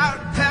 I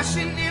got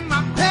passion in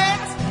my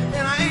past,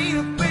 and I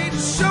ain't afraid to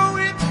show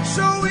it,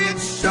 show it,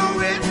 show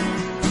it.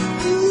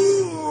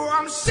 Ooh,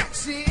 I'm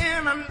sexy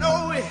and I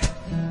know it.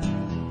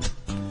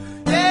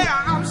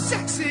 Yeah, I'm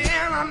sexy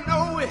and I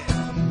know it.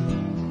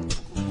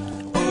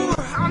 Ooh,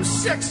 I'm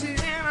sexy and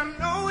I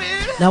know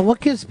it. Now, what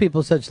gives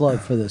people such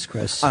love for this,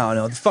 Chris? I don't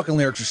know. The fucking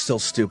lyrics are still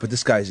stupid.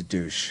 This guy's a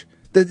douche.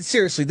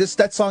 Seriously,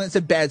 that song, it's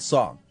a bad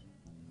song.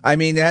 I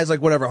mean, it has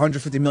like whatever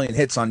 150 million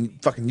hits on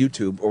fucking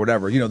YouTube or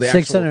whatever. You know, the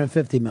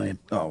 650 million.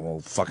 Oh well,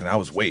 fucking, I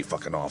was way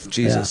fucking off.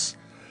 Jesus.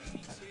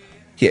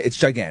 Yeah, it's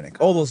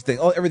gigantic. All those things,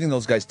 everything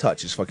those guys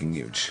touch is fucking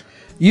huge.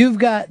 You've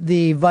got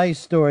the Vice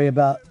story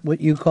about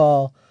what you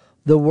call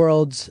the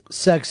world's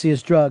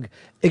sexiest drug.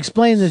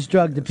 Explain this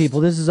drug to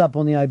people. This is up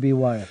on the IB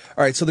Wire.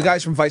 All right, so the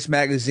guys from Vice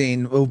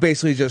Magazine, who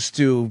basically just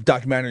do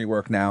documentary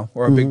work now,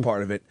 or a big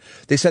part of it,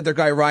 they sent their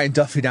guy Ryan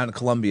Duffy down to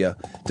Colombia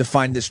to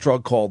find this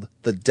drug called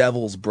the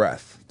Devil's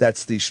Breath.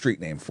 That's the street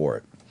name for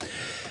it.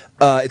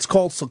 It's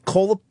called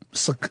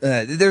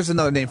there's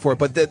another name for it,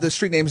 but the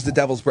street name is the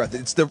Devil's Breath.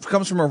 It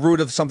comes from a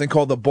root of something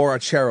called the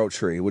borrachero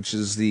tree, which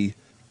is in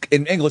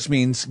English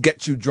means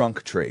get you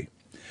drunk tree.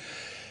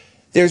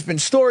 There's been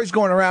stories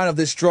going around of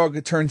this drug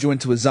that turns you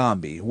into a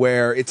zombie,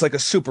 where it's like a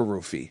super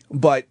roofie,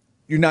 but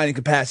you're not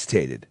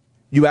incapacitated.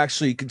 You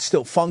actually can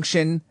still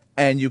function,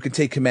 and you can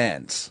take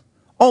commands.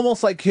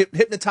 Almost like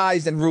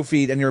hypnotized and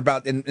roofied, and you're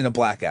about in a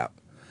blackout.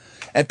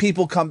 And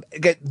people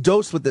get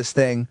dosed with this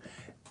thing,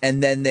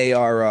 and then they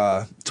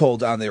are told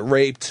they're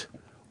raped,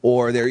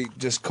 or they're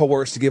just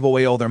coerced to give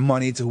away all their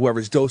money to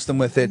whoever's dosed them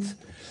with it.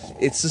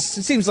 It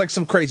seems like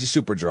some crazy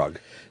super drug.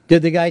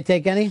 Did the guy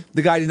take any?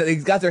 They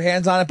got their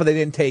hands on it, but they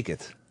didn't take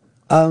it.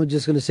 I'm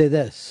just going to say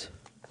this.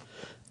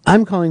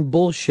 I'm calling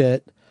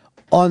bullshit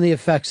on the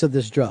effects of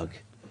this drug.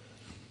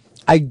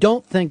 I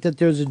don't think that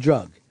there's a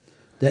drug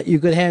that you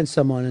could hand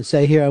someone and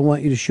say, here, I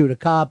want you to shoot a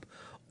cop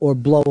or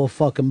blow a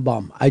fucking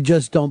bum. I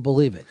just don't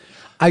believe it.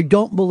 I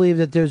don't believe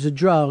that there's a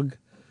drug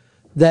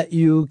that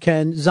you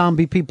can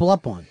zombie people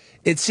up on.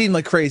 It seemed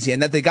like crazy,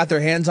 and that they got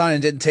their hands on it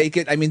and didn't take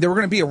it. I mean, they were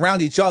going to be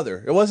around each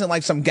other. It wasn't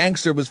like some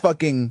gangster was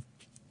fucking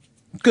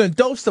going to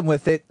dose them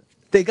with it.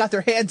 They got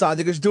their hands on it.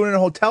 They're just doing it in a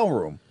hotel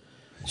room.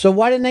 So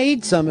why didn't they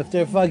eat some if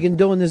they're fucking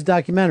doing this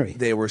documentary?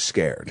 They were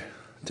scared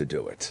to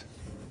do it.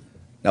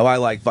 Now, I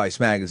like Vice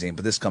Magazine,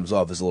 but this comes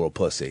off as a little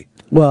pussy.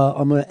 Well,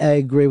 I'm going to A,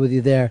 agree with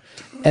you there,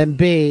 and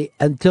B,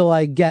 until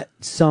I get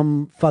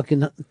some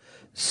fucking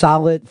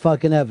solid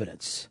fucking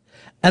evidence.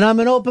 And I'm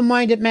an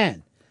open-minded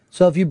man.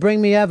 So if you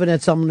bring me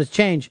evidence, I'm going to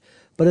change.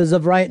 But as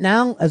of right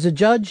now, as a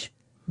judge,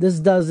 this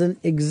doesn't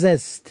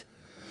exist.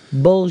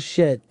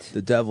 Bullshit.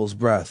 The Devil's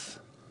Breath.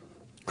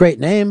 Great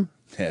name.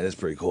 Yeah, that's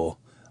pretty cool.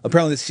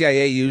 Apparently, the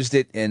CIA used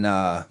it in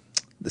as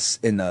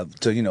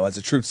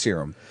a truth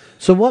serum.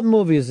 So, what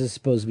movie is this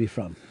supposed to be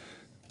from?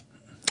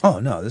 Oh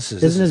no, this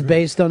is. Isn't this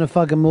based on a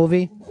fucking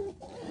movie?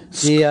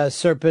 The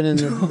Serpent and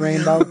the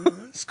Rainbow.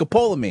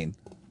 Scopolamine.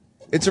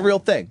 It's a real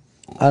thing.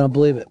 I don't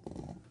believe it.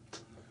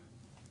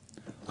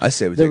 I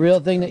say we The take. real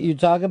thing that you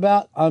talk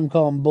about, I'm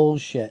calling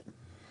bullshit.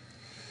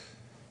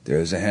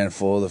 There's a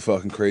handful of the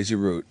fucking crazy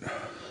root.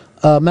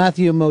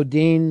 Matthew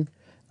Modine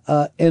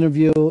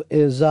interview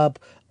is up.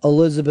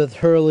 Elizabeth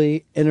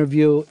Hurley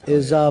interview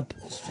is up.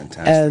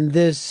 Fantastic. And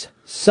this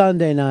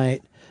Sunday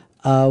night,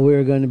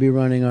 we're going to be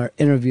running our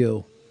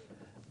interview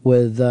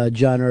with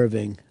John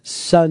Irving.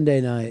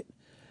 Sunday night.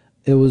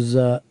 It was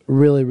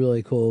really,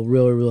 really cool.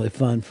 Really, really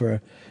fun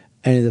for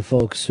any of the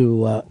folks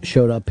who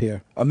showed up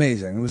here.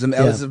 Amazing. It was an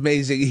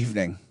amazing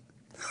evening.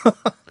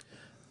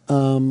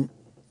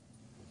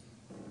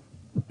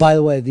 By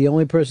the way, the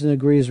only person that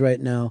agrees right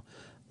now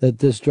that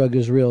this drug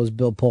is real is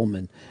Bill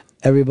Pullman.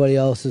 Everybody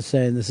else is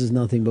saying this is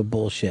nothing but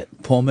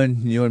bullshit.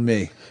 Pullman, you and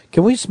me.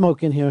 Can we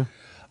smoke in here?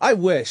 I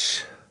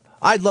wish.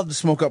 I'd love to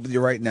smoke up with you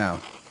right now.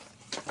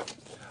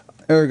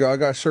 There we go. I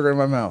got sugar in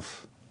my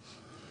mouth.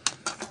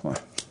 Come on.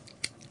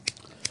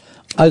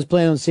 I was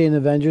planning on seeing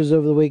Avengers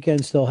over the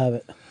weekend. Still have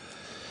it.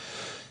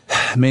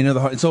 Made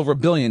another. It's over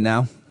 $1 billion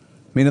now.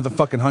 Made another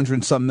fucking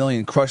 100-some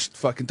million. Crushed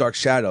fucking Dark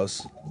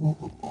Shadows.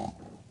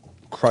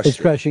 Crushed. It's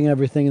crushing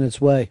everything in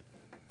its way.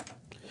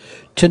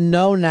 To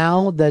know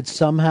now that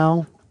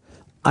somehow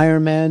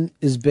Iron Man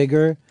is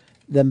bigger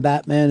than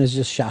Batman is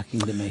just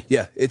shocking to me.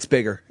 Yeah, it's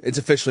bigger. It's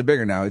officially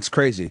bigger now. It's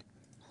crazy.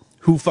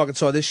 Who fucking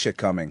saw this shit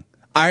coming?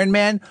 Iron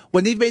Man,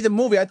 when they made the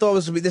movie, I thought it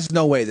was going to be, there's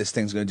no way this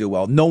thing's going to do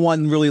well. No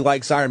one really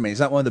likes Iron Man. He's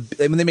not one of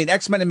the, when they made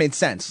X-Men, it made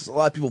sense. A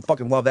lot of people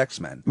fucking love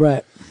X-Men.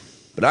 Right.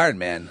 But Iron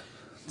Man.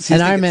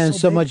 And Iron Man is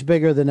so much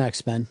bigger than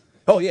X-Men.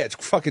 Oh, yeah, it's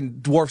fucking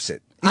dwarfs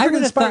it. He's bigger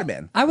than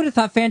Spider-Man. I would have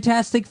thought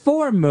Fantastic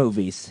Four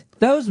movies.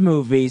 Those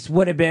movies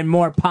would have been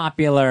more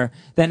popular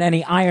than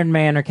any Iron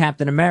Man or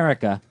Captain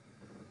America.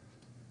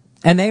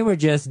 And they were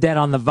just dead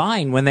on the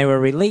vine when they were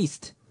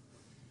released.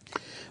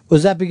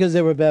 Was that because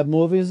they were bad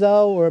movies,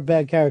 though, or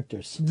bad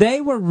characters?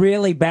 They were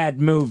really bad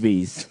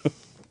movies.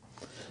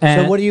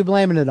 So what are you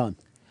blaming it on?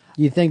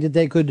 You think that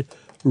they could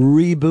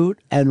reboot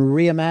and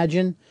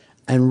reimagine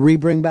and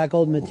re-bring back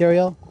old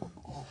material?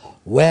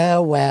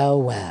 Well, well,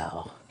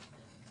 well.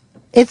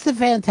 It's the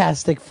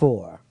Fantastic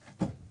Four.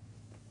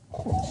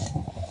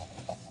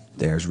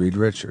 There's Reed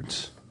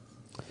Richards.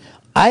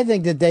 I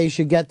think that they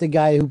should get the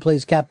guy who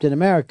plays Captain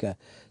America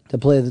to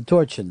play the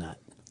torch in that.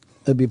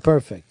 It'd be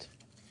perfect.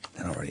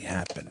 That already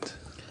happened.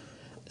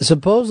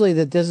 Supposedly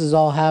that this is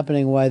all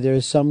happening while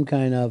there's some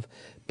kind of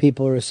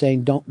people who are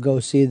saying don't go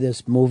see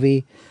this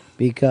movie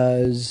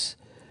because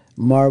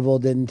Marvel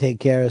didn't take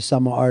care of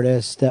some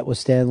artist that was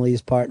Stan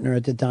Lee's partner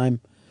at the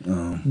time.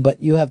 Oh.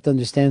 But you have to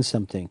understand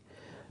something.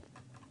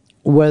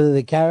 Whether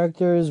the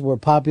characters were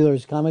popular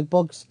as comic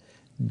books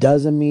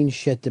doesn't mean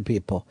shit to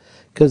people.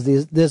 Because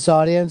this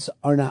audience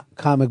are not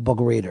comic book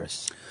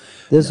readers.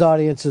 This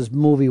audience is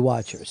movie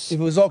watchers. If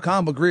it was all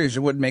comic book readers,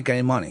 it wouldn't make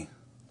any money.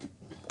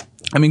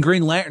 I mean,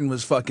 Green Lantern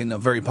was fucking a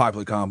very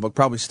popular comic book.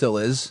 Probably still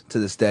is to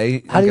this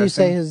day. How do you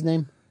say his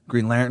name?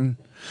 Green Lantern.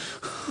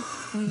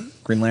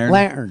 Green Lantern.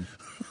 Lantern.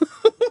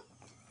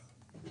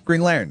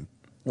 Green Lantern.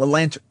 Well,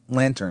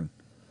 Lantern.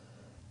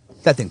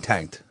 That thing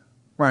tanked.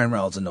 Ryan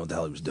Reynolds didn't know what the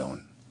hell he was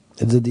doing.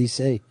 It's a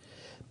DC.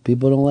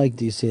 People don't like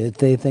DC.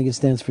 They think it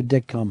stands for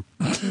Dick Cum.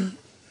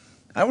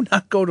 I would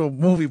not go to a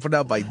movie put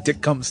out by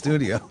Dick Cum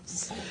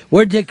Studios.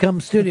 We're Dick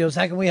Cum Studios.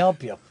 How can we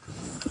help you?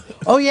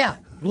 Oh, yeah.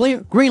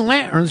 Green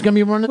Lantern's going to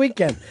be running the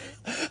weekend.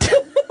 There's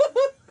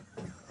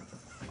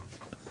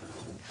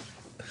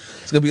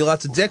going to be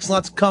lots of dicks,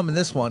 lots of cum in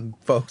this one,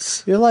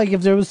 folks. You're like,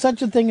 if there was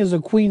such a thing as a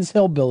Queens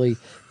hillbilly,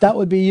 that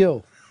would be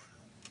you.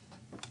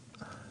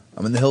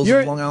 I'm in the hills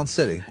of Long Island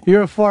City.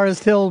 You're a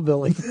Forest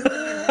hillbilly.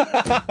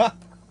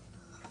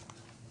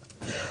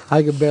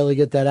 I could barely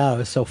get that out. I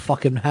was so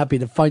fucking happy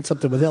to find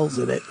something with hills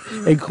in it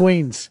in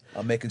Queens.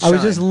 I'll make it I was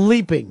shine. just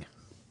leaping.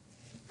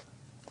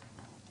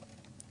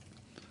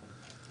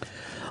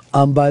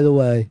 By the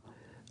way,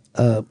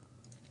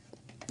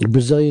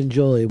 Brazilian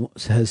Jolie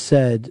has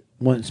said,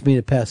 wants me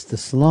to pass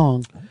this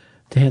along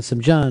to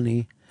Handsome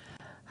Johnny.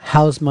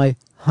 How's my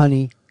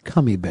honey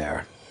cummy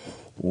bear?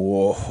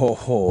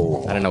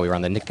 Whoa. I don't know. We were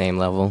on the nickname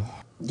level.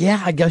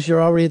 Yeah, I guess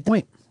you're already at the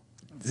point.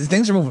 These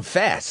things are moving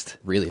fast.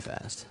 Really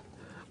fast.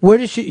 Where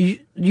does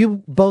she?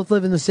 You both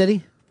live in the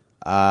city?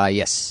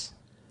 Yes.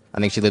 I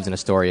think she lives in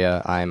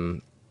Astoria.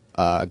 I'm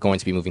going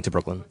to be moving to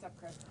Brooklyn.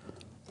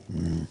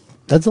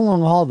 That's a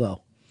long haul,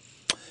 though.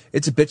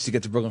 It's a bitch to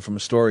get to Brooklyn from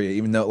Astoria,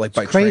 even though, like,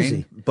 by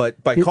crazy. train.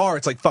 But by car,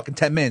 it's like fucking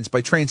 10 minutes.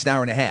 By train, it's an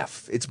hour and a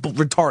half. It's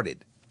retarded.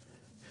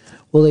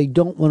 Well, they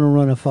don't want to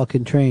run a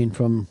fucking train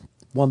from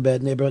one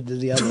bad neighborhood to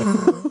the other.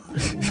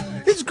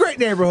 It's a great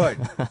neighborhood.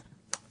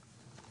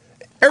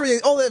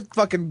 Everything, all that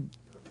fucking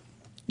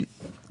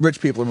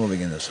rich people are moving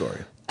into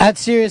Astoria. At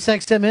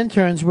SiriusXM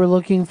interns, we're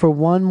looking for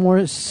one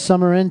more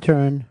summer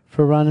intern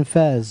for Ron and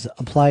Fez.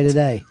 Apply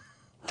today.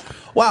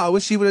 Wow, I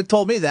wish he would have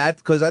told me that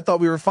because I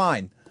thought we were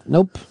fine.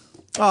 Nope.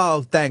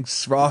 Oh,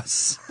 thanks,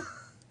 Ross.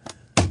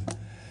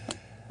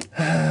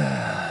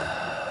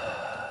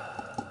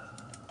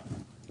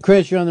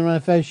 Chris, you're on the Ron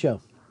and Fez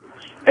show.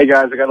 Hey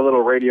guys, I got a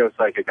little radio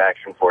psychic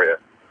action for you.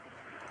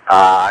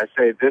 I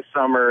say this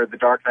summer, The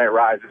Dark Knight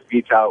Rises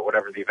beats out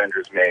whatever the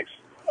Avengers makes.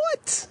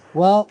 What?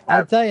 Well,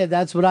 I'll tell you,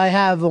 that's what I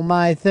have on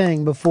my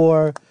thing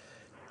before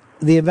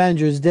the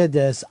Avengers did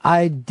this.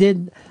 I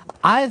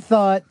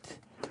thought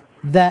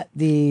that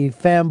the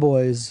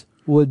fanboys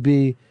would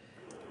be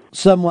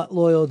somewhat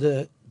loyal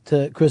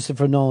to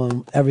Christopher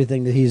Nolan,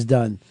 everything that he's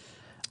done.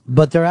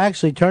 But they're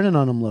actually turning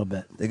on him a little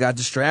bit. They got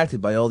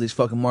distracted by all these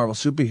fucking Marvel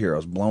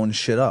superheroes blowing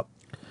shit up.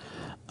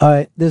 All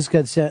right, this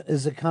got sent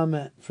is a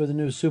comment for the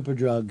new super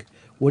drug.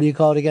 What do you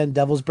call it again?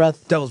 Devil's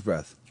breath? Devil's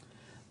breath.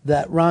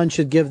 That Ron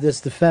should give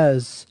this to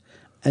Fez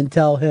and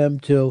tell him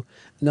to,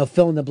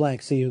 fill in the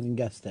blank, see who can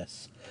guess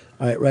this.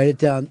 All right, write it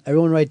down.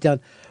 Everyone write it down.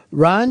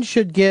 Ron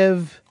should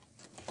give,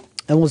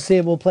 and we'll see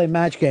if we'll play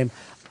match game.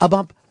 A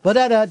bump,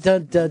 ba-da-da,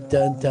 dun, dun,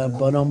 dun, dun,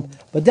 ba-dum,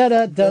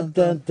 ba-da-da, dun,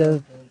 dun,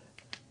 dun.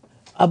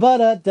 A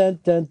ba-da, dun,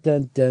 dun,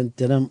 dun, dun,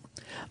 dun,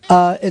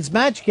 dun. It's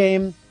match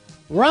game.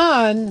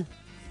 Ron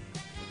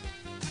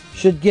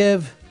should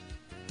give.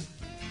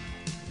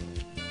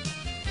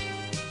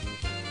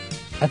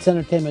 That's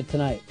Entertainment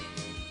Tonight.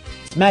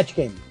 Match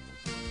game.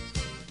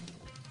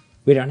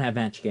 We don't have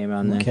match game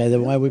on there. Okay,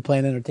 then why are we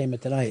playing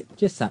Entertainment Tonight?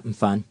 Just something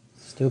fun.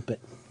 Stupid.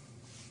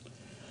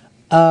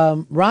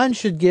 Ron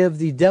should give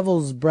the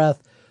Devil's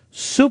Breath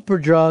super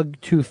drug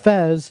to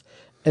Fez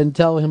and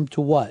tell him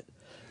to what?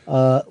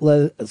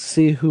 Let's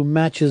see who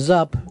matches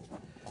up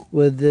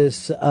with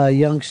this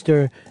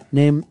youngster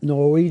named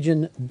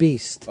Norwegian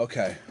Beast.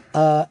 Okay.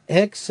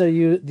 Hicks, do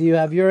you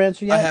have your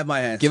answer yet? I have my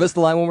answer. Give us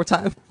the line one more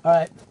time. All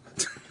right.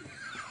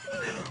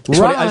 I just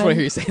want to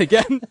hear you say it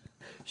again.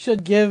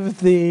 Should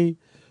give the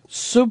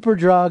super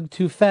drug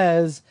to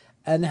Fez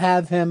and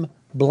have him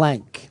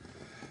blank.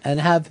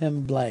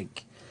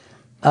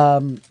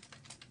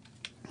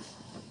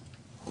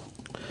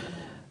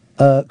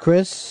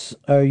 Chris,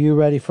 are you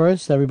ready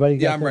first? Everybody?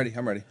 Yeah, I'm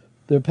ready.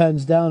 Their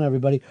pens down,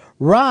 everybody.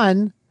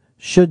 Ron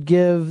should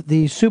give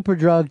the super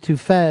drug to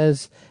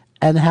Fez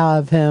and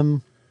have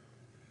him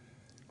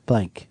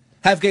blank.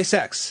 Have gay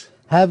sex.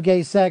 Have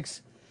gay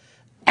sex.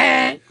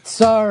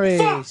 Sorry.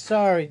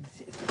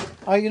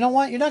 Oh, you know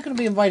what? You're not going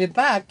to be invited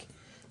back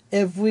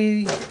if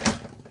we...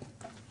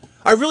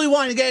 I really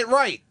wanted to get it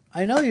right.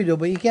 I know you do,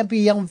 but you can't be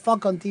yelling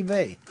fuck on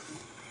TV.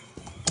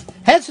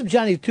 Had some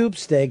Johnny Tube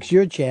steaks,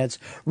 your chance.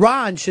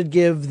 Ron should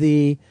give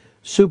the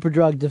super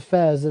drug to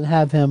Fez and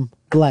have him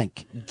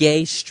blank.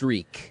 Gay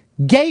streak.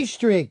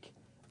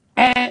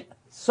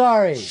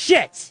 Sorry.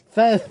 Shit.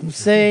 Fez,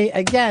 see,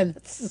 again,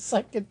 it's the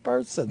second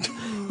person.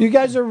 You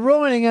guys are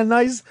ruining a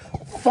nice,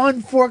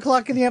 fun 4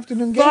 o'clock in the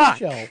afternoon game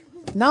show.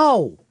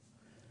 No.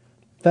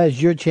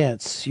 Fez, your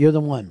chance. You're the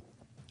one.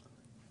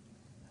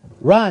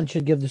 Ron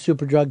should give the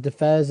super drug to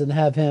Fez and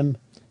have him...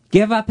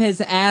 Give up his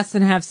ass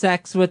and have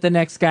sex with the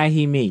next guy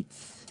he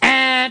meets.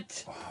 Oh,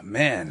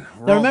 man.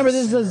 Now remember,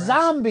 this is a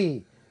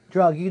zombie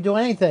drug. You can do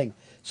anything.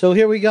 So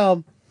here we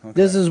go. Okay.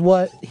 This is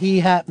what he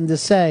happened to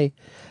say.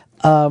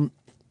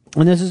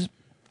 And this is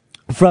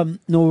from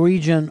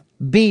Norwegian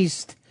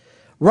Beast.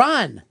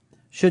 Ron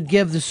should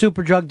give the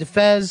super drug to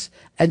Fez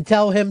and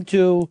tell him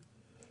to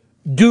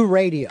do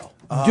radio.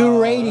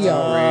 Do radio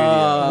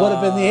would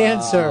have been the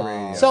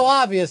answer. So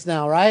obvious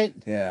now, right?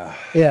 Yeah.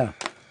 Yeah.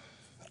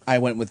 I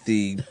went with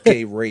the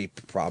gay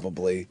rape,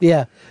 probably.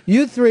 Yeah.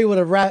 You three would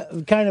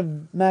have kind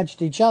of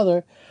matched each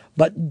other,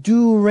 but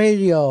do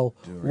radio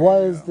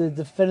was the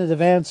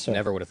definitive answer.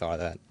 Never would have thought of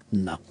that.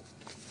 No.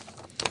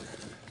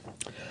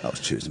 I was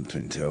choosing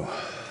between two.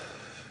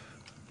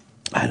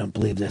 I don't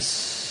believe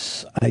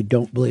this. I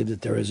don't believe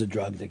that there is a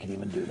drug that can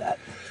even do that.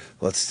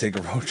 Let's take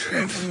a road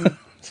trip.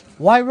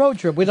 Why road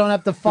trip? We don't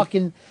have to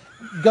fucking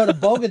go to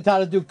Bogota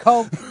to do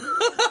coke.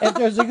 If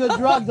there's a good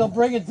drug, they'll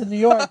bring it to New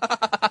York.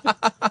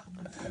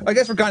 I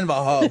guess we're kind of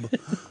a hub.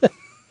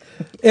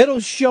 It'll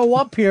show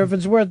up here if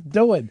it's worth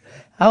doing.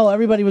 Hell,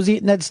 everybody was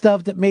eating that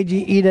stuff that made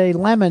you eat a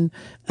lemon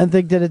and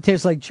think that it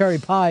tastes like cherry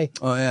pie.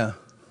 Oh, yeah.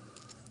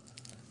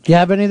 Do you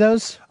have any of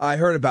those? I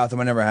heard about them.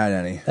 I never had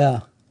any.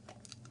 Yeah.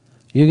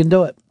 You can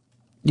do it.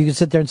 You can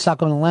sit there and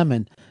suck on a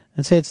lemon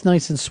and say it's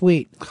nice and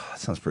sweet. That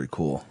sounds pretty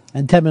cool.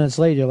 And 10 minutes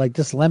later, you're like,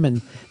 this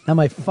lemon, now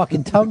my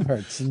fucking tongue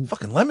hurts. And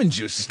fucking lemon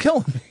juice is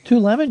killing me. Too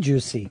lemon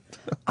juicy.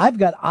 I've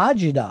got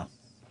agita.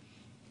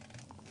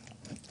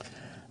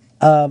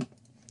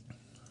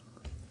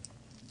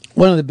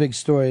 One of the big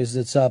stories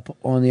that's up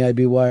on the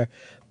IB Wire,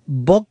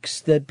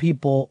 books that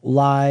people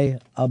lie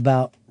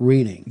about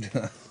reading.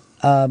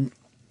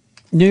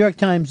 New York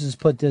Times has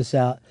put this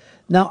out.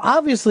 Now,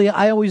 obviously,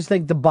 I always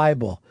think the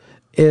Bible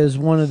is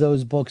one of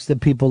those books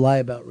that people lie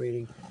about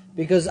reading,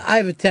 because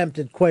I've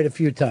attempted quite a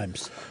few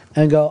times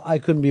and go, I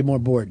couldn't be more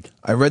bored.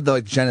 I read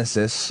the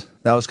Genesis.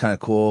 That was kind of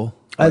cool.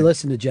 I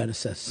listened to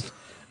Genesis.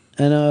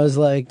 And I was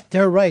like,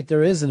 they're right.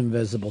 There is an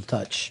invisible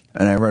touch.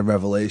 And I read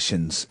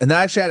Revelations. And then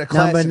I actually had a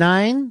class.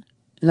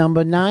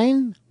 Number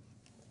 9.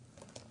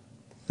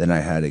 Then I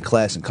had a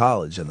class in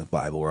college on the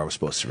Bible where I was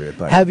supposed to read it.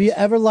 Have you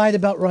ever lied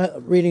about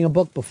reading a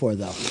book before,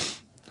 though?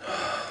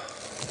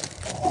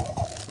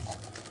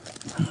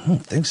 I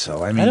don't think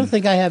so. I mean, I don't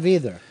think I have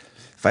either.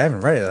 If I haven't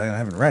read it, I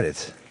haven't read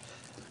it.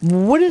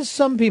 What is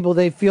some people,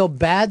 they feel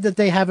bad that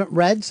they haven't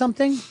read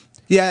something?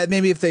 Yeah,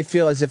 maybe if they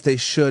feel as if they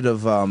should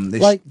have,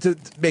 to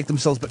make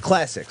themselves, but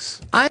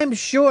classics. I'm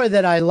sure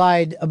that I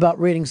lied about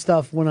reading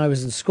stuff when I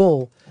was in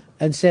school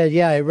and said,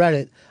 yeah, I read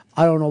it.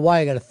 I don't know why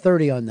I got a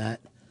 30 on that.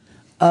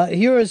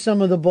 Here are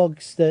some of the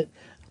books that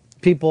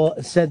people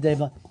said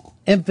they've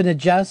Infinite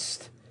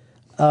Jest,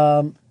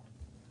 some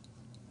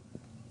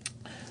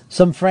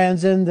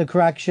Franzen, The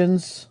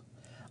Corrections.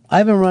 I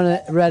haven't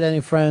read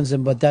any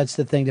Franzen, but that's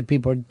the thing that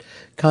people are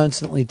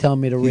constantly telling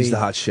me to read. He's the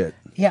hot shit.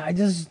 Yeah,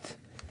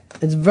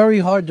 it's very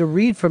hard to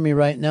read for me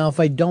right now if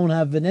I don't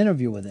have an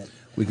interview with it.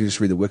 We can just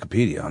read the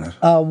Wikipedia on it.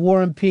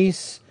 War and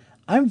Peace.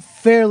 I'm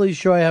fairly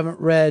sure I haven't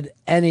read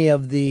any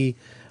of the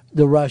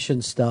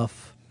Russian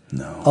stuff.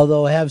 No.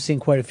 Although I have seen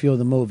quite a few of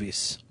the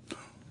movies.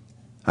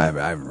 I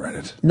haven't read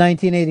it.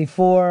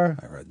 1984.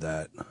 I read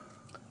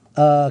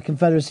that.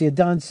 Confederacy of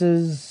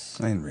Dunces.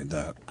 I didn't read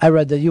that. I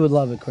read that. You would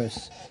love it,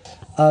 Chris.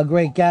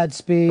 Great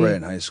Gatsby. I read it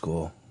in high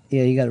school.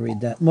 Yeah, you got to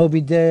read that. Moby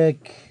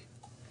Dick.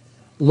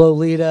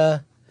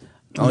 Lolita.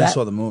 I only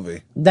saw the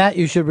movie. That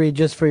you should read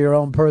just for your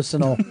own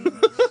personal.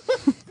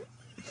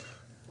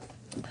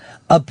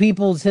 A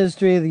People's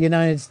History of the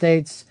United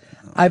States.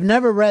 I've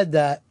never read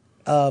that.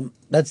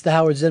 That's the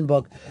Howard Zinn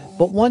book.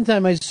 But one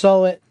time I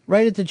saw it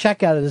right at the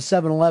checkout at the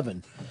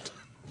 7-Eleven.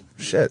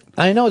 Shit.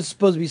 I know it's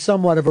supposed to be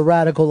somewhat of a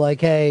radical,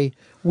 like, hey,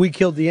 we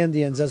killed the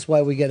Indians, that's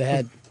why we get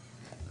ahead.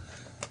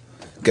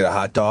 Get a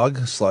hot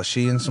dog,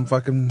 slushy, and some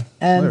fucking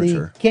And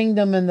literature. The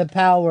Kingdom and the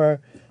Power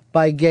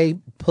by Gay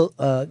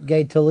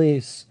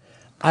Talese.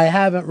 I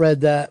haven't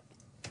read that.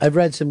 I've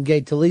read some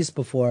Gay Talese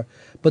before,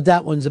 but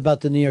that one's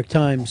about the New York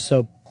Times,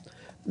 so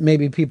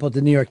maybe people at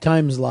the New York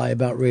Times lie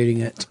about reading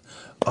it.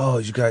 Oh,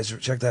 you guys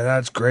check that out.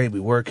 It's great. We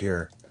work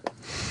here.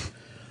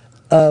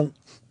 I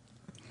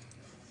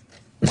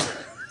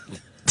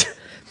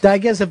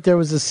guess if there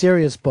was a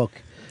serious book,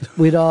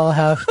 we'd all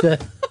have to...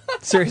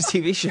 Serious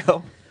TV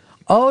show.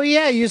 Oh,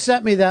 yeah, you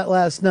sent me that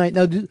last night.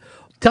 Now,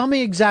 tell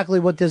me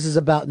exactly what this is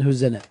about and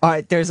who's in it. All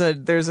right, there's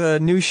a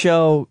new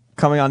show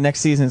coming on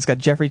next season. It's got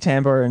Jeffrey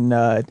Tambor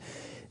and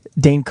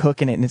Dane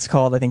Cook in it, and it's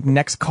called, I think,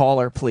 Next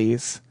Caller,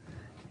 Please.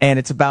 And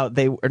it's about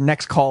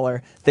Next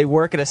Caller. They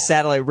work at a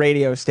satellite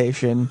radio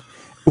station,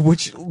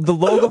 which the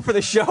logo for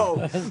the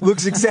show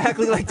looks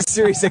exactly like the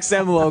Sirius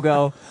XM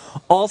logo.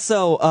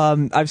 Also,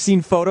 I've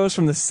seen photos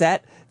from the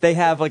set. They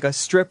have like a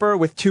stripper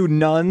with 2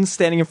 nuns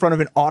standing in front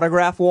of an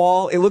autograph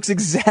wall. It looks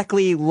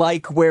exactly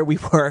like where we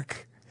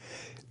work.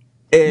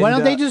 And, why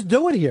don't they just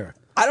do it here?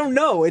 I don't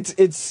know.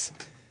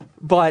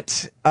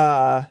 But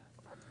the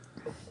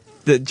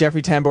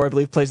Jeffrey Tambor, I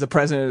believe, plays the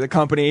president of the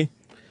company,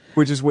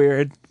 which is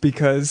weird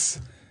because,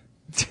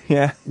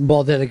 yeah.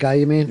 Bald-headed guy,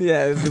 you mean?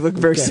 Yeah, they look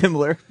very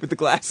similar with the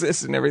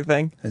glasses and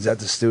everything. Is that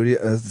the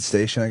studio? The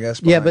station, I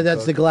guess? Yeah, but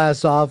that's the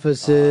glass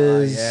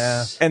offices.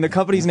 Yeah. And the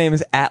company's name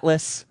is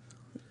Atlas.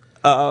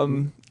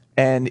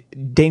 And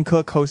Dane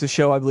Cook hosts a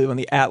show, I believe, on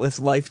the Atlas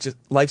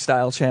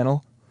Lifestyle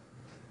channel.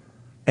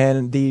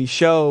 And the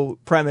show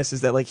premise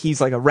is that like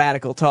he's like a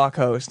radical talk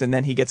host, and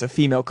then he gets a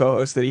female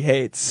co-host that he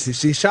hates. You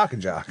see, shock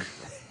and jock.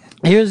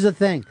 Here's the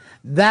thing.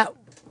 That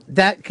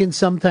can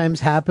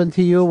sometimes happen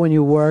to you when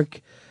you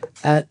work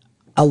at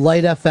a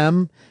Light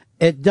FM.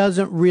 It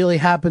doesn't really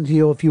happen to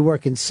you if you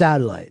work in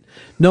satellite.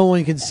 No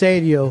one can say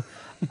to you,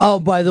 oh,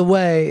 by the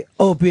way,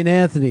 Opie and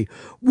Anthony,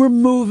 we're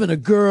moving a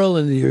girl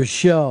into your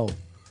show.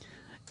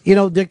 You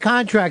know, the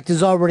contract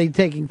is already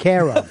taken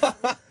care of.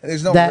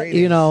 There's no that, ratings.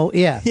 you know,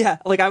 yeah. Yeah,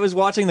 like I was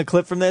watching the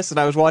clip from this, and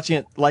I was watching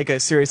it like a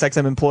Sirius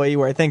XM employee,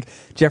 where I think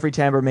Jeffrey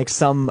Tambor makes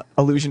some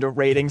allusion to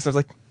ratings. So I was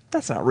like,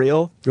 that's not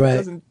real. Right. It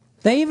doesn't-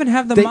 They even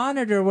have the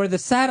monitor where the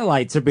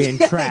satellites are being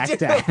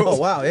tracked at. Oh,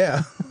 wow,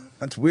 yeah.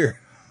 That's weird.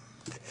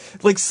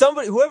 Like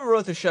whoever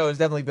wrote the show has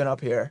definitely been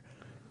up here.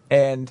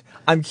 And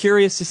I'm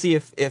curious to see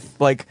if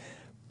like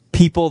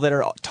people that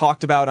are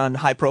talked about on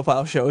high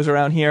profile shows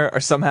around here are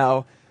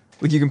somehow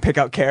like you can pick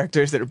out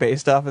characters that are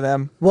based off of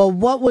them. Well,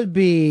 what would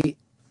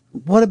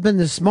have been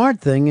the smart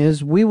thing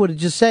is we would have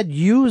just said,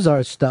 use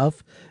our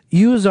stuff,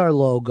 use our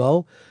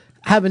logo.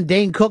 Having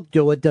Dane Cook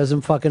do it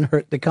doesn't fucking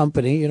hurt the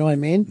company, you know what I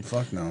mean?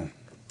 Fuck no.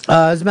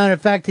 As a matter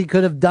of fact, he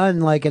could have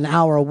done like an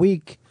hour a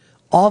week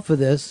off of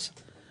this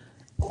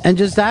and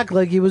just act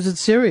like he was at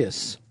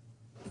Sirius.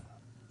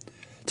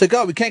 It's like,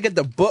 oh, we can't get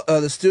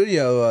the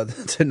studio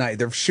tonight.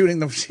 They're shooting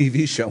the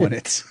TV show in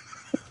it.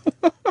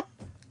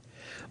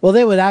 Well,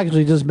 they would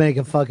actually just make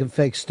a fucking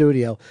fake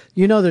studio.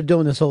 You know they're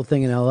doing this whole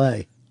thing in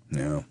L.A.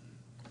 Yeah.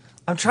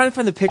 I'm trying to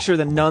find the picture of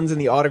the nuns in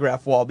the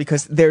autograph wall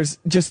because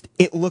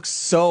it looks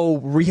so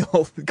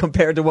real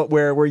compared to what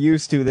we're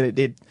used to that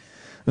it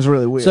It was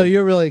really weird. So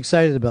you're really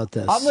excited about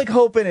this? I'm like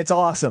hoping it's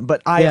awesome,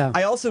 but I Yeah.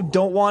 I also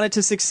don't want it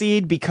to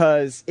succeed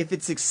because if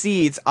it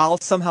succeeds, I'll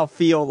somehow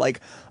feel like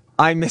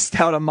I missed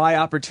out on my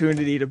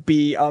opportunity to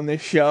be on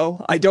this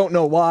show. I don't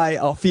know why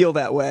I'll feel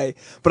that way,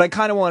 but I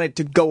kind of want it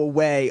to go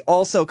away.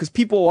 Also, because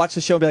people will watch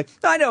the show and be like,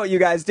 I know what you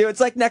guys do.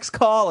 It's like Next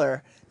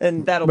Caller,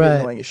 and that'll be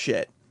Right. annoying as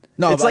shit.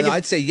 No, It's but like if-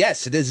 I'd say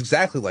yes. It is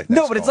exactly like that.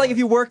 No, but it's like if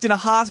you worked in a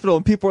hospital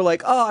and people were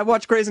like, "Oh, I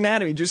watch Grey's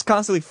Anatomy," just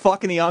constantly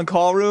fucking the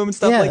on-call room and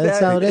stuff Yeah, like that's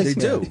that. how it is,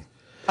 They man. do.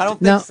 I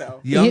don't Now, think so.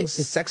 Young, He-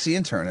 sexy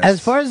intern.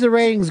 As far as the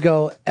ratings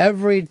go,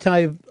 every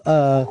time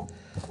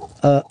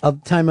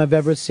of time I've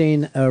ever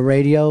seen a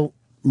radio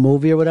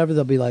movie or whatever,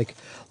 they'll be like,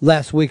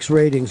 last week's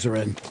ratings are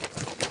in.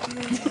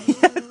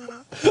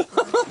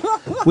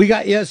 We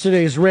got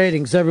yesterday's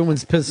ratings.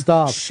 Everyone's pissed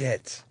off.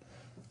 Shit.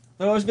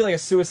 There'll always be like a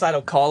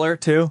suicidal caller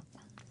too.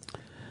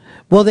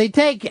 Well, they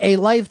take a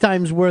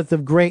lifetime's worth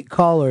of great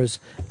callers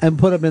and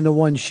put them into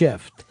one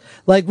shift.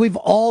 Like, we've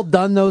all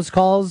done those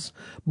calls,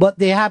 but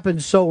they happen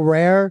so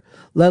rare,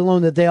 let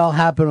alone that they all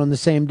happen on the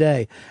same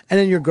day. And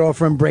then your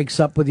girlfriend breaks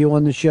up with you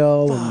on the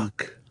show.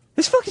 Fuck.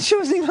 This fucking show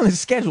isn't even on the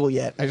schedule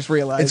yet. I just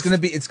realized. It's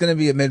gonna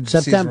be a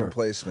mid-season September.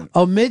 replacement.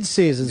 Oh,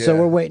 mid-season, so Yeah.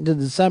 we're waiting to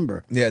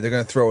December. Yeah, they're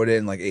gonna throw it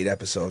in like 8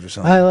 episodes or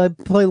something. I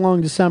play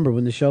long December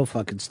when the show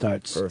fucking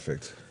starts.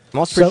 Perfect. I'm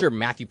also pretty sure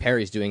Matthew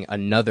Perry's doing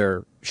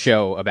another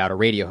show about a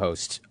radio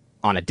host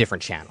on a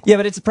different channel. Yeah,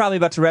 but it's probably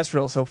about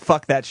terrestrial, so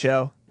fuck that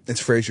show.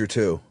 It's Frasier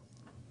too.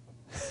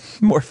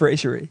 More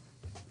Frasier-y.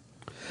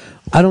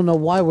 I don't know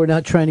why we're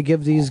not trying to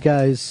give these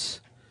guys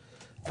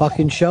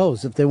fucking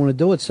shows if they want to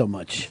do it so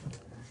much.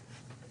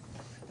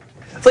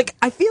 It's like,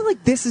 I feel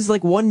like this is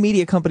like one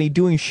media company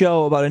doing a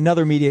show about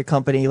another media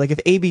company. Like if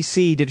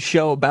ABC did a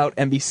show about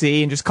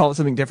NBC and just called it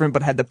something different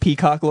but had the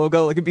peacock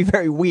logo, like it'd be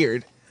very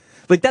weird.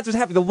 Like that's what's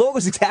happening. The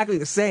logo's exactly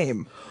the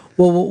same.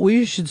 Well, what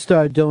we should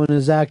start doing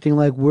is acting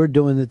like we're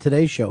doing the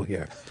Today Show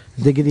here.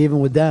 Dig it even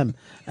with them.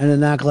 And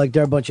then act like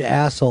they're a bunch of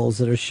assholes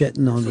that are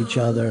shitting on each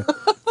other,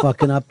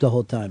 fucking up the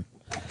whole time.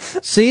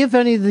 See if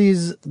any of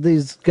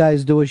these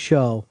guys do a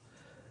show.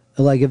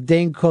 Like if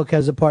Dane Cook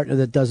has a partner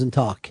that doesn't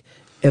talk.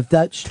 If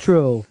that's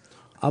true,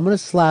 I'm going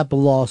to slap a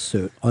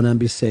lawsuit on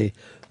NBC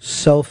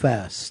so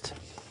fast.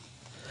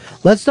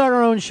 Let's start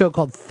our own show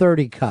called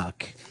 30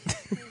 Cock.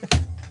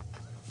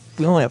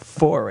 We only have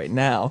 4 right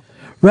now.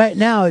 Right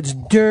now, it's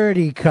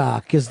Dirty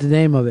Cock is the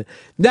name of it.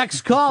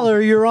 Next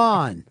caller, you're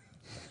on.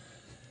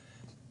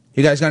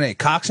 You guys got any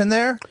cocks in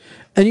there?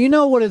 And you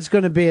know what it's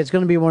going to be? It's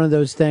going to be one of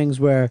those things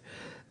where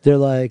they're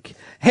like,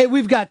 hey,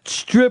 we've got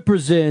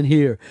strippers in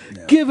here.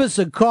 Give us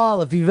a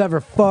call if you've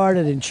ever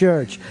farted in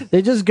church.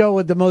 They just go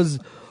with the most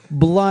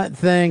blunt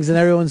things, and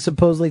everyone's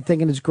supposedly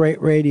thinking it's great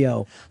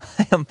radio.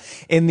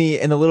 In the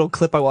little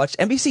clip I watched,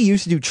 NBC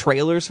used to do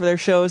trailers for their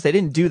shows. They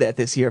didn't do that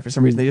this year for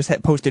some reason. They just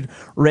had posted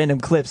random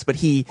clips. But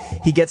he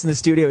gets in the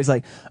studio. He's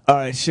like, "All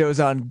right,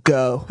 show's on,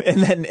 go."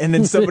 And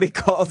then somebody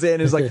calls in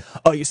and is like,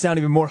 "Oh, you sound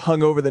even more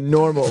hungover than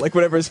normal." Like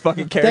whatever his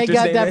fucking They character's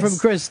got name that is. from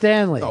Chris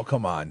Stanley. Oh,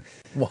 come on.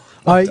 All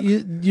right,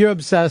 you're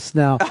obsessed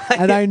now,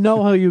 and I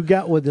know how you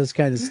get with this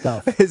kind of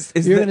stuff.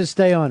 You're going to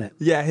stay on it.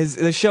 Yeah,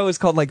 the show is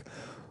called like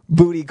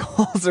Booty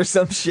Calls or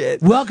some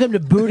shit. Welcome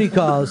to Booty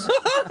Calls.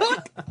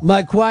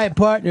 My quiet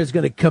partner is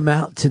going to come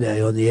out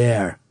today on the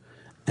air,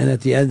 and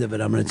at the end of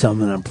it, I'm going to tell him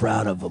that I'm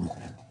proud of him.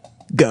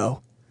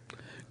 Go.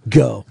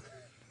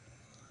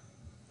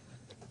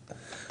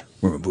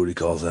 Where my booty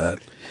calls at?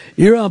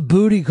 You're on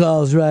Booty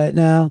Calls right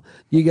now.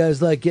 You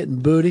guys like getting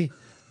booty?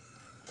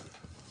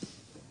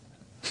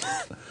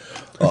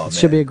 Oh, It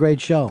should be a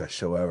great show. Best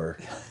show ever.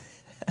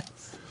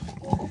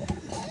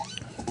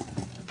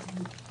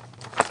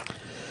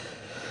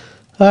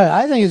 All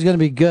right, I think it's going to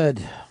be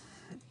good.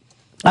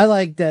 I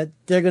like that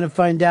they're going to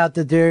find out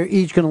that they're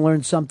each going to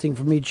learn something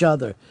from each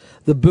other.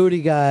 The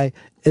booty guy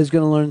is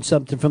going to learn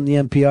something from the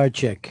NPR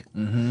chick.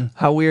 Mm-hmm.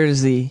 How weird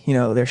is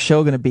their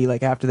show going to be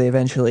like after they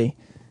eventually,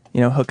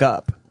 hook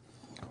up?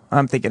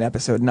 I'm thinking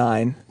episode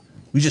 9.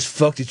 We just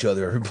fucked each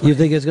other. You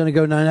think it's going to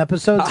go 9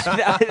 episodes?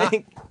 I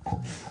think.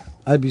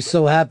 I'd be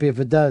so happy if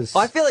it does.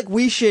 I feel like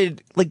we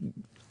should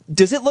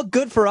Does it look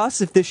good for us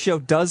if this show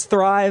does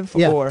thrive?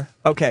 Yeah. Or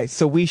okay,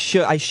 so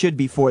I should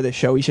be for this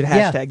show. We should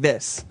Yeah. hashtag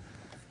this.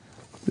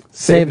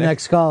 Save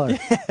next caller.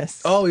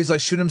 Yes. Oh, he's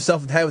like shooting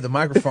himself in the head with a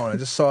microphone. I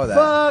just saw that.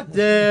 Fuck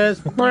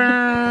this.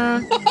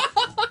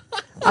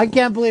 I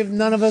can't believe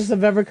none of us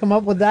have ever come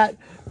up with that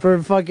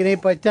for fucking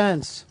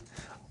 8x10s.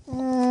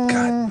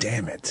 God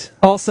damn it.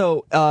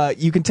 Also,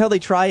 you can tell they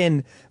try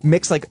and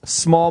mix like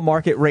small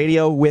market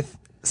radio with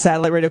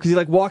satellite radio because he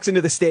like walks into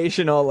the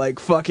station all like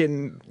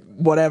fucking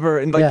whatever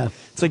and like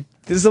it's like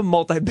this is a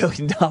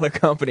multi-billion-dollar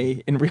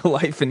company in real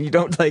life and you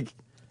don't like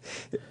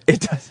it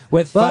does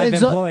with 5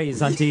 it's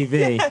employees on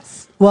TV.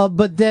 Yes. Well,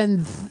 but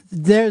then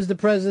there's the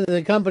president of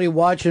the company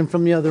watching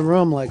from the other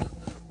room like,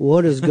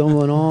 what is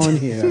going on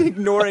here?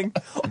 ignoring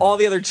all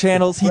the other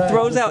channels. He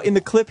throws out in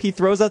the clip. He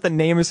throws out the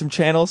name of some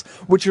channels,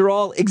 which are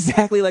all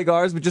exactly like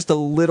ours, but just a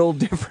little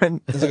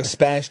different. There's like a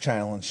Spanish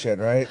channel and shit,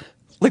 right?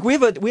 Like we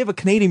have a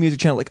Canadian music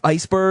channel, like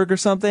Iceberg or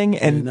something,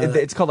 and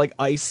it's called like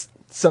Ice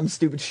some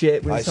stupid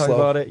shit. We were talking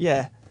about it.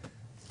 Yeah.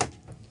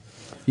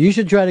 You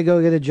should try to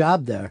go get a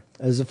job there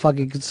as a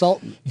fucking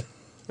consultant.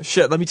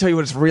 Shit, let me tell you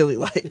what it's really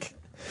like.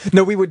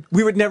 No, we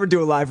would never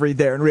do a live read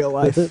there in real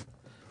life.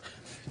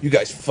 You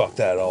guys fucked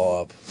that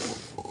all up.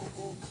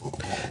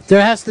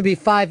 There has to be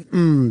 5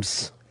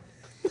 mms.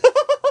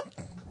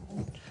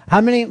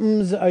 How many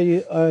mms are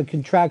you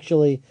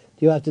contractually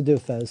do you have to do,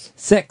 Fez?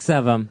 6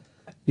 of them.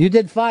 You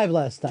did 5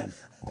 last time.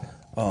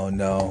 Oh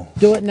no.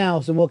 Do it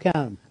now, so we'll count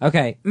them.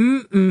 Okay.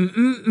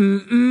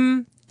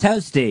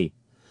 Toasty.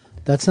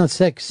 That's not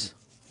 6.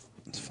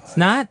 It's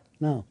not?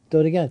 No. Do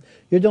it again.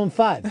 You're doing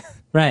 5.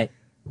 Right.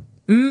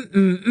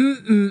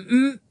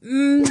 Toasty.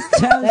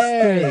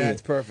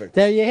 That's perfect.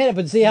 There you hit it,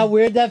 but see how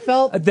weird that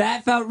felt?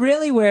 That felt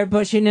really weird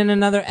pushing in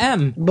another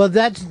M. But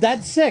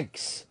that's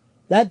 6.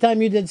 That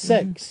time you did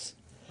 6.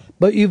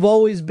 But you've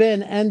always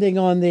been ending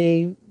on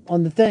the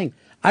thing.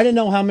 I didn't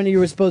know how many you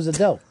were supposed to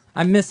do.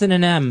 I'm missing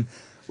an M.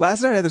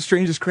 Last night I had the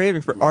strangest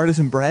craving for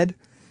artisan bread.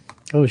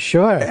 Oh,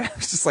 sure. And I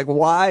was just like,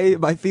 why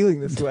am I feeling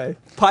this way?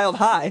 Piled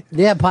high.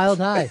 Yeah, piled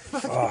high.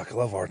 Fuck, I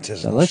love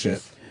artisanal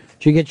Delicious. shit.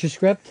 Did you get your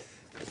script?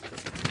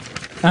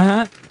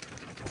 Uh-huh.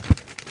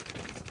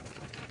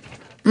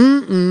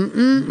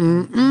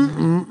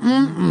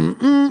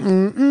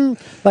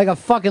 Like a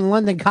fucking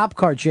London cop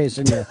car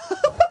chasing you.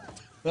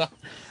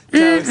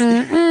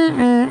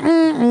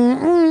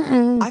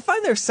 I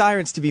find their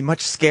sirens to be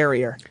much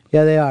scarier.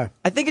 Yeah, they are.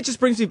 I think it just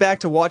brings me back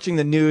to watching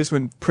the news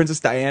when Princess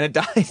Diana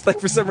died. Like,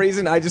 for some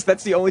reason,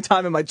 that's the only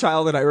time in my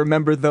childhood I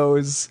remember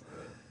those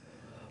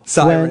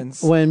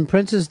sirens. When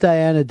Princess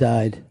Diana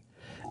died,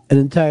 an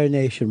entire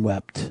nation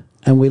wept,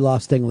 and we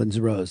lost England's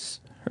rose.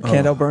 Her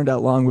candle burned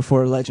out long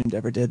before Legend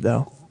ever did,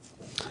 though.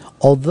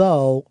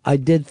 Although, I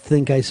did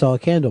think I saw a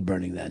candle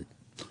burning then.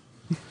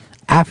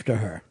 After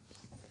her.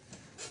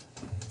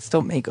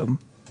 Still make them.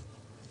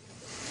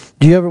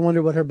 Do you ever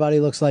wonder what her body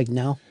looks like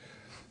now?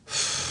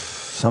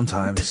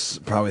 Sometimes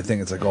probably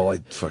think it's like all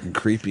like fucking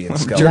creepy and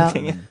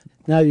skeleton.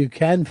 Now you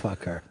can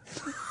fuck her.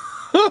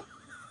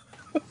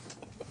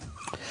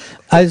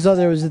 I saw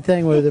there was a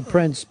thing where the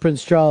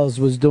Prince Charles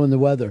was doing the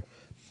weather.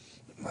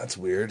 That's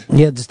weird.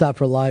 He had to stop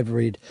for live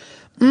read.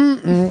 So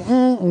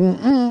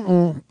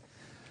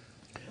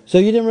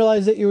you didn't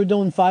realize that you were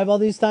doing 5 all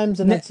these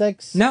times and not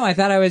 6? No, I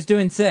thought I was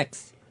doing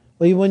 6.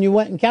 Well, when you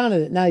went and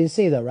counted it, now you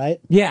see though, right?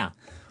 Yeah.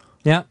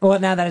 Yeah. Well,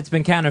 now that it's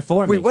been counted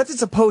for me. Wait, what's it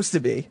supposed to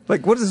be?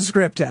 Like, what does the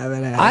script have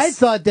it as? I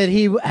thought that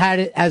he had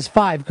it as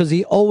 5 because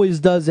he always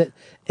does it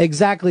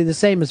exactly the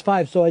same as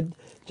 5. So I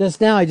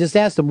just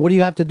asked him, what do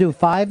you have to do,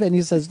 5? And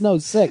he says, no,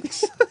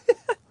 6.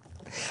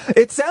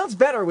 It sounds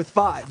better with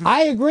 5.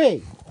 I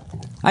agree.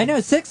 I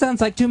know 6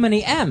 sounds like too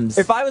many M's.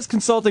 If I was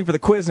consulting for the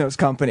Quiznos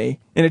company,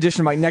 in addition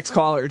to my next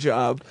caller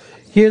job,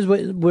 Here's what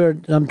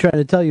I'm trying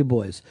to tell you,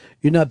 boys.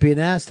 You're not being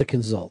asked to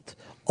consult.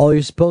 All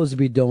you're supposed to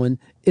be doing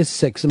is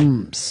 6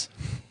 mms.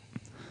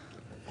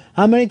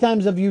 How many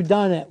times have you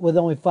done it with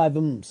only 5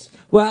 mms?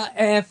 Well,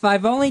 if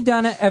I've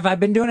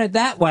been doing it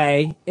that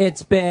way,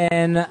 it's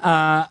been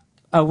a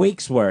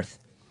week's worth.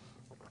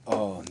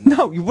 Oh,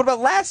 no. What about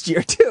last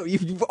year, too?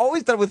 You've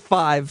always done it with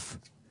 5.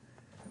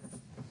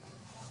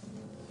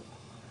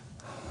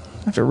 I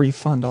have to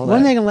refund all that.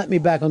 When are they going to let me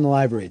back on the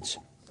live reads?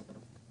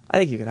 I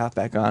think you could hop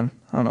back on.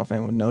 I don't know if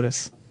anyone would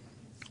notice.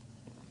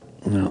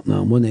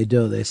 No. When they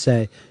do, they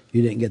say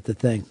you didn't get the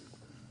thing.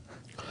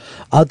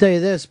 I'll tell you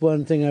this,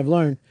 one thing I've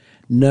learned,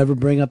 never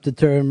bring up the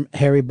term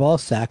hairy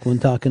ballsack when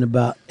talking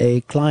about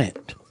a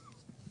client.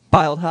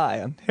 Piled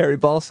high on hairy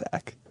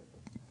ballsack.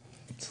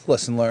 It's a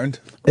lesson learned.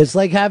 It's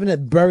like having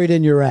it buried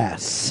in your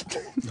ass.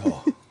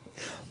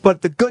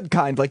 But the good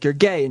kind, like you're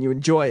gay and you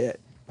enjoy it.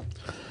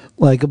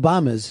 Like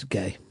Obama's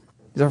gay.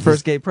 He's our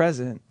first gay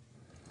president.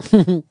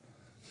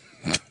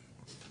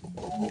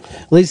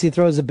 At least he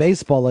throws a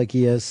baseball like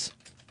he is.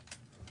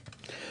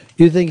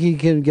 You think he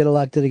can get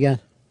elected again?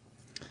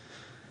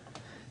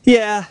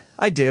 Yeah,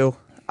 I do.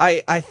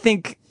 I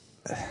think...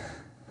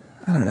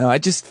 I don't know. I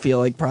just feel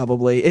like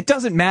probably... It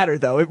doesn't matter,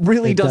 though. It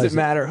really doesn't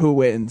matter who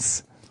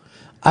wins.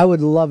 I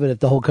would love it if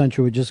the whole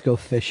country would just go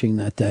fishing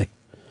that day.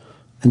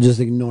 And just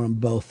ignore them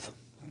both.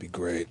 Be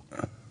great.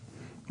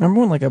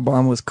 Remember when like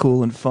Obama was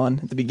cool and fun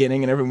at the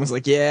beginning and everyone was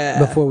like, yeah.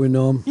 Before we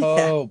know him.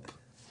 Hope.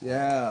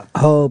 Yeah.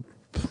 Hope.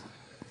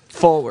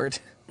 Forward.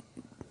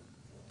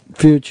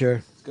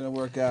 Future. It's going to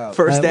work out.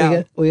 First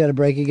down. We got a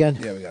break again?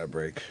 Yeah, we got a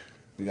break.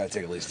 We got to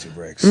take at least 2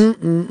 breaks.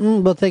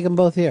 We'll take them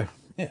both here.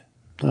 Yeah.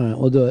 All right,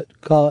 we'll do it.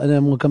 Call, and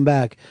then we'll come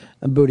back.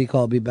 And Booty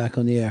Call will be back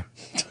on the air.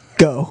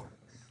 Go.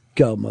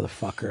 Go,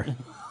 motherfucker.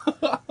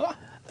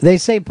 They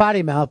say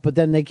potty mouth, but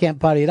then they can't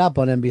potty it up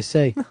on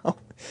NBC. No.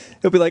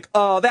 He'll be like,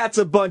 oh, that's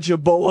a bunch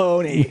of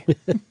baloney.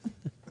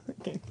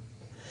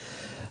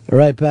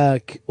 Right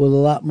back with a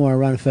lot more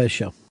Ron and Fez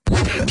show.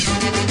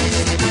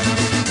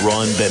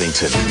 Ron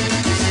Bennington.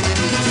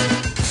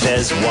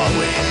 Fez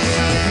Whatley.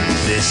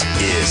 This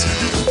is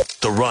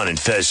the Ron and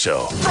Fez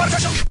show.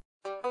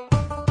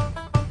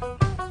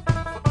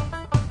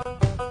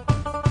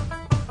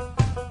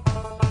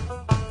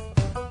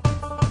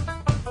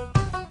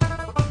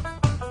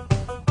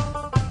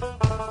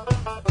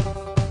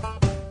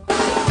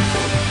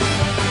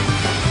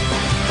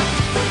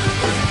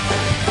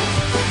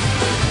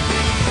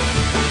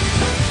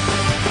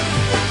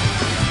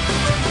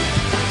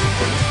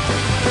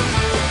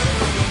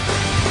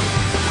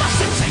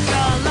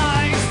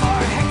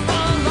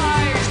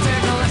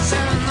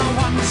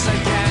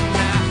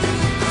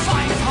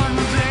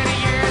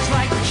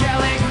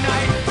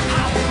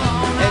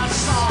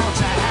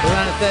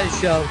 Fez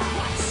Show.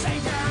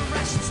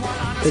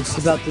 It's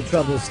about the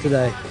troubles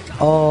today.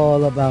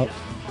 All about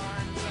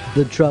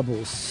the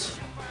troubles.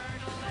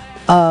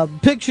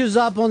 Pictures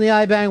up on the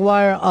iBang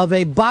wire of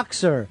a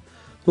boxer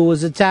who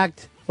was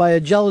attacked by a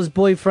jealous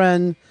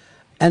boyfriend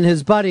and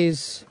his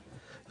buddies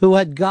who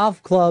had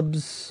golf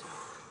clubs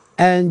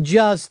and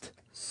just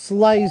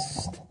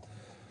sliced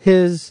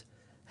his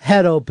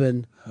head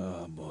open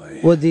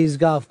with these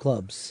golf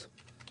clubs.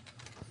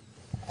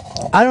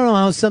 I don't know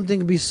how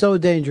something can be so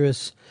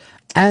dangerous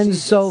and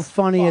so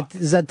funny.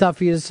 Is that tough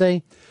for you to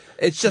say?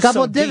 It's just a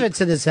couple so of divots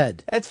deep. in his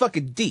head. That's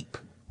fucking deep.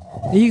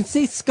 You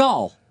see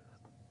skull.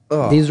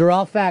 These are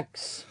all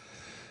facts.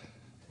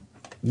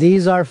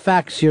 These are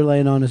facts you're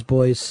laying on us,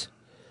 boys.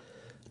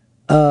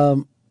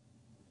 But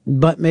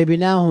maybe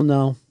now he'll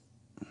know.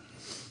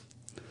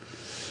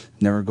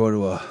 Never go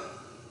to a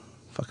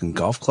fucking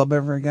golf club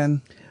ever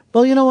again?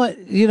 Well, you know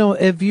what? You know,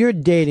 if you're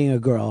dating a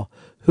girl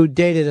who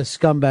dated a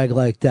scumbag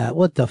like that,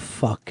 what the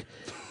fuck?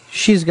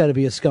 She's got to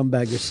be a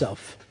scumbag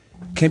herself.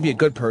 Can't be a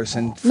good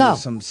person for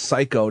some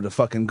psycho to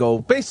fucking go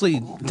basically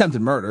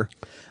attempted murder.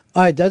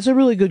 All right, that's a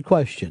really good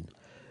question.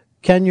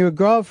 Can your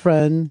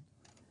girlfriend,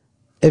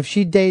 if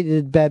she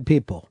dated bad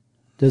people,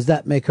 does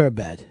that make her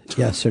bad?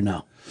 Yes or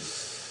no?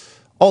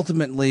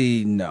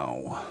 Ultimately,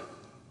 no.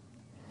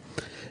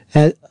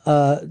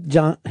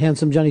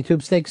 Handsome Johnny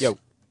Tube Steaks? Yo.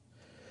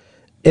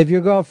 If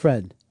your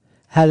girlfriend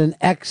had an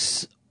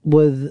ex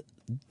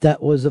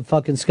that was a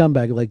fucking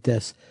scumbag like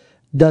this,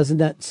 doesn't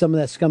that some of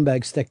that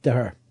scumbag stick to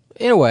her?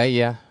 In a way,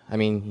 yeah. I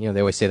mean, they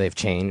always say they've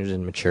changed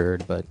and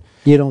matured, but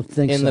you don't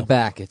think in so? the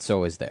back, it's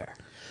always there.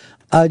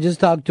 I just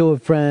talked to a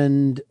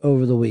friend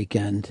over the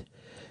weekend.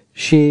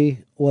 She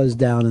was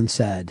down and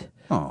sad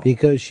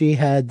because she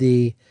had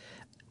she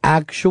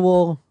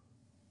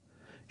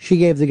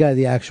gave the guy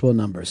the actual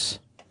numbers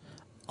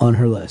on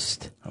her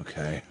list.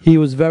 Okay. He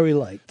was very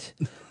light.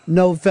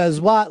 No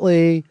Fez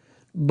Watley,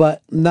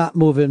 but not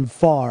moving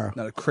far.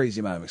 Not a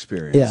crazy amount of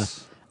experience. Yeah.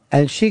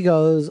 And she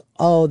goes,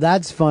 "Oh,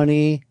 that's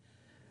funny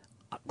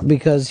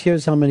because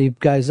here's how many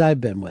guys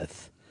I've been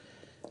with."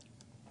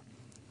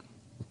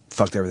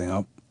 Fucked everything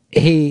up.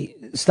 He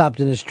stopped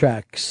in his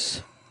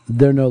tracks.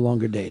 They're no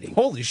longer dating.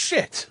 Holy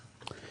shit.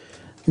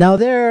 Now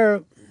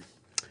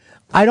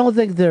I don't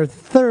think they're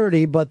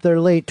 30, but they're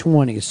late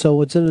 20s,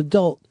 so it's an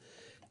adult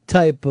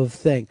type of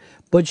thing.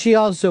 But she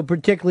also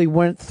particularly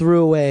went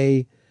through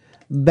a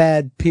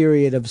bad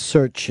period of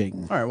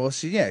searching. All right, well,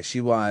 she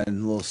wanted a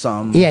little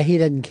something. Yeah, he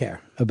didn't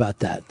care about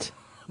that.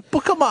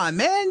 But come on,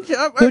 man.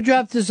 Who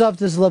dropped us off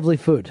this lovely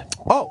food?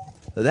 Oh,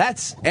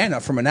 that's Anna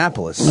from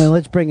Annapolis. Well,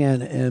 let's bring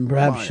Anna in.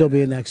 Perhaps she'll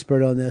be an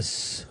expert on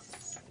this.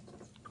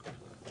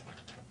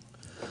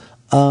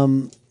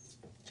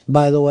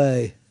 By the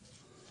way,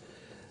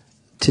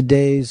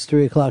 today's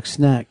 3 o'clock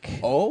snack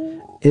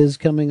is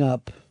coming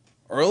up.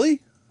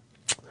 Early?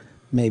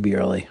 Maybe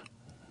early.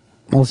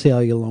 We'll see how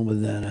you get along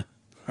with Anna.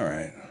 All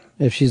right.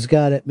 If she's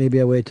got it, maybe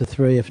I wait till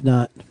 3. If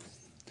not,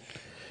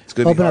 it's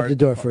gonna open be up hard. the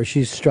door for her.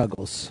 She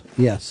struggles.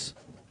 Yes.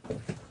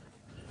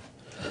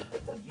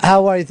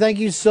 How are you? Thank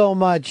you so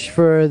much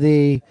for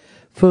the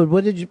food.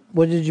 What did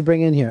you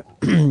bring in here,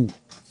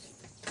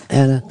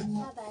 Anna?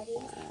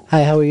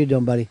 Hi, how are you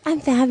doing, buddy?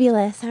 I'm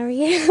fabulous. How are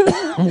you?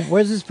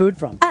 Where's this food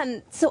from?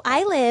 So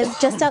I live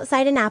just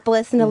outside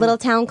Annapolis in a little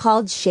town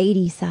called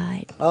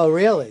Shadyside. Oh,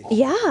 really?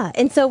 Yeah.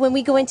 And so when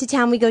we go into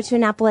town, we go to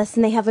Annapolis,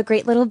 and they have a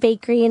great little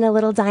bakery and a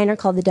little diner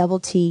called the Double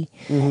T.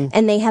 Mm-hmm.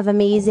 And they have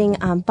amazing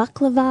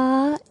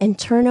baklava and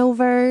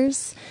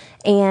turnovers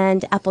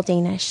and apple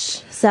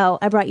Danish. So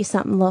I brought you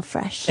something a little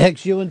fresh.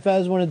 Hex, you and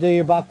Fez want to do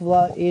your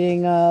baklava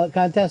eating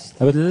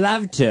contest? I would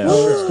love to.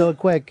 Let's do it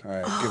quick. All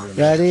right, give it a minute.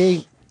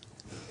 Ready?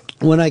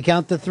 When I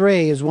count to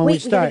 3 is when we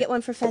Wait, we gotta start. get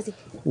one for Fezzy.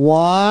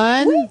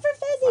 1, Wait for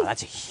Fezzy. Wow,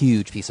 that's a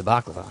huge piece of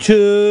baklava. 2.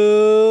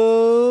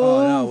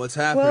 Oh, no, what's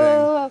happening?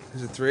 Whoa.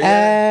 Is it 3?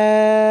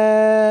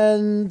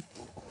 And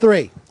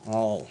 3.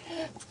 Oh.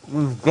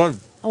 Good.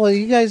 Oh, well,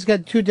 you guys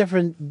got 2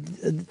 different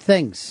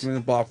things. Give me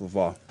the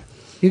baklava.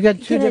 You got 2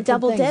 Get a different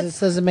double things. dip?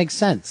 This doesn't make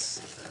sense.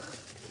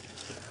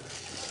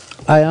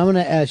 All right, I'm going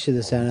to ask you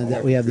this, Anna,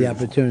 that we have the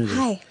opportunity.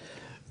 Hi.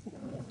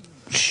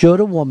 Should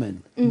a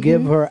woman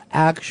give her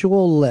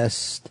actual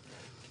list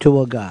to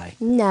a guy?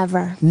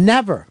 Never.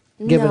 Never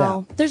give it No.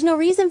 out. There's no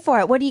reason for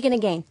it. What are you going to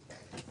gain?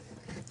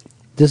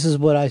 This is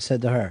what I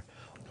said to her.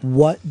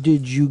 What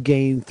did you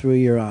gain through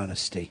your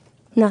honesty?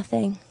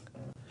 Nothing.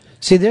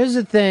 See, there's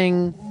a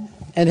thing,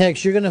 and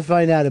Hex, you're going to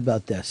find out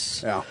about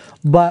this. Yeah.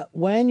 But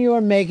when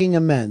you're making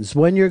amends,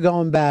 when you're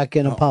going back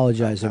and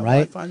apologizing, How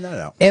right? will I find that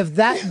out? If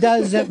that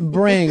doesn't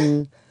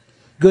bring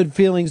good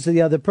feelings to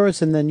the other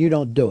person, then you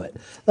don't do it.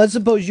 Let's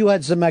suppose you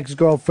had some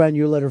ex-girlfriend,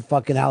 you lit her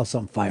fucking house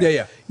on fire.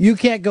 Yeah. You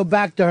can't go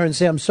back to her and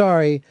say, I'm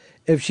sorry,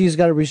 if she's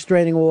got a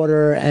restraining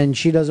order and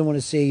she doesn't want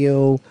to see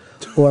you,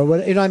 or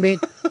what, you know what I mean?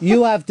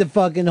 You have to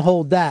fucking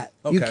hold that.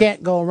 You Okay.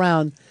 can't go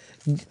around.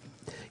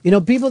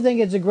 People think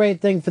it's a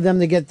great thing for them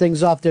to get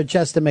things off their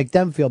chest to make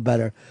them feel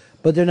better,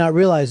 but they're not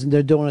realizing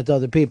they're doing it to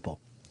other people.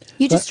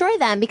 You destroy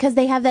them because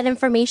they have that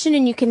information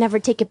and you can never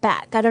take it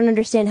back. I don't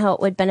understand how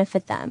it would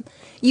benefit them.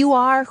 You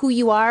are who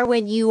you are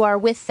when you are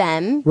with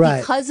them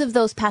because of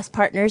those past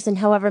partners and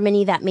however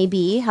many that may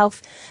be, how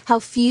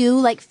few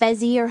like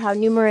Fezzi or how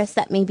numerous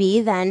that may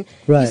be, then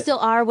you still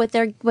are what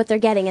they're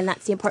getting, and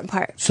that's the important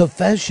part. So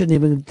Fez shouldn't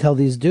even tell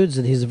these dudes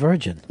that he's a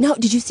virgin. No,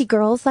 did you see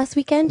Girls last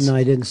weekend? No,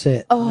 I didn't see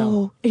it.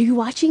 Oh, are you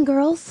watching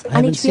Girls on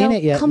haven't HBO? seen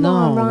it yet. Come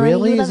on, No, Ron.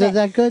 really? You love Is it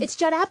that good? It's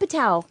Judd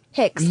Apatow.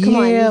 Hicks, come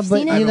on. Yeah, You've but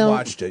seen it? you know,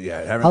 watched it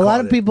yet. A lot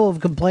of people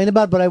have complained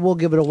about it, but I will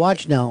give it a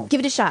watch now.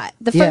 Give it a shot.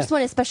 The first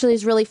one especially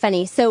is really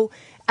funny. So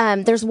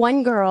there's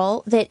one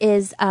girl that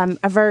is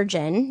a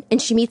virgin,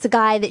 and she meets a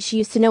guy that she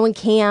used to know in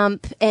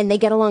camp, and they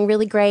get along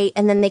really great,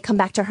 and then they come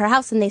back to her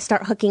house, and they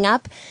start hooking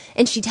up,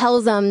 and she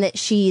tells him that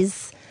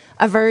she's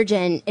a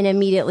virgin and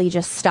immediately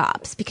just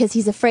stops because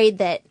he's afraid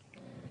that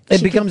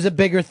It becomes a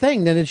bigger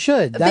thing than it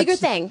should. a bigger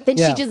thing. Then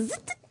she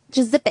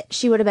just zip it.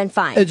 She would have been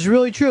fine. It's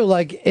really true.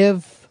 Like,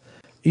 if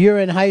you're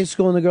in high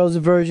school and the girl's a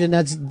virgin,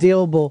 that's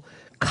dealable.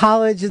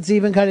 College, it's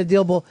even kind of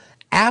dealable.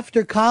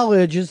 After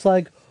college, it's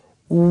like,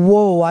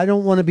 whoa, I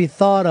don't want to be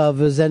thought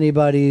of as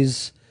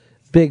anybody's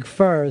big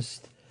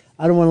first.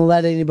 I don't want to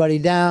let anybody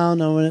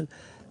down.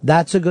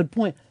 That's a good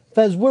point.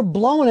 Fez, we're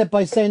blowing it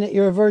by saying that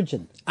you're a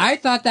virgin. I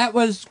thought that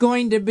was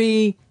going to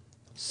be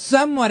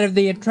somewhat of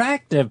the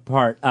attractive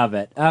part of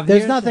it.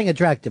 There's nothing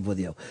attractive with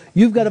you.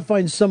 You've got to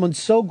find someone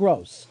so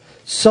gross,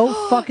 so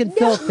fucking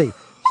filthy,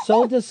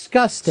 so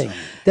disgusting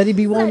that he'd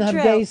be willing to have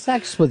true. gay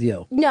sex with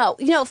you. No,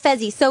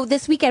 Fezzi. So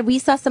this weekend we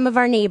saw some of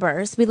our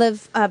neighbors. We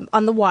live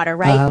on the water,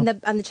 right, on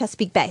the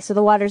Chesapeake Bay. So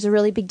the water's a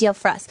really big deal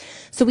for us.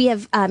 So we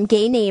have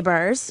gay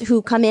neighbors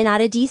who come in out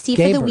of DC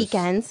for the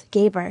weekends.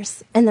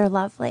 Gaybers, and they're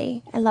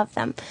lovely. I love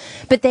them.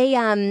 But they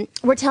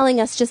were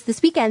telling us just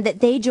this weekend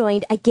that they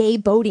joined a gay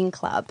boating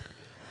club.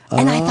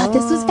 And I thought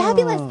this was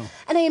fabulous.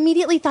 And I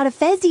immediately thought of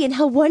Fezzi and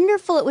how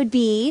wonderful it would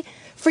be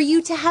for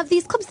you to have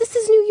these clubs. This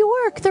is New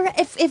York.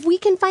 If we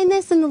can find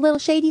this in the little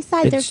shady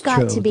side, there's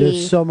got to be.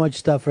 There's so much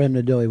stuff for him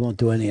to do. He won't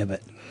do any of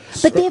it.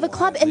 But they have a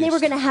club, and they were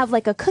going to have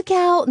like a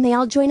cookout, and they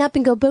all join up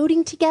and go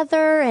boating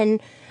together.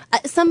 And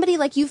somebody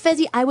like you,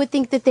 Fezzi, I would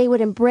think that they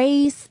would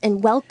embrace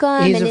and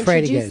welcome He's and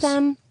afraid of introduce gays.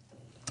 them.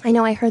 I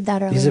know, I heard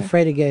that earlier. He's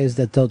afraid of gays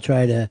that they'll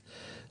try to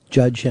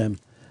judge him.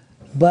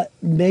 But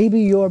maybe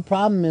your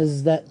problem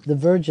is that the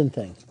virgin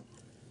thing,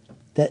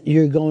 that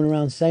you're going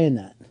around saying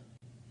that.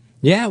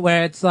 Yeah,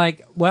 where it's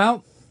like,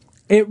 well,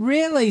 it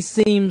really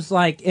seems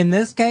like in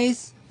this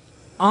case,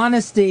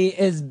 honesty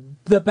is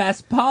the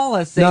best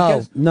policy. No,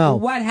 'cause no.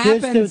 What Here's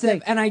the happens thing.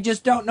 if, and I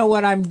just don't know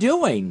what I'm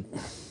doing?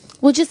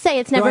 We'll just say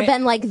it's never I-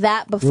 been like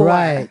that before.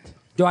 Right.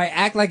 Do I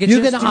act like it's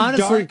You just can too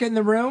honestly- dark in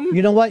the room?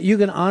 You know what? You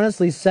can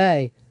honestly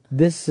say,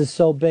 this is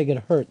so big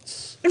it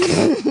hurts.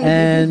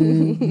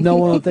 And no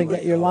one will think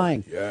that you're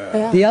lying.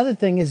 Yeah. The other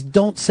thing is,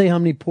 don't say how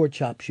many pork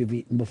chops you've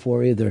eaten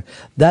before either.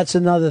 That's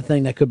another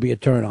thing that could be a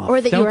turnoff. Or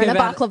that you Don't were in a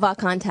give out- baklava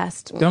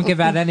contest. Don't give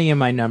out any of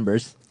my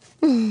numbers.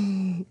 How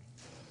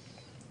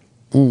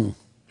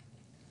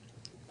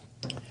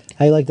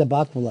you like the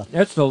baklava?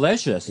 It's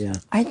delicious. Yeah.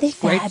 Aren't they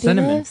Great fabulous?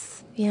 cinnamon.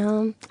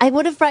 Yeah. I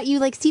would have brought you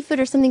like seafood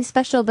or something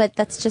special, but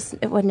that's just,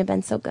 it wouldn't have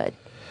been so good.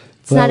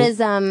 It's not as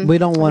we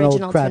don't want old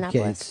original to crab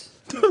Annapolis.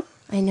 cakes.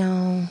 I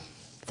know.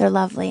 They're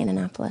lovely in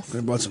Annapolis.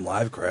 I bought some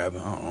live crab.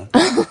 I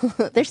don't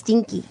know. They're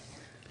stinky.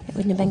 It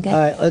wouldn't have been good. All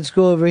right, let's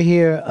go over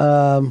here.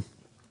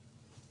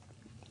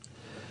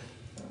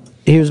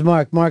 Here's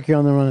Mark. Mark, you're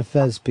on the Run of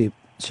Fez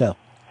show.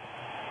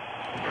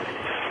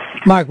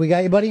 Mark, we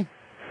got you, buddy?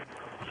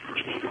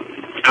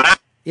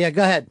 Yeah,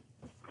 go ahead.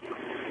 Oh,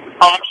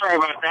 I'm sorry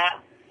about that.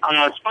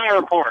 Spy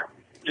report.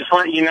 Just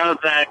letting you know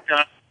that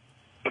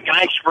the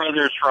Geist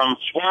brothers from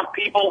Swamp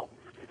People,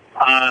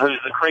 who's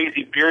the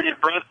crazy bearded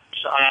brothers,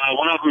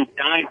 one of them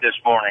died this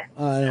morning.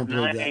 I don't at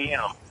believe 9 that.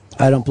 a.m.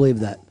 I don't believe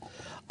that.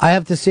 I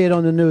have to see it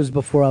on the news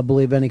before I'll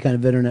believe any kind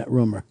of internet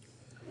rumor.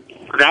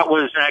 That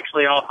was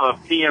actually off of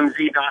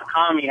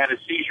TMZ.com. He had a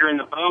seizure in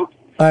the boat.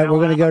 All right, we're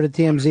going to go to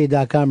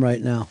TMZ.com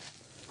right now.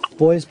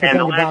 Boys, pick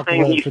And on the the last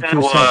thing baklava he for said 2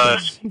 was,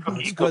 seconds.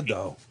 It's good,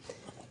 though.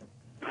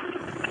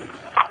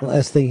 The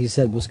last thing he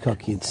said was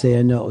cookie. See,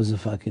 I know it was a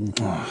fucking...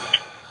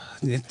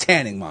 The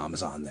tanning mom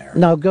is on there.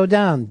 No, go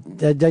down.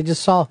 I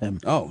just saw him.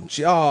 Oh.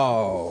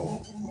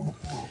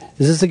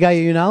 Is this the guy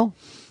you know?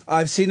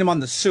 I've seen him on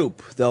The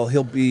Soup.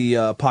 He'll be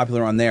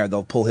popular on there.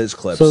 They'll pull his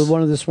clips. So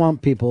one of the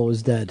swamp people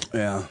was dead.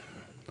 Yeah.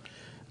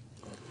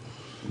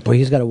 Boy,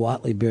 he's got a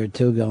Watley beard,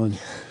 too, going.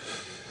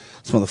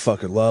 This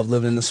motherfucker loved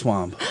living in the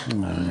swamp.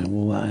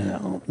 Well, I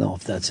don't know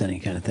if that's any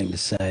kind of thing to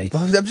say.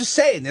 I'm just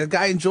saying, the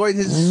guy enjoyed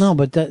his No,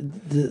 but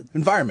the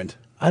environment.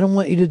 I don't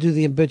want you to do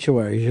the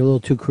obituaries. You're a little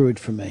too crude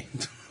for me.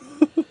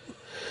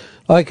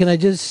 All right, can I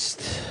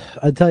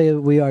tell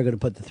you, we are going to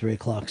put the 3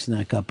 o'clock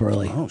snack up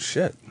early. Oh,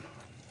 shit.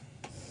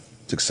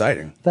 It's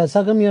exciting. Fess,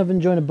 how come you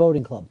haven't joined a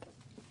boating club?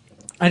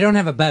 I don't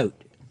have a boat.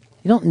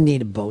 You don't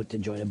need a boat to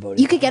join a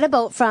boating You could get a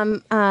boat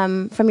from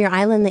your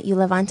island that you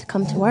live on to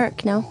come to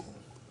work, no?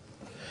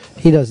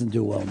 He doesn't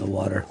do well in the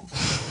water.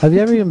 Have you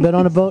ever even been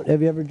on a boat?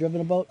 Have you ever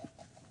driven a boat?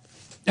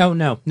 Oh,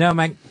 no. No,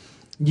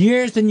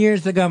 Years and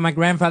years ago, my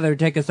grandfather would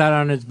take us out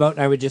on his boat,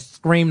 and I would just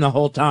scream the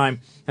whole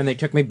time, and they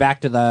took me back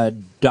to the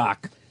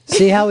dock.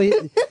 See how he...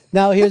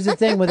 Now, here's the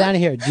thing with Anna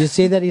here. Do you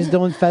see that he's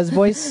doing Fez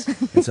voice?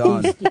 It's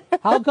on.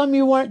 How come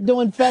you weren't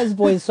doing Fez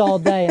voice all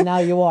day, and now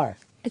you are?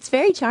 It's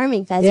very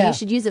charming, Fez. Yeah. You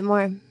should use it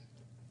more.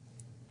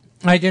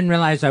 I didn't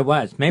realize I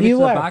was. Maybe You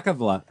it's were. the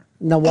Bakavla.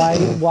 Now,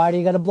 why do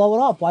you got to blow it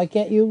off? Why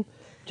can't you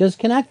just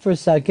connect for a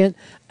second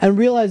and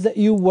realize that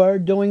you were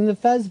doing the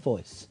Fez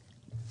voice?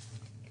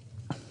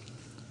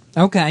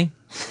 Okay.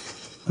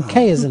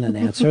 Okay isn't an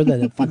answer that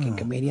a fucking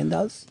comedian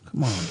does.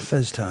 Come on,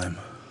 Fez time.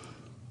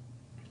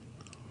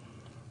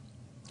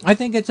 I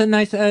think it's a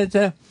nice, it's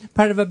a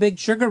part of a big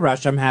sugar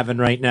rush I'm having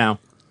right now.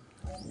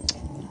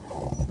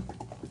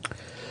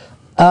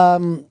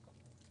 Well,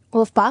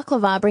 if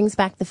baklava brings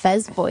back the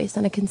Fez voice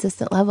on a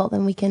consistent level,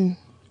 then we can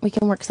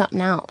work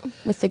something out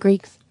with the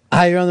Greeks.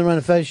 Hi, you're on the Run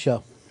of Fez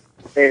show.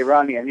 Hey,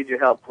 Ronnie, I need your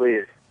help,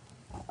 please.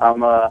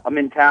 I'm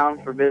in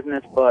town for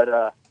business, but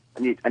I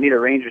need a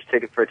Rangers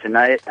ticket for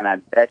tonight, and I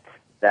bet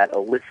that a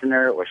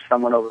listener or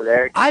someone over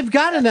there. I've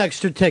got an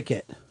extra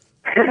ticket.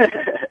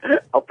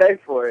 I'll pay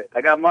for it.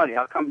 I got money.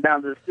 I'll come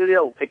down to the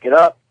studio. We'll pick it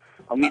up.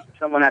 I'll meet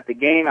someone at the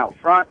game out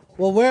front.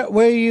 Well, where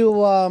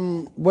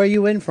are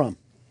you in from?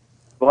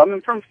 Well,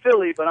 I'm from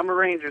Philly, but I'm a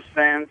Rangers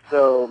fan,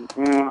 so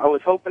I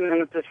was hoping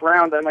that this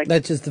round I might.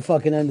 That's just the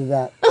fucking end of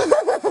that.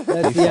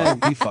 That's the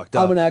end. He fucked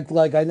I'm up. gonna act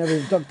like I never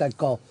even took that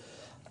call.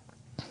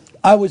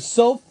 I was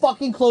so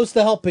fucking close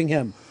to helping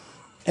him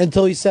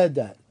until he said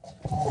that.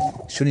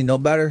 Shouldn't he know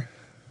better?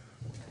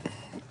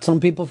 Some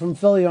people from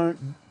Philly aren't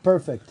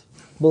perfect,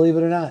 believe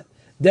it or not.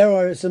 There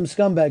are some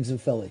scumbags in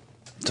Philly.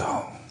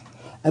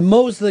 And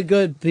most of the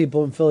good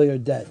people in Philly are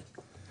dead.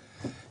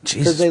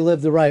 Because they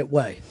live the right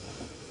way.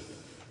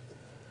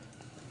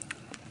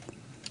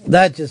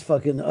 That just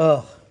fucking,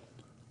 Bob,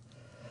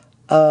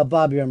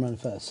 you're on Run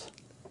Fest.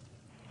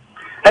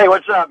 Hey,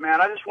 what's up,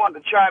 man? I just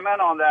wanted to chime in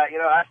on that. You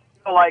know, I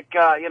feel like,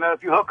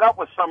 if you hook up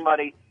with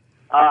somebody,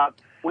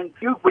 when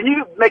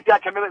you make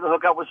that commitment to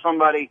hook up with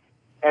somebody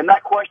and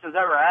that question is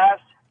ever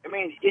asked, I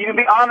mean, you can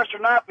be honest or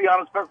not be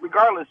honest, but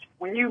regardless,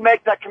 when you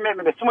make that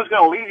commitment that someone's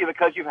going to leave you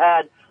because you've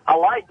had a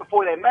life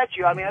before they met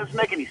you, I mean, it doesn't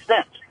make any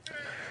sense.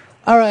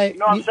 All right. You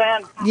know what I'm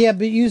saying? Yeah,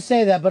 but you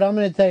say that, but I'm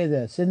going to tell you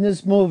this. In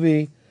this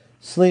movie,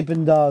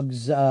 Sleeping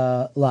Dogs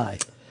Lie,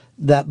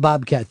 that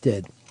Bobcat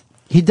did,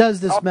 he does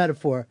this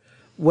metaphor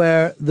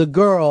where the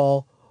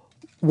girl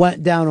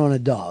went down on a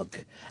dog.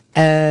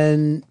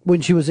 And when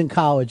she was in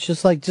college,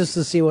 just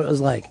to see what it was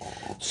like.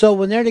 So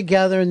when they're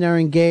together and they're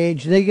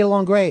engaged, they get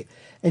along great.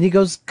 And he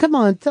goes, come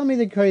on, tell me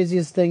the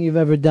craziest thing you've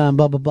ever done,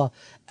 blah, blah, blah.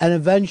 And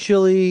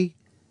eventually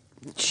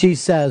she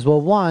says,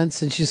 well,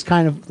 once, and she's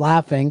kind of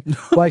laughing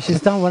why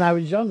she's done when I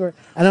was younger.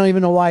 I don't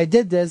even know why I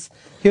did this.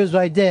 Here's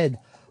what I did.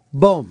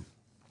 Boom.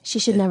 She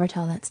should never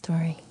tell that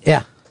story.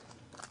 Yeah.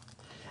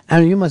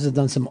 And you must have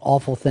done some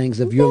awful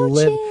things if you're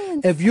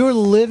if you're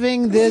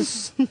living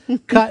this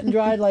cut and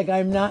dried like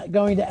I'm not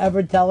going to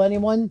ever tell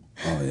anyone.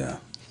 Oh, yeah.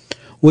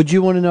 Would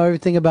you want to know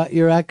everything about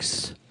your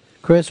ex,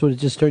 Chris? Would it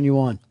just turn you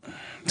on?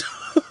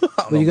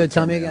 Well, you got to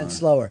tell me again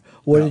slower.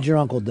 What did your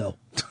uncle do?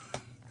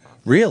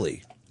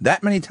 Really?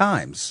 That many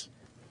times?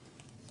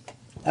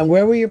 And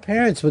where were your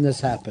parents when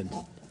this happened?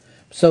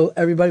 So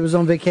everybody was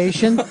on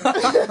vacation?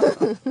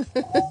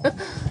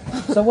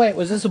 So wait,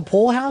 was this a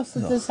pool house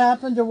that this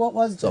happened, or what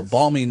was It's a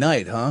balmy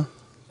night, huh?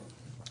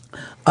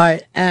 All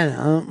right,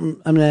 Anna,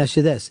 I'm going to ask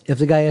you this. If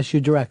the guy asked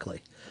you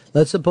directly,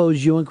 let's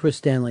suppose you and Chris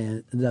Stanley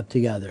ended up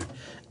together,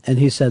 and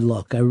he said,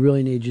 look, I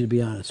really need you to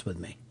be honest with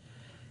me.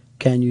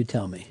 Can you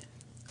tell me?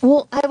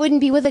 Well, I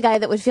wouldn't be with a guy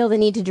that would feel the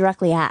need to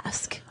directly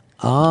ask.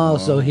 Oh,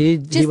 so he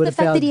Just would the have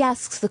fact found... that he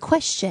asks the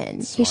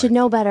question. He should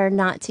know better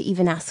not to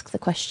even ask the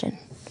question.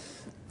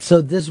 So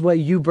this way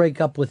you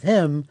break up with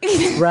him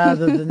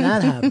rather than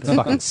that happen. It's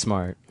fucking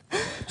smart.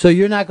 So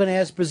you're not going to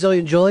ask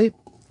Brazilian Julie?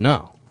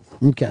 No.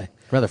 Okay.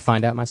 I'd rather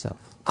find out myself.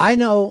 I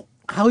know.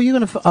 How are you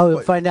going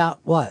to find out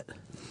what?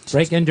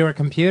 Break into a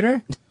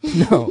computer?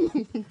 No.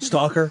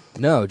 Stalker?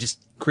 No, just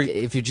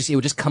if you it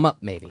would just come up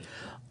maybe.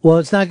 Well,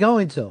 it's not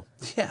going to.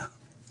 Yeah.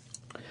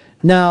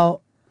 Now,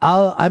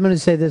 I'm going to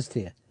say this to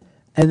you.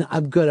 And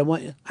I'm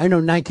good. I know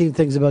 19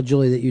 things about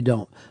Julie that you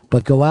don't.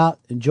 But go out,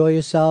 enjoy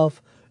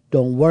yourself.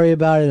 Don't worry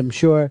about it. I'm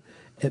sure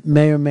it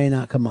may or may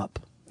not come up.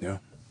 Yeah.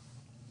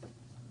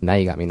 Now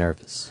you got me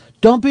nervous.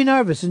 Don't be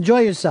nervous.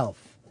 Enjoy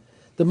yourself.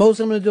 The most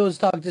I'm going to do is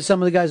talk to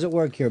some of the guys at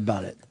work here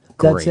about it.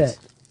 Great. That's it.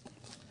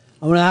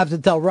 I'm going to have to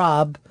tell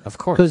Rob. Of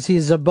course. Because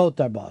he's both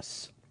our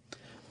boss.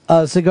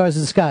 Cigars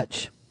and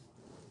Scotch.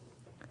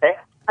 Hey,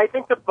 I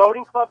think the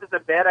boating club is a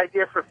bad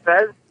idea for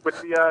Fez with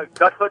the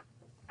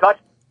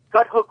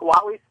gut hook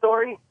Wally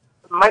story.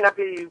 Might not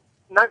be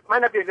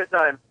a good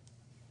time.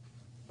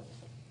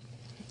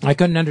 I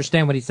couldn't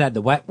understand what he said.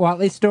 The what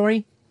Watley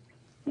story?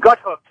 Gut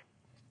hooked.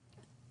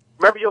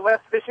 Remember your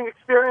last fishing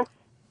experience?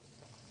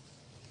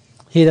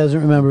 He doesn't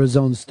remember his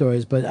own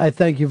stories, but I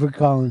thank you for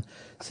calling.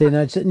 Saying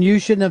that you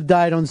shouldn't have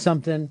died on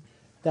something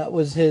that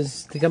was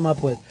his to come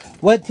up with.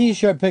 What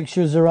T-shirt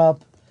pictures are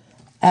up,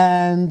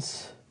 and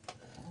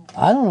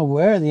I don't know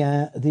where the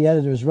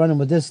editor is running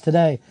with this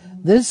today.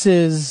 This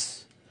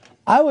is,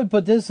 I would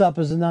put this up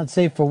as a not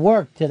safe for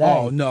work today.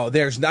 Oh no,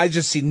 I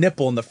just see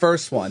nipple in the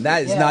first one.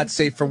 That is not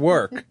safe for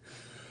work.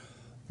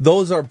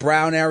 Those are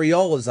brown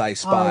areolas I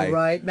spy. All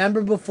right.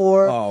 Remember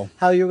before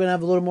how you were going to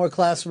have a little more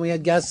class when we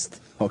had guests?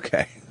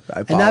 Okay.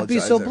 I apologize. And not be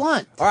so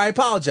blunt. All right, I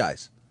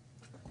apologize.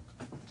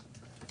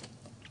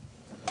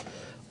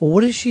 Well,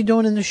 what is she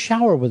doing in the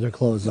shower with her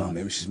clothes on?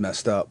 Maybe she's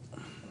messed up.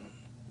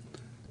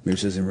 Maybe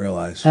she doesn't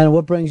realize. And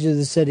what brings you to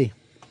the city?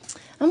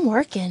 I'm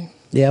working.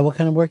 Yeah, what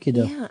kind of work you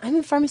do? Yeah, I'm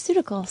in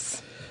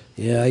pharmaceuticals.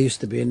 Yeah, I used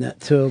to be in that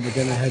too, but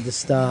then I had to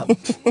stop.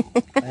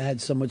 I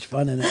had so much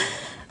fun in it.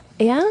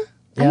 Yeah?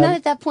 Yeah. I'm not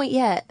at that point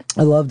yet.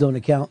 I love doing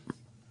account.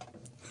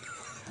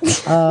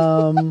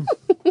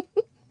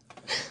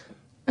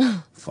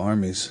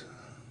 Farmies.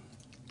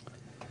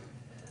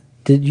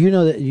 Did you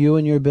know that you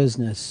and your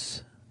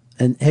business,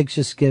 and Hicks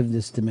just gave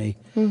this to me,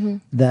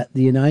 that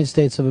the United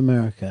States of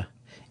America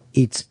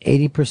eats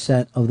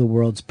 80% of the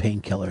world's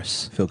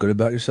painkillers? Feel good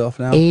about yourself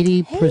now?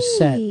 80%.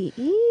 Hey,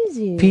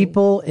 easy.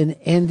 People in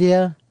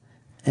India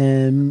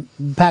and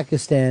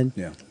Pakistan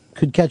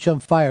could catch on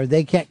fire.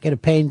 They can't get a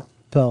pain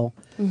pill.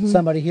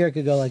 Somebody here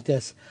could go like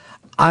this.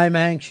 I'm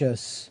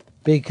anxious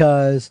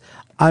because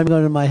I'm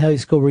going to my high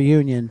school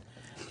reunion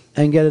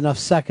and get enough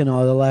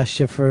Seconal to last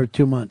you for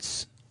 2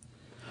 months.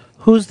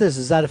 Who's this?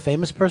 Is that a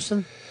famous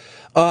person?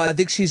 I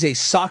think she's a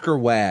soccer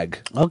wag.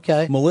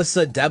 Okay.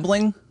 Melissa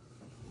Debling?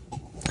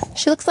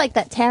 She looks like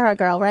that Tara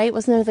girl, right?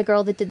 Wasn't there the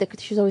girl that did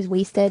she was always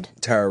wasted?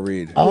 Tara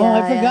Reid. Oh,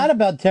 Yeah, I forgot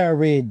about Tara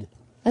Reid.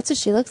 That's what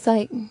she looks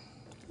like. A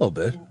little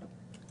bit.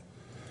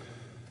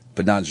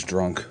 But not as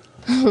drunk.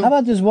 How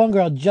about this one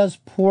girl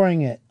just pouring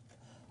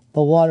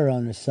the water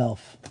on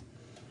herself?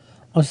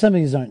 Oh, some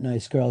of these aren't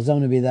nice girls. I'm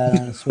going to be that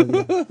honest with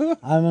you.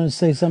 I'm going to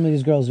say some of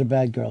these girls are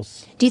bad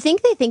girls. Do you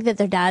think they think that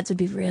their dads would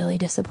be really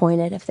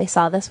disappointed if they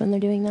saw this when they're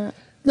doing that?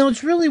 No,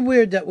 it's really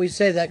weird that we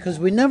say that because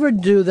we never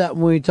do that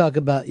when we talk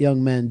about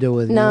young men, do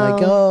we? No.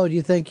 Like, oh, do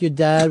you think your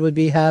dad would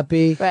be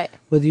happy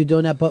with you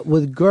doing that? But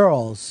with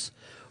girls,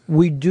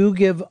 we do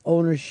give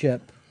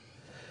ownership,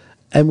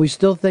 and we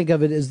still think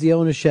of it as the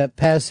ownership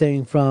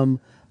passing from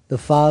the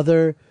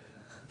father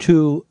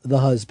to the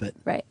husband.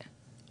 Right.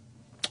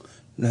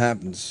 It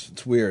happens.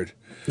 It's weird.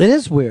 It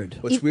is weird.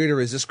 What's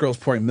weirder is this girl's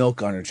pouring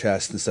milk on her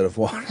chest instead of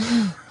water.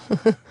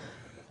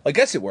 I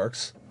guess it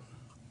works.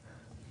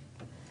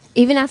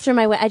 Even after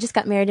I just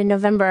got married in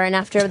November, and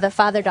after the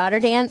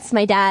father-daughter dance,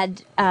 my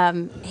dad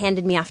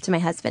handed me off to my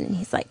husband, and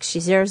he's like,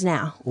 "She's yours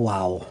now."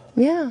 Wow.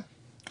 Yeah.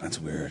 That's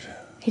weird.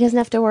 He doesn't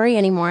have to worry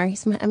anymore.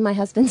 He's my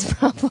husband's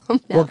problem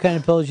now. What kind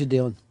of pills you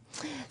dealing?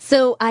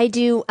 So I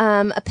do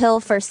a pill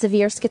for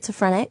severe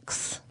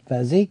schizophrenics.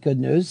 Fezzy, good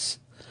news.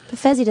 But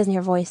Fezzy doesn't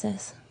hear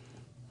voices.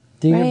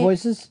 Do you hear Right.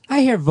 voices?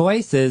 I hear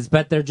voices,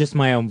 but they're just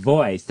my own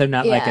voice. They're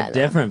not like Yeah, a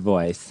different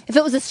voice. If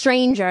it was a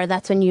stranger,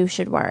 that's when you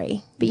should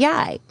worry. But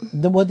yeah,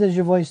 What does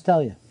your voice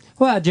tell you?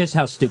 Well, just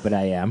how stupid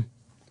I am.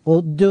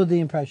 Well, do the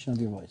impression of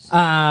your voice.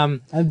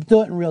 And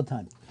do it in real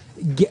time.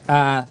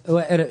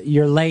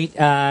 You're late.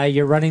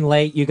 You're running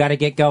late. You got to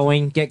get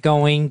going. Get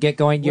going. Get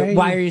going. Where are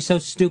Why you- are you so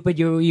stupid?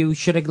 You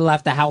should have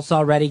left the house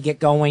already. Get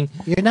going.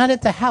 You're not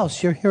at the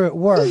house. You're here at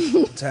work,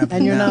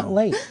 and you're not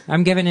late.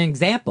 I'm giving an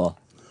example.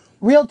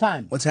 Real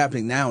time. What's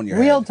happening now in your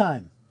Real head?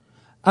 time.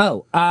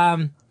 Oh,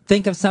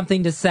 think of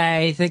something to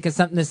say. Think of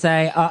something to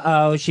say.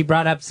 Uh-oh, she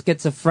brought up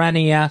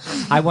schizophrenia.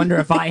 I wonder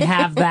if I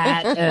have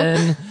that.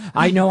 And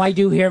I know I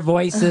do hear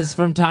voices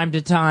from time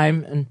to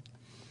time. And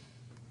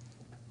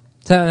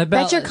so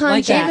That's your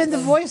conscience. Like that. Even the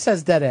voice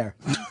has dead air.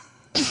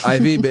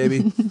 IV,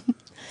 baby.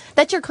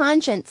 that's your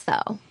conscience,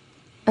 though.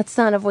 That's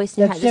not a voice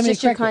in your That's head. It's Jiminy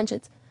just your Cricket.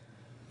 conscience.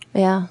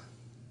 Yeah.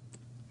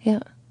 Yeah.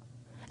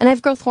 And I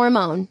have growth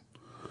hormone,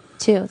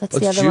 too. That's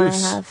the Let's other one I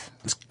juice. have.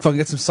 Let's fucking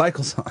get some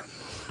cycles on.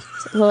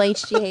 A little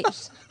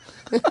HGH.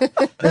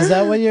 Is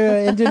that what you're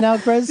into now,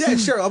 Chris? Yeah,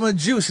 sure. I'm going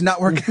to juice and not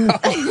work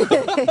out.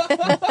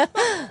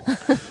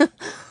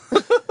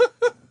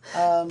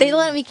 They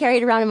let me carry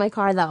it around in my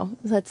car, though.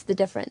 That's the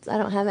difference. I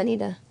don't have any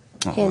to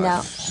hand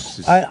out.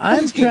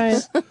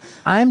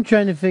 I'm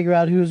trying to figure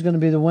out who's going to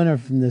be the winner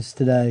from this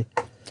today,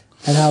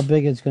 and how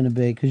big it's going to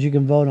be, because you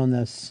can vote on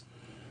this.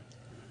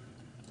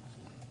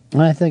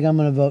 And I think I'm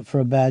going to vote for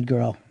a bad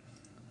girl.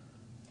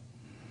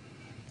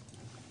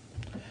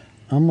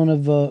 I'm going to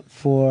vote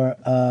for.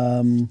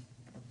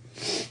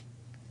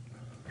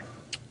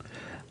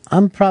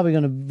 I'm probably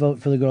going to vote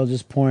for the girl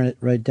just pouring it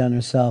right down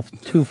herself.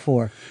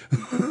 2-4.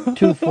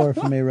 2-4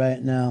 for me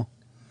right now.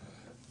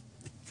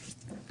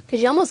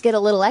 Because you almost get a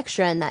little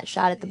extra in that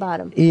shot at the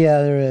bottom.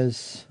 Yeah, there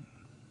is.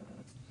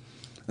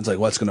 It's like,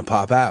 what's going to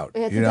pop out?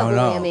 It's You a don't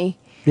double know. whammy.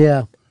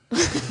 Yeah.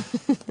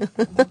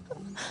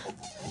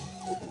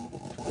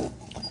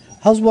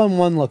 How's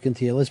 1-1 looking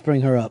to you? Let's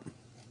bring her up.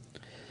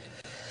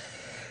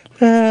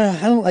 I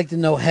don't like the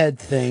no head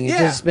thing. It Yeah.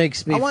 just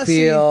makes me I wanna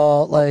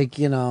feel like,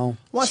 you know.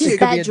 She's it could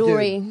be bad a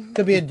jewelry. dude.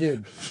 Could be a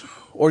dude.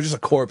 Or just a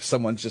corpse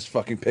someone's just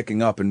fucking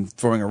picking up and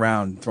throwing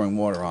around, throwing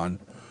water on.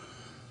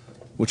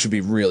 Which would be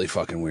really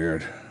fucking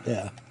weird.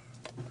 Yeah.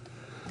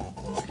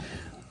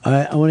 All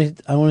right,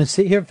 I want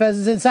to hear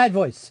Fez's inside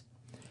voice.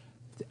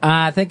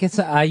 I think it's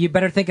you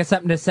better think of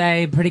something to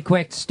say pretty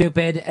quick,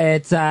 stupid.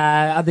 It's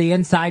the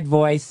inside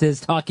voice is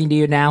talking to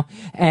you now,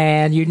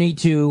 and you need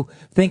to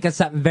think of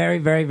something very,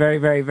 very, very,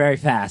 very, very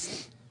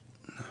fast.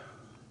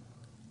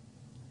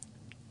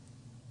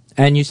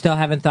 And you still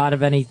haven't thought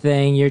of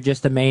anything. You're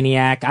just a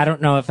maniac. I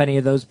don't know if any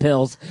of those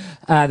pills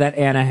that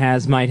Anna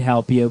has might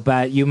help you,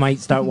 but you might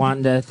start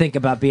wanting to think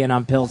about being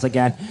on pills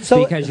again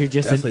because you're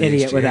just an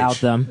idiot without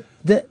them.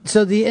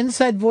 So the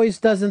inside voice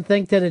doesn't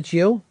think that it's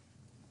you?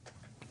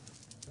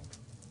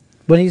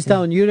 When he's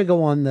telling you to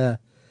go on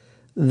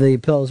the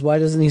pills, why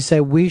doesn't he say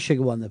we should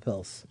go on the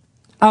pills?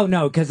 Oh,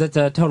 no, because it's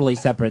a totally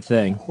separate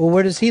thing. Well,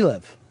 where does he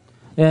live?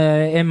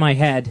 In my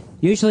head.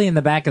 Usually in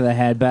the back of the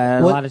head,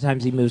 but a lot of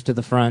times he moves to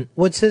the front.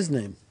 What's his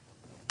name?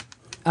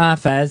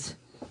 Fez.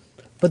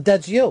 But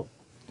that's you.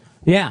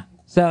 Yeah.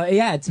 So,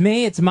 yeah, it's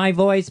me. It's my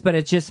voice, but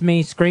it's just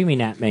me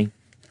screaming at me.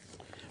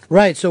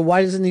 Right. So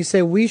why doesn't he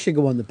say we should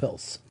go on the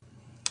pills?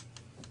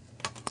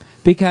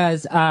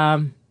 Because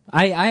I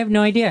have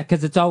no idea.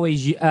 Because it's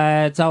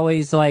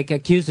always like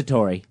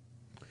accusatory.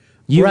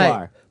 You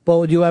are. But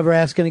would you ever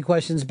ask any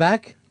questions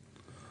back?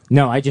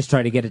 No, I just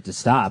try to get it to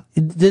stop.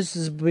 This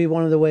is be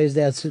one of the ways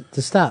that's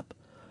to stop.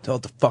 Tell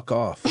it to fuck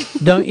off.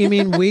 Don't you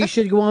mean we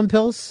should go on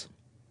pills?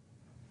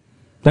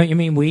 Don't you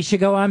mean we should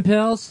go on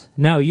pills?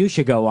 No, you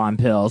should go on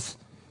pills.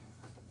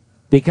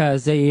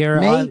 Because you're...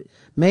 Me?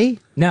 Me?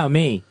 No,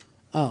 me.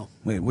 Oh.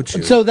 Wait, what's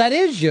you? So that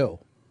is you.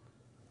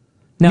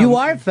 No, you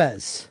are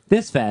Fez.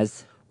 This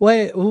Fez.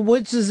 Wait,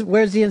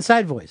 where's the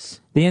inside voice?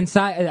 The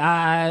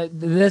inside...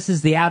 this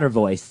is the outer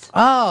voice.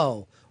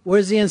 Oh,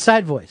 where's the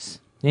inside voice?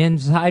 The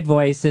inside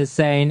voice is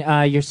saying,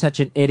 you're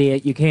such an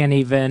idiot, you can't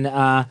even...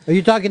 Are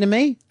you talking to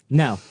me?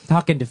 No,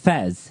 talking to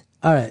Fez.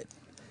 All right.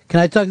 Can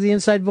I talk to the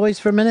inside voice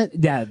for a minute?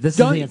 Yeah, this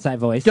is the inside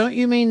voice. Don't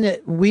you mean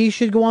that we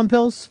should go on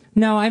pills?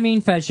 No, I mean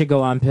Fez should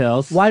go on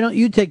pills. Why don't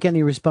you take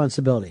any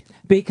responsibility?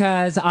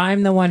 Because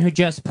I'm the one who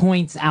just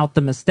points out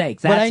the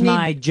mistakes. That's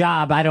my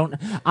job. I don't...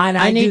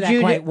 I do that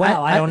quite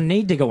well. I don't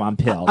need to go on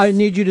pills. I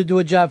need you to do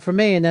a job for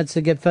me, and that's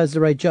to get Fez to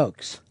write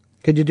jokes.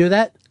 Could you do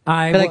that?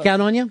 Can I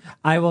count on you?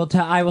 I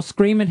will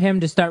scream at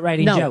him to start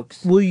writing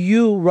jokes. Will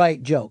you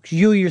write jokes?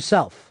 You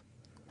yourself.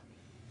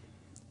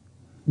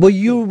 Will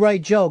you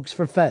write jokes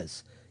for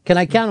Fez? Can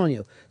I count on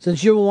you?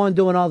 Since you're the one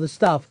doing all the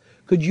stuff,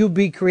 could you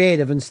be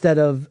creative instead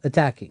of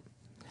attacking?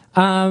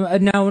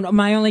 No,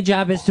 my only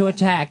job is to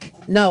attack.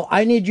 No,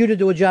 I need you to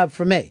do a job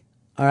for me.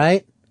 All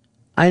right?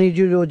 I need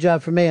you to do a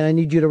job for me, and I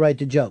need you to write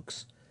the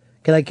jokes.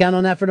 Can I count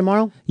on that for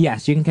tomorrow?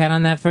 Yes, you can count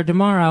on that for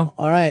tomorrow.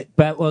 All right.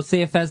 But we'll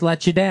see if Fez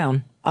lets you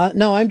down.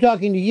 No, I'm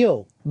talking to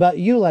you about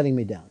you letting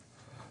me down.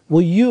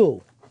 Will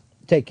you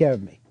take care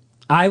of me?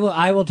 I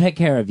will take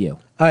care of you.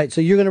 All right,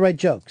 so you're going to write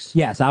jokes?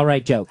 Yes, I'll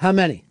write jokes. How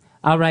many?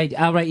 I'll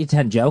write you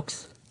 10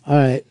 jokes. All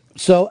right.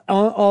 So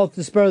all at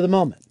the spur of the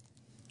moment.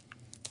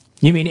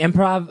 You mean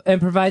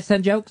improvise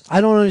 10 jokes?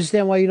 I don't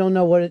understand why you don't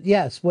know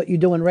what you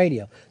do in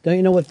radio. Don't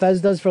you know what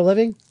Fez does for a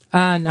living? No,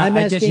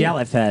 I just yell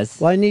at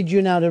Fez. Well, I need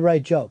you now to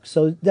write jokes.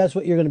 So that's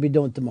what you're going to be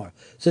doing tomorrow,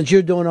 since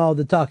you're doing all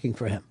the talking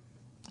for him.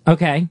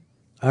 Okay.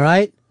 All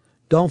right?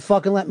 Don't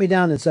fucking let me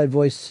down, inside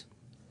voice.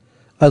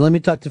 All right, let me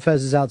talk to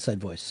Fez's outside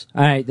voice.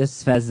 All right, this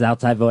is Fez's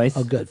outside voice.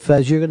 Oh, good.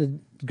 Fez,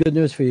 good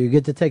news for you. You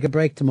get to take a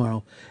break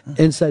tomorrow.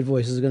 Inside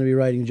voice is going to be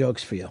writing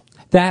jokes for you.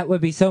 That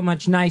would be so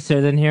much nicer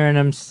than hearing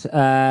him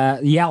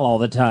yell all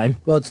the time.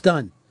 Well, it's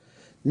done.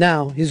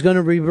 Now, he's going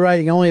to be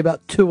writing only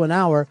about 2 an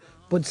hour,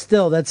 but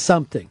still, that's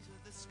something.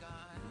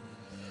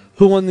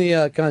 Who won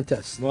the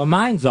contest? Well,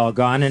 mine's all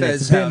gone, and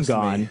Fez it's been housed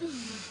gone. me.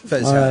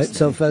 Fez all right, housed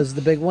so me. Fez is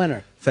the big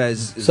winner.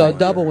 Fez is so the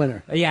double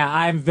winner. Yeah,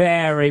 I'm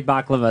very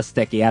baklava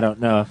sticky. I don't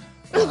know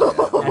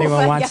if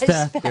anyone wants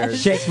to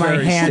shake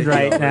my hand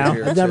right now.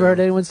 I've never heard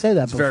anyone say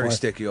that It's before. very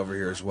sticky over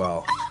here as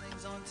well.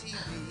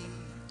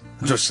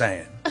 I'm just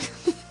saying.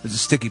 It's a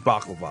sticky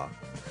baklava.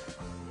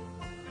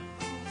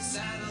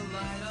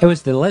 It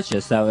was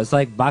delicious, though. It's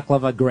like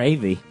baklava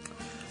gravy.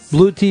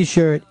 Blue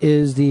T-shirt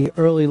is the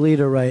early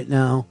leader right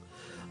now.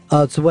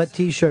 It's a wet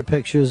T-shirt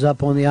pictures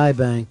up on the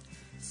iBang.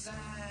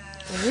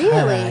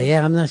 Really?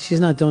 Yeah, she's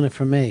not doing it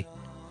for me.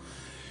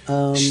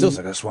 She looks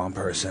like a swan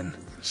person.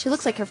 She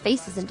looks like her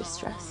face is in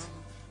distress.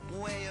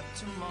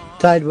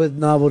 Tied with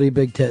novelty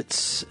big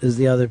tits is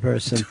the other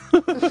person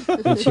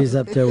that she's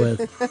up there with.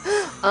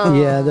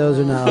 Yeah, those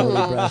are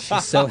novelty breasts.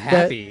 She's so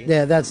happy.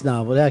 That's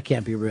novel. That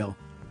can't be real.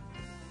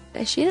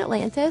 Is she in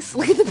Atlantis?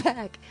 Look at the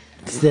back.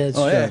 That's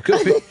true. Yeah,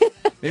 could be.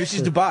 Maybe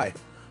she's Dubai.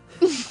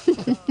 It's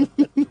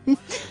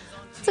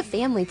a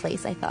family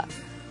place, I thought.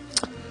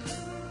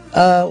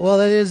 Well,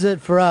 that is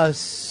it for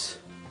us.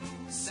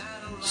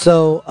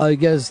 So I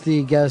guess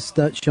the guest's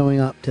not showing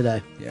up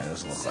today. Yeah, it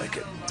doesn't look like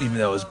it. Even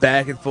though it was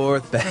back and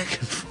forth, back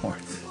and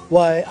forth.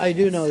 Well, I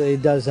do know that he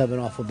does have an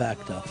awful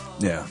back, though.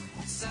 Yeah.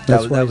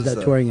 That's why he's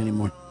not touring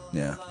anymore.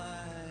 Yeah.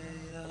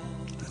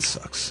 That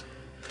sucks.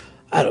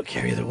 I don't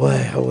care either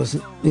way. I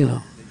wasn't,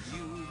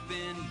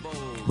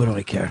 What do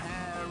I care?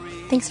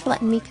 Thanks for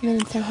letting me come in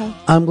and say hey.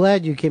 I'm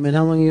glad you came in.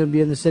 How long are you going to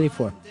be in the city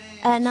for?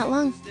 Not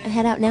long. I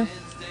head out now.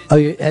 Oh,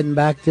 you're heading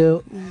back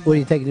to? What are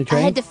you taking the I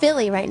train? head to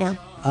Philly right now.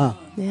 Oh.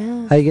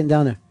 Yeah. How you getting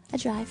down there? I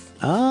drive.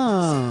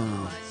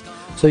 Oh.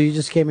 So you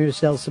just came here to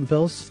sell some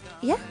pills?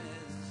 Yeah.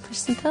 Push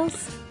some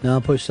pills. No,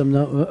 I'll push some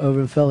over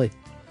in Philly.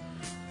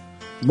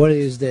 One of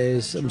these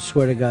days, I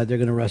swear to God, they're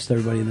going to arrest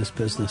everybody in this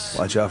business.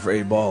 Watch out for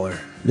A Baller.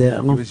 Yeah.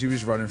 He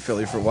was running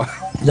Philly for a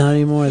while. Not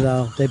anymore,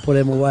 though. They put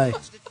him away.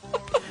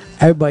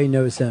 Everybody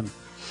knows him.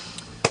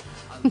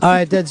 All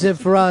right, that's it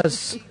for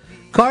us.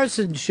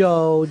 Carson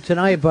show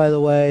tonight, by the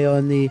way,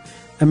 on the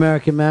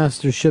American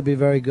Masters should be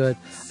very good.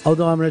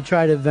 Although I'm going to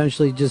try to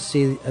eventually just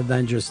see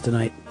Avengers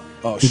tonight.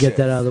 Oh, to shit. get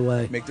that out of the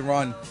way. Make the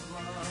run.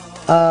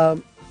 I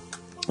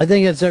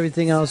think that's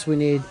everything else we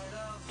need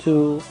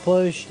to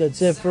push. That's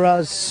it for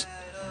us.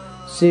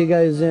 See you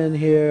guys in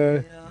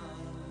here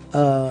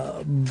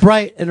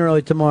bright and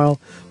early tomorrow.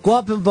 Go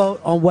up and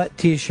vote on wet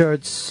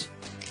T-shirts.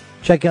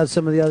 Check out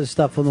some of the other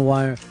stuff on the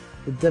wire.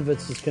 The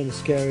divots is kind of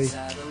scary.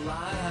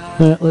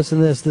 Listen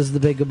to this. This is the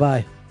big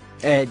goodbye.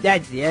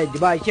 That's the Ed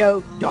Goodbye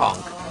Show. Donk.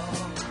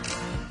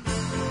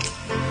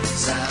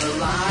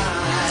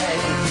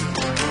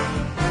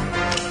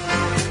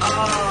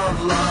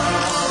 Of love.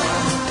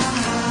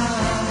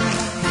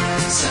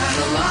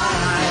 Satellite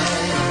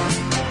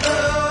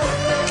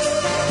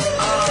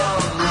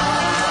of love.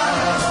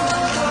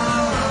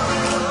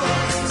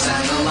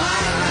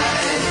 Satellite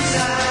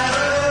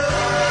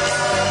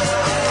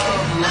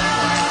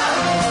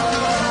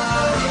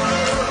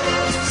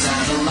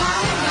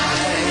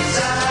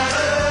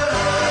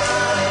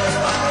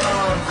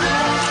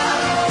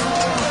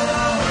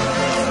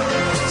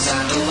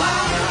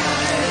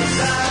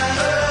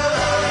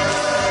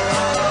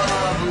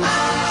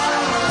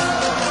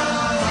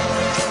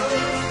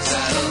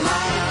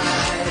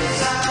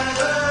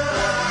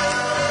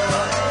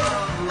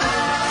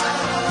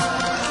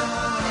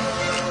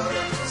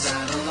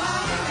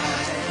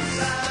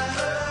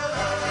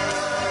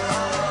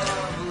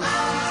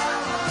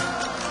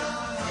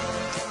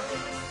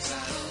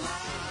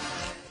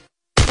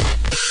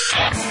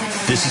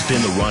This has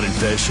been the Ron and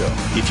Fez Show.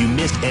 If you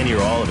missed any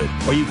or all of it,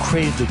 or you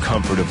crave the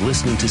comfort of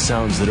listening to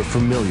sounds that are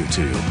familiar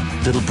to you,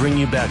 that'll bring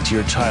you back to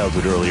your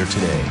childhood earlier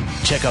today,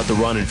 check out the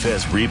Ron and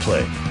Fez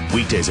replay.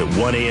 Weekdays at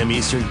 1 a.m.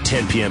 Eastern,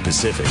 10 p.m.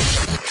 Pacific.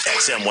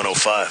 XM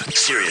 105,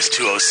 Sirius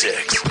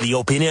 206. The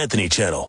Opie and Anthony Channel.